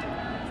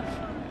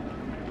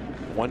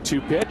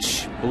 1-2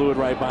 pitch, blew it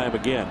right by him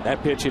again.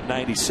 That pitch at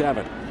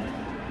 97.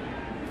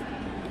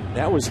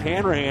 That was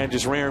Hanrahan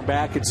just rearing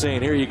back and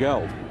saying, here you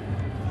go.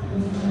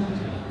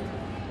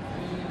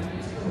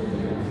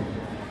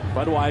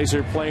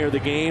 Budweiser player of the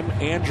game,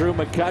 Andrew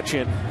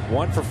McCutchen,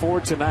 1 for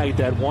 4 tonight.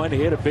 That one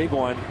hit, a big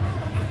one,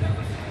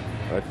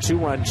 a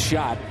 2-run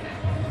shot.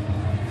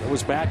 That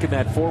was back in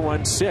that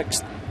 4-run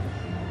 6th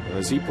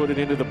as he put it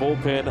into the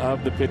bullpen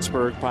of the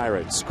Pittsburgh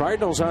Pirates.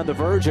 Cardinals on the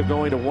verge of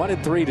going to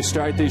 1-3 to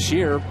start this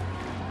year.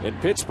 In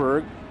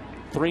Pittsburgh,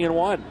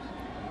 3-1.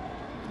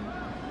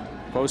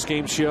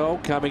 Post-game show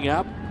coming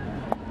up.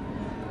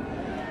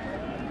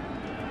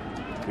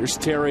 Here's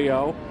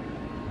Theriot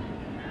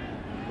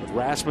with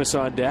Rasmus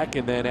on deck,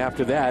 and then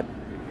after that,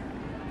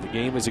 the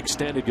game is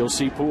extended. You'll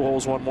see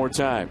Pujols one more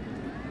time.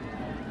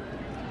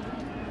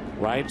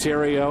 Ryan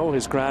Theriot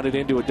has grounded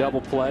into a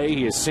double play.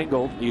 He has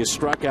singled, he has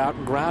struck out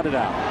and grounded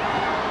out.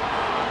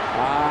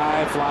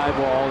 High fly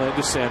ball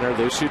into center.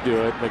 This should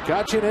do it.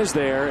 McCutchen is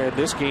there, and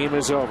this game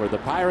is over. The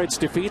Pirates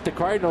defeat the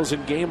Cardinals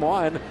in game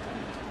 1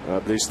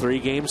 of this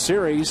 3-game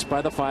series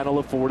by the final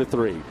of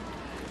 4-3.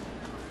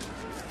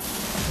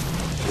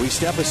 We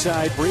step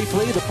aside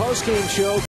briefly. The post-game show